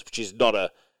be honest, which is not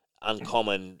a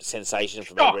uncommon sensation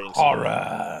for me reading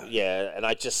horror. Yeah, and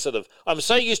I just I'm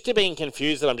so used to being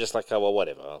confused that I'm just like, oh, well,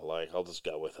 whatever. Like, I'll just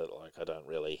go with it. Like, I don't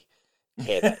really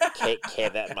care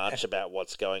that much about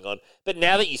what's going on. But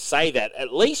now that you say that,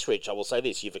 at least, Rich, I will say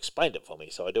this: you've explained it for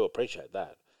me, so I do appreciate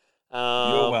that.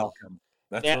 You're welcome.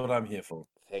 That's what I'm here for.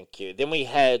 Thank you. Then we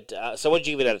had. So, what did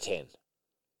you give it out of 10?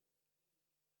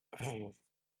 Oh,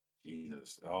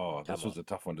 Jesus! This was a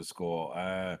tough one to score.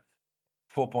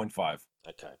 4.5.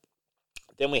 Okay.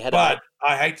 Then we had. But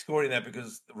I hate scoring that,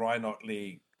 because Ryan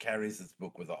Otley carries his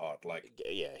book with a heart. Like,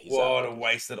 he's what a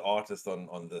wasted artist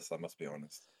on this. I must be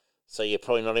honest. So you're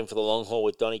probably not in for the long haul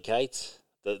with Donny Cates.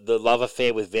 The love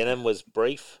affair with Venom was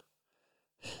brief.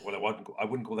 Well, I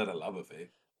wouldn't call that a love affair.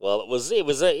 Well,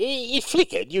 you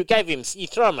flickered. You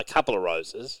throw him a couple of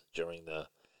roses during the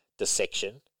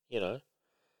section.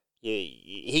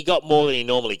 He got more than he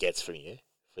normally gets from you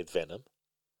with Venom.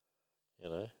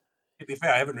 To be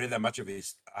fair, I haven't read that much of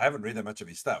his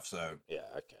stuff, so yeah,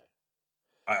 okay.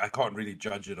 I can't really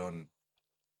judge it on.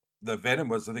 The Venom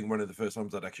was, I think, one of the first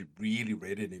times I'd actually really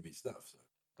read any of his stuff.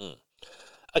 So.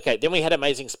 Okay, then we had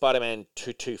Amazing Spider-Man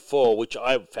 224, which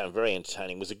I found very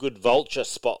entertaining. It was a good Vulture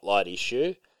spotlight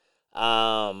issue.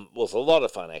 Was a lot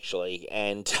of fun, actually,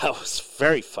 and it was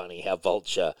very funny how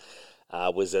Vulture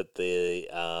was at the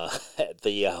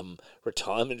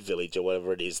retirement village, or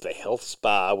whatever it is, the health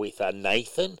spa, with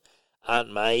Nathan,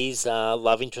 Aunt May's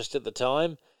love interest at the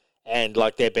time, and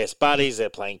like they're best buddies. They're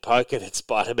playing poker. Then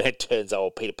Spider-Man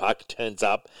Peter Parker turns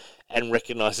up and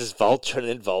recognizes Vulture, and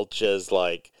then Vulture's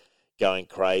like going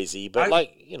crazy. But I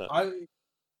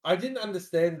didn't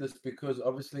understand this, because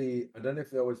obviously I don't know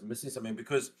if I was missing something,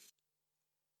 because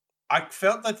I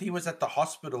felt that he was at the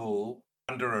hospital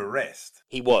under arrest.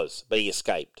 He was, but he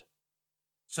escaped.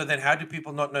 So then how do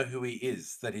people not know who he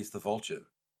is, that he's the Vulture?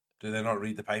 Do they not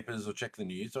read the papers or check the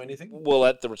news or anything? Well,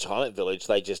 at the retirement village,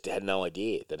 they just had no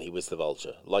idea that he was the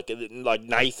Vulture. Like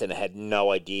Nathan had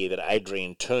no idea that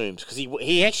Adrian Toomes, because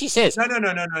he actually says...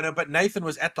 No. But Nathan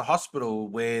was at the hospital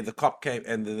where the cop came,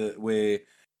 and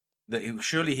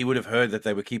surely he would have heard that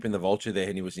they were keeping the Vulture there,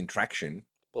 and he was in traction.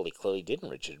 Well, he clearly didn't,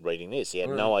 Richard, reading this. He had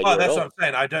no idea. Oh, that's what I'm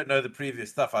saying. I don't know the previous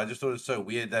stuff. I just thought it was so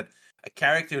weird that a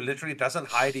character who literally doesn't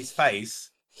hide his face...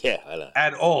 Yeah, I know.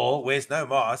 At all, wears no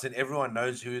mask, and everyone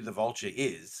knows who the Vulture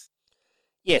is.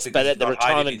 Yes, but at the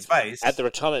retirement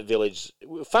village,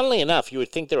 funnily enough, you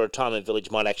would think the retirement village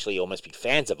might actually almost be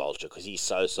fans of Vulture, because he's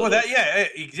so exactly.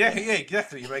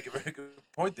 You make a very good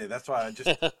point there. That's why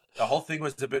the whole thing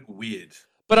was a bit weird.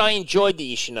 But I enjoyed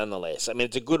the issue nonetheless. I mean,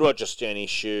 it's a good Roger Stern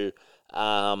issue.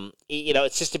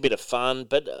 It's just a bit of fun,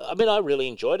 but I mean, I really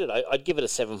enjoyed it. I'd give it a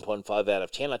 7.5 out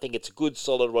of 10. I think it's a good,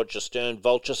 solid Roger Stern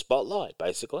Vulture spotlight,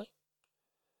 basically.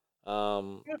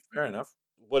 Fair enough.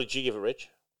 What did you give it, Rich?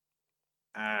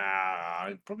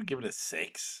 I'd probably give it a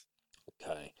 6.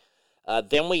 Okay.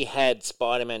 Then we had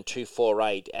Spider-Man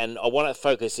 248, and I want to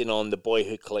focus in on The Boy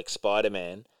Who Collects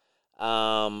Spider-Man.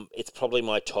 It's probably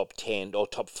my top 10 or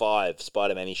top 5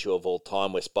 Spider-Man issue of all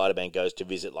time, where Spider-Man goes to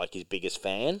visit like his biggest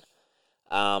fan.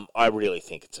 I really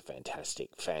think it's a fantastic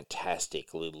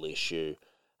little issue.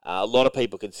 A lot of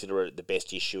people consider it the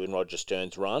best issue in Roger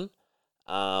Stern's run.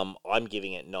 I'm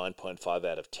giving it 9.5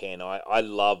 out of 10. I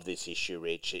love this issue,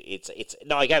 Rich.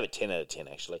 I gave it 10 out of 10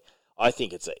 actually. I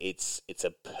think it's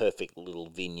a perfect little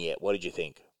vignette. What did you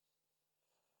think?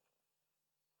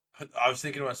 I was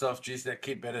thinking to myself, geez, that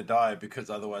kid better die, because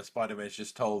otherwise Spider-Man's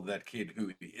just told that kid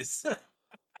who he is.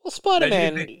 Well,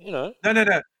 Spider-Man, you know.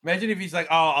 No. Imagine if he's like,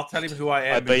 "Oh, I'll tell him who I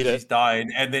am because he's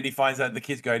dying," and then he finds out the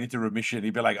kid's going into remission.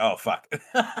 He'd be like, "Oh, fuck!"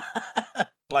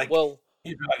 Like, well,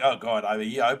 he'd be like, "Oh God, I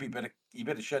hope he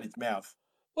better shut his mouth."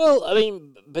 Well, I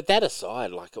mean, but that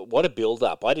aside, like, what a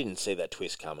build-up! I didn't see that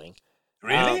twist coming.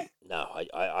 Really? No,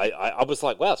 I was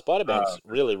like, wow, Spider-Man's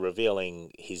really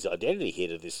revealing his identity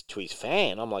here to his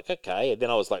fan. I'm like, okay, and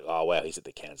then I was like, oh wow, he's at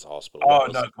the cancer hospital. Oh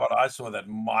no, God, I saw that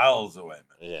miles away,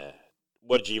 man. Yeah.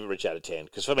 What did you give it, Rich, out of 10?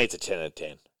 Because for me, it's a 10 out of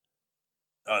 10.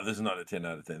 Oh, this is not a 10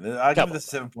 out of 10. I give it a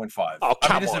 7.5. Oh,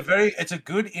 come on. It's a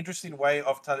good, interesting way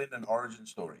of telling an origin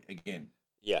story. Again,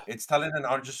 yeah, it's telling an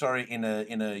origin story in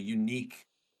a unique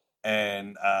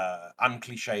and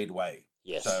uncliched way.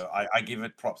 Yes. So I give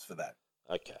it props for that.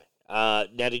 Okay.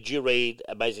 Now, did you read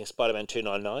Amazing Spider-Man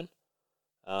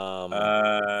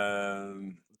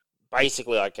 299?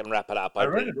 Basically, I can wrap it up. I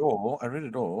read it all. I'm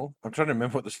trying to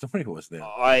remember what the story was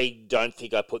now. I don't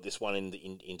think I put this one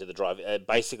into the drive.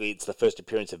 Basically, it's the first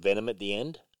appearance of Venom at the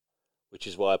end, which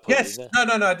is why I put it in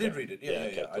there. No, I did read it. Yeah,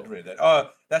 cool. I did read that.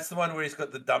 Oh, that's the one where he's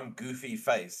got the dumb, goofy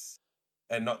face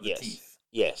and not the teeth.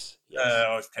 Yes.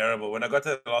 Oh, it's terrible. When I got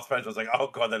to the last page, I was like, oh,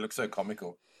 God, that looks so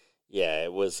comical. Yeah,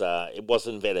 it was. It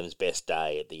wasn't Venom's best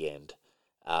day at the end.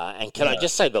 And can I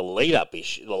just say the lead-up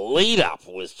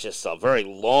was just a very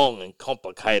long and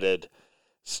complicated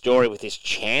story with this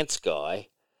Chance guy.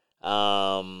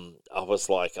 I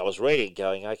was reading,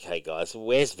 going, okay, guys,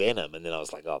 where's Venom? And then I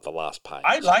was like, oh, the last page.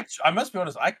 I must be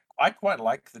honest, I quite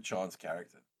like the Chance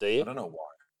character. Do you? I don't know why.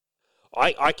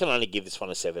 I can only give this one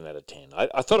a 7 out of 10.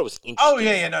 I thought it was interesting. Oh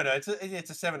yeah, no, it's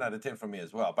a 7 out of 10 for me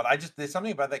as well. But there's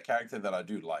something about that character that I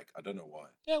do like. I don't know why.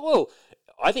 Yeah, well,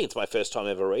 I think it's my first time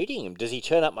ever reading him. Does he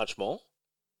turn up much more?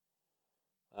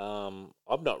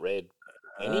 I've not read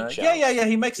any. Yeah.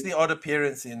 He makes the odd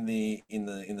appearance in the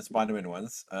Spider-Man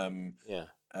ones.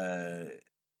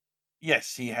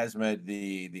 Yes, he has made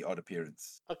the odd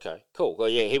appearance. Okay, cool. Well,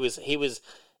 yeah, he was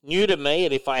new to me,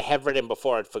 and if I have read him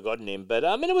before, I'd forgotten him. But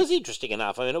I mean, it was interesting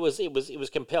enough. I mean, it was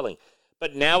compelling.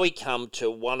 But now we come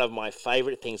to one of my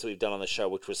favourite things that we've done on the show,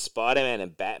 which was Spider-Man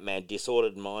and Batman: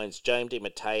 Disordered Minds. James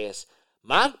DeMatteis,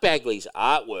 Mark Bagley's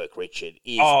artwork, Richard,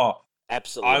 is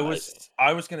absolutely amazing.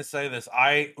 I was going to say this.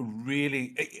 I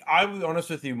will be honest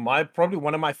with you. Probably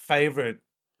one of my favourite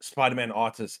Spider-Man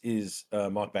artists is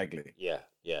Mark Bagley. Yeah.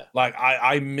 Like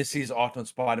I miss his art on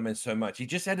Spider-Man so much. He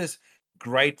just had this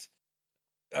great.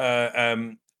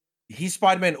 His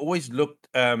Spider-Man always looked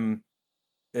like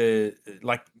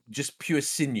just pure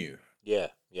sinew. Yeah.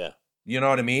 You know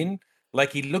what I mean?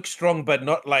 Like he looked strong, but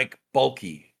not like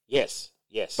bulky. Yes.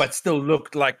 But still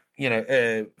looked like,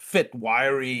 fit,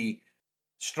 wiry,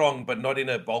 strong, but not in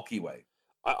a bulky way.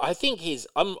 I think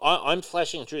I'm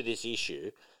flashing through this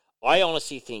issue. I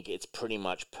honestly think it's pretty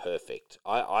much perfect.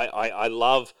 I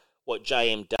love what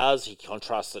JM does. He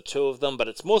contrasts the two of them, but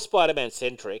it's more Spider-Man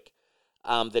centric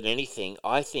than anything.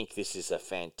 I think this is a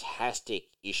fantastic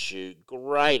issue,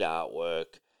 great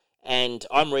artwork, and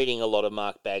I'm reading a lot of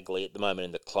Mark Bagley at the moment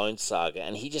in the Clone Saga,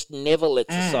 and he just never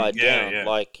lets the side down. Yeah.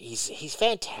 Like he's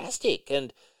fantastic,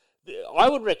 and I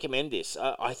would recommend this.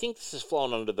 I think this has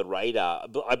flown under the radar.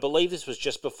 I believe this was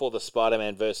just before the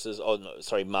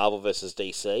Marvel versus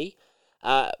DC.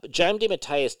 James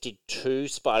DeMatteis did 2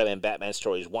 Spider-Man Batman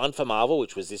stories, one for Marvel,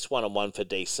 which was this one, and one for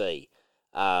DC.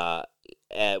 A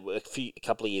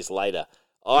couple of years later,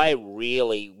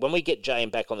 when we get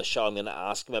James back on the show, I'm going to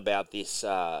ask him about this,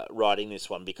 writing this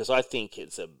one, because I think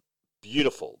it's a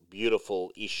beautiful,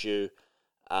 beautiful issue.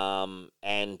 And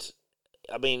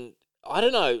I mean, I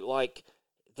don't know, like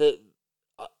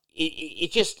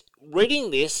it just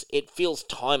reading this, it feels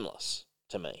timeless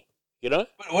to me, But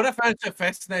what I find so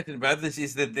fascinating about this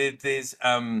is that there's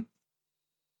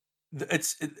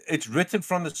it's written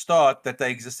from the start that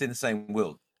they exist in the same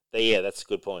world. Yeah, that's a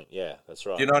good point. Yeah, that's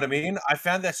right. You know what I mean? I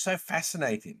found that so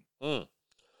fascinating. Well,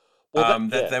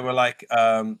 they were like,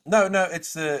 no,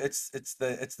 it's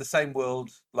the same world.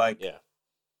 Like,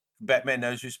 Batman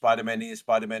knows who Spider-Man is.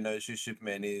 Spider-Man knows who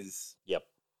Superman is. Yep.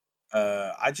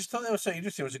 I just thought that was so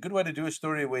interesting. It was a good way to do a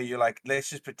story where you're like, let's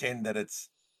just pretend that it's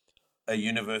a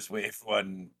universe where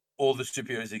all the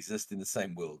superheroes exist in the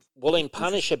same world. Well, in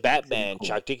Punisher Batman, cool.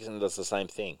 Chuck Dixon does the same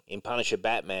thing. In Punisher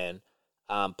Batman,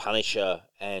 Punisher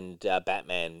and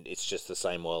Batman, it's just the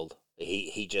same world.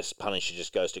 Punisher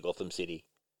just goes to Gotham City.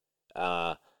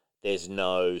 There's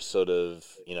no sort of,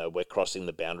 we're crossing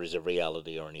the boundaries of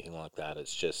reality or anything like that.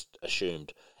 It's just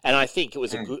assumed. And I think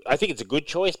it's a good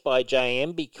choice by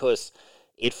JM, because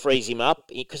it frees him up,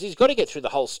 because he's got to get through the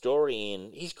whole story,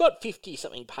 and he's got 50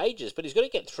 something pages, but he's got to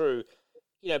get through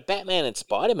Batman and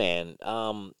Spider-Man,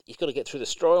 he's got to get through the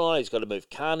storyline. He's got to move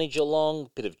Carnage along,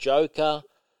 bit of Joker.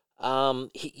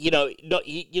 You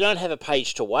don't have a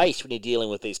page to waste when you're dealing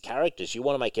with these characters. You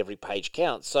want to make every page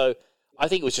count. So I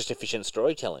think it was just efficient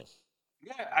storytelling.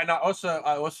 Yeah, and I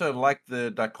also like the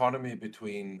dichotomy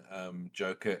between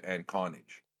Joker and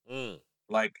Carnage.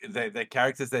 Like they're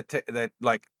characters that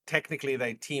like technically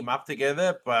they team up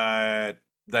together, but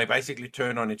they basically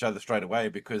turn on each other straight away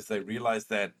because they realize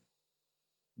that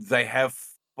they have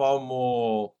far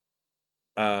more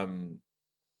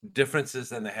differences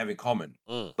than they have in common.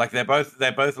 Like they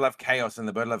both love chaos and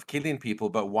they both love killing people,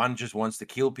 but one just wants to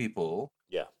kill people.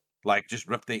 Yeah. Like just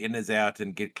rip their innards out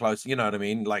and get close. You know what I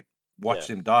mean? Like watch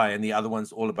them die. And the other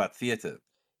one's all about theater.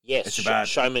 Yes, it's about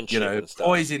showmanship and stuff.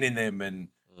 Poisoning them and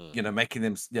making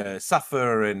them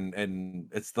suffer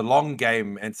and it's the long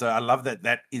game. And so I love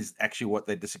that is actually what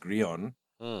they disagree on.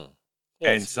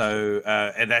 Yeah, and so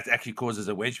and that actually causes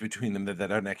a wedge between them that they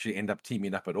don't actually end up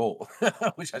teaming up at all,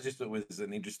 which I just thought was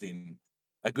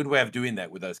a good way of doing that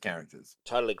with those characters.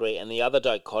 Totally agree. And the other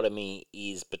dichotomy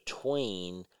is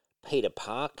between Peter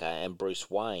Parker and Bruce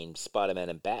Wayne, Spider-Man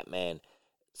and Batman.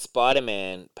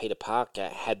 Spider-Man, Peter Parker,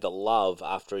 had the love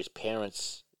after his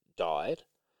parents died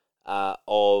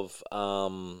of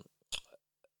Uncle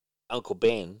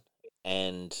Ben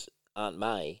and Aunt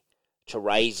May to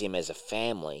raise him as a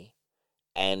family.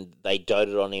 And they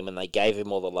doted on him and they gave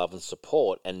him all the love and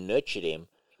support and nurtured him.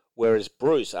 Whereas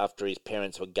Bruce, after his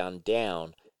parents were gunned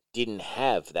down, didn't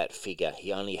have that figure.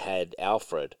 He only had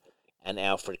Alfred, and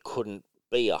Alfred couldn't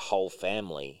be a whole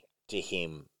family to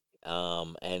him.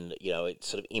 And, it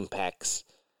sort of impacts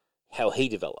how he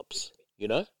develops,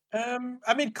 I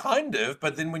mean, kind of,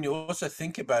 but then when you also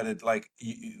think about it, like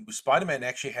Spider-Man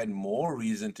actually had more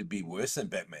reason to be worse than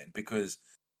Batman because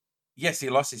yes, he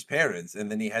lost his parents, and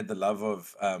then he had the love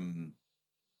of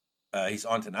his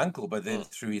aunt and uncle. But then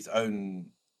through his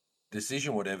own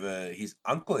decision, whatever, his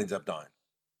uncle ends up dying.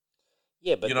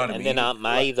 Yeah, but then Aunt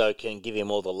May though can give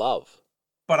him all the love.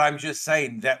 But I'm just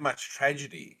saying that much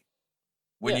tragedy.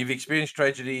 When you've experienced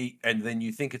tragedy, and then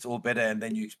you think it's all better, and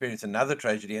then you experience another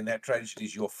tragedy, and that tragedy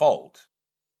is your fault.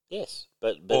 Yes,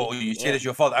 but or you see it as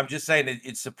your fault. I'm just saying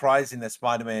it's surprising that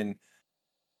Spider-Man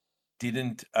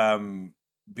didn't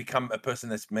become a person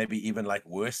that's maybe even like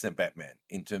worse than Batman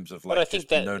in terms of like I think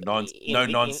that no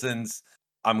nonsense.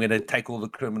 I'm going to take all the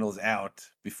criminals out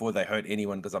before they hurt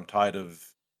anyone because I'm tired of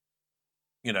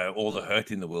all the hurt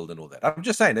in the world and all that. I'm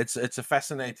just saying it's a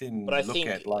fascinating look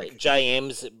at like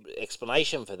JM's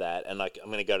explanation for that, and like I'm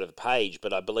going to go to the page,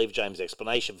 but I believe James'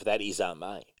 explanation for that is Aunt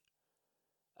May.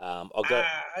 I'll go.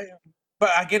 But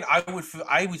again, I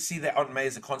would see that Aunt May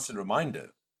as a constant reminder.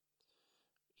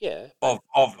 Yeah.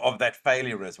 Of that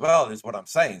failure as well is what I'm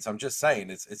saying. So I'm just saying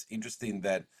it's interesting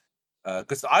that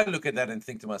because I look at that and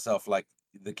think to myself like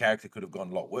the character could have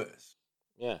gone a lot worse.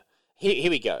 Yeah.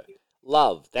 Here we go.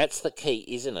 Love, that's the key,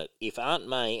 isn't it? If Aunt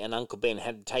May and Uncle Ben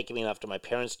hadn't taken me in after my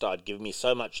parents died, given me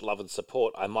so much love and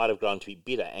support, I might have grown to be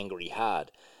bitter, angry,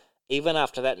 hard. Even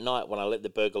after that night when I let the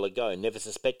burglar go, never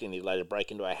suspecting he'd later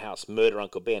break into our house, murder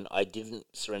Uncle Ben, I didn't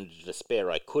surrender to despair.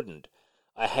 I couldn't.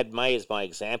 I had May as my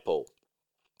example.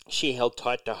 She held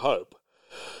tight to hope,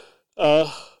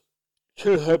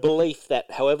 to her belief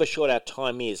that however short our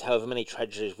time is, however many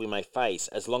tragedies we may face,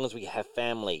 as long as we have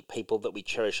family, people that we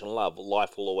cherish and love,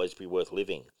 life will always be worth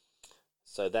living.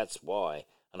 So that's why,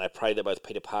 and I pray that both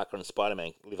Peter Parker and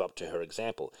Spider-Man live up to her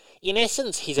example. In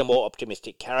essence, he's a more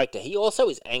optimistic character. He also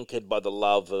is anchored by the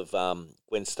love of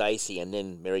Gwen Stacy and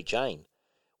then Mary Jane,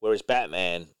 whereas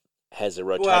Batman has a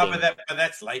rotating... Well, but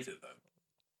that's later, though.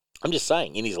 I'm just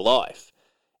saying, in his life,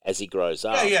 as he grows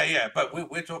up. Yeah. But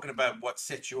we're talking about what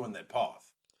sets you on that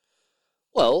path.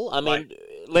 Well, I mean,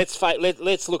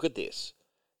 let's look at this.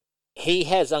 He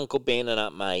has Uncle Ben and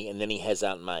Aunt May, and then he has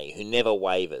Aunt May, who never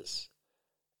wavers.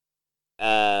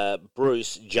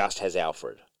 Bruce just has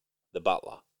Alfred, the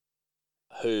butler,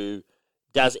 who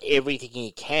does everything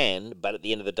he can, but at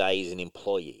the end of the day is an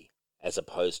employee, as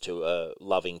opposed to a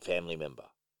loving family member.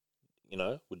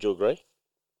 Would you agree?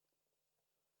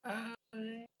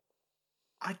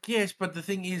 I guess, but the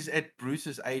thing is, at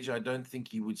Bruce's age, I don't think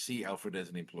he would see Alfred as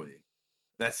an employee.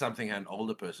 That's something an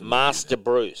older person. Master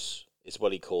Bruce is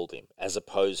what he called him, as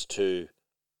opposed to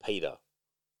Peter,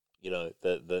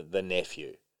 the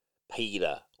nephew.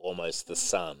 Peter, almost the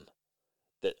son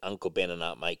that Uncle Ben and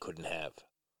Aunt May couldn't have.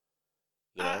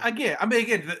 Again,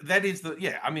 that is the.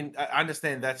 Yeah, I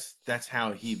understand that's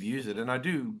how he views it, and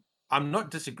I'm not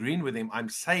disagreeing with him. I'm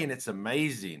saying it's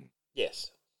amazing.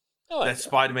 Yes. That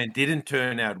Spider-Man didn't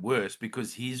turn out worse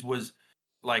because his was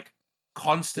like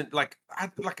constant, like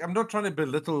I'm not trying to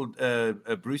belittle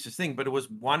Bruce's thing, but it was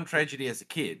one tragedy as a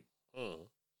kid.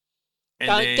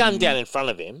 Gun down in front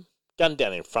of him.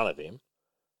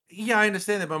 Yeah, I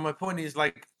understand that, but my point is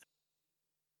like,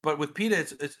 but with Peter,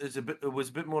 it was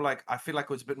a bit more like, I feel like it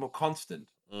was a bit more constant.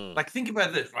 Like, think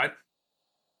about this, right?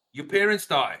 Your parents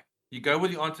die. You go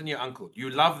with your aunt and your uncle. You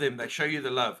love them. They show you the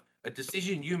love. A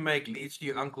decision you make leads to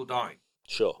your uncle dying.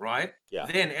 Sure. Right? Yeah.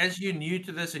 Then, as you're new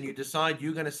to this and you decide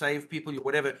you're going to save people,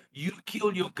 whatever, you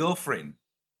kill your girlfriend.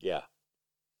 Yeah.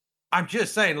 I'm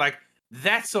just saying, like,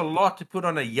 that's a lot to put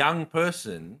on a young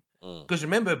person. Because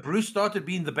remember, Bruce started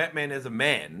being the Batman as a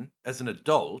man, as an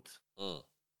adult.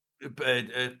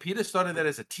 Peter started that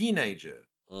as a teenager.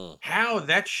 How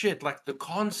that shit, like the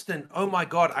constant, oh my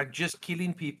God, I'm just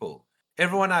killing people.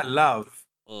 Everyone I love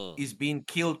is being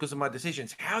killed because of my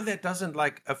decisions. How that doesn't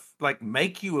like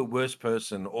make you a worse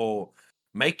person or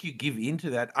make you give into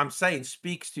that, I'm saying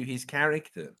speaks to his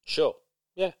character. Sure.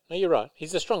 Yeah, no, you're right.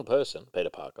 He's a strong person,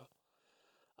 Peter Parker.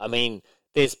 I mean,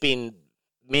 there's been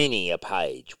many a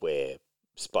page where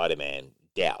Spider-Man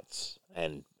doubts.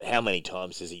 And how many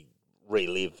times does he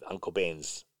relive Uncle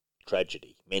Ben's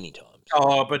tragedy? Many times.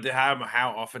 Oh, but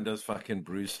how often does fucking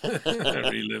Bruce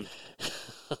relive,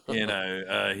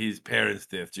 his parents'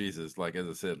 death? Jesus, like, as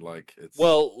I said, like, it's...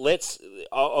 Well,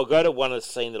 I'll go to one of the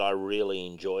scene that I really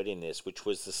enjoyed in this, which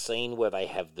was the scene where they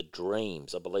have the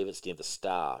dreams. I believe it's near the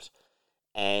start.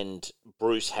 And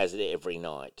Bruce has it every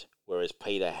night, whereas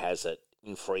Peter has it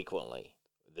infrequently.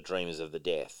 The dreams of the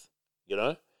death,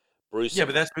 Bruce. Yeah,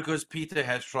 but that's because Peter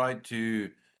has tried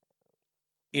to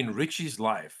enrich his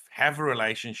life, have a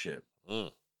relationship,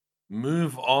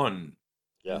 move on,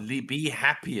 be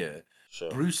happier.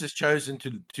 Sure. Bruce has chosen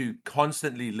to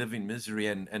constantly live in misery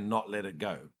and not let it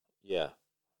go. Yeah,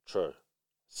 true.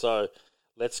 So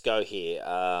let's go here.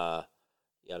 Yada,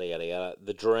 yada, yada.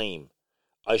 The dream.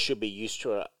 I should be used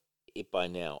to it by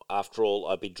now. After all,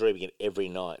 I've been dreaming it every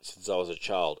night since I was a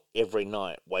child. Every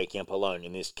night, waking up alone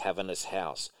in this cavernous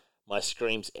house. My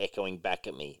screams echoing back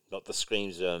at me, not the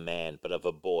screams of a man, but of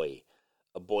a boy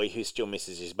who still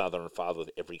misses his mother and father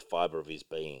with every fibre of his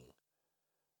being.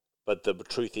 But the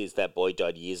truth is that boy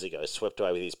died years ago, swept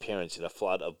away with his parents in a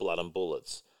flood of blood and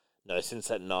bullets. No, since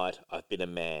that night, I've been a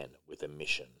man with a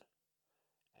mission.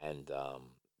 And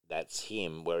that's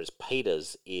him, whereas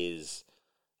Peter's is...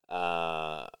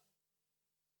 I'm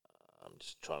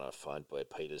just trying to find where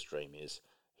Peter's dream is.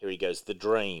 Here he goes. The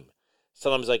dream.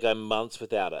 Sometimes I go months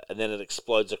without it, and then it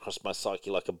explodes across my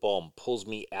psyche like a bomb, pulls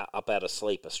me up out of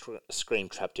sleep, a scream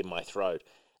trapped in my throat.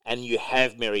 And you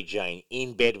have Mary Jane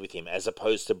in bed with him, as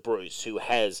opposed to Bruce, who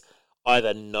has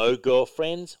either no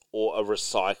girlfriends or a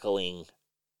recycling,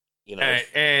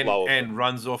 and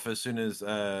runs off as soon as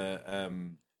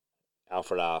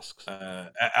Alfred asks.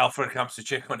 Alfred comes to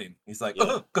check on him. He's like,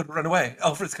 oh, got to run away.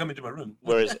 Alfred's coming to my room.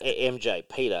 Whereas MJ,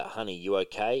 Peter, honey, you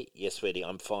okay? Yes, sweetie,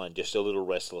 I'm fine. Just a little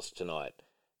restless tonight.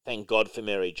 Thank God for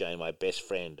Mary Jane, my best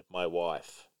friend, my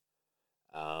wife.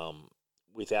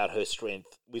 Without her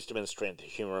strength, wisdom and strength,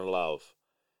 humor and love.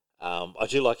 I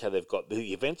do like how they've got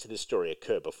the events of this story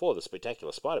occur before the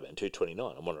Spectacular Spider-Man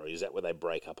 229. I'm wondering, is that where they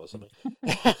break up or something?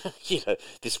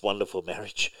 This wonderful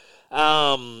marriage.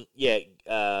 Go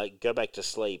back to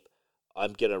sleep.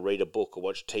 I'm going to read a book or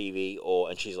watch TV,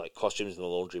 and she's like, costumes in the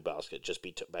laundry basket, just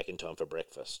be back in time for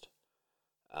breakfast.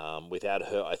 Without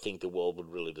her, I think the world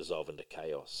would really dissolve into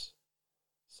chaos.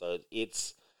 So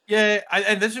it's... Yeah,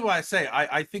 and this is why I say,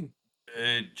 I think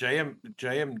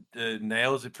JM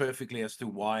nails it perfectly as to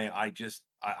why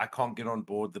I can't get on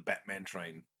board the Batman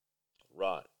train.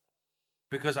 Right.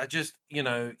 Because I just,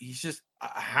 he's just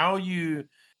how you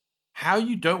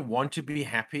don't want to be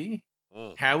happy.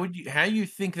 How you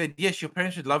think that, yes, your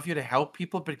parents would love you to help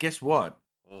people, but guess what?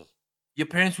 Your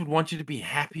parents would want you to be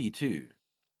happy too.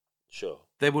 Sure.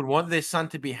 They would want their son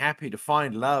to be happy, to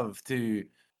find love, to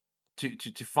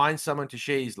find someone to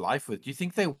share his life with. Do you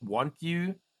think they want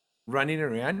you running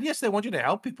around? Yes, they want you to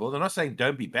help people. They're not saying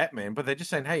don't be Batman, but they're just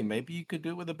saying, hey, maybe you could do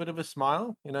it with a bit of a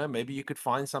smile. Maybe you could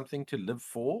find something to live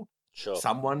for. Sure.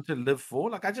 Someone to live for.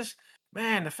 Like,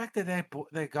 the fact that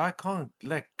that guy can't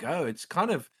let go, it's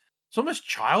almost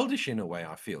childish in a way,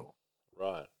 I feel.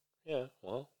 Right. Yeah,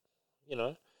 well,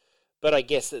 but I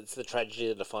guess it's the tragedy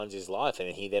that defines his life,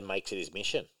 and he then makes it his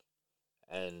mission.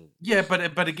 And yeah,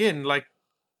 but again, like,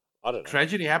 I don't know.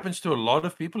 Tragedy happens to a lot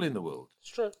of people in the world. It's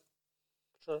true.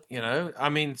 True. I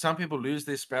mean, some people lose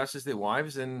their spouses, their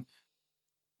wives, and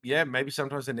yeah, maybe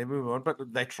sometimes they never move on, but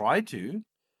they try to.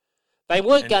 They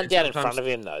were gunned down in front of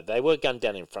him, though. They were gunned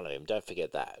down in front of him. Don't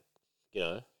forget that.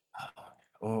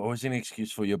 Always an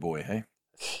excuse for your boy, hey?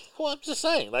 Well, I'm just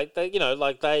saying,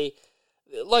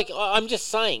 Like, I'm just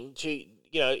saying,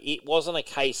 it wasn't a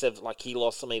case of, like, he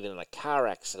lost them even in a car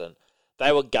accident.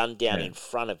 They were gunned down in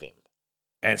front of him.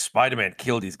 And Spider-Man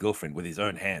killed his girlfriend with his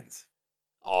own hands.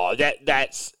 Oh,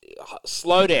 that's...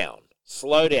 Slow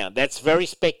down. That's very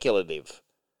speculative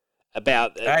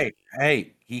about...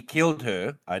 Hey, he killed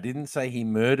her. I didn't say he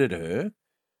murdered her.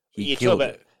 He killed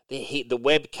her. The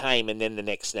web came and then the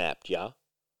neck snapped, yeah?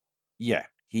 Yeah.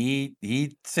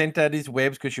 He sent out his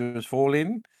webs because she was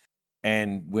falling,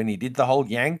 and when he did the whole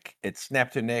yank, it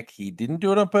snapped her neck. He didn't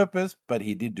do it on purpose, but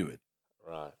he did do it.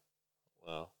 Right.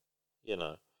 Well,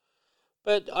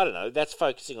 but I don't know. That's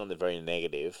focusing on the very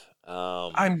negative.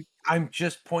 I'm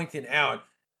just pointing out,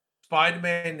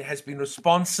 Spider-Man has been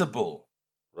responsible,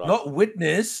 not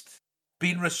witnessed,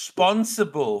 been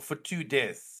responsible for 2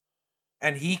 deaths,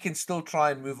 and he can still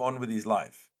try and move on with his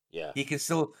life. Yeah, he can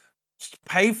still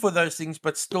pay for those things,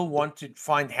 but still want to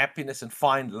find happiness and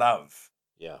find love.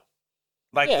 Yeah.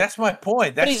 That's my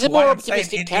point. That's but he's a more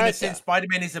optimistic character. In a sense,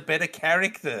 Spider-Man is a better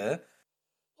character.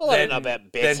 Well, I don't know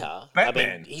about better. Batman.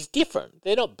 I mean, he's different.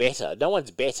 They're not better. No one's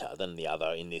better than the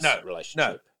other in this relationship.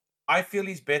 No, I feel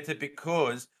he's better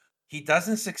because he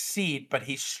doesn't succeed, but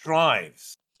he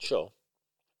strives. Sure.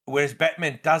 Whereas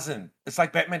Batman doesn't. It's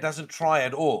like Batman doesn't try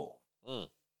at all. Mm.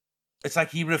 It's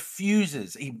like he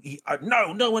refuses.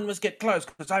 No one must get close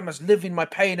because I must live in my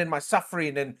pain and my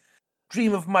suffering and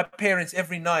dream of my parents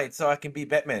every night so I can be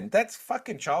Batman. That's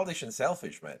fucking childish and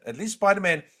selfish, man. At least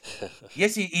Spider-Man,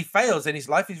 yes, he fails and his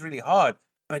life is really hard,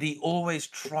 but he always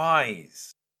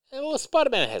tries. Well,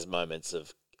 Spider-Man has moments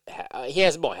of... he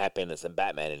has more happiness than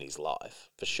Batman in his life,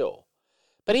 for sure.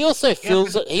 But he also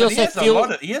feels... he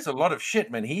has a lot of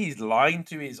shit, man. He's lying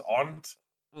to his aunt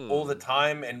all the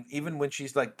time, and even when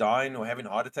she's like dying or having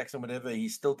heart attacks and whatever, he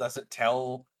still doesn't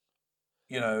tell...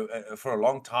 for a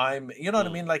long time. You know what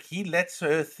I mean? Like, he lets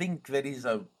her think that he's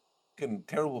a fucking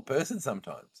terrible person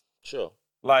sometimes. Sure.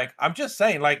 Like, I'm just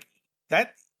saying, like,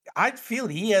 that, I feel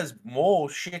he has more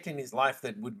shit in his life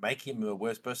that would make him a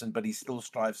worse person, but he still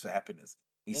strives for happiness.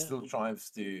 He still strives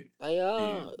to... They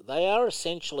are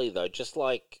essentially, though, just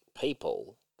like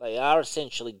people, they are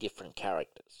essentially different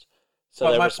characters. So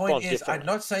but my point is, I'm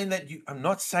not saying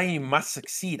you must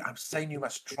succeed. I'm saying you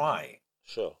must try.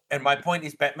 Sure. And my point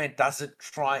is, Batman doesn't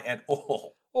try at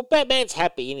all. Well, Batman's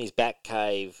happy in his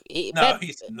Batcave. He's not.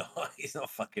 He's not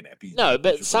fucking happy. No,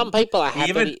 but some people are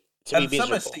happy to be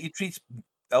miserable. He treats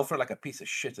Alfred like a piece of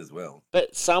shit as well.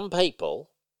 But some people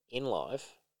in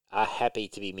life are happy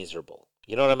to be miserable.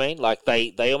 You know what I mean? Like,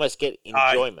 they almost get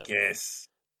enjoyment. Yes.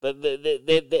 But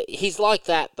he's like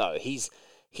that, though. He's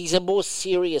a more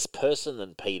serious person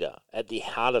than Peter at the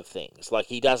heart of things. Like,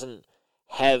 he doesn't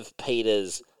have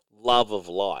Peter's love of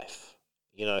life.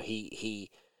 He's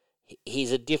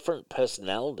a different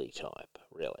personality type,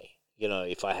 really.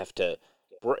 If I have to,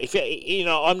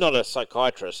 I'm not a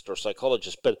psychiatrist or a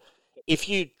psychologist, but if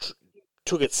you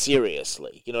took it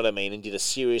seriously, you know what I mean, and did a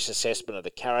serious assessment of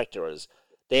the characters,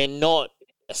 they're not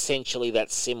essentially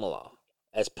that similar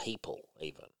as people,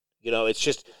 even. It's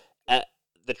just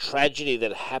the tragedy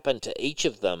that happened to each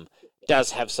of them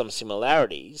does have some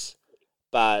similarities,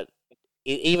 but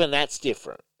even that's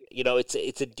different.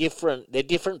 They're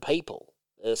different people,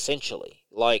 essentially.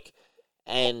 They're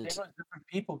not different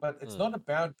people, but it's not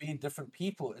about being different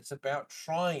people. It's about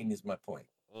trying, is my point.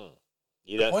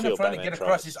 You don't the point feel I'm trying Batman to get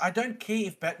across is I don't care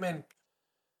if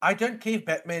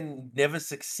Batman never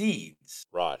succeeds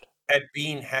at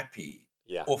being happy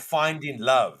or finding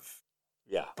love.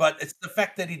 Yeah. But it's the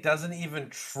fact that he doesn't even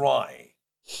try.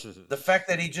 The fact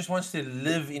that he just wants to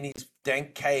live in his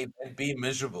dank cave and be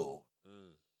miserable.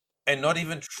 And not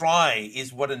even try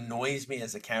is what annoys me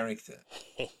as a character.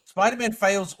 Spider-Man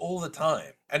fails all the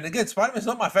time. And again, Spider-Man's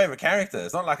not my favorite character.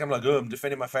 It's not like I'm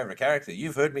defending my favorite character.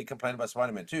 You've heard me complain about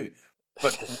Spider-Man too.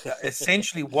 But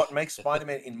essentially what makes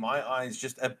Spider-Man, in my eyes,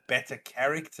 just a better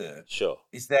character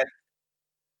is that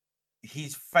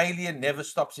his failure never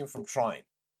stops him from trying.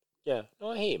 Yeah,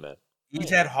 I hear you, man. He's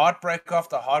had heartbreak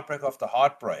after heartbreak after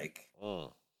heartbreak.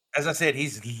 As I said,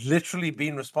 he's literally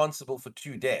been responsible for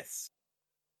 2 deaths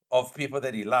of people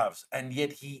that he loves, and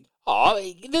yet he...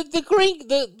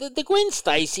 the Gwen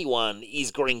Stacy one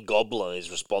is Green Goblin is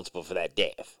responsible for that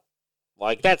death.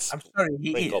 Like, that's... I'm sorry,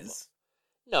 he Green is. Goblin.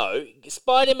 No,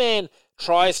 Spider-Man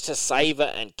tries to save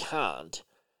her and can't.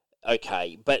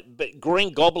 Okay, but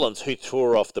Green Goblin's who threw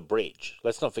her off the bridge.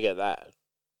 Let's not forget that.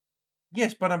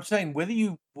 Yes, but I'm saying whether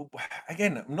you...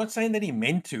 Again, I'm not saying that he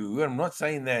meant to. I'm not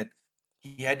saying that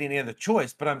he had any other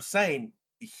choice, but I'm saying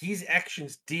his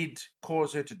actions did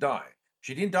cause her to die.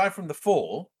 She didn't die from the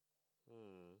fall.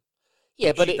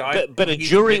 Yeah, but a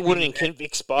jury wouldn't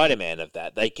convict Spider-Man of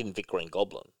that. They convict Green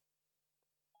Goblin.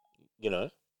 you know.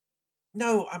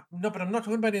 No, but I'm not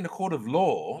talking about in a court of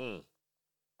law.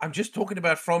 I'm just talking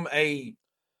about from I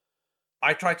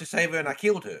tried to save her and I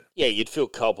killed her. Yeah, you'd feel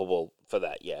culpable for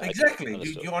that. Yeah, exactly.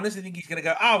 Okay, you honestly think he's going to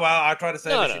go, oh, well, I tried to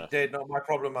save her, she's dead, not my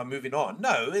problem, I'm moving on?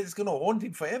 No, it's going to haunt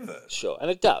him forever. Sure, and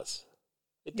it does.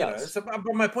 It does. So, but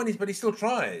my point is, but he still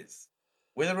tries.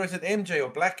 Whether it's at MJ or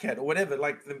Black Cat or whatever,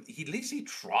 like at least he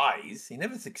tries. He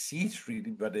never succeeds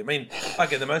really, but I mean,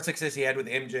 okay, the most success he had with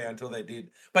MJ until they did.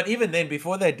 But even then,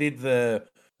 before they did the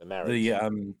marriage,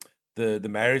 the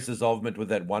marriage dissolvement with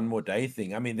that one more day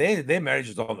thing, I mean, their marriage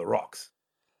was on the rocks.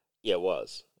 Yeah, it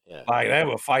was. Yeah, like they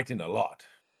were fighting a lot.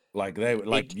 Like they were,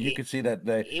 like you could see that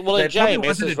they. Well, they probably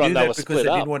wanted to do that because they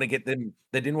didn't want to get them.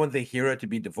 They didn't want their hero to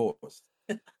be divorced.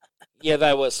 Yeah,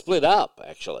 they were split up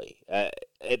actually at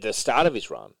the start of his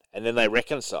run, and then they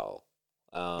reconcile.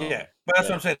 Yeah, but that's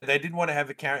what I'm saying. They didn't want to have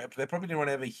a character. They probably didn't want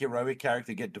to have a heroic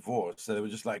character get divorced, so they were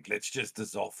just like, let's just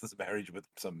dissolve this marriage with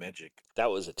some magic. That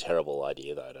was a terrible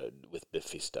idea, though. With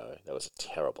Mephisto, that was a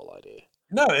terrible idea.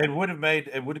 No, it would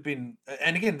have been.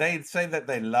 And again, they say that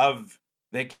they love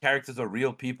their characters are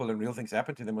real people and real things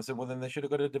happen to them. I said, well, then they should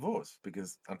have got a divorce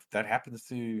because that happens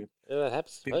to that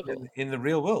happens to people in the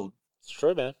real world. It's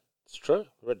true, man. It's true.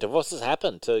 Divorces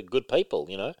happen to good people,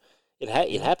 you know.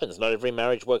 It happens. Not every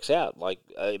marriage works out. Like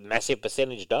a massive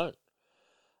percentage don't.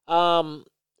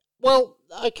 Well,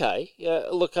 okay. Yeah,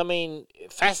 look, I mean,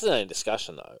 fascinating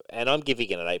discussion though, and I'm giving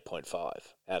it an 8.5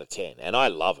 out of 10, and I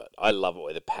love it. I love it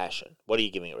with a passion. What are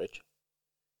you giving it, Rich?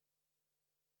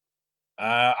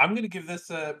 I'm going to give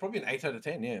this probably an 8 out of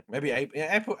 10. Yeah, maybe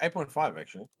 8.5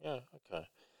 actually. Yeah. Okay.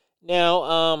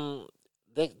 Now,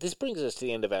 this brings us to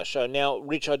the end of our show. Now,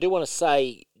 Rich, I do want to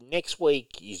say next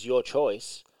week is your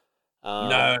choice.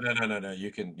 No.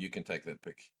 You can take that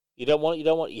pick. You don't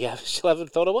want. You still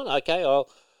haven't thought of one. Okay,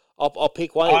 I'll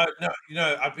pick one.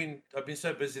 No, I've been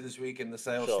so busy this week, and the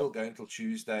sale's still going until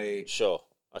Tuesday. Sure.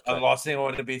 Okay. The last thing I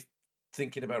want to be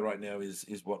thinking about right now is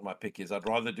what my pick is. I'd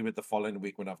rather do it the following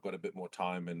week when I've got a bit more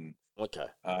time and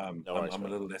I'm a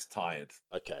little less tired.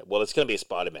 Okay. Well, it's going to be a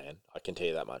Spider-Man. I can tell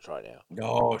you that much right now.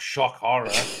 Oh, shock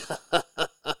horror.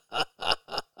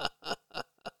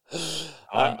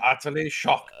 I'm utterly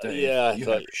shocked, Dave. Yeah, you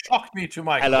have shocked me to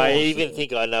my core. And I even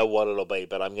think I know what it'll be,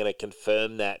 but I'm going to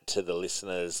confirm that to the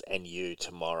listeners and you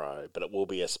tomorrow. But it will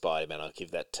be a Spider-Man. I'll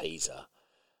give that teaser.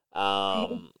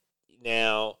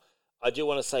 Now, I do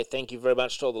want to say thank you very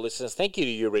much to all the listeners. Thank you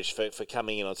to you, Rich, for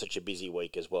coming in on such a busy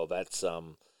week as well.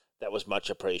 That was much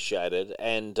appreciated.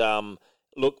 And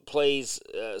look, please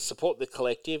support the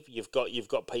collective. You've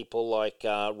got people like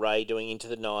Ray doing Into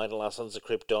the Night and Last Sons of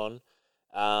Krypton.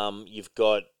 You've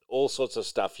got all sorts of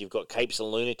stuff. You've got Capes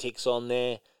and Lunatics on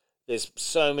there. There's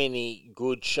so many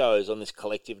good shows on this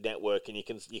collective network, and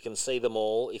you can see them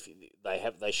all. If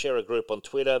they share a group on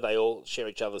Twitter, they all share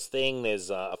each other's thing.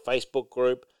 There's a Facebook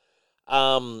group.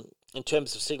 In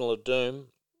terms of Signal of Doom,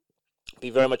 be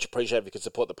very much appreciated if you could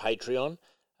support the Patreon.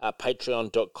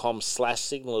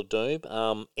 Patreon.com/Signal of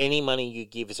Doom. Any money you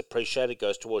give is appreciated. It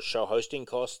goes towards show hosting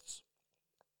costs.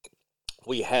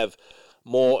 We have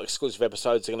more exclusive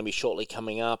episodes are going to be shortly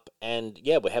coming up. And,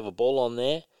 yeah, we have a ball on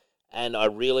there. And I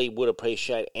really would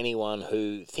appreciate anyone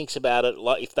who thinks about it.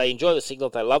 Like, if they enjoy the Signal,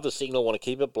 if they love the Signal, want to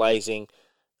keep it blazing,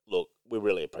 look, we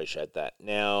really appreciate that.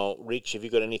 Now, Rich, have you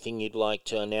got anything you'd like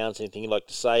to announce, anything you'd like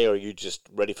to say, or are you just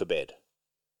ready for bed?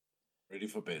 Ready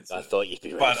for bed. I thought you'd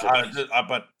be ready for bed.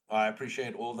 But I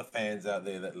appreciate all the fans out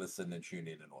there that listen and tune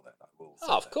in and all that.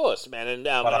 Of course, man. And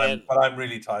but I'm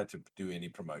really tired to do any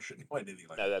promotion or anything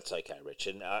like that. No, that's okay, Rich.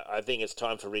 And I think it's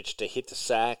time for Rich to hit the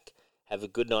sack, have a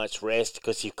good night's rest,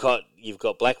 because you've got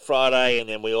Black Friday, and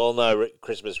then we all know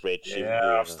Christmas, Rich.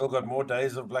 Yeah, I've still got more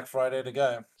days of Black Friday to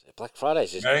go. Black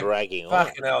Friday's just dragging on.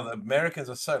 Fucking hell, the Americans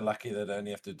are so lucky that they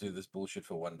only have to do this bullshit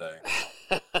for one day.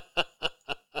 I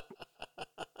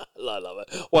love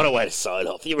it. What a way to sign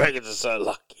off. The Americans are so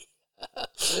lucky.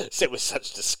 Said with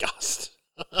such disgust.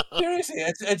 Seriously,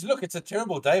 it's a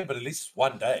terrible day, but at least it's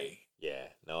one day. Yeah,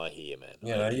 no, I hear you, man.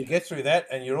 You know, you get through that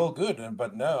and you're all good.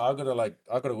 But no,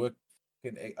 I gotta work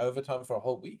in overtime for a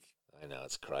whole week. I know,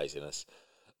 it's craziness.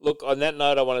 Look, on that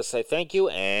note, I want to say thank you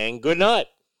and good night.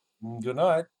 Good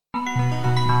night.